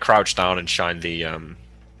 I crouch down and shine the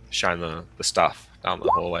staff down the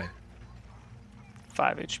hallway.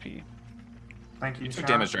 5 HP. Thank you. You took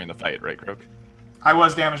Sean. damage during the fight, right, Croak? I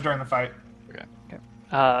was damaged during the fight. Okay.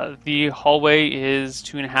 The hallway is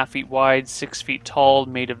 2.5 feet wide, 6 feet tall,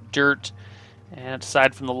 made of dirt, and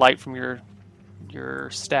aside from the light from your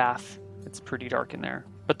staff, it's pretty dark in there.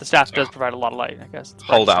 But the staff does provide a lot of light, I guess. It's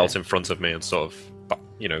Hold bright out today. in front of me and sort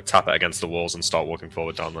of, tap it against the walls and start walking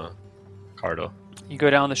forward down the corridor. You go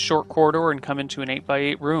down the short corridor and come into an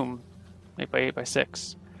 8x8 room,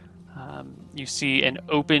 8x8x6. You see an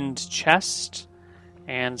opened chest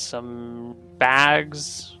and some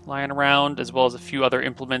bags lying around, as well as a few other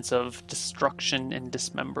implements of destruction and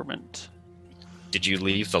dismemberment. Did you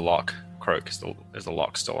leave the lock, Croak? Is the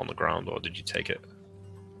lock still on the ground, or did you take it?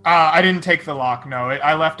 I didn't take the lock. No,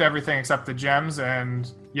 I left everything except the gems,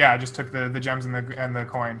 and I just took the gems and the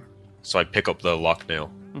coin. So I pick up the lock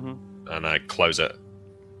nail and I close it,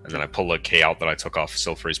 and then I pull the key out that I took off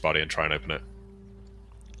Silfrey's body and try and open it.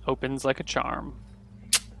 Opens like a charm.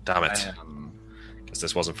 Damn it! Guess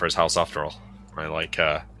this wasn't for his house after all.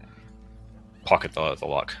 I pocket the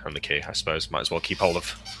lock and the key. I suppose might as well keep hold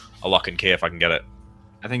of a lock and key if I can get it.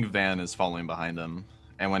 I think Van is following behind him,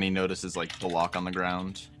 and when he notices like the lock on the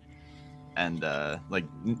ground, and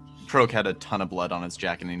Croak had a ton of blood on his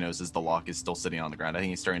jacket, and he notices the lock is still sitting on the ground. I think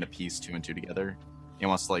he's starting to piece 2 and 2 together. He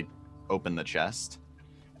wants to open the chest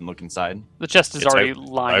and look inside. The chest is It's already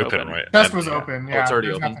lying open. right? Chest was Empty. open. Oh, Yeah, it's already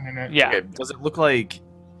there's open? nothing in it. Yeah. Okay, does it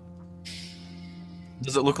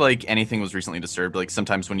look like anything was recently disturbed? Like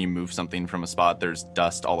sometimes when you move something from a spot, there's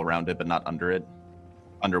dust all around it, but not under it,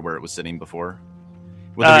 under where it was sitting before.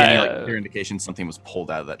 Would there be any clear indication something was pulled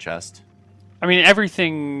out of that chest? I mean,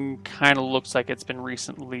 everything kind of looks like it's been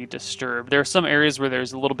recently disturbed. There are some areas where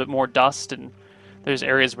there's a little bit more dust, and there's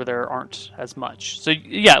areas where there aren't as much. So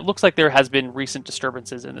yeah, it looks like there has been recent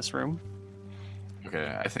disturbances in this room.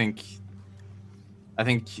 Okay, I think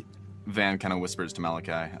Van kind of whispers to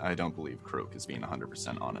Malachi, I don't believe Croak is being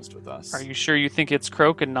 100% honest with us. Are you sure you think it's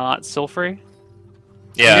Croak and not Silfrey?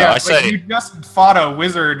 Yeah, I but say. you just fought a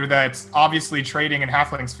wizard that's obviously trading in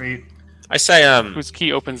halfling's feet. I say. Whose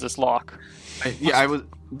key opens this lock? The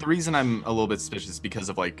reason I'm a little bit suspicious is because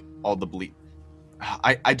of all the bleed.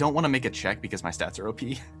 I don't want to make a check because my stats are OP.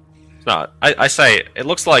 No, I say it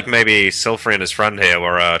looks like maybe Silfrey and his friend here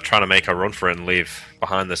were trying to make a run for it and leave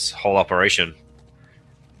behind this whole operation.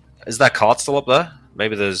 Is that cart still up there?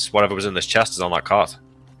 Maybe there's whatever was in this chest is on that cart.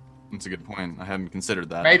 That's a good point. I hadn't considered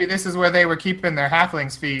that. Maybe this is where they were keeping their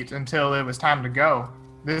halfling's feet until it was time to go.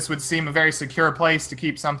 This would seem a very secure place to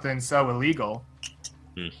keep something so illegal.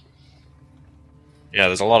 Yeah,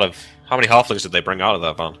 there's a lot of. How many halflings did they bring out of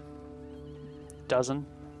that van? Dozen.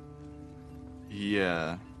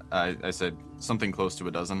 Yeah, I said something close to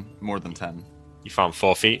a dozen, more than 10. You found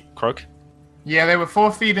 4 feet, Croak? Yeah, they were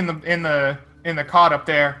 4 feet in the cot up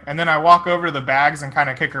there, and then I walk over to the bags and kind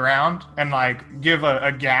of kick around and give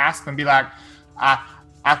a gasp and be like, I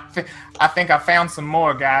think I found some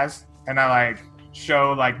more, guys, and I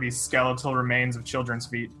show these skeletal remains of children's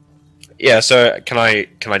feet. Yeah. So can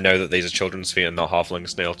I know that these are children's feet and not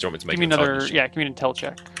halflings? Neil, do you want me to make Give me an another. intelligence check? Yeah, give me an intel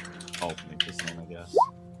check. I'll make this one, I guess.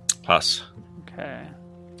 Pass. Okay.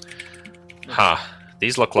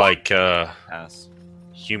 These look like Pass.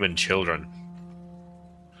 human children.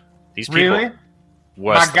 These people. Really?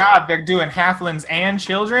 Worse. My God, they're doing halflings and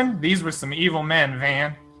children? These were some evil men,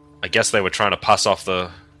 Van. I guess they were trying to pass off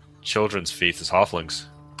the children's feet as halflings.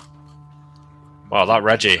 Wow, that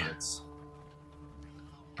Reggie. It's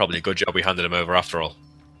Probably a good job we handed him over after all.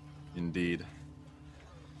 indeed.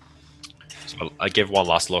 So I give one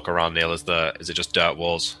last look around, Neil. Is it just dirt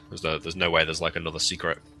walls? There's no way there's another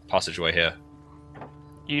secret passageway here.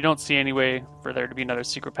 You don't see any way for there to be another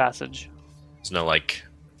secret passage. There's no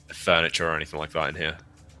furniture or anything like that in here.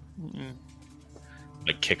 Mm-mm.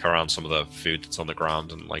 Kick around some of the food that's on the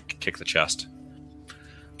ground and kick the chest.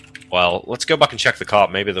 Well, let's go back and check the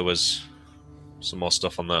cart. Maybe there was some more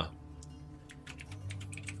stuff on there.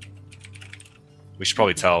 We should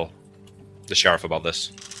probably tell the sheriff about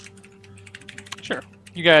this. Sure.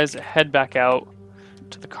 You guys head back out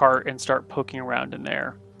to the cart and start poking around in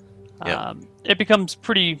there. Yeah. It becomes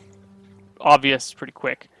pretty obvious pretty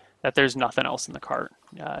quick that there's nothing else in the cart.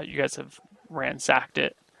 You guys have ransacked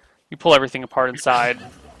it. You pull everything apart inside.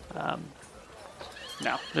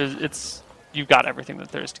 No, you've got everything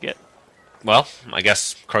that there is to get. Well, I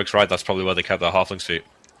guess Croak's right. That's probably where they kept their halfling's feet.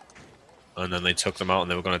 And then they took them out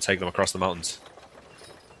and they were going to take them across the mountains.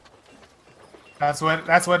 That's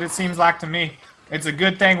what it seems like to me. It's a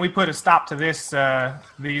good thing we put a stop to these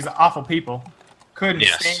awful people. Couldn't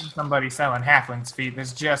Yes. stand somebody selling halflings' feet.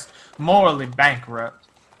 That's just morally bankrupt.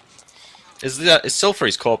 Is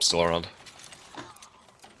Silfrey's corpse still around?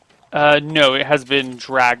 No, it has been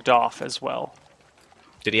dragged off as well.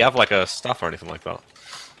 Did he have like a staff or anything like that?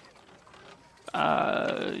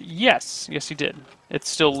 Yes, he did. It's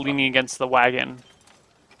still leaning against the wagon.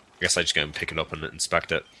 I guess I just go and pick it up and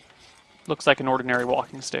inspect it. Looks like an ordinary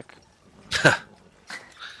walking stick.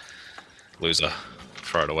 Loser.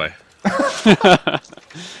 Throw it away.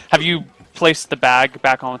 Have you placed the bag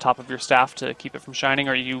back on the top of your staff to keep it from shining,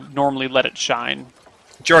 or you normally let it shine?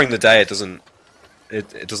 During the day, it doesn't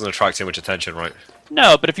attract too much attention, right?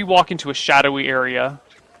 No, but if you walk into a shadowy area,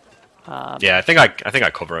 Yeah, I think I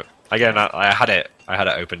cover it. Again, I had it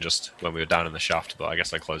open just when we were down in the shaft, but I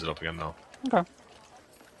guess I close it up again now. okay.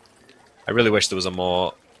 I really wish there was a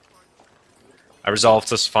more. I resolved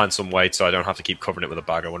to find some way so I don't have to keep covering it with a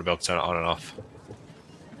bag. I want to be able to turn it on and off.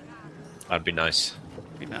 That'd be nice.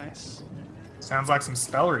 Be nice. Sounds like some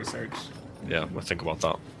spell research. Yeah, we'll think about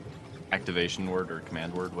that. Activation word or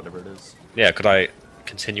command word, whatever it is. Yeah, could I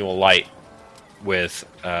continual light with,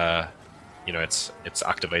 it's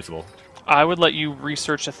activatable. I would let you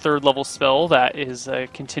research a 3rd level spell that is a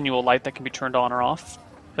continual light that can be turned on or off,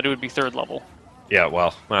 but it would be 3rd level. Yeah,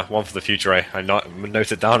 well, one for the future, eh? I note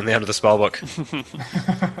it down in the end of the spellbook.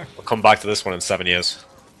 We'll come back to this one in 7 years.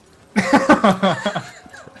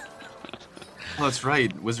 Oh, that's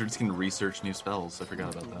right. Wizards can research new spells. I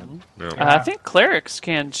forgot about that. Yeah. I think clerics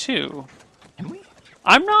can too. Can we?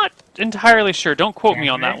 I'm not entirely sure. Don't quote me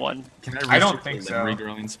on that Okay. one. Can I don't research think a so.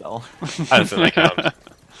 memory-growing spell? I don't think they can.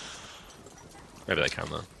 Maybe they can,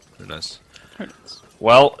 though. Who knows? Who knows?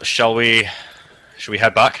 Well, should we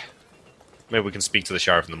head back? Maybe we can speak to the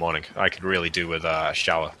sheriff in the morning. I could really do with a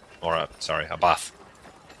shower. Or, a bath.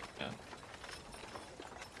 Yeah.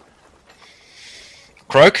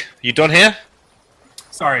 Croak, you done here?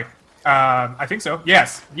 Sorry. I think so.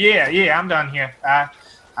 Yes. Yeah, I'm done here. I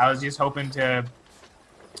was just hoping to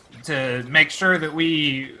make sure that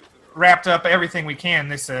we wrapped up everything we can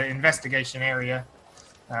this investigation area.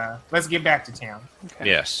 Let's get back to town. Okay.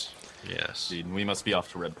 Yes. Indeed, we must be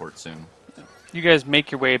off to Redport soon. You guys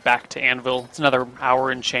make your way back to Anvil. It's another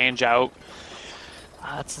hour and change out.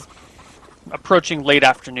 It's approaching late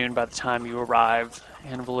afternoon by the time you arrive.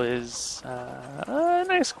 Anvil is a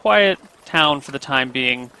nice, quiet town for the time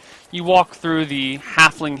being. You walk through the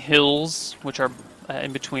Halfling Hills, which are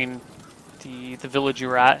in between the village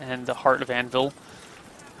you're at and the heart of Anvil.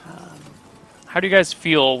 How do you guys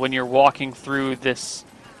feel when you're walking through this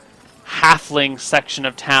halfling section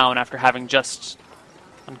of town after having just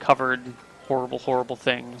uncovered horrible, horrible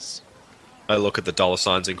things? I look at the dollar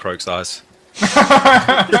signs in Croak's eyes.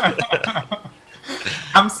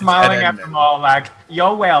 I'm smiling at them all like,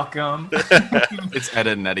 you're welcome. It's Ed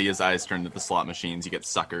and Nettie. His eyes turn to the slot machines. You get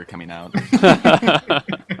Sucker coming out.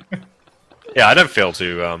 Yeah, I don't feel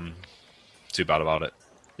too bad about it.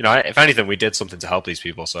 If anything, we did something to help these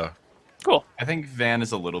people, so... Cool. I think Van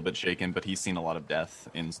is a little bit shaken, but he's seen a lot of death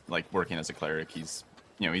in working as a cleric. He's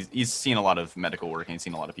seen a lot of medical work and he's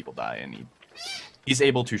seen a lot of people die, and he's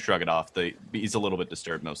able to shrug it off. He's a little bit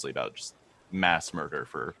disturbed mostly about just mass murder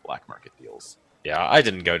for black market deals. Yeah, I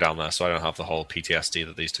didn't go down there, so I don't have the whole PTSD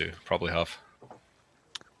that these two probably have.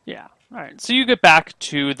 Yeah. All right. So you get back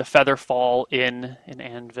to the Featherfall Inn in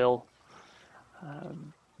Anvil.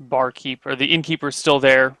 The innkeeper is still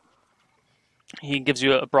there. He gives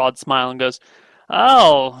you a broad smile and goes,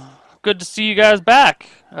 "Oh, good to see you guys back.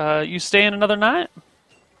 You staying another night?"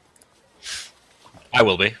 I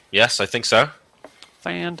will be. Yes, I think so.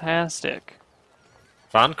 Fantastic.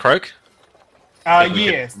 Van, Croak?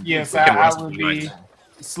 Yes, we can I rest will for the be night.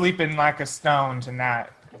 sleeping like a stone tonight.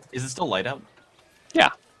 Is it still light out? Yeah.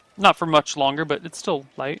 Not for much longer, but it's still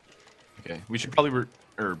light. Okay, we should probably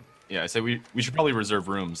I say we should probably reserve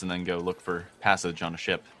rooms and then go look for passage on a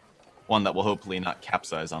ship, one that will hopefully not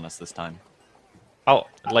capsize on us this time. Oh,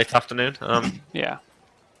 late afternoon? Yeah.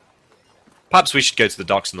 Perhaps we should go to the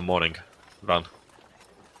docks in the morning, Van.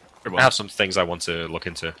 Very I well. have some things I want to look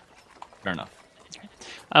into. Fair enough.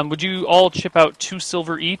 Would you all chip out 2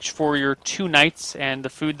 silver each for your 2 nights and the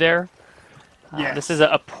food there? Yes. This is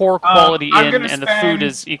a poor quality I'm inn, gonna and the food spend-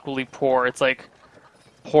 is equally poor. It's like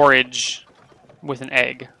porridge with an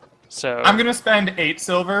egg. So I'm gonna spend 8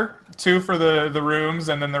 silver, 2 for the rooms,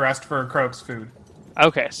 and then the rest for Croak's food.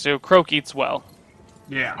 okay, so Croak eats well.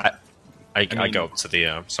 Yeah. I mean- go up to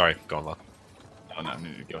the... sorry, go on, Van. Oh no,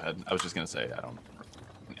 go ahead. I was just gonna say I don't.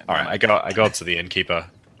 Yeah, All right, never mind. I go up to the innkeeper.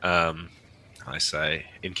 I say,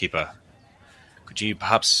 innkeeper, could you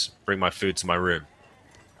perhaps bring my food to my room?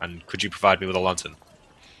 And could you provide me with a lantern?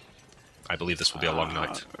 I believe this will be a long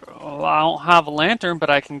night. Well, I don't have a lantern, but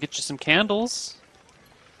I can get you some candles.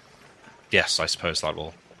 Yes, I suppose that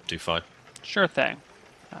will do fine. Sure thing.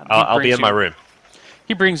 I'll be in my room.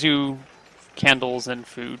 He brings you candles and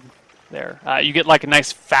food. there. You get like a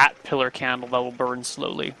nice fat pillar candle that will burn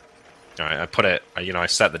slowly. All right, I put it. I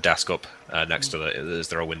set the desk up next to the. Is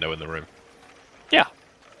there a window in the room? Yeah.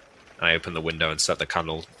 I open the window and set the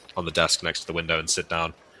candle on the desk next to the window and sit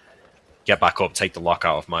down. Get back up, take the lock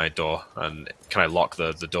out of my door, and can I lock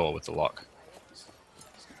the door with the lock?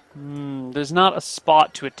 There's not a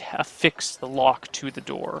spot to affix the lock to the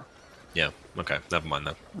door. Yeah, okay, never mind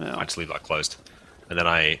then. No. I just leave that closed. And then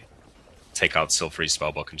I take out Silfrey's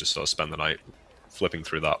spellbook and just sort of spend the night flipping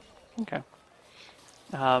through that. Okay.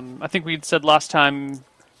 I think we'd said last time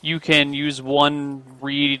you can use one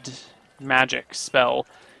read magic spell,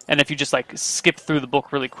 and if you just like skip through the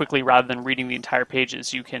book really quickly rather than reading the entire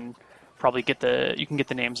pages, you can probably get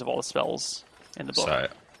the names of all the spells in the book. So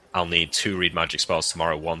I'll need 2 read magic spells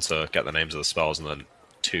tomorrow, 1 to get the names of the spells, and then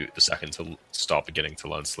 2 the second to start beginning to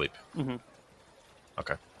learn sleep. Mm-hmm.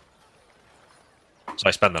 Okay. So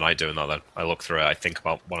I spend the night doing that then. I look through it, I think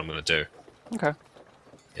about what I'm going to do. Okay.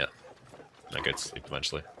 Yeah. I go to sleep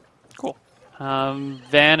eventually. Cool.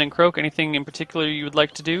 Van and Croak, anything in particular you would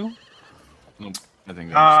like to do? Nope. I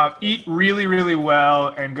think that's Eat really, really well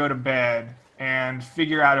and go to bed and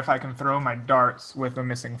figure out if I can throw my darts with a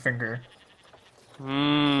missing finger.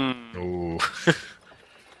 Ooh.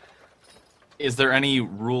 Is there any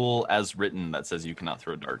rule as written that says you cannot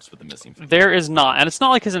throw darts with a missing finger? There is not, and it's not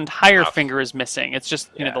like his entire Ah. finger is missing. It's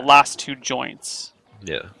just Yeah. the last 2 joints.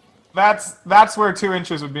 Yeah. That's where 2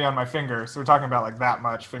 inches would be on my finger. So we're talking about like that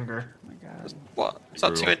much finger. Oh my God. What? Is that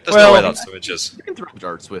True. 2 inches? There's Well- no way that's 2 inches. You can throw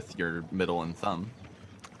darts with your middle and thumb.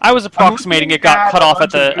 I was approximating it got cut off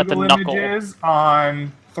at the Google knuckle. images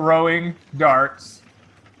on throwing darts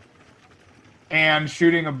and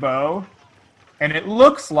shooting a bow, and it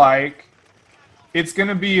looks like it's going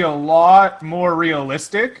to be a lot more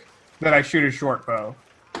realistic that I shoot a short bow,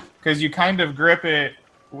 because you kind of grip it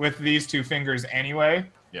with these 2 fingers anyway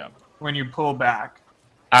Yeah. when you pull back.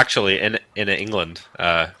 Actually, in England,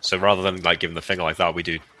 so rather than like giving the finger like that, we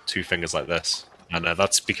do 2 fingers like this, and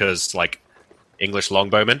that's because like English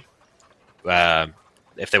longbowmen,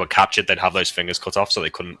 if they were captured, they'd have those fingers cut off, so they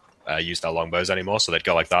couldn't use their longbows anymore. So they'd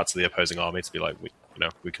go like that to the opposing army to be like,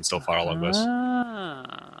 we can still fire our longbows.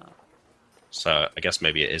 Ah. So I guess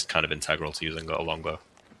maybe it is kind of integral to using a longbow.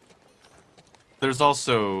 There's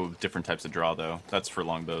also different types of draw, though. That's for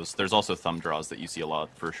longbows. There's also thumb draws that you see a lot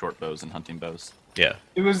for short bows and hunting bows. Yeah.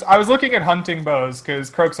 I was looking at hunting bows because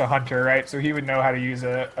Croak's a hunter, right? So he would know how to use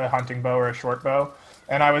a hunting bow or a short bow.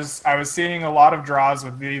 And I was seeing a lot of draws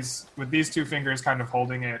with these 2 fingers kind of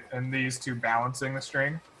holding it and these 2 balancing the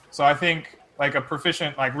string. So I think like a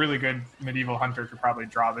proficient, like really good medieval hunter could probably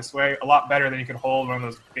draw this way a lot better than you could hold one of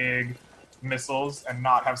those big missiles and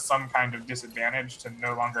not have some kind of disadvantage to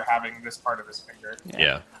no longer having this part of his finger.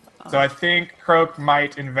 Yeah. So I think Croak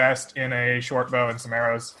might invest in a short bow and some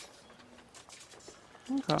arrows.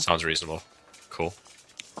 Okay. Sounds reasonable. Cool.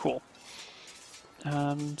 Cool.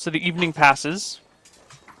 So the evening passes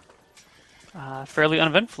fairly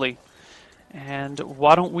uneventfully. And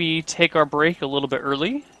why don't we take our break a little bit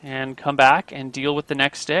early and come back and deal with the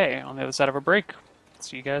next day on the other side of our break.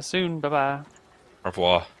 See you guys soon. Bye-bye. Au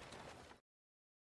revoir.